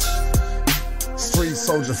craziest. Street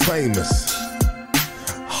soldier famous.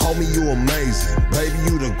 Homie, you amazing. Baby,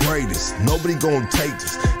 you the greatest. Nobody gonna take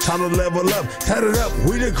this. Try to level up, tat it up.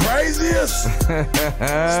 We the craziest.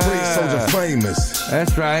 Street soldier famous.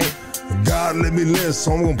 That's right. God let me live,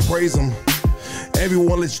 so I'm gonna praise him.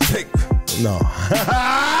 Everyone let you take. No.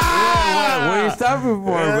 What are you stopping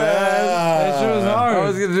for, man? That shit was hard. I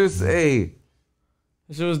was gonna just say,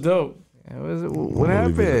 that shit was dope. What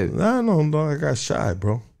happened? No, I got shy,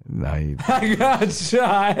 bro. No, you I got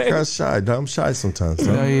shy. I got shy, dog. I'm shy sometimes. Dog.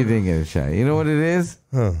 No, you didn't get shy. You know what it is?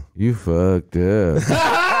 Huh? You fucked up.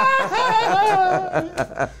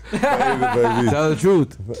 Tell the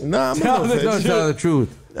truth. Nah, I'm a little faded. Tell the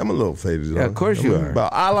truth. I'm a little faded. Yeah, of course you are.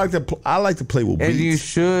 But I like to play with beats. And you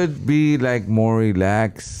should be like more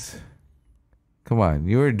relaxed. Come on,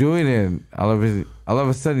 you were doing it. And all of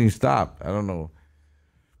a sudden you stopped. I don't know.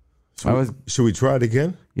 Should we try it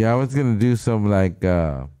again? Yeah, I was gonna do some like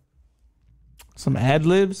some ad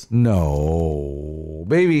libs. No,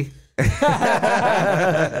 baby.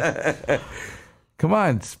 Come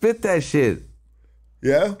on, spit that shit.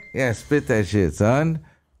 Yeah? Yeah, spit that shit, son.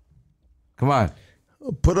 Come on.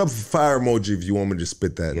 Put up a fire emoji if you want me to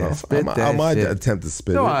spit that. Yeah, No, spit I that might shit. attempt to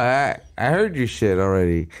spit No, it. I heard your shit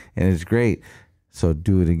already, and it's great. So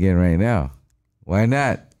do it again right now. Why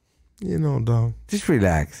not? You know, dog. Just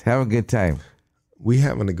relax. Have a good time. We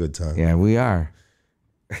having a good time. Yeah, we are.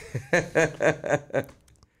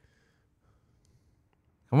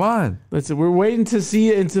 Come on. Listen, we're waiting to see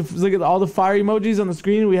it and to look at all the fire emojis on the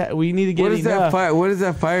screen. We need to get What is that enough. fire? What is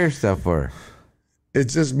that fire stuff for? It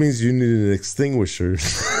just means you need an extinguisher.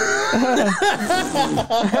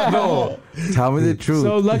 No. Tell me the truth.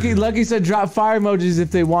 So Lucky said drop fire emojis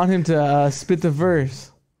if they want him to spit the verse.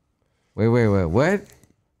 Wait. What?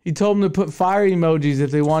 He told him to put fire emojis if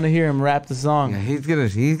they want to hear him rap the song. Yeah, he's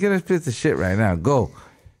gonna spit the shit right now. Go.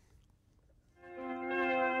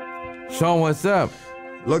 Show him what's up.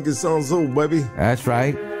 Lucky sounds so, baby. That's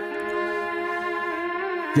right.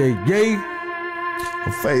 Yay.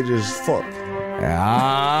 I'm faded as fuck.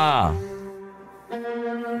 Ah.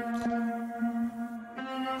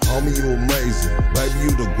 Homie, you amazing. Baby,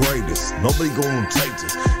 you the greatest. Nobody gonna take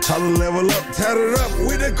this. Try to level up, tat it up.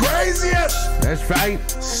 We the craziest. That's right.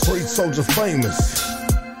 Street soldier famous.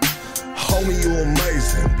 Homie, you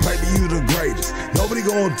amazing. Baby, you the greatest. Nobody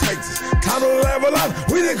gonna take this. Time to level up.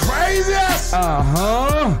 We the craziest.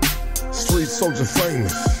 Street soldier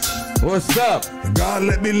famous. What's up? God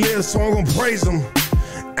let me live, so I'm gonna praise him.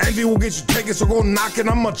 Envy will get you taken, so go knocking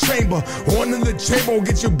on my chamber. One in the chamber will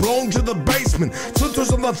get you blown to the basement.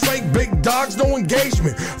 Filters on the fake big dogs, no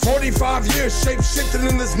engagement. 45 years shape shifting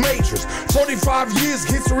in this matrix. 45 years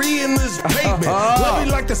history in this pavement. Let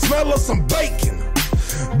me like the smell of some bacon.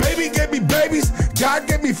 Baby gave me babies, God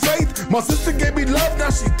gave me faith. My sister gave me love, now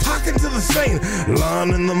she talking to the saint.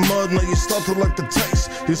 Lying in the mud, now you start to like the taste.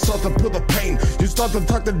 You start to feel the pain. You start to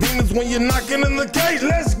talk to demons when you're knocking in the cage.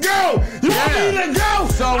 Let's go! You want me to go?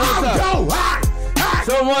 So what's I'll up? go!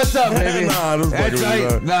 So what's up, baby? Nah, this That's fucking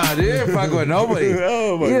right. Nah, dude, you didn't fuck with nobody.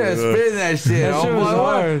 Oh, my You done God. spit that shit. That shit was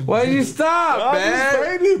hard. Why did you stop,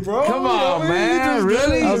 man? Faded, bro. Come on, man.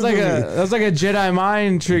 Really? That was like a Jedi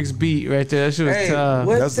mind tricks beat right there. That shit was Hey, tough.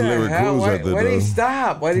 what That's the the lyric hell? cruise Why, right there, why did he though.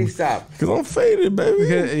 stop? Why did he stop? Because I'm faded, baby.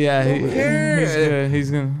 Yeah, Here. he's good.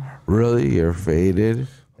 He's gonna. Really? You're faded?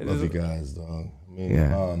 Love you guys, dog. I mean,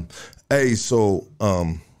 Yeah. Hey, so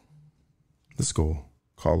let's go.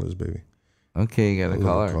 Callers, baby. Okay, you got a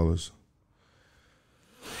caller. Callers.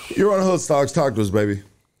 You're on Hood Stocks. Talk to us, baby.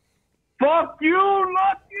 Fuck you,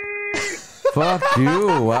 Lucky. Fuck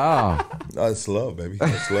you! Wow. That's love, baby.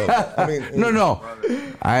 That's love. I mean, no.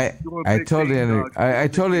 I totally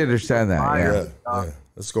understand that. Yeah.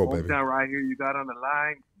 Let's go, baby. Hometown right here, you got on the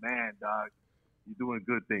line, man, dog. You're doing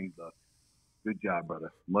good things, dog. Good job,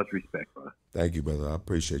 brother. Much respect, brother. Thank you, brother. I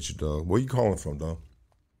appreciate you, dog. Where you calling from, dog?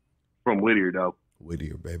 From Whittier, dog.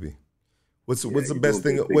 Whittier, baby. What's the best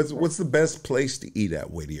thing? What's the best place to eat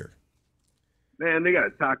at Whittier? Man, they got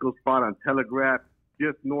a taco spot on Telegraph,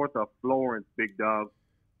 just north of Florence, big dog.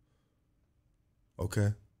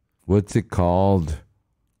 Okay. What's it called?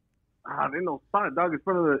 They know spot, dog. It's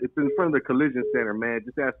in front of the collision center, man.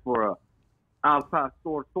 Just ask for a outside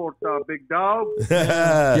store torta, big dog.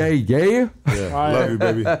 Yeah. Love you,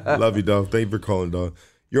 baby. Love you, dog. Thank you for calling, dog.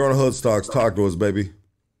 You're on Hood Stocks. Talk to us, baby.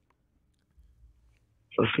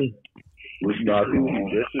 This is not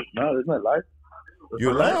live.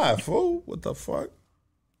 You're live, fool. What the fuck?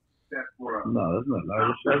 No, that's not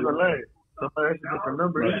live. That's not live. Somebody has a different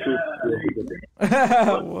number.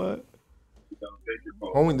 What?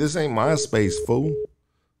 Homie, this ain't MySpace, fool.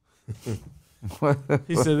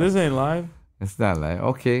 He said this ain't live. It's not live.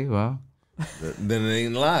 Okay, well. Then it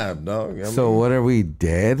ain't live, dog. So what are we,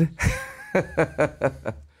 dead?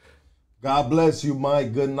 God bless you,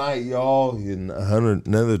 Mike. Good night, y'all. And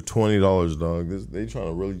another $20, dog. They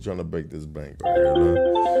really trying to break this bank right here,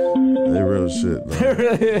 dog. They real shit, dog.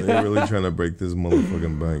 They really trying to break this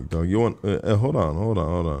motherfucking bank, dog. You want? Hold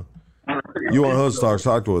on. You want Hood Stocks?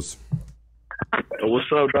 Talk to us. What's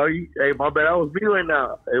up, dog? Hey, my bad. I was me right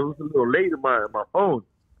now. It was a little late on my phone,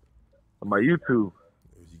 on my YouTube.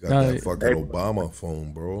 You got that fucking Obama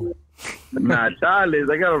phone, bro. Nah, Charles,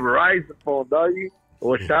 I got a Verizon phone, dog.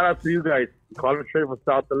 Well, shout out to you guys. Calling straight from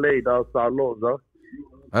South LA, dog. Saludos, dog.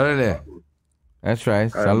 Órale. That's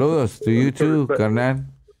right. Saludos to you too, carnal.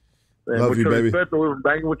 Love you, baby. We've been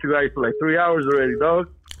banging with you guys for like 3 hours already, dog.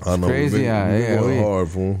 I know. Crazy, we're going hard,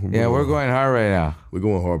 fool. We're going hard right now. We're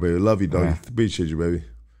going hard, baby. Love you, dog. Yeah. Appreciate you, baby.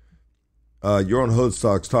 You're on Hood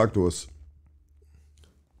Stocks. Talk to us.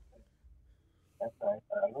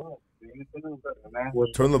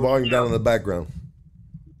 Turn the volume down in the background.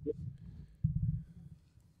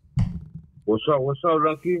 What's up,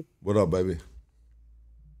 Rocky? What up, baby?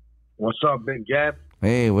 What's up, Big Jab?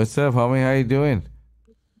 Hey, what's up, homie? How you doing?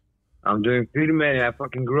 I'm doing pretty, man. I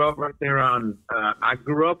fucking grew up right there on, I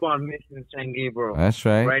grew up on Mission San Gabriel. That's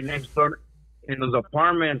right. Right next door, in those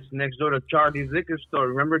apartments next door to Charlie's Liquor Store.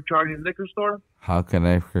 Remember Charlie's Liquor Store? How can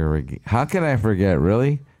I forget,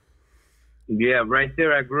 really? Yeah, right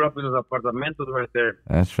there. I grew up in those apartamentos right there.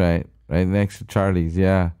 That's right. Right next to Charlie's,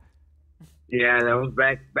 yeah. Yeah, that was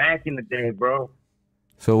back in the day, bro.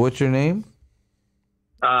 So what's your name?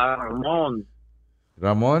 Ramon.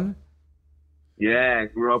 Ramon? Yeah, I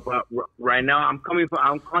grew up right now. I'm calling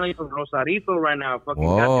from Rosarito right now. Fucking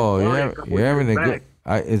Whoa, got you're having a good.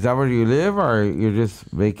 Is that where you live, or you're just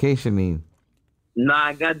vacationing? Nah,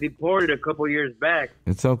 I got deported a couple years back.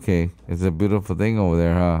 It's okay. It's a beautiful thing over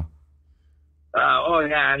there, huh? Oh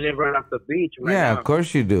yeah, I live right off the beach. Right Yeah, now. of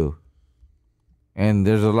course you do. And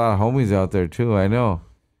there's a lot of homies out there too. I know.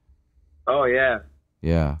 Oh yeah.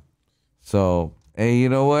 Yeah. So, hey, you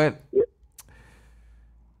know what?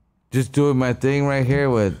 Just doing my thing right here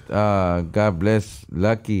with God bless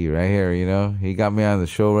Lucky right here, you know. He got me on the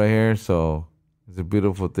show right here, so it's a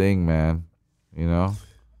beautiful thing, man. You know?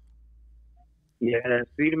 Yeah, that's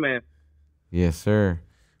sweet, man. Yes, sir.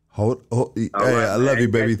 Hey, I love you,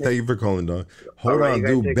 baby. Thank you for calling, dog. Hold on,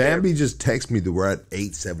 dude. Bambi just texted me that we're at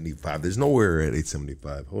 875. There's nowhere at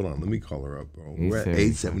 875. Hold on, let me call her up, bro. We're at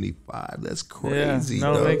 875. That's crazy. Yeah,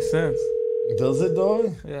 no, dog. it makes sense. Does it,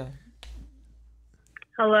 dog? Yeah.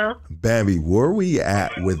 Hello? Bambi, where are we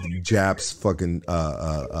at with Jap's fucking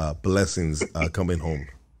blessings coming home?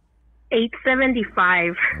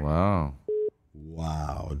 875. Wow.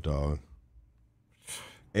 Wow, dog.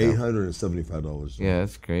 $875. Yeah,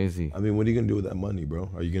 that's crazy. I mean, what are you gonna do with that money, bro?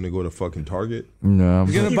 Are you gonna go to fucking Target? No,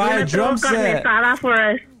 You're gonna buy a drum set. For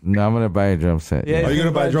us. No, I'm gonna buy a drum set. Yeah, Are you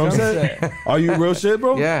gonna buy a drum set? Are you real shit,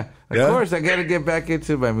 bro? Yeah, of course. I gotta get back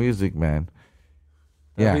into my music, man.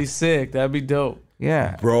 That'd be sick. That'd be dope.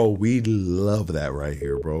 Yeah, bro, we love that right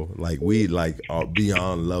here, bro. Like we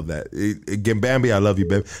beyond love that. Again, Bambi, I love you,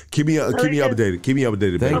 baby. Keep me updated. Keep me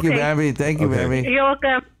updated. Thank baby. you, Bambi. Thank you, Bambi. You're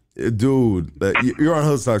welcome. Dude, you're on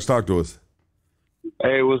Hood Stocks. Talk to us.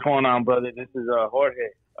 Hey, what's going on, brother? This is Jorge.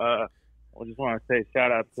 I just want to say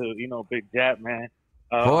shout out to Big Jap, man.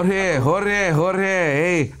 Jorge.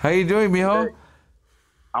 Hey, how you doing, mijo?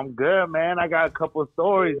 I'm good, man. I got a couple of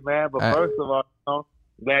stories, man. But first of all,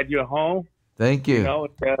 glad you're home. Thank you. You know,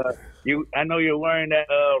 I know you're wearing that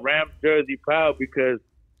Rams jersey proud because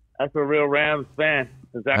that's a real Rams fan.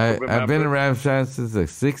 I've been a Rams fan since the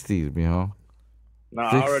 60s, mijo. No,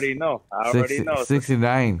 I already know.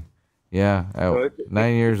 69. Yeah, So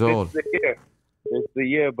 9 years old. It's the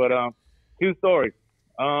year, but two stories.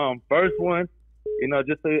 First one, you know,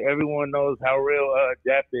 just so everyone knows how real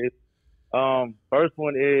Jeff is. First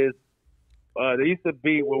one is there used to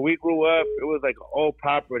be where we grew up. It was like an old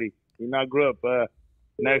property. You know, I grew up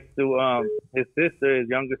next to his sister, his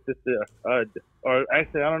younger sister, or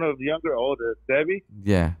actually I don't know if younger or older, Debbie.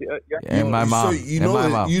 Yeah, and my mom. So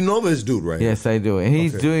you know this dude, right? Yes, I do, and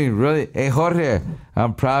he's doing really. Hey, Jorge,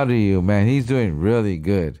 I'm proud of you, man. He's doing really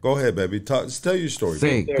good. Go ahead, baby. Just tell your story.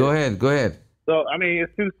 Go ahead. So I mean,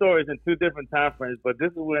 it's two stories in two different time frames, but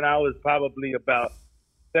this is when I was probably about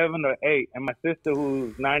 7 or 8, and my sister,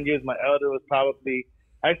 who's 9 years my elder, was probably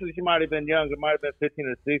actually she might have been younger, might have been 15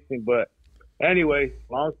 or 16, but. Anyway,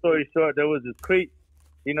 long story short, there was this creek,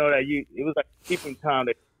 you know, that it was like a keeping town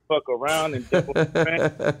that fuck around and jump on the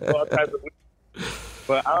fence, all types of.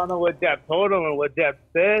 But I don't know what Jeff told him or what Jeff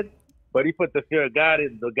said, but he put the fear of God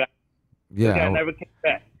in the guy. Yeah, the guy never came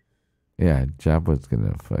back. Yeah, Jeff was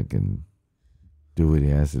gonna fucking do what he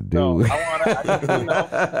has to do. So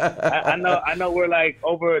I know we're like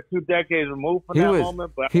over 2 decades removed from that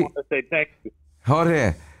moment, but I want to say thank you.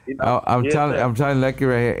 Jorge, You know? I'm telling Lucky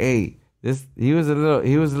right here, hey. He was a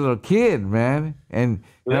little kid, man, and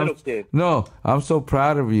kid. No, I'm so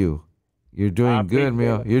proud of you. You're doing good,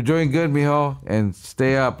 mijo. You're doing good, mijo, and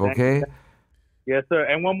stay up, okay? Yes, sir.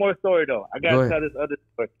 And one more story though. I gotta tell this other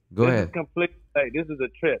story. Go ahead. This is complete. Like, this is a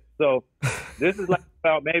trip. So this is like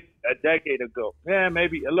about maybe a decade ago. Yeah,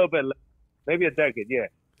 maybe a little bit less. Maybe a decade. Yeah.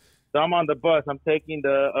 So I'm on the bus. I'm taking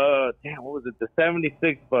the what was it? The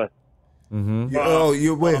 76 bus.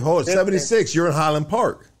 Mm-hmm. Wait, hold on. 76. You're in Highland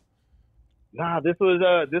Park. Nah, this was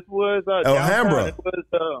Alhambra. It was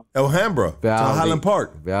Alhambra. Valley. To Highland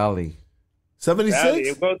Park. Valley. 76?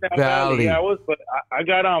 It goes down Valley. Yeah, but I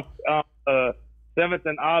got on 7th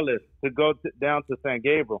and Olive to go down to San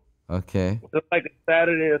Gabriel. Okay. So it's like a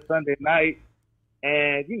Saturday or Sunday night,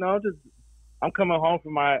 and you know, I'm coming home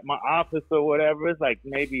from my office or whatever. It's like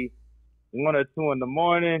maybe 1 or 2 in the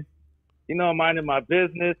morning. You know, minding my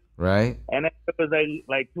business. Right. And it was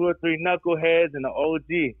like 2 or 3 knuckleheads and an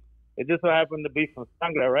OG. It just so happened to be from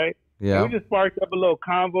Sangra, right? Yeah. And we just sparked up a little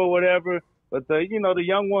convo, whatever. But the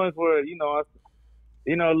young ones were, a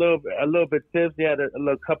little bit tipsy, had a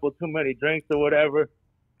little couple too many drinks or whatever.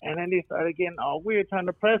 And then they started getting all weird, trying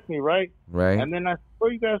to press me, right? Right. And then I said, "Where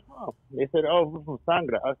you guys from?" They said, "Oh, we're from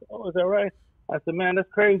Sangra." I said, "Oh, is that right?" I said, "Man, that's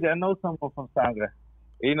crazy. I know someone from Sangra."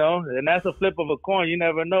 You know, and that's a flip of a coin. You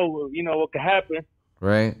never know, what could happen.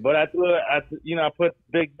 Right. But I put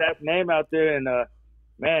Big Dap's name out there, and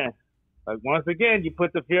man, like once again, you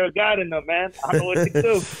put the fear of God in them, man. I know what to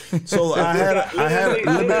do. So let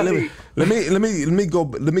me go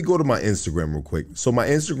to my Instagram real quick. So my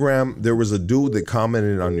Instagram, there was a dude that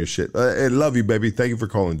commented on your shit. I love you, baby. Thank you for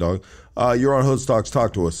calling, dog. You're on Hood Stocks.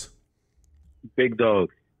 Talk to us. Big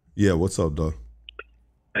dog. Yeah, what's up, dog?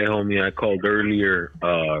 Hey, homie, I called earlier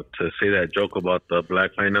to say that joke about the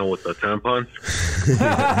black liner with the tampon.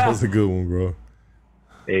 That was a good one, bro.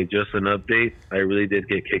 Hey, just an update. I really did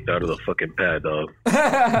get kicked out of the fucking pad, dog.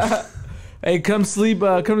 Hey, come sleep.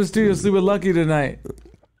 Come to the studio, sleep with Lucky tonight.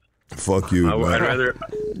 Fuck you, man. I'd rather.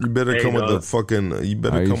 You better come with the fucking. You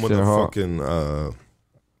better come with the fucking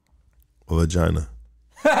vagina.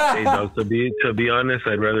 Hey, dog. To be honest,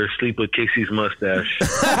 I'd rather sleep with Casey's mustache.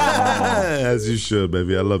 As you should,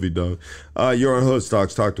 baby. I love you, dog. You're on Hood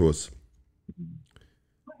Stocks. Talk to us.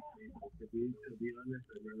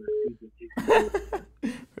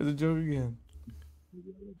 For the joke again.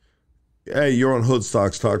 Hey, you're on Hood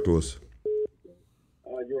Stocks. Talk to us.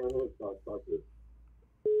 You're on Hood Stocks. Talk to us.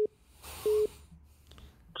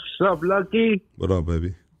 What's up, Lucky? What up,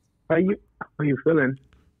 baby? How you feeling?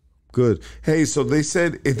 Good. Hey, so they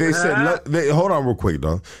said hold on real quick,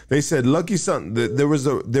 dog. They said Lucky son. There was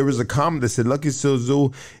a comment that said Lucky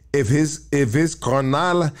Suzu, if his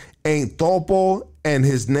carnal ain't Topo and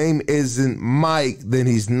his name isn't Mike, then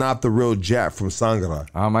he's not the real Jap from Sangra.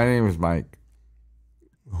 My name is Mike.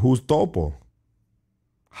 Who's Topo?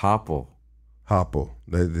 Hapo.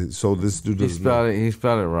 So this dude He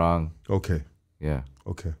spelled it wrong. Okay. Yeah.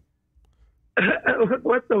 Okay.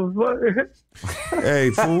 What the fuck?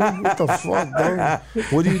 Hey, fool, what the fuck, dog?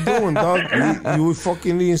 What are you doing, dog? You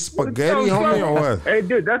fucking eating spaghetti, homie, or what? Hey,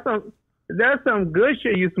 dude, that's some good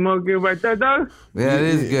shit you smoking right there, dog. Yeah, it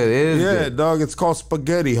is good. It is good. Dog, it's called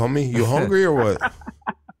spaghetti, homie. You hungry or what?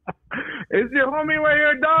 It's your homie right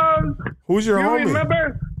here, dog. Who's your homie?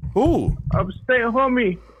 Remember? Who? Upstate,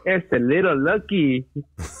 homie. It's a little lucky.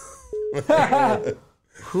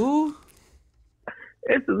 Who?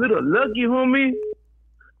 It's a little lucky, homie.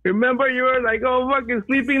 Remember you were like, oh, fucking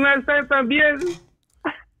sleeping last night también?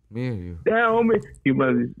 Me or you? Damn, homie. You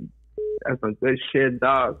must. That's some good shit,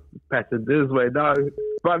 dog. Pass it this way, dog.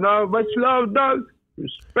 But no, much love, dog.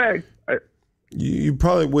 Respect. You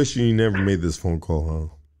probably wish you never made this phone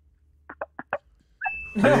call,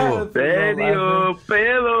 huh? Serio,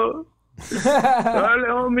 pelo. Dale,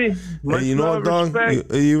 homie. Hey, you know what, dog?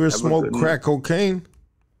 You ever smoke crack cocaine?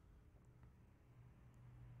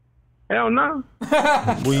 Hell no.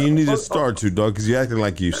 Well, you need to start to, dog, because you're acting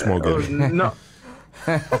like you smoke it. No.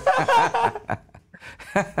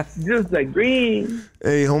 Just like green.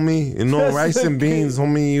 Hey, homie, you know rice and beans,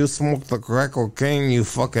 homie. You smoke the crack cocaine, you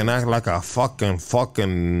fucking act like a fucking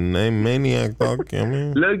maniac, dog. You know what I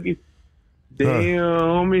mean? Lucky. Damn,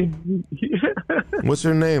 homie. What's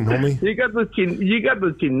your name, homie? You got the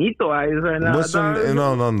chinito eyes right now. What's your name?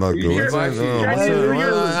 No, I'm gonna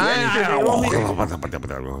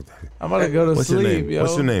go to sleep, yo.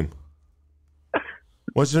 What's your name?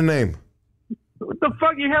 What's your name? What the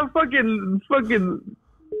fuck? You have fucking.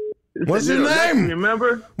 What's your name?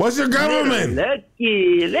 Remember? What's your government? Little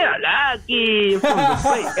lucky from the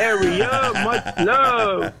Bay Area. Much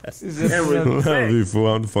love. Love you, fool.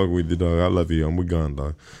 I'm the fuck with you, dog. I love you. We're gone,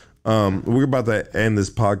 dog. We're about to end this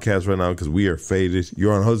podcast right now because we are faded.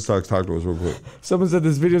 You're on Hoodstocks. Talk to us real quick. Someone said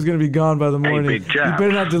this video's gonna be gone by the morning. Big You Jap.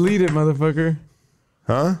 better not delete it, motherfucker.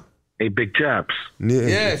 Huh? Hey, Big Japs. Yeah.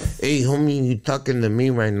 Yes. Hey, homie, you talking to me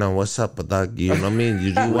right now? What's up, dog? You know what I mean?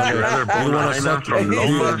 You want to suck? No.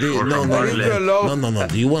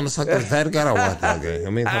 Do you want to suck the verga or what? Okay. I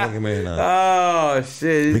mean, Oh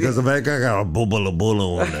shit! Because the verga got a bubble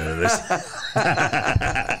on there.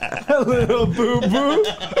 A little boo boo.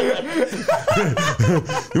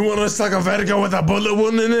 You want to suck a verga with a bullet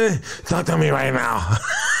wound in it? Talk to me right now.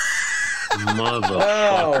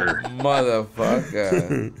 Motherfucker.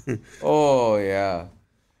 Motherfucker. Oh yeah.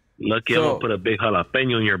 Lucky I'm gonna put a big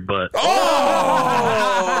jalapeno in your butt. Oh,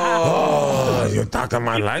 you're talking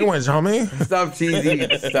my language, homie. Stop cheesing.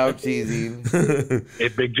 Stop cheesing. Hey,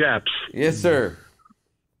 Big Japs. Yes, sir.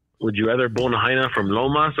 Would you rather bone a hyena from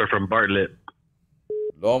Lomas or from Bartlett?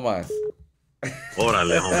 Lomas.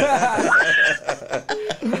 Órale, homie.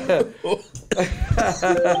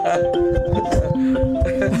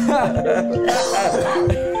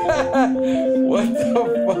 What the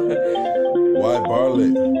fuck? Why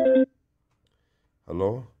Bartlett? Hello?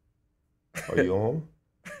 Are you home?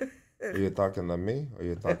 Are you talking to me? Or are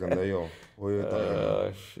you talking to you? Who are you talking to?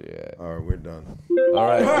 Oh shit. All right, we're done. All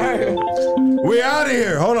right. We out of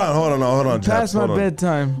here. Hold on. Past my hold on.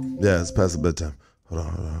 bedtime. Yeah, it's past the bedtime. Hold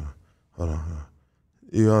on.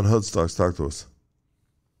 You on Hoodstocks? Talk to us.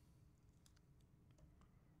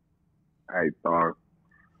 Hey, dog.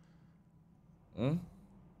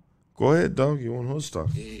 Go ahead, dog. You on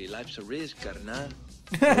Hoodstocks? Hey, life's a risk, carnal.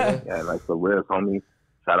 Yeah, like the real homie.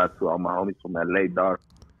 Shout out to all my homies from LA, dog.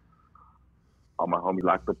 All my homies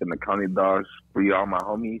locked up in the county, dogs. Free all my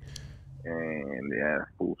homies. And yeah,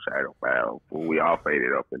 fool shadow battle. Fool, we all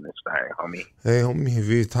faded up in this thing, homie. Hey, homie, if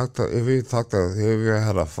you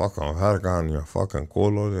had a fucking verga on your fucking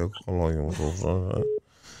culo,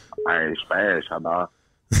 I ain't Spanish, dog.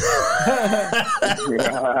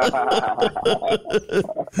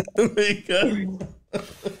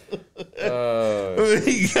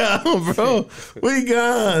 We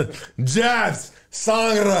gone. Japs,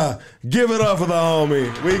 Sangra, give it up for the homie.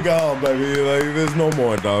 We gone, baby. Like, there's no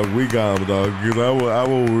more, dog. We gone, dog. I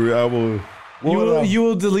will. You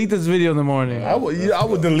will delete this video in the morning. I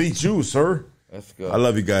will delete you, sir. Let's go. I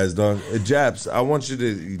love you guys, dog. Japs, I want you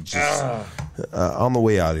to just on the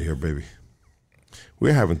way out of here, baby.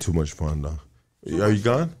 We're having too much fun, dog. Are you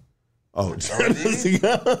gone? Oh, is he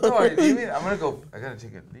gone? No, I'm gonna go. I gotta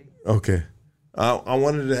take a leak. Okay. I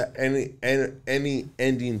wanted to any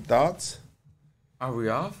ending thoughts. Are we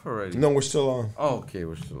off already? No, we're still on. Oh, okay,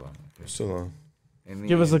 we're still on. Okay. We're still on.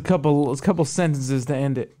 Give us a couple sentences to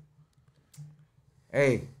end it.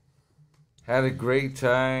 Hey, had a great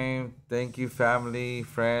time. Thank you, family,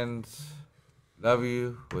 friends. Love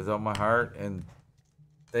you with all my heart, and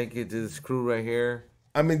thank you to this crew right here.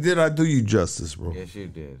 I mean, did I do you justice, bro? Yes, you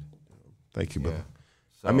did. Thank you, brother. Yeah.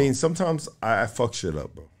 So, I mean, sometimes I fuck shit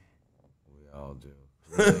up, bro. We all do.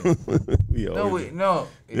 We No.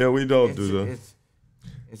 Yeah, we don't do that.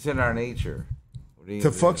 It's in our nature.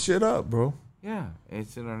 To fuck shit up, bro. Yeah,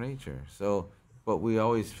 it's in our nature. So, but we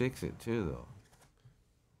always fix it too, though.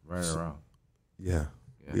 Right around. Yeah,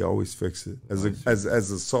 we always fix it. As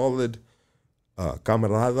a solid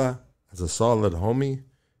camarada, as a solid homie,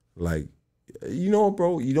 Like, you know,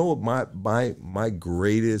 bro. You know what my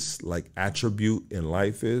greatest like attribute in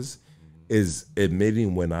life is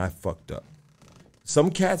admitting when I fucked up.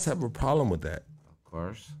 Some cats have a problem with that. Of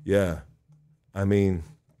course. Yeah, I mean,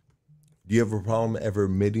 do you have a problem ever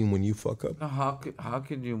admitting when you fuck up? No, how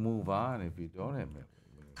can you move on if you don't admit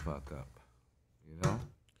when you fuck up? You know,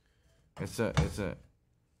 it's a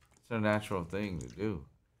natural thing to do.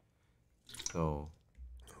 So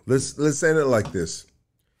let's end it like this.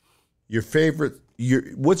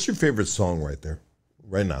 What's your favorite song right there,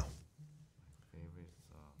 right now? Favorite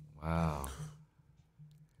song? Wow.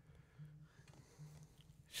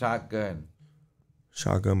 Shotgun.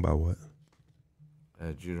 Shotgun by what?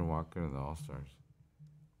 Judah Walker and the All Stars.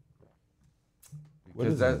 What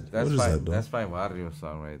is That's that? my Barrio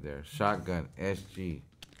song right there. Shotgun. SG.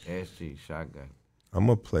 Shotgun. I'm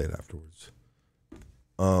gonna play it afterwards.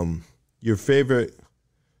 Your favorite.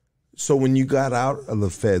 So when you got out of the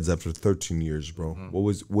feds after 13 years, bro,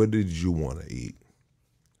 what did you want to eat?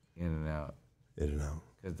 In and out. In and out.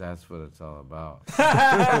 Because that's what it's all about.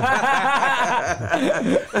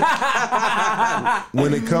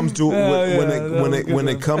 When it comes to when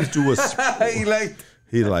it comes to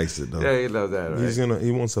he likes it though. Yeah, he loves that. Right?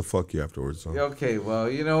 He wants to fuck you afterwards. So. Okay, well,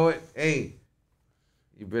 you know what? Hey,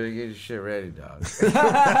 you better get your shit ready, dog.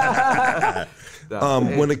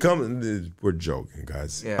 When it comes, we're joking,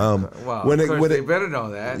 guys. Yeah. Well, of course they better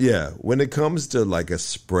know that. Yeah. When it comes to like a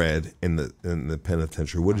spread in the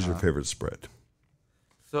penitentiary, what is your favorite spread?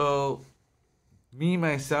 So, me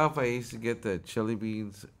myself, I used to get the chili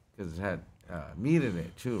beans because it had meat in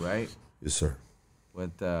it too, right? Yes, sir.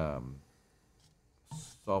 With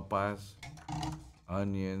sopas,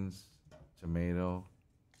 onions, tomato,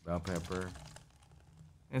 bell pepper,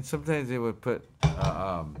 and sometimes they would put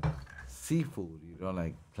seafood. You know,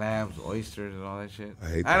 like clams, oysters, and all that shit. I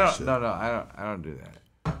hate that shit. No, I don't do that.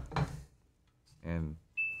 And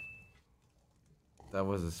that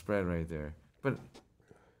was a spread right there, but.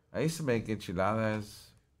 I used to make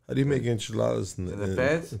enchiladas. How do you make enchiladas in the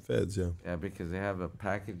feds? In the feds, yeah. Yeah, because they have a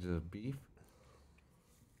package of beef.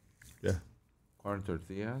 Yeah. Corn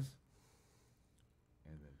tortillas.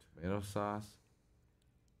 And then tomato sauce.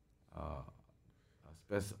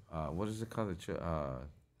 What is it called? What the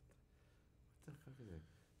fuck is it?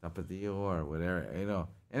 Tapatio or whatever. You know.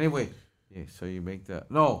 Anyway, yeah. So you make the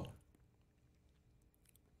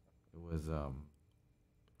It was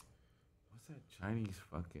Chinese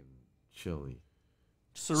fucking chili.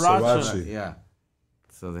 Sriracha. Yeah.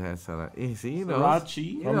 So they had sriracha. See, you know. Sriracha?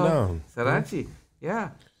 You know, sriracha. Yeah.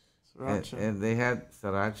 Sriracha. And they had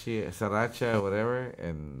sriracha, whatever,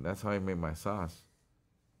 and that's how I made my sauce.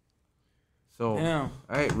 So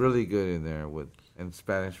I ate really good in there and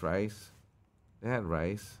Spanish rice. They had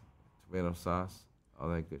rice, tomato sauce, all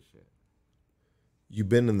that good shit. You've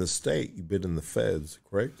been in the state. You've been in the feds,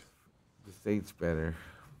 correct? The state's better.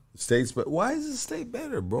 The state's, but why is the state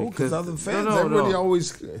better, bro? Because other feds, no, everybody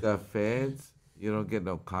always. The feds, you don't get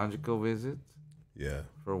no conjugal visits. Yeah.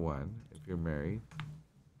 For one, if you're married,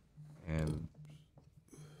 and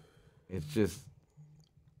it's just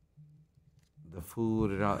the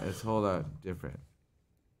food and all. It's a whole lot different.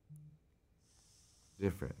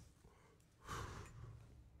 Different. I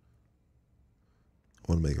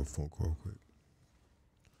want to make a phone call quick.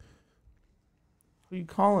 Who you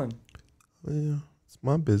calling? Well, yeah, it's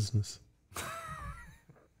my business.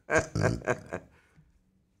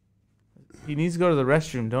 He needs to go to the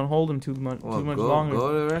restroom. Don't hold him too much longer.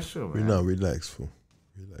 Go to the restroom, man. No, relax, fool.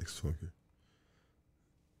 Relax, fool. Okay.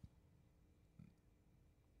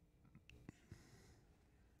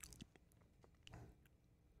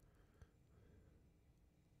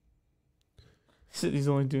 He said he's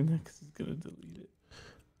only doing that because he's going to delete it.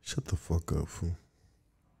 Shut the fuck up, fool.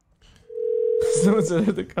 Someone said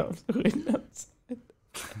that the cops are waiting outside.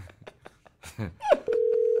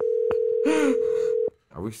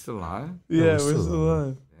 Are we still on? Yeah, we're still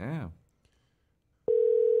on. Damn.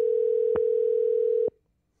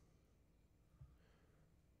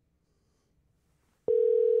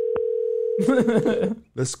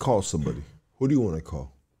 Let's call somebody. Who do you want to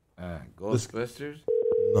call? Ghostbusters?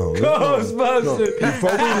 No. Ghostbusters. No.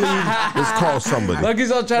 Before we leave, let's call somebody.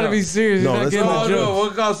 Lucky's all trying to be serious. No, He's let's not getting the jokes.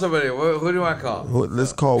 We'll call somebody. Who do I call?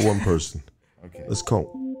 Let's call one person. Okay. Let's call.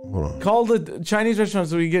 Hold on. Call the Chinese restaurant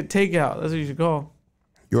so we get takeout. That's what you should call.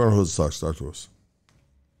 You're on Hood Sox. Talk to us.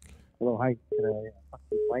 Hello, hi. Can I talk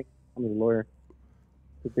to Mike? I'm a lawyer.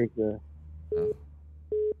 To take the.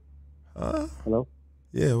 Hello?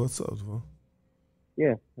 Yeah, what's up, bro?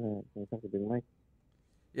 Yeah, can I talk to Big Mike?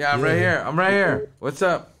 Yeah, I'm right here. I'm right here. What's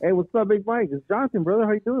up? Hey, what's up, Big Mike? It's Jonathan, brother.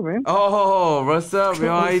 How you doing, man? Oh, what's up, yo?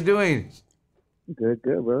 How you doing? Good,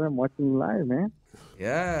 brother. I'm watching you live, man.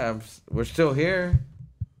 Yeah, we're still here.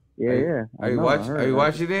 Yeah. Are you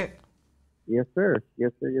watching it? Yes, sir.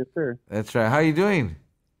 Yes, sir. That's right. How you doing?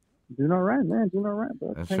 Doing all right, man. Doing all right,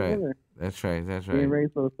 bro. That's right. That's right. Getting ready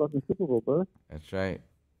for the fucking Super Bowl, brother. That's right.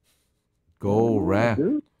 Go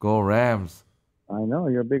Rams. Go Rams. I know.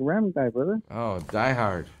 You're a big Ram guy, brother. Oh, die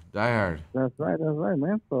hard. That's right,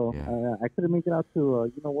 man. So I couldn't make it out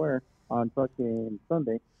to you know where on fucking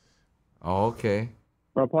Sunday. Oh, okay.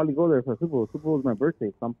 But I'll probably go there for Super Bowl. Super Bowl is my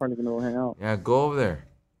birthday, so I'm probably gonna go hang out. Yeah, go over there.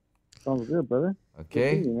 Sounds good, brother.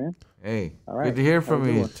 Okay. Good to see you, man. Hey, all right. Good to hear from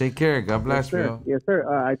you. Take care. God bless you. Yes, sir.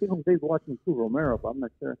 I think Jose's watching too, Romero, but I'm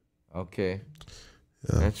not sure. Okay.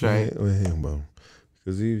 Yeah, that's right. Wait, hang on.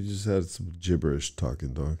 Because he just had some gibberish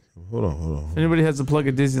talking, dog. Hold on. If anybody has a plug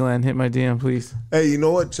at Disneyland, hit my DM, please. Hey, you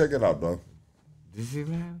know what? Check it out, dog.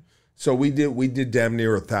 Disneyland? So we did damn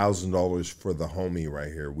near $1,000 for the homie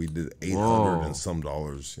right here. We did $800 and some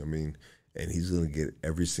dollars. I mean, and he's gonna get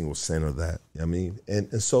every single cent of that. I mean,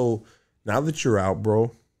 and so now that you're out,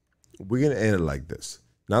 bro, we're gonna end it like this.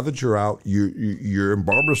 Now that you're out, you're in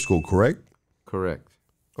barber school, correct? Correct.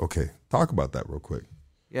 Okay, talk about that real quick.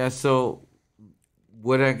 Yeah. So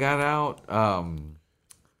when I got out,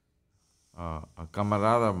 a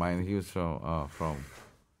camarada of mine, he was from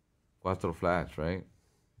Cuatro Flats, right?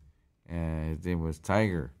 And his name was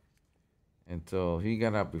Tiger. And so he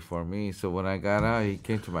got out before me. So when I got out, he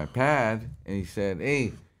came to my pad and he said,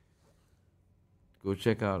 hey, go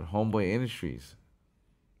check out Homeboy Industries.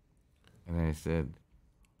 And I said,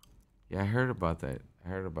 yeah, I heard about that. I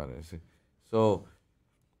said, so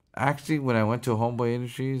actually, when I went to Homeboy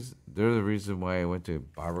Industries, they're the reason why I went to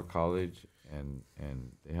barber college, and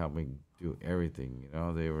they helped me do everything. You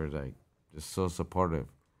know, they were like just so supportive.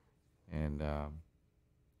 And I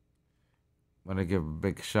want to give a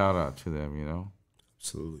big shout out to them, you know.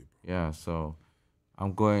 Absolutely. Yeah, so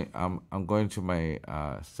I'm going to my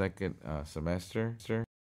second semester.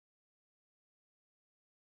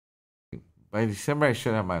 By December I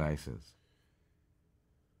should have my license.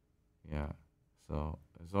 Yeah. So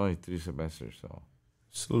it's only 3 semesters, so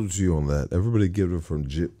Salute you on that. Everybody give it from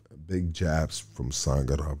Big Japs from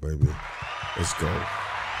Sangara, baby. Let's go.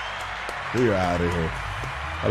 We're out of here.